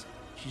Scissorhands.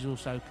 She's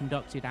also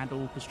conducted and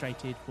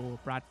orchestrated for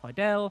Brad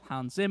Fiedel,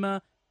 Hans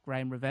Zimmer,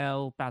 Graham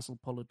Revell, Basil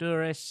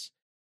Polidorus.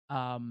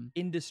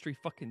 Industry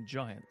fucking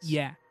giants.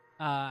 Yeah.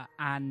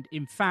 And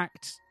in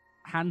fact,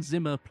 Hans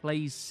Zimmer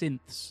plays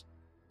synths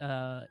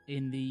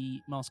in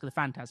the Mask of the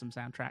Phantasm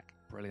soundtrack.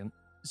 Brilliant.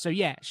 So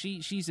yeah,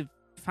 she's a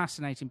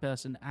fascinating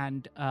person,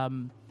 and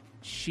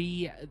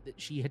she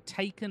had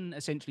taken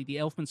essentially the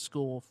Elfman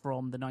score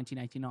from the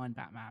 1989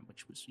 Batman,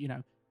 which was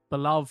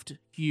beloved,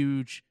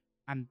 huge,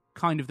 and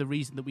kind of the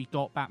reason that we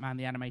got Batman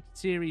the Animated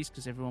Series,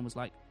 because everyone was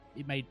like,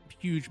 it made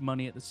huge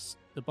money at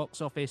the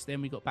box office.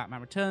 Then we got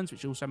Batman Returns,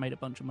 which also made a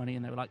bunch of money,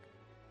 and they were like,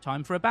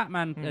 time for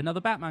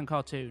another Batman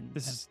cartoon.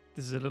 This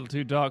is a little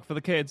too dark for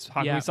the kids.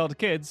 How can Yeah. we sell to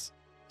kids?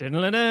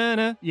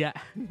 Da-na-na-na-na. Yeah.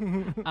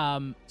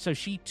 So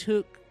she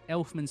took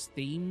Elfman's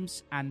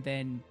themes and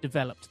then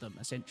developed them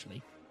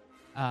essentially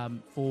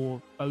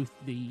for both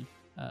the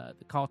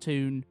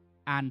cartoon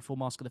and for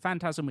Mask of the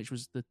Phantasm, which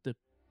was the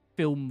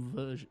film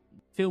version,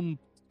 film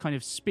kind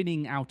of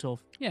spinning out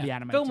of Yeah, the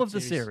animated Film of the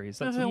series. series.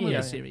 The That's film of yeah.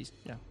 the series.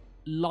 Yeah.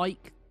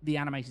 Like the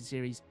animated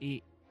series,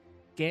 it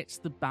gets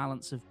the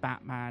balance of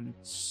Batman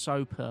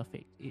so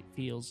perfect. It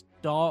feels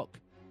dark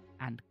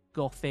and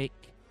gothic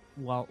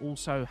while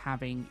also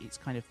having its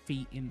kind of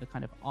feet in the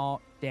kind of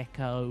Art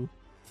Deco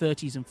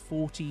 30s and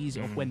 40s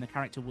of when the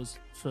character was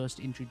first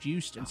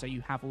introduced. And so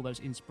you have all those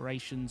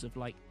inspirations of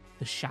like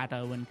the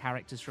Shadow and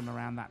characters from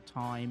around that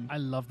time. I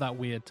love that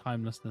weird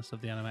timelessness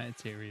of the animated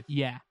series.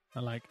 Yeah.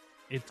 I like,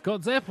 it's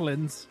got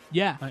Zeppelins.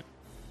 Yeah.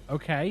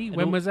 Okay, And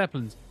when all- were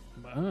Zeppelins?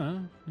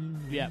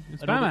 Yeah.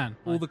 It's And Batman.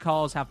 All the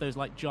cars have those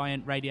like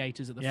giant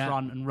radiators at the Yeah.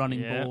 front and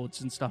running Yeah.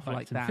 boards and stuff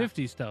like some that.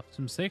 50s stuff,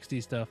 some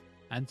 60s stuff,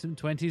 and some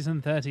 20s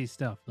and 30s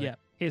stuff. Like, Yeah.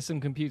 Here's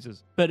some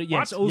computers. But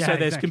yes, What? also Yeah,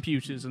 there's exactly.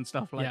 computers and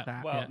stuff like Yeah.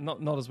 that. Well, Yeah.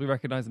 not as we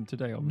recognize them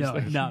today,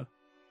 obviously. No.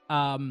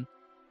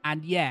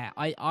 And yeah,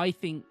 I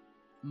think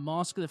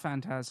Mask of the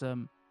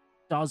Phantasm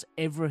does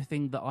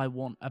everything that I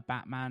want a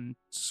Batman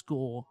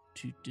score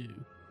to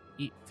do.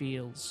 It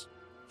feels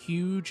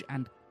huge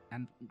and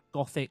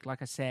gothic,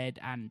 like I said,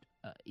 and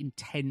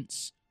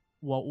intense,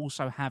 while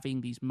also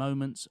having these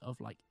moments of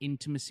like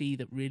intimacy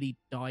that really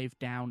dive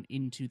down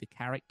into the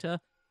character.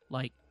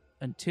 Like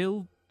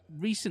until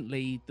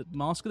recently, the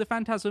Mask of the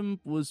Phantasm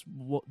was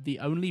the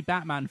only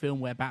Batman film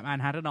where Batman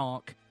had an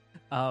arc.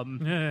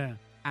 Yeah.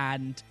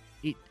 And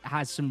it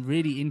has some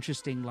really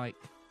interesting like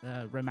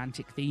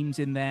romantic themes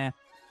in there.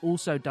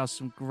 Also does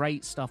some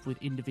great stuff with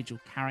individual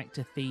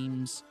character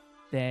themes.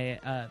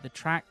 The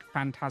track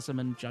Phantasm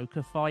and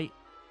Joker fight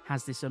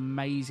has this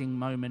amazing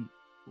moment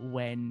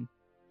when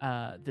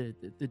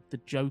the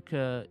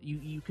Joker,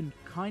 you can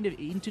kind of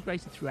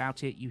integrate it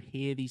throughout it. You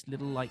hear these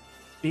little like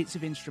bits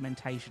of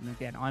instrumentation.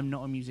 Again, I'm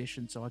not a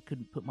musician, so I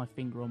couldn't put my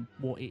finger on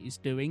what it is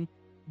doing,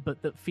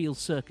 but that feels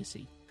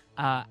circusy.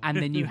 And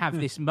then you have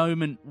this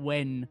moment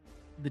when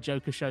the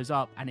Joker shows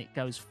up and it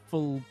goes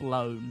full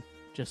blown,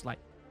 just like,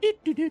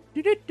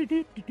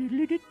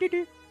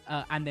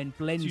 and then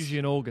blends. It's usually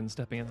an organ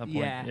stepping at that point.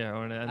 Yeah.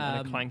 Or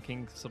a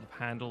clanking, sort of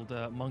handled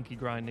monkey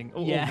grinding,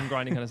 or Yeah. organ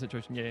grinding kind of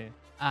situation.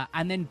 Yeah.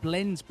 And then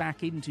blends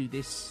back into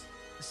this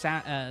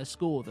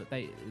score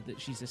that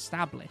she's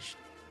established,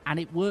 and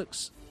it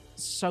works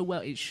so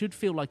well. It should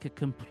feel like a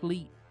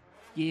complete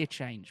gear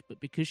change, but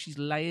because she's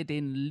layered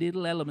in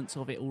little elements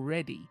of it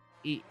already,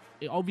 it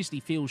obviously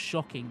feels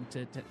shocking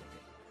to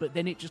but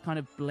then it just kind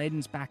of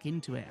blends back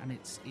into it, and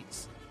it's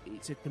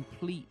a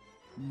complete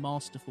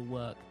masterful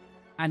work.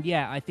 And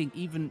yeah, I think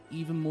even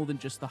more than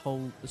just the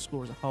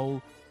score as a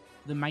whole,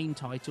 the main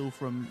title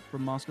from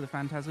Mask of the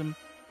Phantasm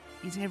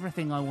is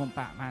everything I want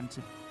Batman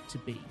to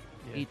be.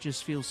 Yeah. It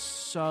just feels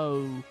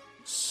so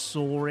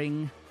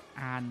soaring,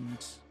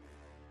 and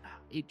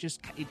it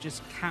just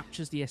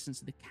captures the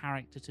essence of the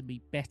character to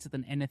be better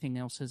than anything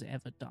else has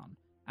ever done.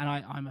 And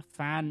I'm a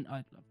fan.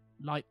 I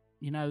like,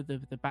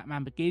 the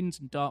Batman Begins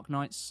and Dark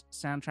Knight's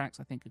soundtracks.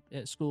 I think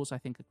scores are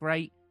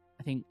great.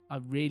 I think I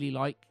really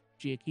like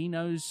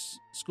Giacchino's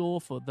score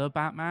for The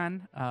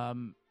Batman,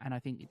 and I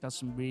think it does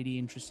some really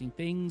interesting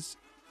things.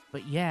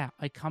 But yeah,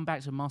 I come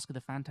back to Mask of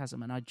the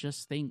Phantasm, and I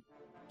just think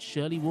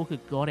Shirley Walker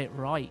got it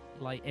right.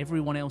 Like,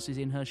 everyone else is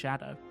in her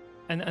shadow.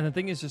 And the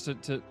thing is, just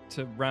to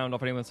round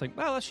off anyone saying,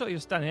 well, let's show you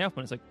Stanley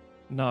Elfman. It's like,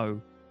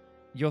 no,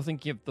 you're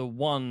thinking of the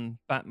one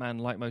Batman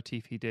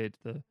leitmotif he did,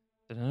 the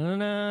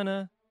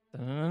da-na-na-na,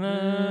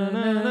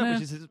 da-na-na-na,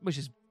 which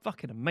is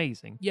fucking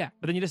amazing. Yeah.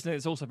 But then you listen to it,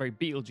 it's also very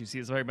Beetlejuicy.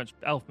 It's very much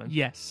Elfman.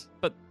 Yes.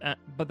 But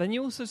then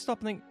you also stop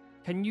and think,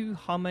 can you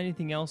hum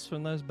anything else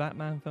from those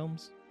Batman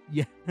films?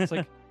 Yeah. It's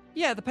like,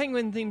 yeah, the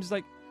Penguin theme's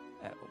like,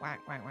 whack,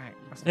 whack, whack.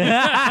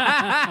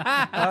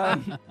 I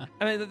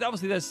mean,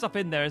 obviously there's stuff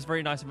in there. It's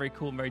very nice and very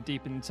cool and very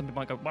deep, and some people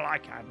might go, well, I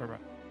can't. Blah, blah.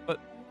 But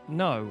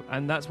no,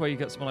 and that's where you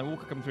get someone like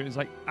Walker coming through and it's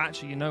like,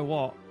 actually, you know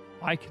what?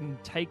 I can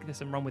take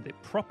this and run with it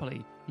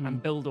properly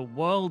and build a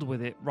world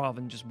with it rather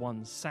than just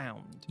one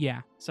sound.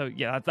 Yeah. So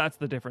yeah, that's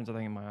the difference, I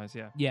think, in my eyes.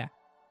 Yeah. Yeah.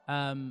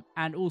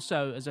 And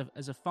also, as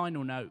a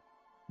final note,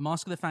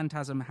 Mask of the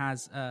Phantasm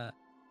has,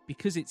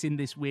 because it's in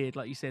this weird,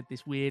 like you said,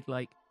 this weird,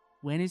 like,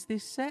 when is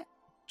this set?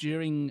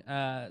 During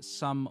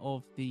some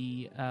of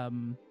the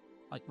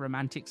like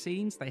romantic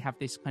scenes, they have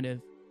this kind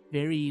of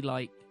very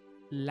like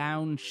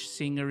lounge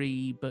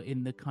singery, but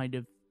in the kind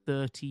of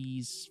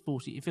 30s,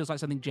 40s. It feels like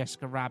something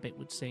Jessica Rabbit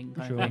would sing.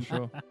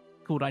 Sure.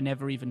 Called "I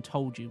Never Even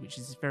Told You," which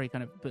is very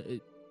kind of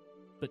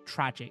but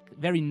tragic,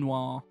 very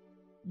noir.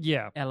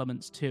 Yeah,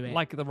 elements to it,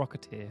 like The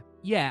Rocketeer.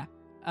 Yeah,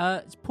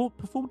 it's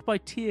performed by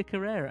Tia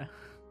Carrera.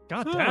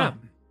 God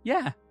damn.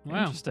 Yeah,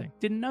 wow. Interesting.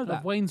 Didn't know that.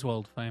 Of Wayne's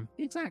World fame.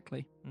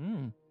 Exactly.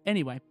 Mm.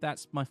 Anyway,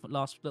 that's my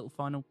last little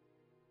final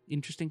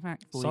interesting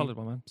fact for Solid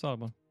you. one, man. Solid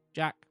one.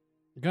 Jack.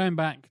 Going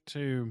back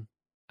to,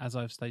 as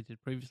I've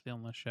stated previously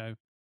on the show,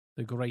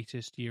 the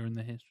greatest year in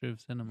the history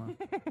of cinema.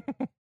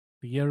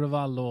 The year of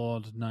our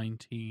Lord,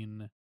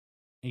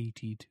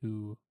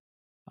 1982.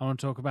 I want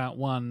to talk about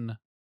one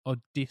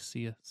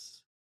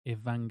Odysseus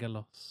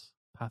Evangelos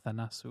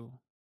Pathanassou,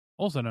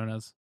 also known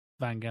as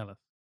Vangelis,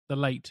 the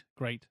late,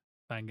 great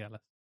Vangelis.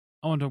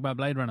 I want to talk about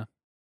Blade Runner,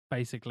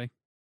 basically.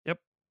 Yep.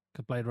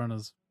 Because Blade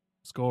Runner's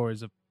score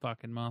is a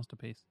fucking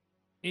masterpiece.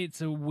 It's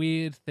a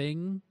weird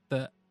thing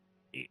that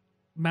it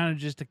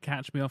manages to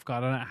catch me off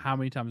guard. I don't know how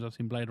many times I've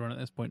seen Blade Runner at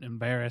this point in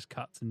various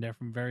cuts and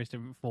various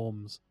different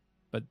forms,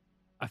 but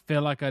I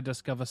feel like I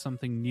discover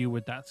something new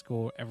with that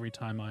score every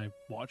time I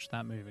watch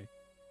that movie.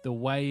 The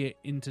way it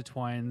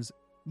intertwines,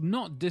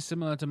 not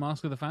dissimilar to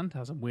Mask of the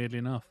Phantasm, weirdly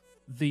enough,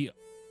 the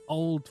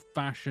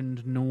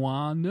old-fashioned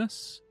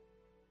noirness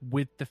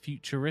with the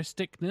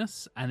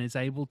futuristicness, and is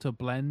able to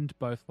blend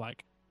both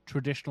like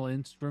traditional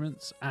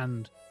instruments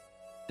and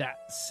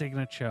that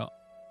signature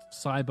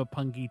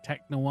cyberpunky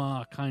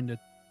tech-noir kind of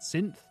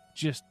synth.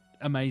 Just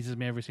amazes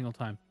me every single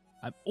time.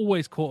 I'm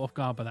always caught off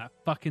guard by that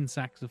fucking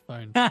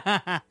saxophone.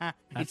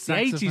 It's the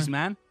 80s,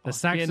 man. The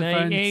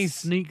saxophone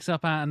sneaks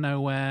up out of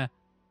nowhere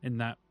in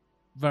that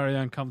very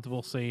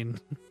uncomfortable scene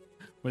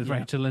with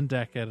Rachel and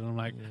Deckard, and I'm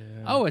like,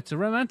 oh, it's a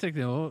romantic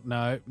thing. Oh,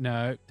 no,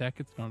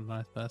 Deckard's not a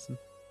nice person.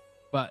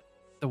 But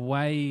the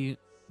way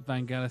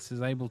Vangelis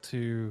is able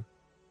to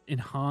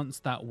enhance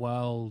that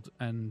world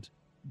and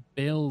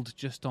build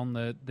just on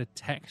the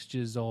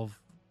textures of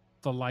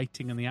the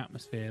lighting and the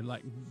atmosphere.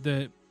 Like,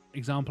 the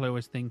example I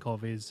always think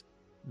of is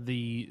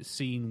the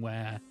scene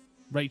where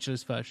Rachel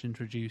is first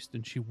introduced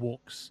and she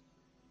walks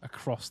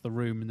across the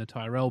room in the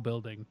Tyrell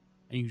building,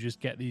 and you just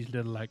get these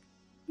little like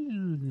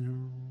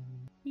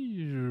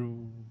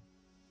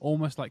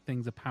almost like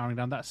things are powering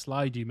down. That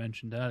slide you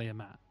mentioned earlier,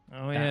 Matt.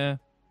 Oh, yeah.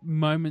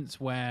 Moments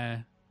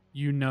where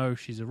you know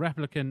she's a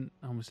replicant.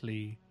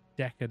 Obviously,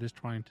 Deckard is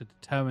trying to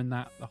determine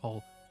that. The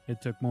whole,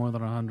 it took more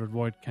than 100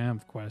 Void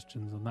Kampf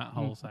questions and that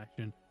whole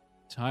section.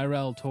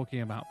 Tyrell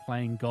talking about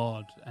playing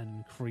God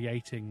and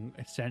creating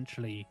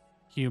essentially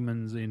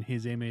humans in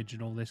his image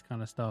and all this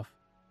kind of stuff.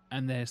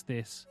 And there's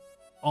this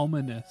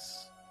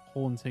ominous,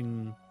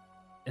 haunting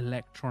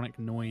electronic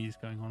noise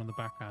going on in the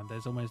background.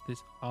 There's almost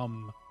this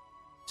hum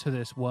to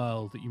this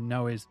world that you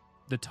know is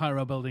the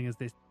Tyrell building is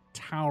this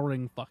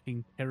towering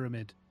fucking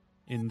pyramid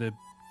in the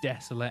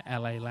desolate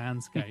LA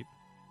landscape.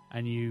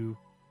 And you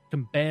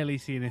can barely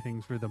see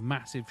anything through the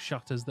massive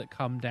shutters that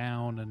come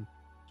down and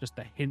just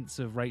the hints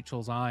of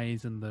Rachel's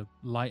eyes and the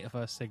light of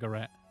her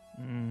cigarette,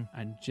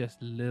 and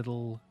just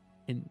little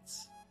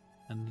hints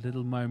and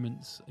little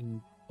moments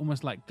and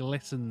almost like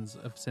glistens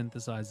of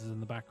synthesizers in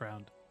the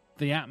background.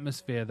 The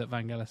atmosphere that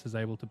Vangelis is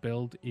able to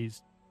build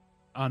is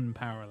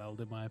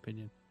unparalleled, in my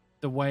opinion.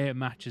 The way it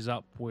matches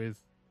up with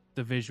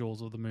the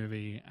visuals of the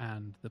movie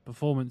and the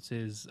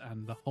performances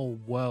and the whole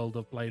world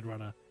of Blade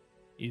Runner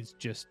is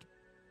just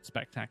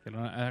spectacular.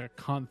 I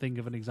can't think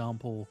of an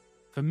example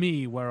for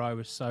me where I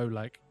was so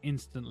like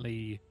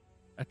instantly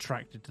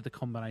attracted to the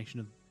combination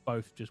of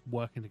both just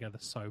working together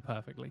so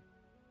perfectly.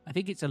 I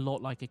think it's a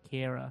lot like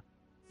Akira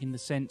in the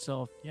sense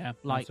of, Yeah,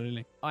 like,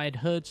 absolutely. I had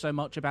heard so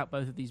much about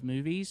both of these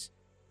movies,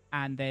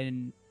 and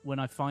then when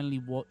I finally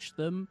watched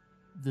them,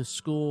 the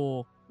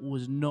score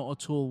was not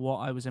at all what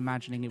I was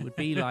imagining it would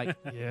be like.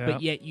 Yeah.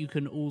 But yet you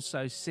can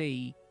also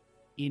see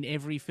in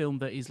every film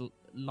that is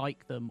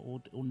like them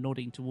or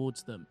nodding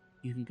towards them,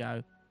 you can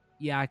go,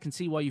 yeah, I can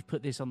see why you've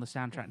put this on the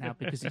soundtrack now,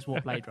 because it's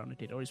what Blade Runner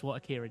did, or it's what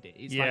Akira did.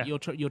 It's like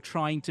you're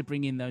trying to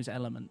bring in those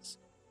elements.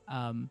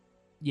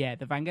 Yeah,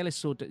 the Vangelis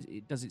sword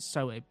does it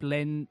so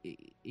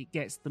it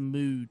gets the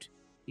mood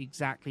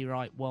exactly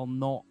right while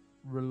not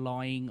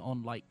relying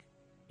on, like,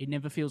 it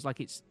never feels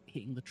like it's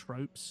hitting the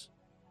tropes.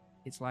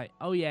 It's like,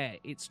 oh yeah,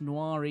 it's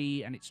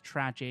noir-y and it's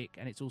tragic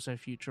and it's also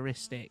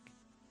futuristic,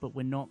 but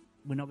we're not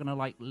gonna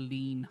like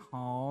lean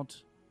hard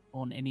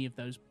on any of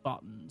those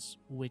buttons.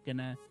 We're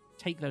gonna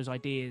take those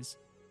ideas,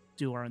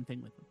 do our own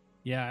thing with them.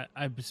 Yeah,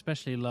 I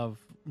especially love,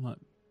 like,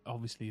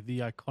 obviously, the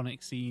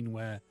iconic scene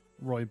where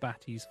Roy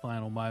Batty's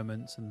final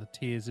moments and the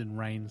Tears in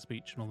Rain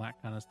speech and all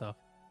that kind of stuff.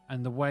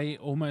 And the way it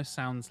almost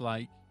sounds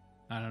like,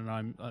 I don't know,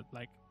 I'm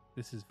like,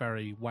 this is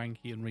very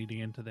wanky and reading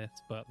into this,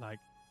 but like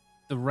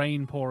the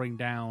rain pouring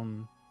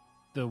down,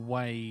 the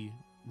way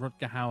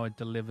Rutger Hauer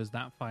delivers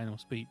that final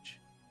speech,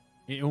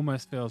 it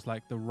almost feels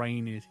like the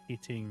rain is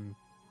hitting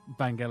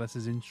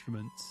Vangelis's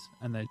instruments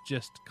and they're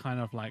just kind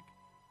of like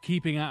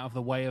keeping out of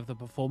the way of the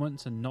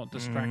performance and not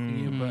distracting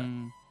you,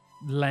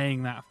 but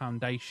laying that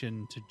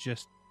foundation to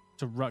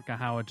Rutger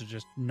Hauer to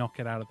just knock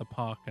it out of the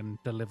park and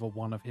deliver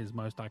one of his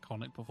most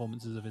iconic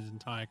performances of his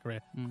entire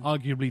career.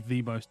 Arguably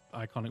the most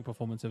iconic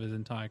performance of his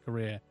entire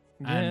career.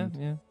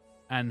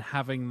 And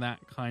having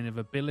that kind of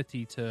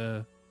ability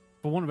to,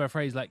 for want of a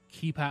phrase, like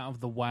keep out of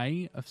the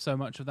way of so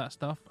much of that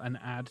stuff and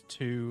add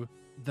to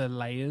the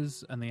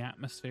layers and the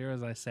atmosphere,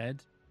 as I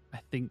said, I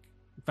think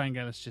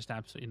Vangelis just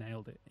absolutely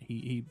nailed it.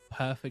 He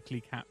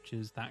perfectly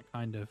captures that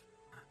kind of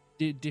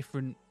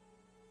different,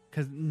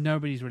 because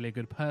nobody's really a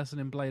good person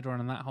in Blade Runner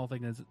and that whole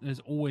thing. There's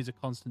always a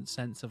constant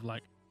sense of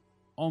like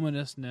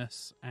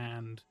ominousness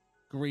and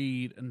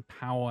greed and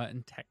power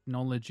and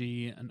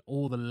technology and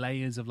all the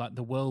layers of like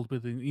the world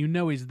within, you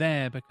know, is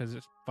there because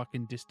it's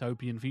fucking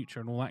dystopian future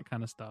and all that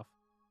kind of stuff,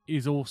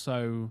 is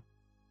also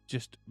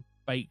just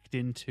baked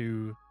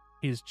into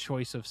his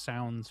choice of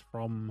sounds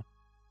from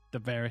the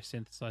various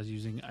synthesizers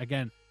using,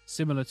 again,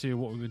 similar to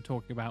what we've been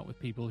talking about with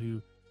people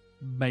who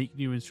make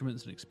new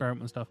instruments and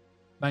experiment with stuff.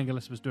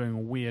 Vangelis was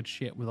doing weird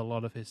shit with a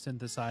lot of his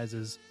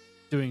synthesizers,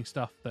 doing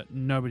stuff that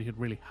nobody had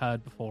really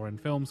heard before in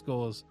film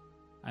scores.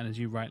 And as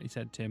you rightly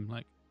said, Tim,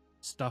 like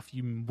stuff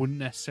you wouldn't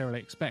necessarily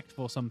expect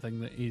for something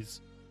that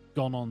is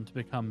gone on to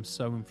become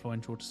so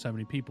influential to so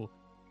many people.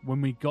 When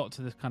we got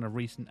to this kind of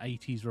recent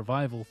 80s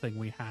revival thing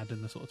we had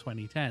in the sort of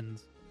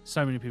 2010s,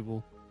 so many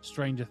people,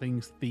 Stranger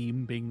Things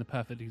theme being the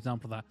perfect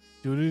example of that,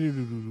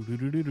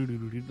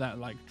 that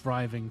like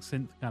driving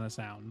synth kind of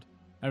sound.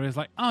 Everyone's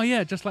like, oh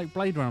yeah, just like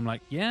Blade Runner. I'm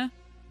like, yeah?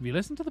 Have you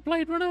listened to the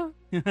Blade Runner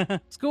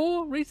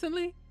score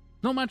recently?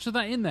 Not much of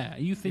that in there. Are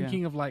you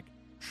thinking of like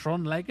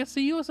Tron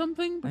Legacy or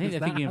something? I think they're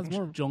thinking of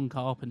more... John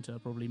Carpenter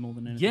probably more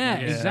than anything. Yeah,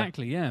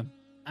 exactly, yeah.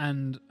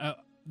 And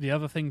the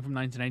other thing from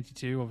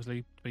 1982,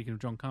 obviously, speaking of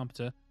John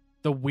Carpenter,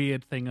 the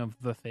weird thing of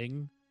The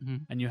Thing,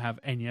 and you have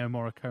Ennio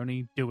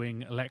Morricone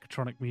doing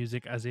electronic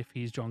music as if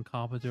he's John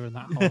Carpenter and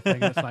that whole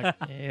thing. It's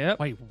like,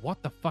 wait,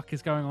 what the fuck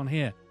is going on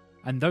here?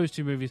 And those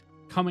two movies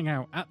coming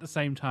out at the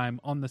same time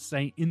in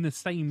the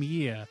same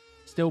year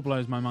still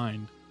blows my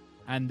mind.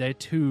 And they're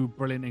two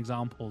brilliant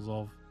examples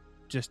of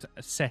just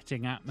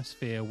setting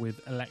atmosphere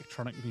with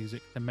electronic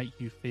music to make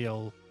you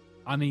feel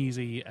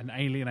uneasy and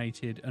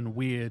alienated and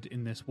weird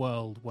in this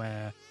world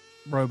where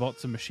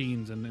robots and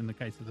machines, and in the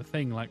case of The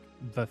Thing, like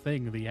the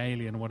Thing, the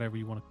alien, whatever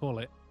you want to call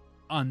it,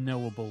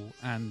 unknowable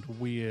and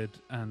weird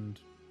and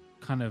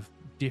kind of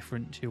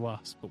different to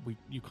us, but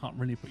you can't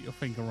really put your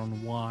finger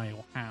on why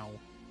or how.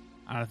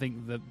 And I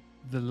think that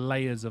the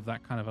layers of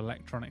that kind of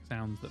electronic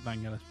sounds that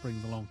Vangelis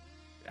brings along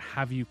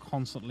have you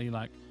constantly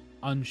like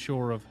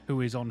unsure of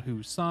who is on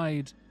whose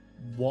side,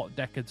 what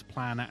Deckard's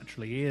plan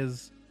actually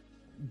is,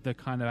 the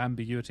kind of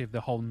ambiguity of the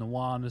whole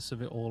noirness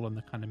of it all, and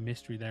the kind of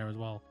mystery there as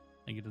well.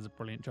 I think he does a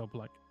brilliant job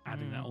like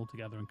adding that all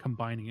together and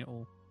combining it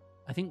all.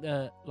 I think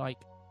that like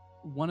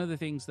one of the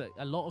things that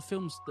a lot of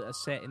films that are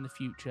set in the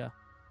future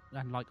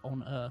and like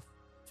on Earth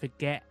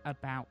forget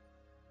about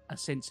a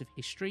sense of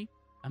history,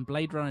 and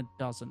Blade Runner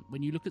doesn't.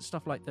 When you look at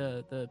stuff like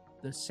the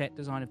set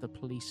design of the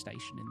police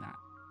station in that,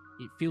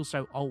 it feels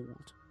so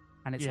old.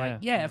 And it's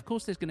of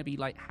course there's going to be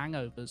like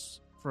hangovers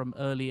from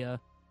earlier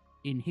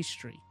in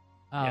history.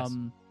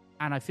 And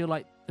I feel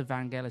like the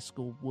Vangelis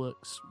score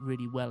works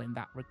really well in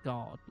that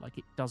regard. Like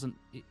it doesn't,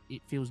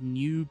 it feels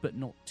new but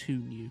not too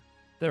new.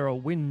 There are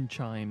wind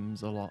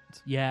chimes a lot.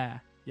 Yeah,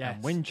 yeah.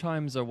 And wind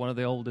chimes are one of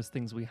the oldest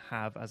things we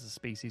have as a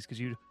species because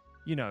you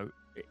know,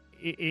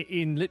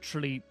 in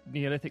literally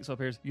Neolithic sort of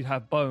periods, you'd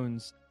have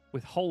bones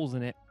with holes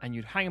in it, and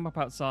you'd hang them up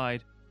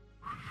outside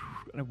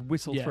and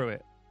whistle through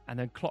it, and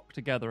then clock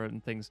together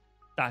and things.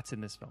 That's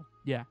in this film.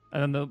 Yeah.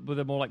 And then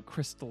they're more like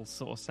crystal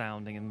sort of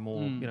sounding and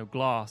more,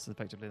 glass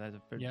effectively. There's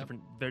a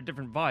very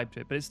different vibe to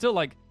it. But it's still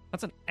like,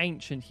 that's an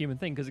ancient human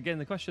thing. Because again,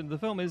 the question of the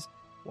film is,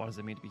 what does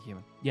it mean to be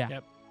human? Yeah.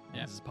 Yep.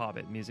 Yeah. This is part of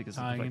it. Music is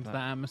tying into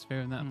that atmosphere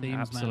and that theme.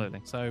 Absolutely.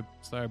 Man.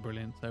 So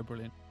brilliant. So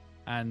brilliant.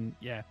 And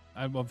yeah,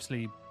 I've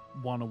obviously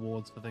won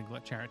awards for things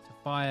like Chariots of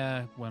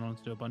Fire, went on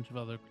to do a bunch of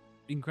other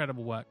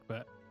incredible work,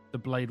 but the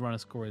Blade Runner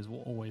score is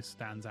what always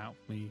stands out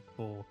for me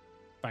for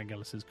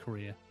Vangelis'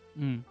 career. For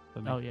me,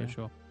 for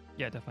sure.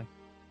 Yeah, definitely.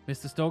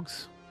 Mr.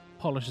 Stoggs,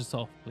 polish us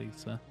off, please,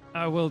 sir.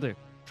 I will do.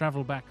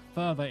 Travel back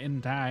further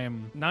in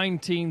time.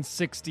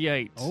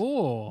 1968.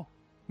 Oh.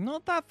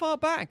 Not that far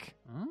back.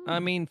 Oh. I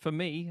mean, for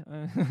me.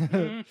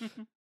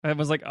 It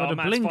was like, oh,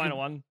 Matt's final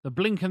one. The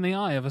blink in the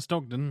eye of a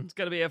Stogden. It's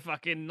going to be a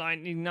fucking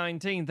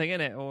 1919 thing,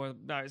 innit? Or,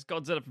 no, it's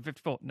Godzilla from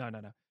 54. No.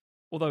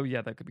 Although,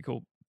 yeah, that could be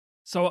cool.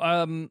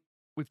 So,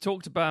 we've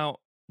talked about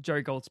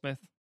Jerry Goldsmith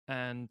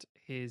and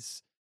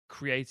his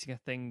creating a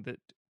thing that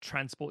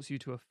transports you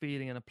to a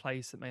feeling in a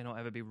place that may not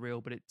ever be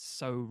real, but it's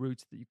so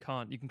rooted that you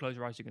can close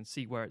your eyes, you can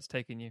see where it's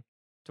taking you.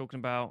 Talking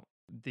about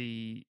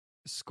the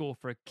score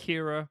for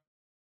Akira,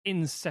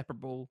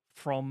 inseparable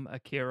from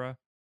Akira.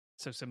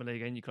 So similarly,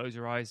 again, you close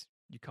your eyes,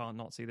 you can't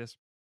not see this.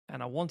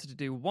 And I wanted to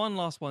do one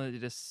last one that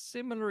did a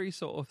similar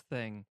sort of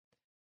thing,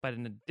 but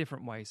in a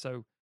different way.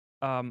 So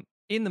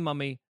in The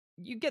Mummy,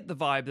 you get the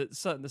vibe that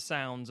certain the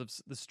sounds of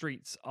the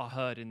streets are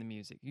heard in the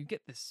music. You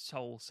get this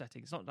whole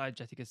setting. It's not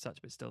diegetic as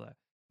such, but it's still there.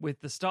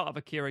 With the start of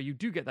Akira, you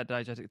do get that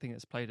diegetic thing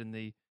that's played in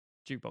the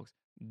jukebox.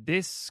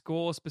 This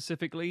score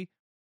specifically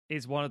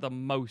is one of the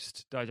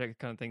most diegetic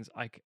kind of things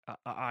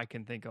I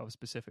can think of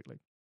specifically,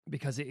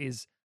 because it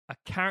is a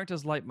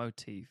character's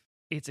leitmotif,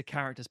 it's a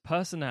character's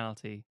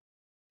personality,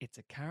 it's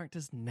a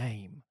character's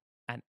name,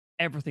 and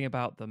everything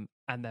about them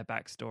and their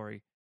backstory,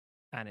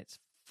 and it's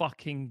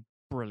fucking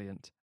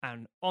brilliant.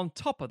 And on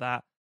top of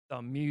that,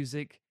 the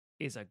music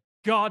is a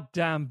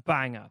goddamn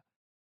banger.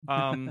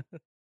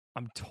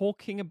 I'm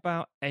talking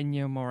about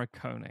Ennio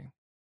Morricone.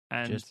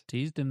 And just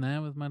teased him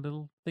there with my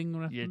little thing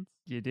reference.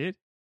 You did.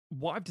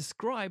 What I've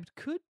described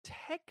could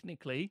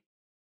technically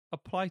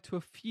apply to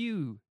a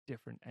few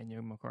different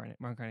Ennio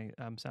Morricone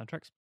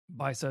soundtracks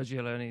by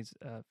Sergio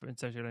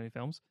Leone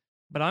films.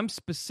 But I'm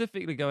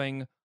specifically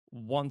going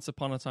Once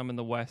Upon a Time in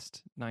the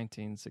West,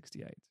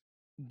 1968.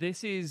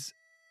 This is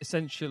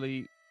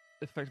essentially,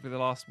 effectively one of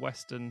the last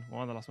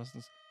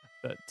westerns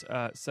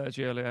that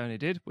Sergio Leone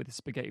did, with the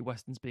spaghetti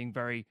westerns being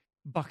very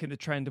bucking the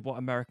trend of what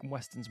American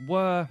westerns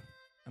were,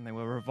 and they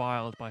were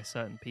reviled by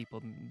certain people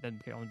and then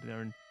get on to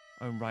their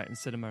own right in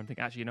cinema and think,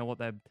 actually, you know what,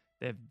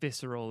 they're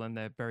visceral and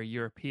they're very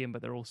European,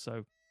 but they're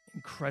also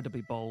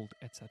incredibly bold,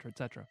 etc.,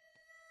 etc.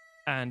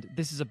 And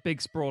this is a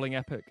big sprawling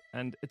epic,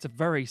 and it's a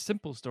very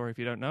simple story if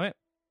you don't know it.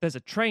 There's a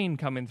train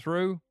coming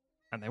through,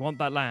 and they want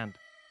that land.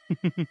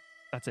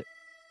 That's it.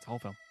 It's the whole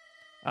film.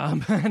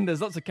 And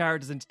there's lots of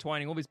characters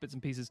intertwining, all these bits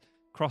and pieces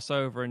cross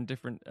over and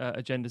different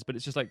agendas, but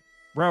it's just like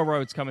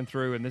railroads coming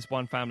through, and this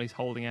one family's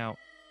holding out.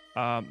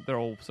 They're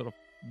all sort of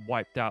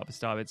wiped out at the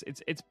start.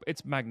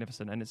 It's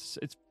magnificent, and it's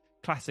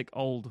classic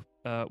old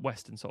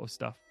Western sort of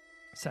stuff.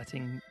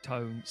 Setting,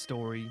 tone,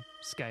 story,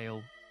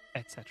 scale,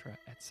 etc.,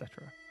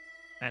 etc.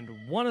 And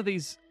one of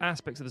these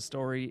aspects of the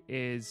story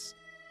is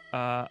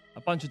a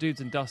bunch of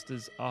dudes in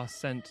dusters are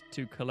sent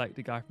to collect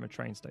a guy from a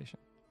train station.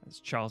 It's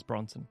Charles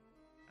Bronson.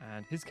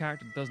 And his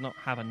character does not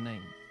have a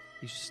name.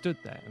 He stood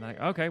there and they're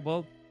like, okay,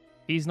 well,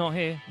 he's not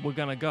here. We're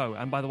going to go.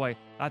 And by the way,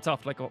 that's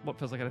after like what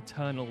feels like an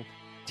eternal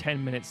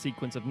 10-minute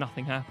sequence of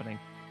nothing happening.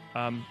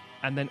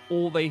 And then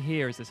all they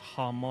hear is this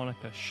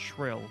harmonica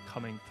shrill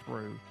coming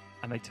through.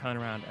 And they turn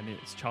around and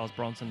it's Charles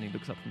Bronson. And he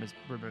looks up from his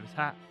rim of his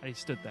hat and he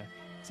stood there.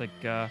 It's like,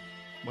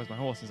 where's my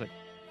horse? And he's like,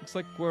 looks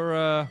like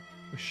we're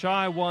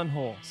shy one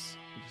horse.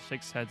 He just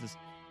shakes his head and says,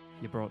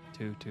 you brought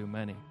too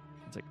many.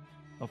 It's like,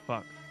 oh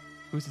fuck.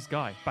 Who's this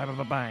guy? Bang,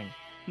 bang, bang,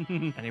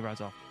 bang. And he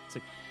rides off. It's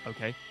like,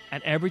 okay.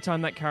 And every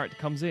time that character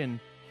comes in,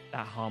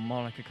 that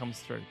harmonica comes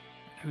through.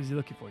 Who's he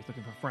looking for? He's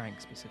looking for Frank,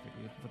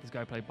 specifically. Looking for this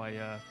guy played by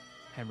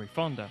Henry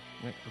Fonda.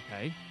 Like,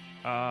 okay.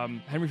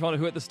 Henry Fonda,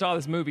 who at the start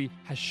of this movie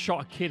has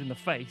shot a kid in the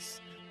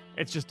face.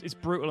 It's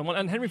brutal.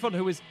 And Henry Fonda,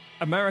 who is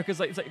America's,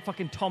 it's like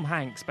fucking Tom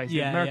Hanks, basically.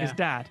 Yeah, America's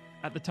dad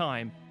at the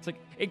time. It's like,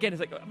 again, it's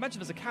like,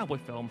 imagine there's a cowboy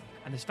film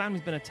and this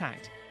family's been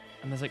attacked.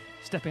 And there's like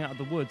stepping out of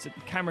the woods. The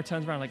camera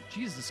turns around like,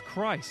 Jesus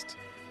Christ.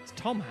 It's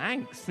Tom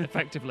Hanks,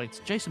 effectively. It's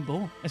Jason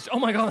Bourne. Oh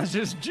my God, it's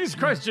just Jesus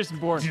Christ, Jason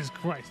Bourne. Jesus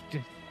Christ.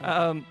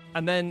 And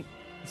then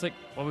it's like,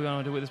 what are we going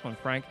to do with this one,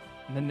 Frank?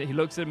 And then he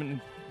looks at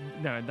him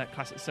and, that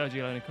classic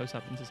Sergio Leone close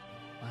up and says,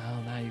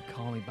 well, now you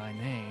call me by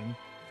name.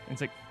 And it's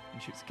like,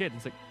 and shoots a kid. And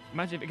it's like,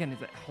 imagine, again,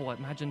 it's that whole,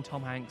 imagine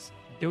Tom Hanks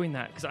doing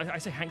that. Because I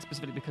say Hanks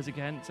specifically because,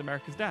 again, it's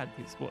America's dad.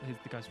 It's what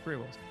the guy's career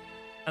was.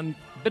 And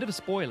a bit of a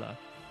spoiler,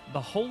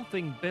 the whole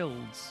thing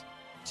builds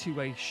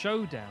to a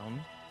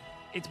showdown.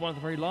 It's one of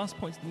the very last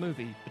points of the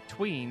movie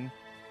between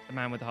the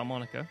man with the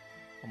harmonica,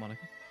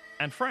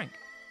 and Frank.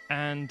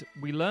 And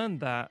we learned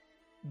that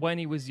when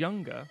he was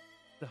younger,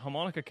 the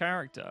harmonica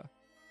character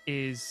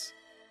is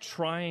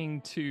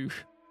trying to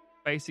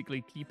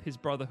basically keep his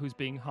brother who's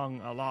being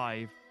hung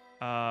alive,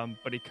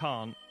 but he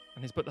can't.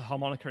 And he's put the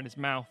harmonica in his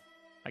mouth,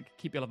 like,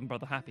 keep your loving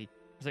brother happy.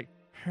 It's like,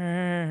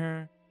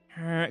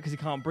 because he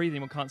can't breathe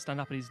anymore, can't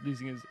stand up, and he's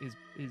losing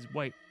his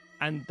weight.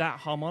 And that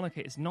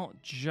harmonica is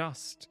not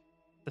just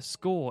the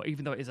score,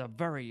 even though it is a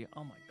very,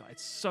 oh my God,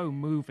 it's so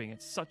moving.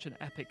 It's such an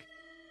epic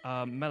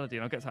melody,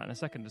 and I'll get to that in a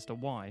second as to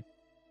why.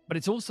 But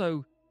it's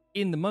also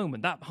in the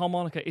moment. That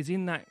harmonica is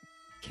in that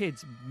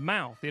kid's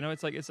mouth. You know,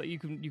 it's like you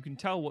can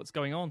tell what's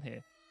going on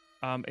here.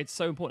 It's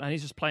so important, and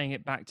he's just playing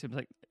it back to him.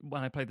 Like,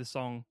 when I play the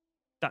song,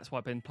 that's what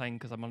I've been playing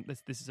because I'm on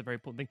this. This is a very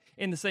important thing.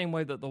 In the same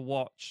way that the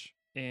watch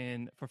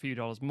in For a Few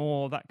Dollars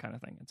More, that kind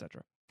of thing,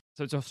 etc.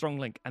 So it's a strong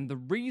link, and the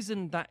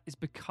reason that is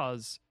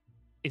because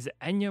that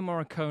Ennio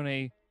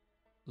Morricone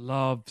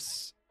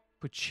loves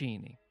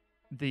Puccini,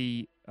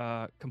 the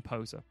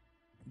composer,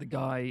 the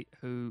guy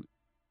who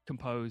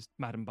composed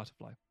Madame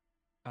Butterfly.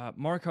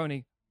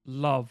 Morricone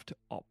loved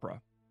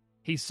opera.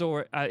 He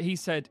saw it. He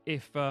said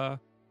if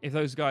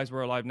those guys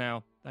were alive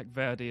now, like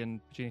Verdi and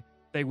Puccini,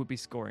 they would be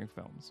scoring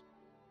films,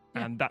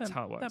 and that's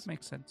how it works. That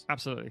makes sense.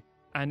 Absolutely.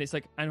 And it's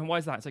like, and why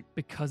is that? It's like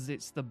because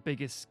it's the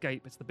biggest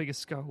scope. It's the biggest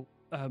scope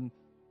and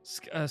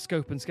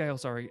scale.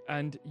 Sorry,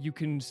 and you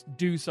can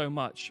do so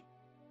much,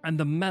 and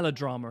the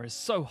melodrama is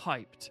so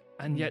hyped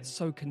and yet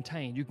so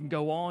contained. You can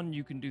go on.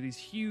 You can do these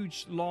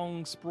huge,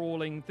 long,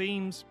 sprawling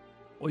themes,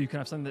 or you can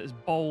have something that is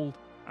bold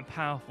and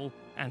powerful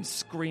and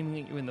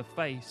screaming at you in the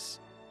face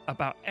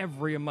about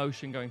every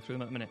emotion going through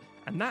them at the minute.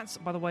 And that's,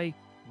 by the way,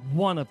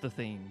 one of the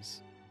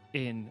themes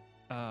in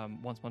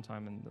Once Upon a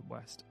Time in the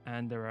West.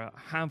 And there are a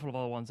handful of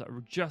other ones that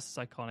are just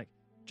as iconic,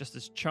 just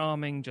as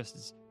charming, just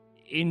as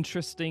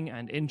interesting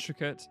and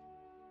intricate.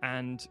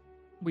 And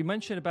we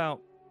mentioned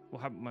about,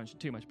 well, haven't mentioned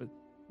too much, but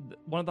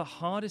one of the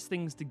hardest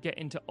things to get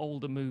into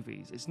older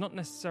movies, it's not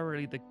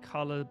necessarily the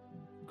color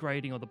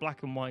grading or the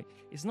black and white.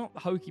 It's not the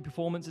hokey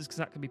performances, because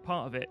that can be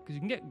part of it, because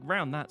you can get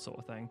around that sort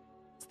of thing.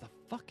 It's the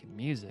fucking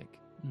music.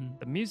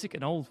 The music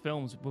in old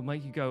films will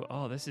make you go,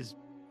 oh, this is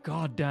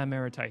goddamn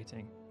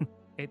irritating.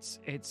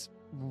 It's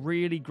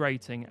really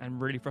grating and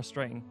really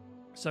frustrating.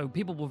 So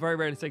people will very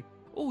rarely say,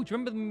 oh, do you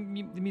remember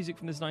the music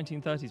from this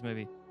 1930s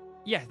movie?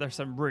 Yeah, there's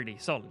some really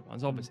solid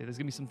ones, obviously. There's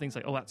going to be some things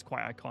like, oh, that's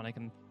quite iconic.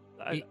 And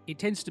it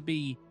tends to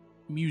be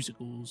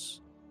musicals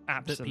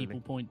absolutely. that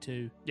people point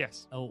to.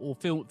 Yes. Or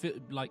film,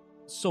 like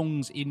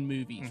songs in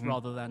movies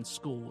rather than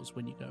scores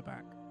when you go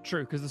back.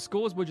 True, because the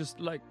scores were just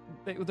like,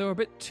 they were a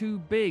bit too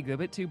big, a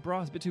bit too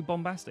brass, a bit too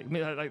bombastic. I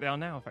mean, like they are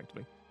now,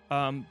 effectively.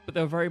 But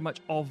they were very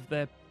much of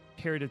their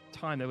period of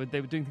time. They were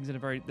doing things in a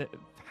very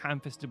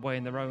ham-fisted way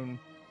in their own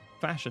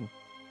fashion.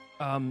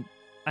 And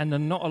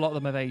not a lot of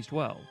them have aged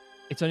well.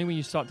 It's only when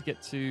you start to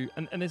get to,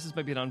 and this is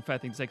maybe an unfair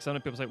thing to say, because I know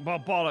people say, well,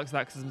 bollocks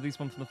that, because at least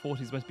one from the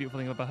 40s, the most beautiful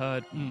thing I've ever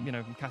heard, you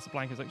know, from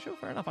Casablanca. It's like, sure,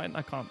 fair enough,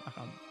 I can't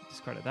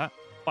discredit that.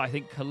 But I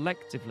think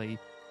collectively,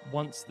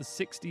 once the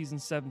 60s and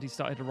 70s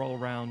started to roll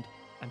around,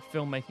 and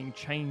filmmaking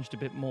changed a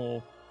bit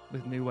more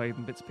with New Wave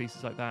and bits and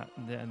pieces like that,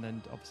 and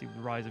then obviously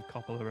the rise of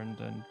Coppola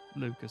and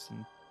Lucas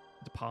and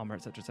De Palma,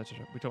 etc., etc.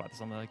 We talked about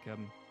this on the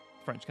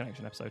French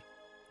Connection episode.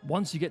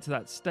 Once you get to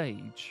that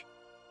stage,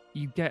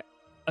 you get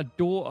a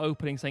door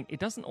opening saying, it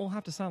doesn't all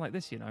have to sound like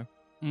this, you know.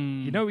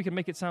 You know, we can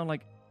make it sound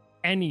like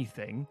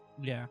anything.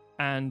 Yeah.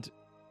 And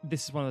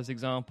this is one of those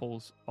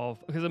examples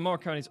of, because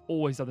Morricone's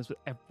always done this with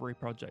every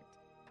project.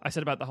 I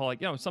said about the whole,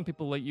 like, you know, some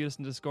people, like, you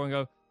listen to the score and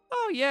go,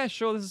 oh yeah,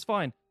 sure, this is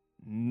fine.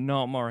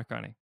 Not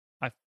Morricone.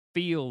 I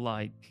feel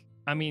like,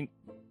 I mean,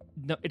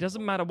 no, it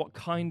doesn't matter what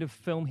kind of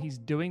film he's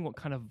doing, what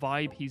kind of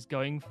vibe he's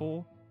going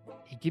for.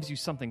 He gives you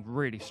something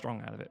really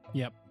strong out of it.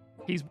 Yep.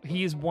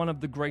 He is one of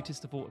the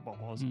greatest of all,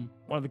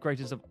 one of the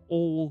greatest of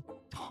all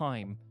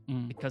time,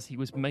 because he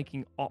was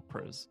making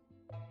operas.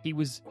 He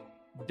was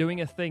doing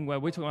a thing where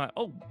we're talking about,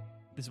 oh,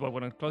 this is why I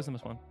want to close on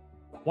this one.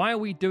 Why are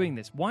we doing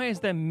this? Why is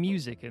there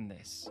music in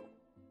this?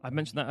 I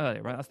mentioned that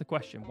earlier, right? That's the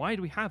question. Why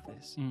do we have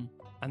this?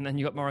 And then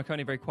you got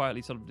Morricone very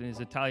quietly, sort of in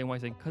his Italian way,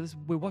 saying, because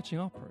we're watching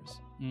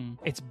operas.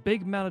 It's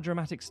big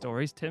melodramatic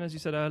stories. Tim, as you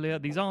said earlier,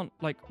 these aren't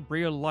like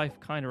real life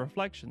kind of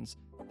reflections.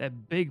 They're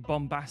big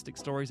bombastic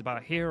stories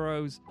about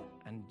heroes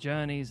and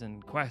journeys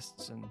and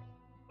quests and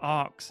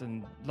arcs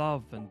and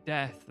love and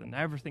death and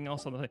everything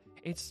else on the thing.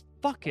 It's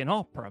fucking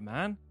opera,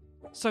 man.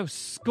 So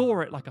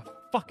score it like a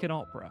fucking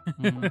opera.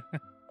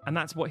 And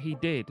that's what he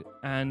did.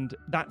 And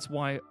that's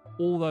why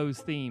all those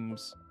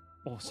themes,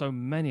 or so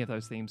many of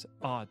those themes,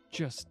 are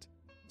just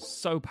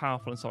so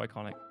powerful and so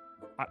iconic.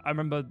 I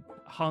remember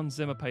Hans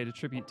Zimmer paid a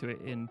tribute to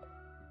it in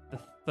the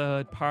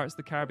third Pirates of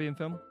the Caribbean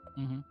film,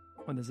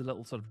 when there's a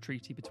little sort of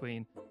treaty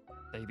between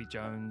Davy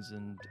Jones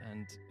and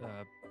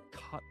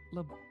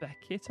Cutler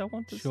Beckett, I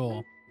want to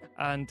Sure. say.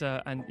 And you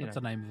That's know,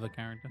 the name of the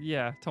character.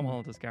 yeah, Tom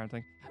Hollander's character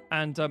thing.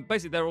 And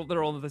basically,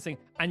 they're all this thing,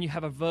 and you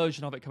have a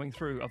version of it coming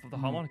through of the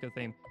harmonica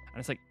theme, and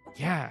it's like,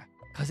 yeah,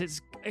 because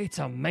it's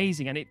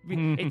amazing, and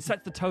it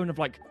sets the tone of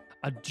like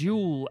a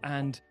duel,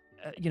 and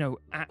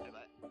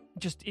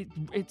just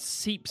it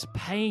seeps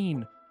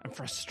pain and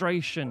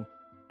frustration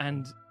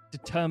and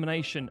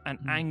determination and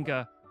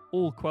anger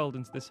all quelled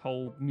into this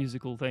whole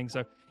musical thing.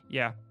 So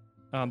yeah,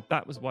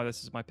 that was why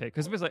this is my pick,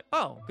 because it was like,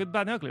 oh, Good,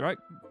 Bad and Ugly, right?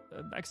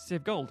 Ecstasy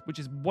of Gold, which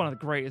is one of the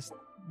greatest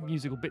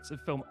musical bits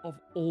of film of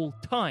all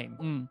time.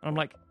 And I'm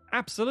like,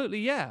 absolutely,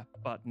 yeah,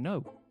 but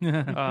no.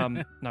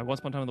 No,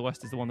 Once Upon a Time in the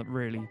West is the one that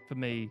really, for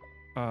me,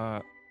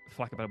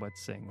 Flack a Better Word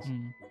sings.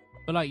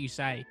 But like you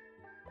say,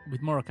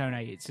 with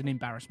Morricone, it's an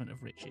embarrassment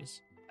of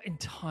riches.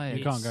 Entirely.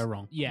 You can't go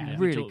wrong. Yeah,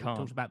 really we can't.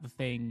 talked about the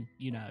thing,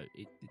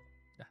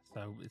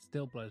 So it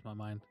still blows my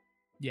mind.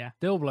 Yeah.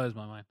 Still blows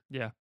my mind.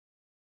 Yeah.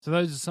 So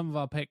those are some of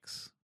our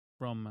picks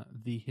from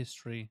the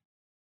history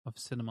of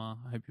cinema.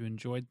 I hope you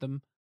enjoyed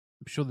them.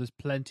 I'm sure there's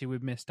plenty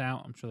we've missed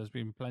out. I'm sure there's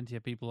been plenty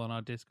of people on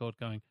our Discord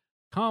going,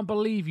 can't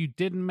believe you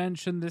didn't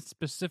mention this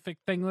specific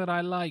thing that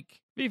I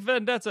like. V for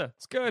Vendetta.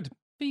 It's good.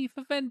 V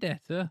for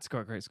Vendetta? It's got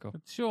a great score.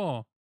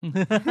 Sure. Do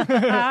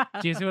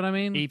you see what I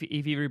mean?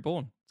 Evie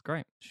Reborn. It's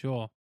great.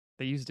 Sure.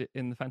 They used it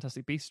in the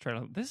Fantastic Beasts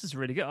trailer. This is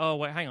really good. Oh,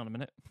 wait, hang on a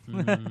minute.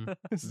 Mhm.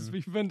 This is V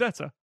for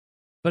Vendetta.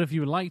 But if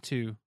you would like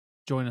to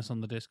join us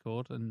on the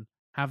Discord and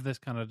have this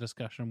kind of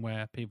discussion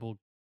where people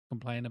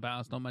complain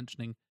about us not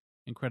mentioning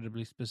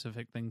incredibly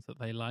specific things that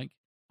they like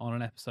on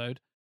an episode,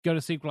 go to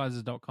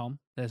sequelizers.com.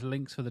 There's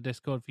links for the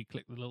Discord. If you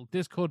click the little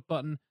Discord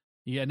button,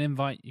 you get an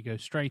invite, you go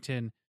straight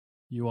in.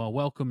 You are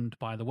welcomed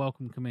by the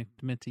Welcome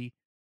Committee,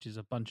 which is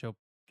a bunch of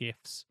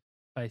gifts,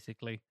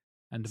 basically,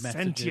 and messages.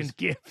 Sentient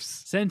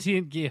gifts.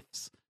 Sentient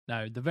gifts.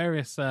 No, the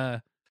various,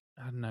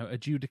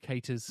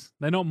 adjudicators.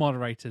 They're not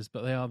moderators,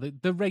 but they are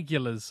the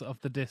regulars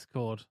of the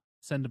Discord.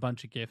 Send a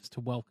bunch of gifts to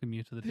welcome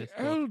you to the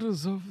Discord.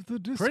 Elders of the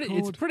Discord.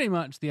 It's pretty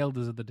much the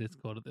elders of the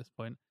Discord at this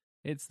point.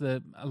 It's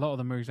a lot of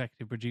them are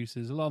executive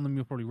producers. A lot of them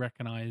you'll probably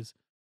recognize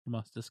from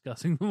us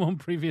discussing them on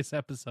previous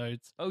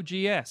episodes.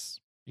 OGS.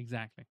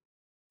 Exactly.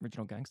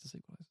 Original Gangster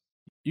Sequelizers.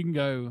 You can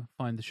go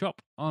find the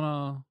shop on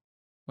our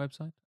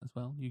website as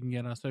well. You can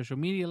get our social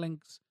media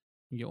links.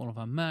 You can get all of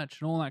our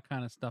merch and all that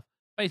kind of stuff.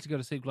 Basically,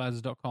 go to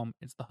sequelizers.com.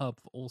 It's the hub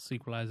for all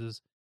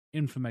Sequelizers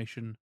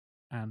information.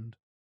 And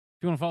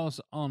if you want to follow us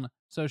on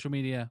social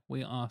media,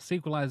 we are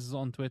Sequelizers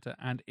on Twitter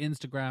and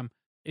Instagram.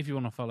 If you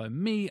want to follow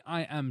me,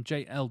 I am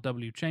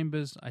JLW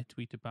Chambers. I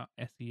tweet about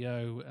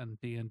SEO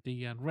and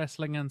D&D and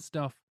wrestling and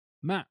stuff.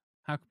 Matt,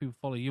 how can people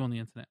follow you on the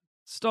internet?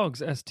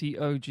 Stogs,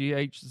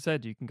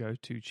 STOGHZ. You can go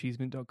to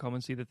cheesemint.com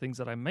and see the things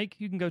that I make.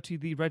 You can go to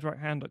the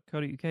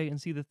redrighthand.co.uk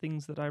and see the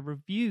things that I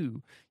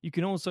review. You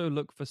can also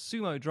look for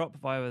Sumo Drop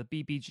via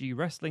the BBG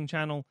Wrestling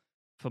channel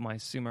for my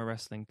sumo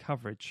wrestling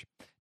coverage.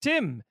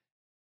 Tim,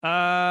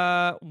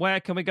 where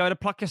can we go to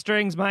pluck your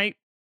strings, mate?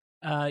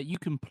 You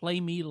can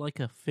play me like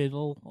a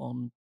fiddle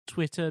on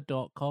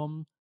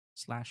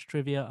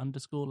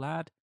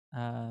twitter.com/trivia_lad.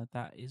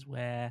 That is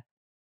where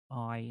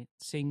I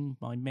sing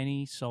my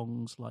many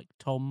songs like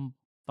Tom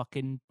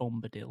fucking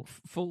Bombadil.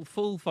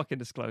 Full fucking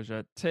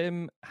disclosure.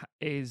 Tim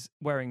is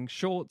wearing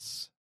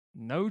shorts,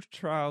 no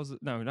trousers,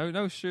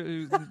 no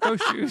shoes, no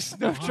shoes,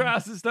 no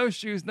trousers, no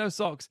shoes, no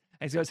socks.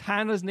 And he's got his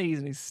hand on his knees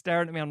and he's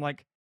staring at me. I'm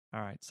like,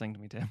 all right, sing to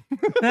me, Tim.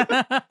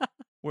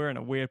 We're in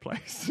a weird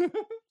place.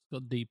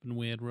 Got deep and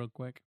weird real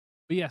quick.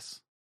 But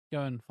yes,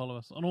 go and follow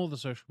us on all the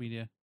social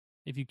media.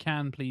 If you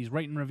can, please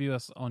rate and review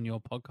us on your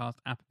podcast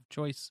app of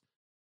choice.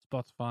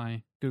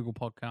 Spotify, Google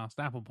Podcast,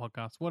 Apple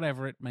Podcasts,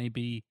 whatever it may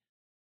be.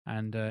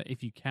 And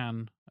if you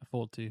can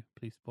afford to,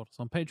 please support us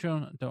on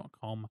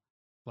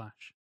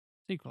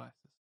patreon.com/sequelizers.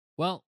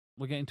 Well,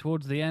 we're getting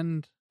towards the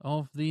end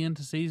of the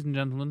interseason,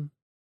 gentlemen.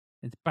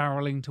 It's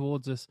barreling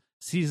towards us.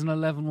 Season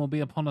 11 will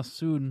be upon us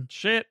soon.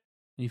 Shit.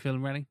 Are you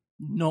feeling ready?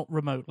 Not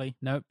remotely.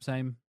 Nope,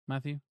 same.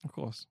 Matthew? Of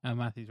course. Oh,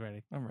 Matthew's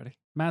ready. I'm ready.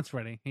 Matt's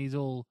ready. He's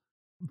all,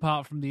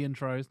 apart from the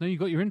intros. No, you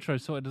got your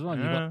intros sorted as well.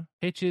 You got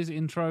pitches,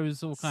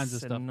 intros, all kinds of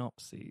stuff.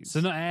 Synopses.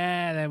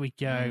 There we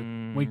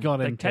go. We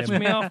got him. They catch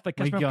Tim. me off. They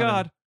catch We me off got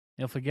guard. him.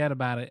 He'll forget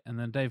about it, and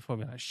then Dave will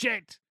be like,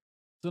 shit!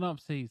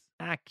 Synopses.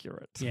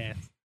 Accurate.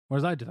 Yes.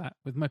 Whereas I do that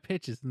with my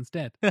pitches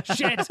instead.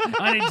 Shit!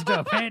 I need to do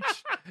a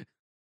pitch!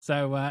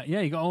 So,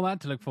 you got all that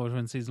to look forward to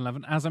in season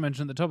 11. As I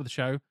mentioned at the top of the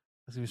show,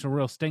 there's going to be some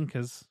real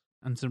stinkers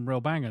and some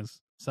real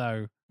bangers.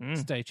 So,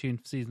 stay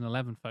tuned for season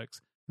 11,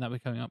 folks. And that'll be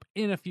coming up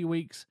in a few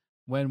weeks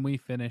when we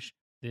finish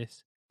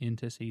this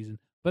interseason.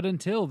 But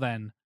until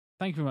then,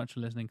 thank you very much for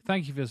listening.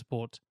 Thank you for your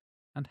support.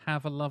 And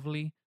have a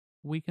lovely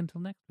week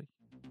until next week.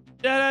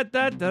 Da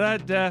da da da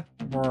da.